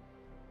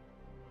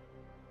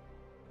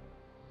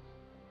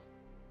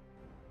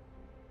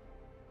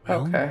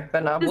 Okay,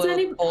 then I Does will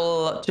any-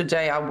 pull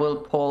today. I will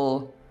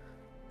pull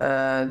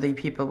the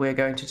people we're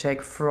going to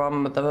take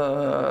from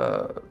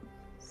the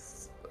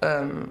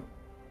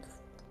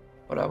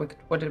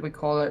what did we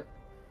call it?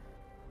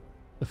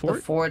 the fort?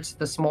 The fort,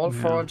 the small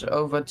Yeah. fort,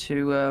 over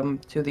to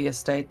the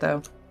estate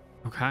though.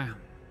 Okay.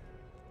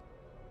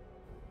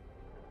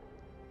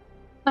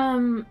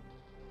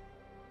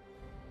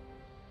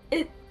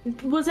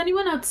 Was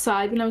anyone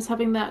outside when I was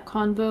having that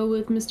convo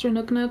with Mr.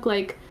 Nook Nook?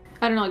 Like,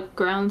 I don't know, like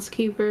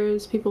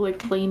groundskeepers, people like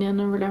cleaning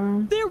or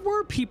whatever. There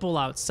were people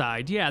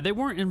outside. Yeah, they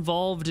weren't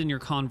involved in your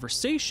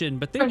conversation,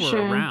 but they For were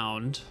sure.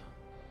 around.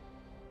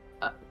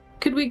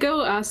 Could we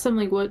go ask them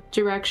like what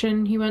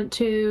direction he went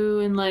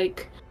to, and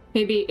like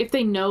maybe if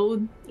they know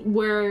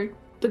where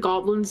the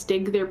goblins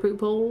dig their poop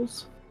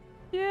holes?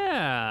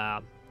 Yeah.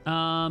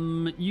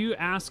 You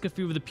ask a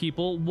few of the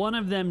people. One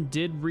of them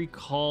did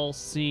recall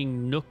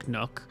seeing Nook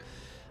Nook,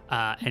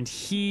 and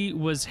he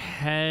was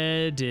headed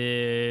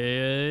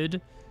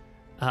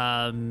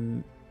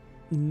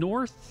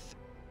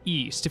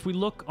northeast. If we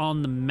look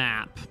on the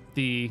map,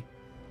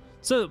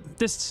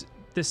 this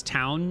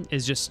town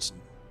is just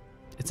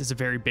it's a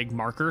very big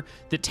marker.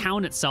 The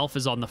town itself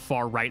is on the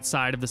far right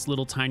side of this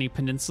little tiny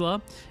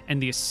peninsula,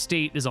 and the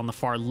estate is on the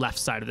far left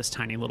side of this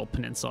tiny little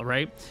peninsula,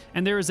 right?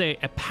 And there is a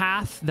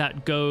path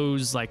that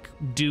goes like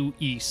due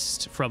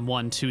east from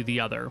one to the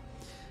other.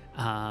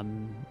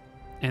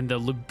 And the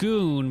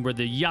lagoon where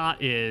the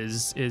yacht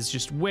is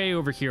just way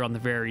over here on the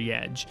very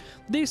edge.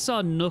 They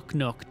saw Nook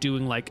Nook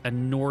doing like a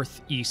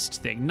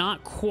northeast thing,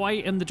 not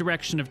quite in the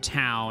direction of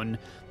town,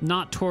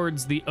 not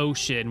towards the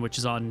ocean, which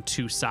is on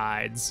 2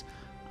 sides.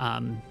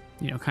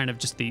 Kind of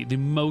just the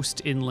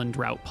most inland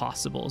route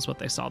possible is what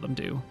they saw them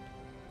do.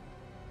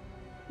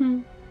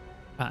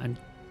 And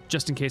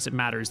just in case it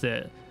matters,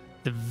 the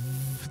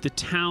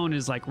town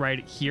is like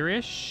right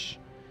here-ish,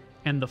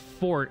 and the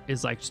fort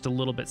is like just a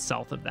little bit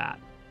south of that.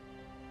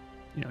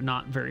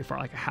 Not very far,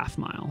 like a half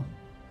mile.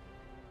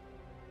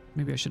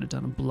 Maybe I should have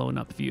done a blown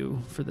up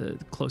view for the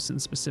close-in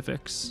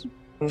specifics.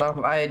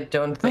 No, I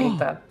don't think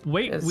that.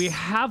 Wait, is... we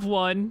have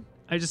one.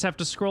 I just have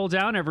to scroll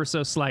down ever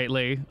so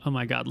slightly. Oh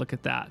my God, look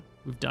at that.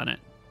 We've done it.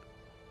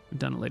 We've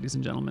done it, ladies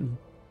and gentlemen.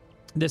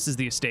 This is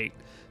the estate.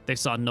 They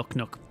saw Nook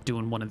Nook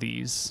doing one of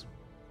these.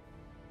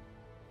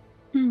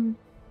 Do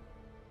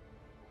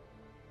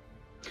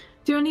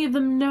any of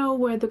them know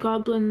where the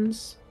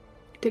goblins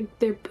dig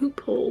their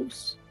poop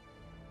holes?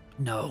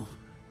 No.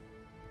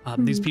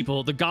 These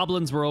people, the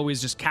goblins were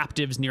always just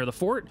captives near the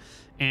fort,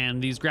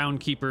 and these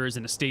groundkeepers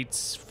and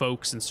estates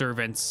folks and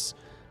servants,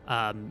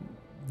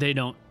 they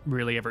don't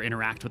really ever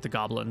interact with the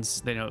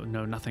goblins. They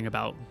know nothing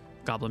about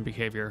goblin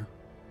behavior.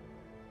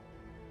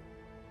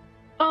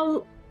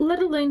 I'll let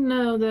Elaine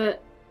know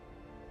that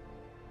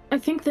I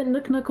think that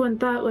Nook Nook went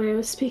that way. I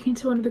was speaking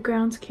to one of the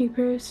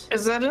groundskeepers.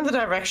 Is that in the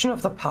direction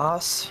of the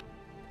pass?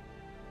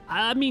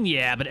 I mean,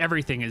 yeah, but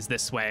everything is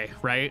this way,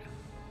 right?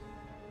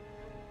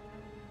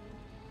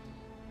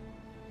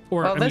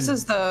 Or Well, this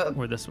is the...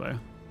 or this way.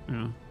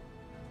 Yeah.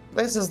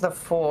 This is the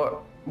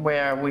fort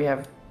where we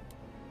have...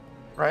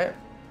 Right?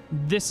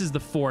 This is the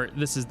fort.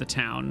 This is the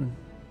town.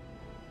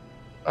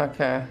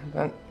 Okay.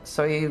 Then,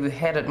 so you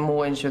headed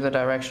more into the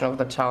direction of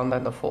the town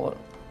than the fort.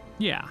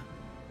 Yeah.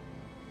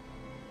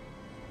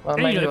 Well,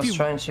 And, maybe if he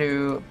was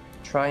you-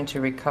 trying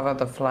to recover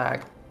the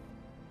flag.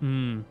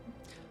 But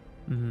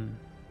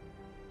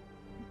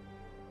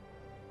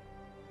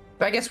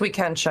I guess we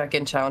can check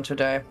in town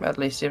today, at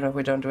least, even if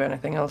we don't do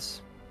anything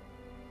else.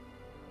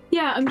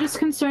 Yeah, I'm just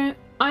concerned.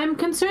 I'm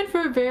concerned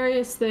for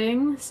various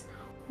things.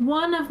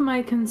 One of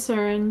my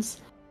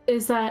concerns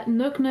is that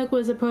Nook Nook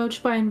was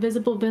approached by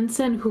Invisible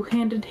Vincent, who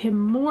handed him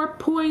more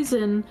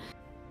poison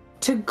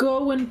to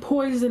go and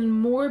poison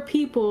more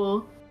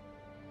people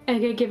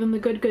and give him the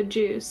good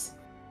juice.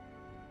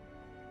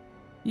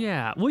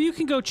 Yeah. Well, you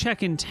can go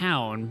check in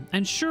town,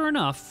 and sure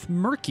enough,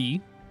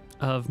 Murky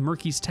of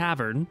Murky's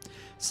Tavern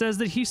says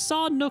that he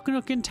saw Nook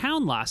Nook in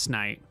town last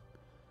night.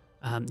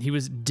 He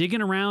was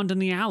digging around in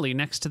the alley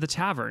next to the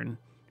tavern,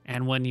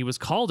 and when he was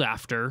called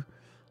after,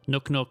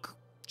 Nook Nook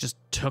just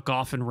took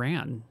off and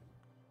ran.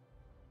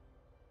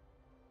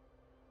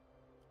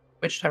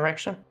 Which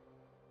direction?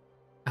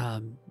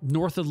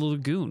 North of the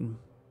lagoon.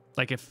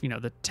 Like if,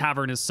 the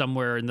tavern is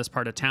somewhere in this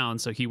part of town,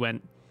 so he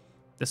went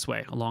this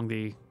way along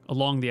the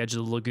edge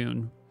of the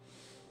lagoon.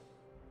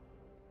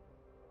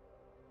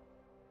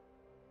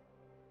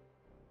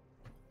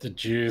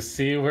 Did you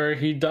see where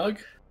he dug?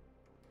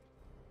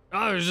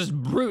 I was just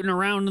rooting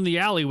around in the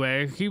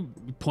alleyway. He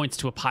points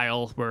to a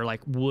pile where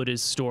like wood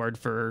is stored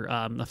for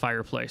a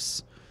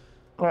fireplace.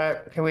 All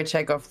right, can we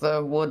take off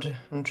the wood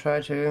and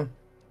try to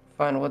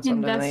find what's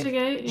underneath?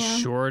 Investigate, yeah.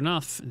 Sure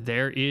enough,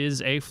 there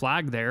is a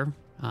flag there.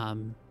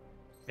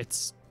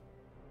 It's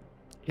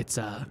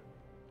a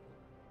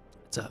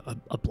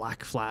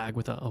black flag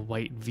with a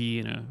white V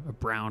and a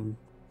brown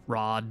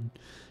rod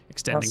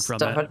extending from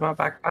Stuff it. in my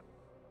backpack.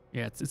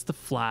 Yeah, it's the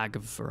flag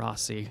of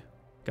Verasi,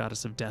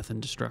 goddess of death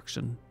and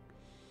destruction.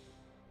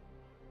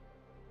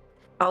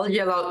 I'll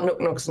yell out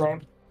Nook Nook's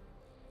name.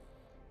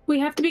 We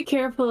have to be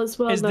careful as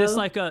well, Is though. this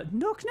like a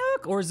Nook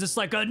Nook, or is this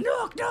like a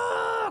Nook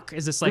Nook?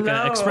 Is this like an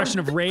No, expression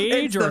of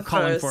rage it's or the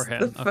calling first, for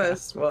him? The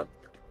first one.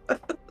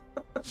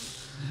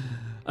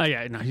 Oh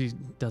yeah, no, he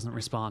doesn't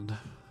respond.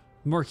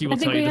 Murky will I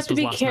think tell you we this have to was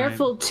be last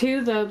careful night.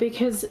 too, though,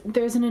 because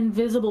there's an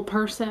invisible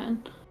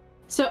person.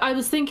 So I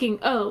was thinking,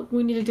 oh,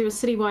 we need to do a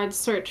citywide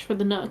search for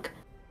the Nook.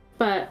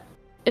 But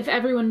if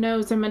everyone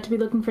knows they're meant to be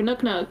looking for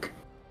Nook Nook,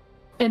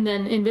 and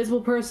then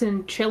invisible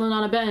person chilling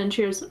on a bench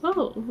hears,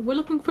 oh, we're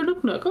looking for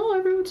Nook Nook. Oh,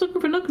 everyone's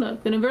looking for Nook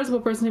Nook. Then invisible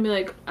person can be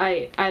like,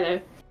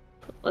 either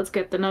let's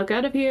get the Nook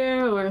out of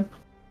here, or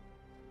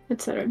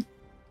etc.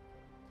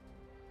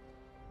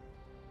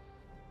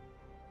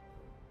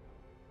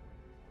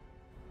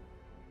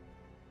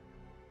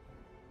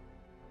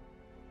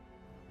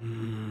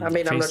 I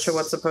mean, I'm not sure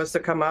what's supposed to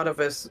come out of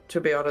this,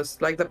 to be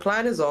honest. Like, the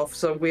plan is off,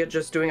 so we're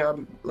just doing our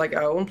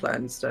own plan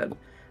instead.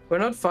 We're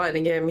not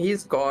finding him,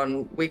 he's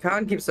gone. We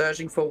can't keep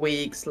searching for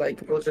weeks,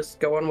 like, we'll just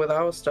go on with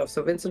our stuff.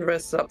 So Vincent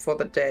rests up for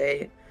the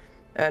day,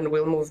 and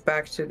we'll move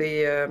back to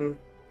the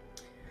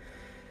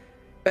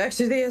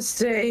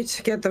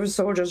estate, get those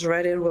soldiers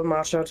ready, and we'll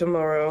march out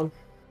tomorrow.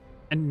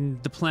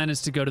 And the plan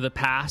is to go to the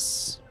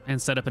pass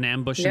and set up an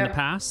ambush in the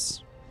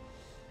pass?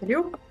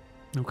 Yep.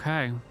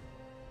 Okay.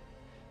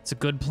 It's a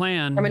good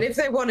plan. I mean, if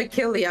they want to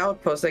kill the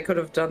outpost, they could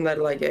have done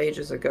that like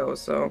ages ago,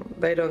 so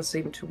they don't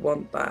seem to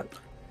want that.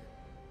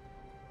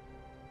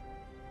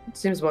 It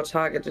seems more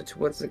targeted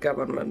towards the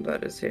government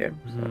that is here.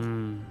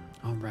 So.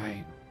 All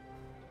right.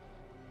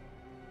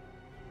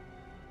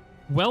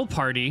 Well,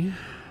 party.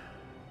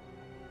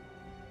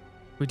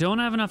 We don't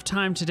have enough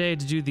time today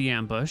to do the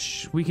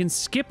ambush. We can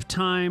skip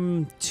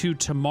time to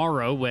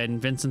tomorrow when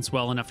Vincent's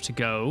well enough to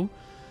go.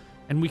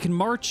 And we can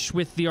march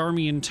with the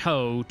army in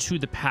tow to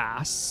the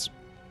pass.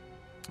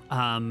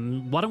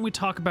 Why don't we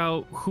talk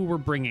about who we're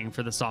bringing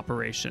for this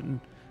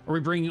operation? Are we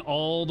bringing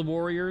all the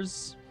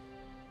warriors?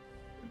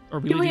 Or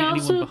are we leaving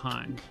anyone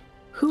behind?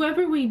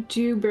 Whoever we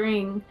do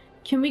bring,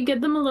 can we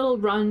give them a little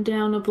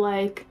rundown of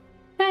like,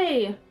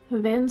 hey,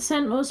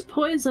 Vincent was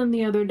poisoned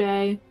the other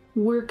day.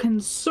 We're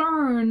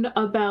concerned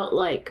about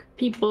like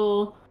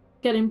people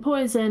getting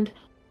poisoned.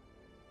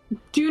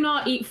 Do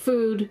not eat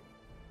food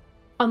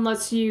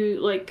unless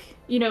you like,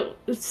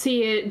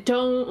 see it.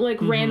 Don't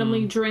like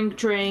randomly drink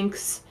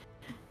drinks.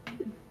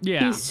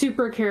 Yeah. Be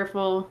super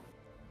careful.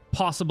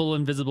 Possible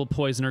invisible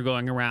poisoner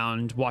going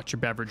around. Watch your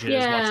beverages.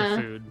 Watch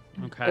your food.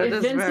 Okay. It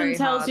If is very Vincent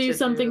tells hard you to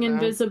something do that.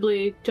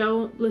 invisibly,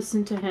 don't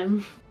listen to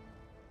him.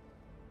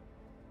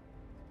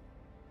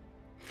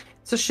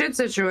 It's a shit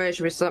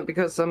situation with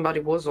because somebody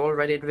was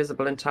already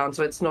invisible in town,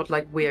 so it's not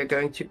like we are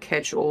going to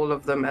catch all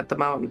of them at the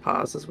mountain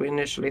pass as we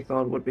initially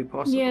thought would be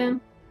possible. Yeah.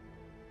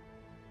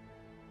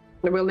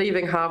 We're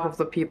leaving half of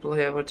the people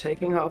here. We're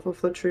taking half of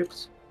the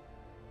troops.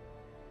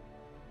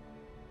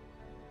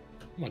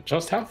 Well,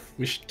 just half?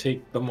 We should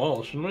take them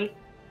all, shouldn't we?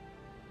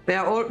 There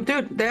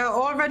are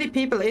already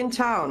people in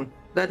town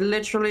that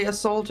literally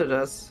assaulted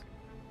us.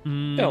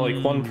 Yeah,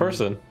 like one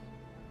person.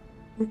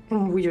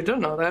 You don't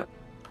know that.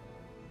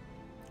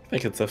 I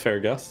think it's a fair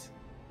guess.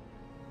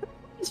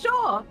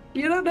 Sure.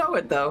 You don't know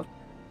it, though.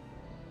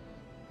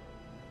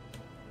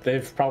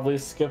 They've probably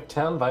skipped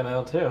town by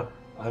now, too.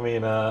 I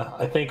mean,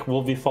 I think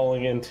we'll be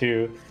falling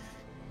into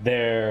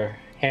their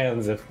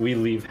hands if we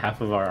leave half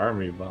of our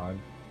army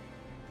behind.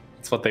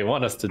 It's what they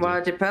want us to do. Well,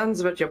 it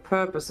depends what your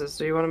purpose is.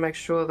 Do you want to make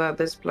sure that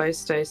this place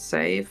stays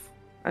safe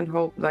and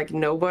hope like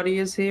nobody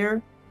is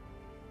here?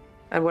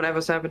 And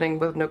whatever's happening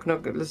with Nook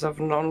Nook is of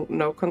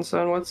no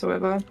concern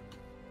whatsoever?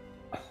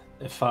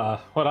 If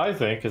what I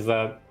think is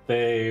that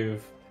they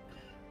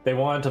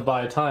wanted to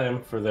buy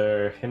time for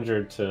their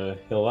injured to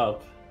heal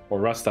up or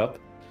rest up,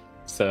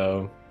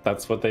 so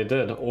that's what they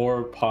did.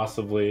 Or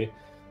possibly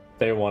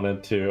they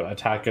wanted to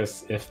attack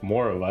us if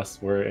more of us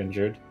were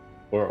injured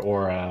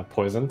or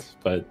poisoned,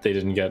 but they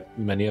didn't get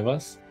many of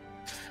us.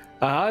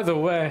 Either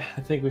way, I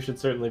think we should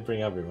certainly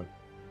bring everyone.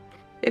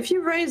 If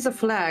you raise a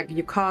flag,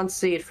 you can't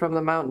see it from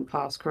the mountain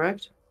pass,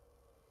 correct?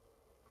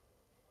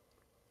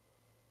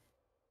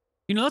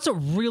 That's a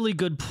really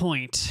good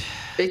point.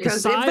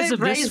 Because The if size they of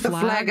this raise the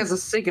flag as a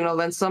signal,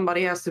 then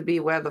somebody has to be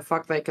where the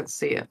fuck they can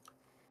see it.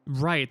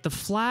 Right. The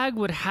flag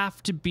would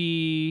have to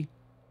be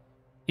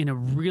in a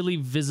really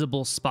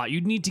visible spot.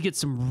 You'd need to get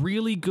some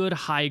really good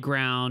high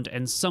ground,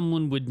 and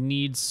someone would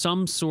need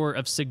some sort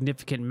of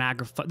significant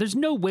magnify. There's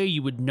no way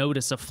you would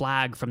notice a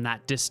flag from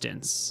that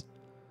distance.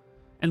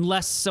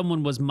 unless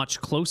someone was much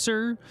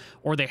closer,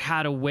 or they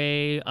had a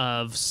way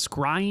of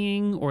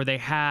scrying, or they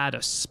had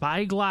a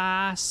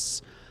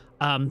spyglass.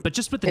 But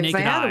just with the naked eye,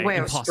 if they had a way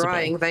of impossible.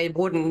 scrying, they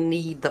wouldn't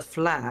need the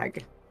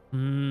flag.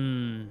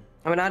 Hmm.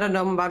 I mean, I don't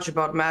know much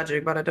about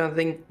magic, but I don't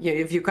think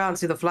if you can't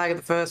see the flag in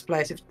the first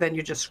place, then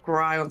you just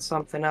scry on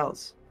something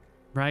else.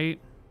 Right?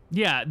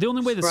 Yeah, the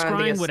only way the Scry on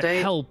the scrying would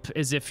estate. help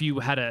is if you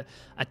had a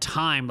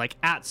time, like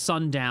at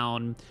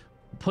sundown,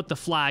 put the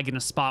flag in a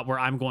spot where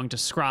I'm going to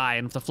scry,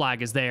 and if the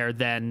flag is there,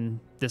 then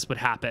this would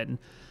happen.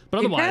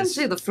 But You can otherwise,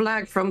 see the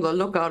flag from the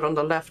lookout on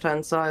the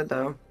left-hand side,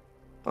 though,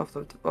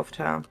 of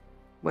town,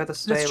 where the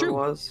That's stable true.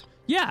 was.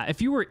 yeah,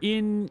 if you were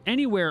in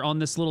anywhere on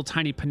this little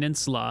tiny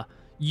peninsula,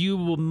 you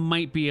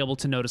might be able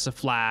to notice a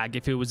flag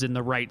if it was in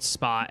the right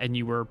spot and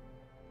you were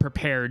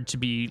prepared to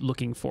be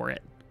looking for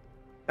it.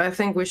 I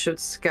think we should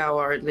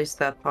scour at least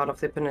that part of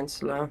the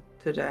peninsula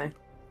today.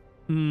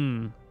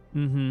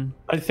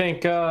 I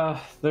think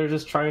they're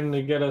just trying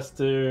to get us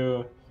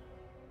to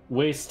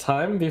waste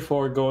time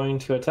before going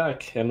to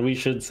attack, and we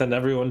should send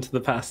everyone to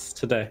the pass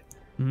today.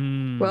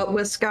 Well,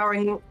 we're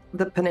scouring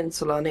the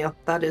peninsula, Neal.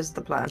 That is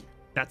the plan.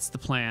 That's the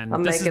plan.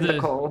 I'm This making is the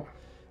call.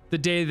 the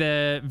day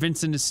that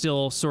Vincent is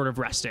still sort of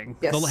resting.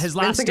 Yes. His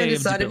last Vincent can day of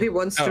decide if he debil-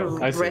 wants Oh,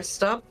 I to see.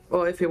 rest up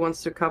or if he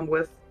wants to come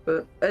with.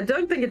 But I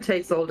don't think it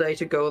takes all day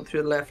to go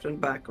through left and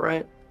back,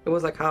 right? It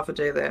was like half a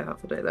day there,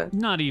 half a day there.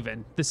 Not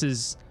even.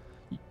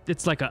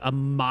 It's like a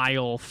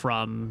mile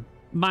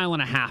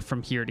and a half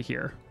from here to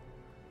here.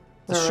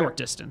 It's a All short right.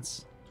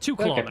 distance. 2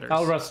 Okay, kilometers.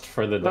 I'll rest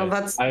for the day. Well,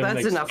 that's I'm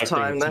enough expecting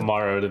time then.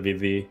 tomorrow to be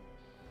the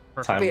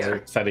Perfect. time Yeah.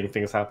 we're setting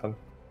things happen.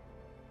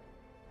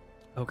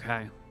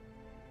 Okay.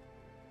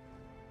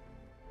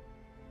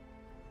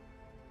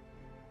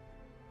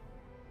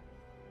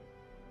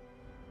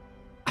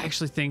 I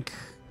actually think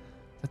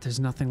that there's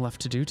nothing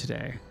left to do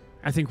today.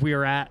 I think we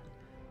are at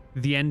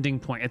the ending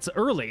point. It's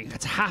early.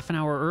 It's half an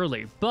hour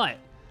early, but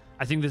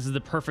I think this is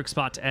the perfect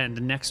spot to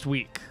end. Next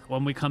week,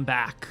 when we come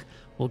back,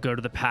 we'll go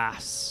to the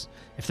pass.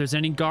 If there's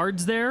any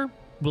guards there,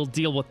 we'll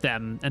deal with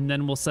them, and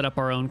then we'll set up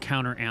our own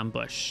counter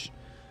ambush.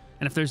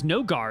 And if there's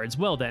no guards,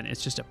 well then,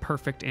 it's just a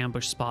perfect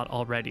ambush spot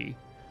already.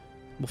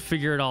 We'll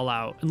figure it all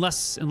out.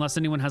 Unless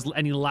anyone has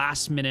any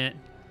last minute,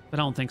 but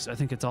I don't think so. I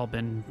think it's all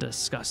been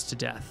discussed to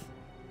death.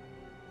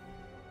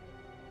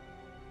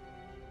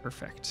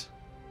 Perfect.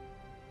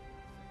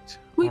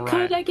 We All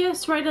could, right. I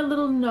guess, write a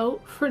little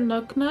note for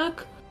Nook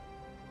Nook,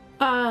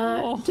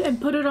 Oh.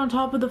 and put it on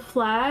top of the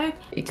flag.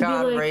 He to be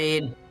can't like,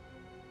 read.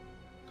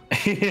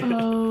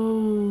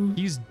 Oh.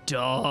 He's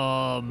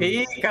dumb.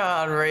 He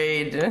can't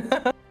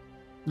read.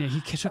 Yeah,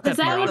 he took that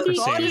That would be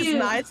bureaucracy. God is cute.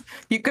 nice.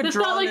 You could That's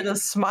draw not a like little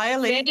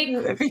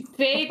smiley.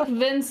 Fake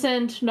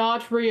Vincent,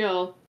 not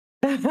real.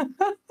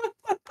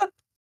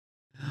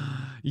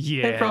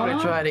 Yeah. They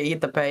probably try to eat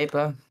the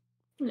paper.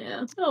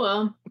 Yeah. Oh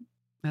well.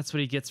 That's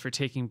what he gets for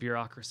taking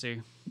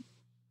bureaucracy.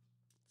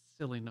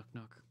 Silly Nook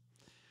Nook.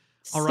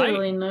 All right.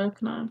 Silly Nook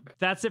Nook.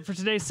 That's it for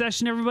today's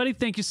session, everybody.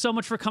 Thank you so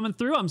much for coming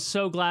through. I'm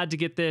so glad to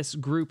get this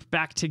group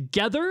back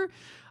together.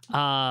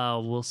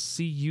 We'll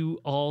see you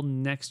all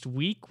next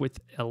week with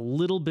a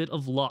little bit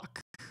of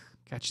luck.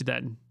 Catch you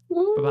then.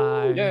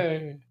 Bye-bye.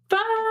 Yay! Bye.